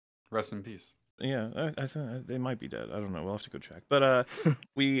 Rest in peace. Yeah, I think they might be dead. I don't know. We'll have to go check. But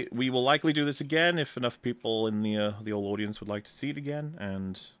we will likely do this again if enough people in the old audience would like to see it again.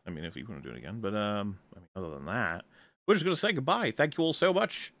 And I mean, if you want to do it again. But I mean, other than that, we're just gonna say goodbye. Thank you all so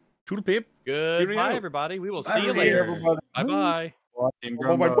much. Toodle pip. Goodbye, everybody. We will see you later. Bye bye. Team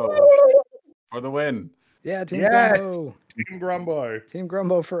Grumbo for the win. Yeah, Team Grumbo. Team Grumbo. Team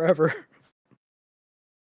Grumbo forever.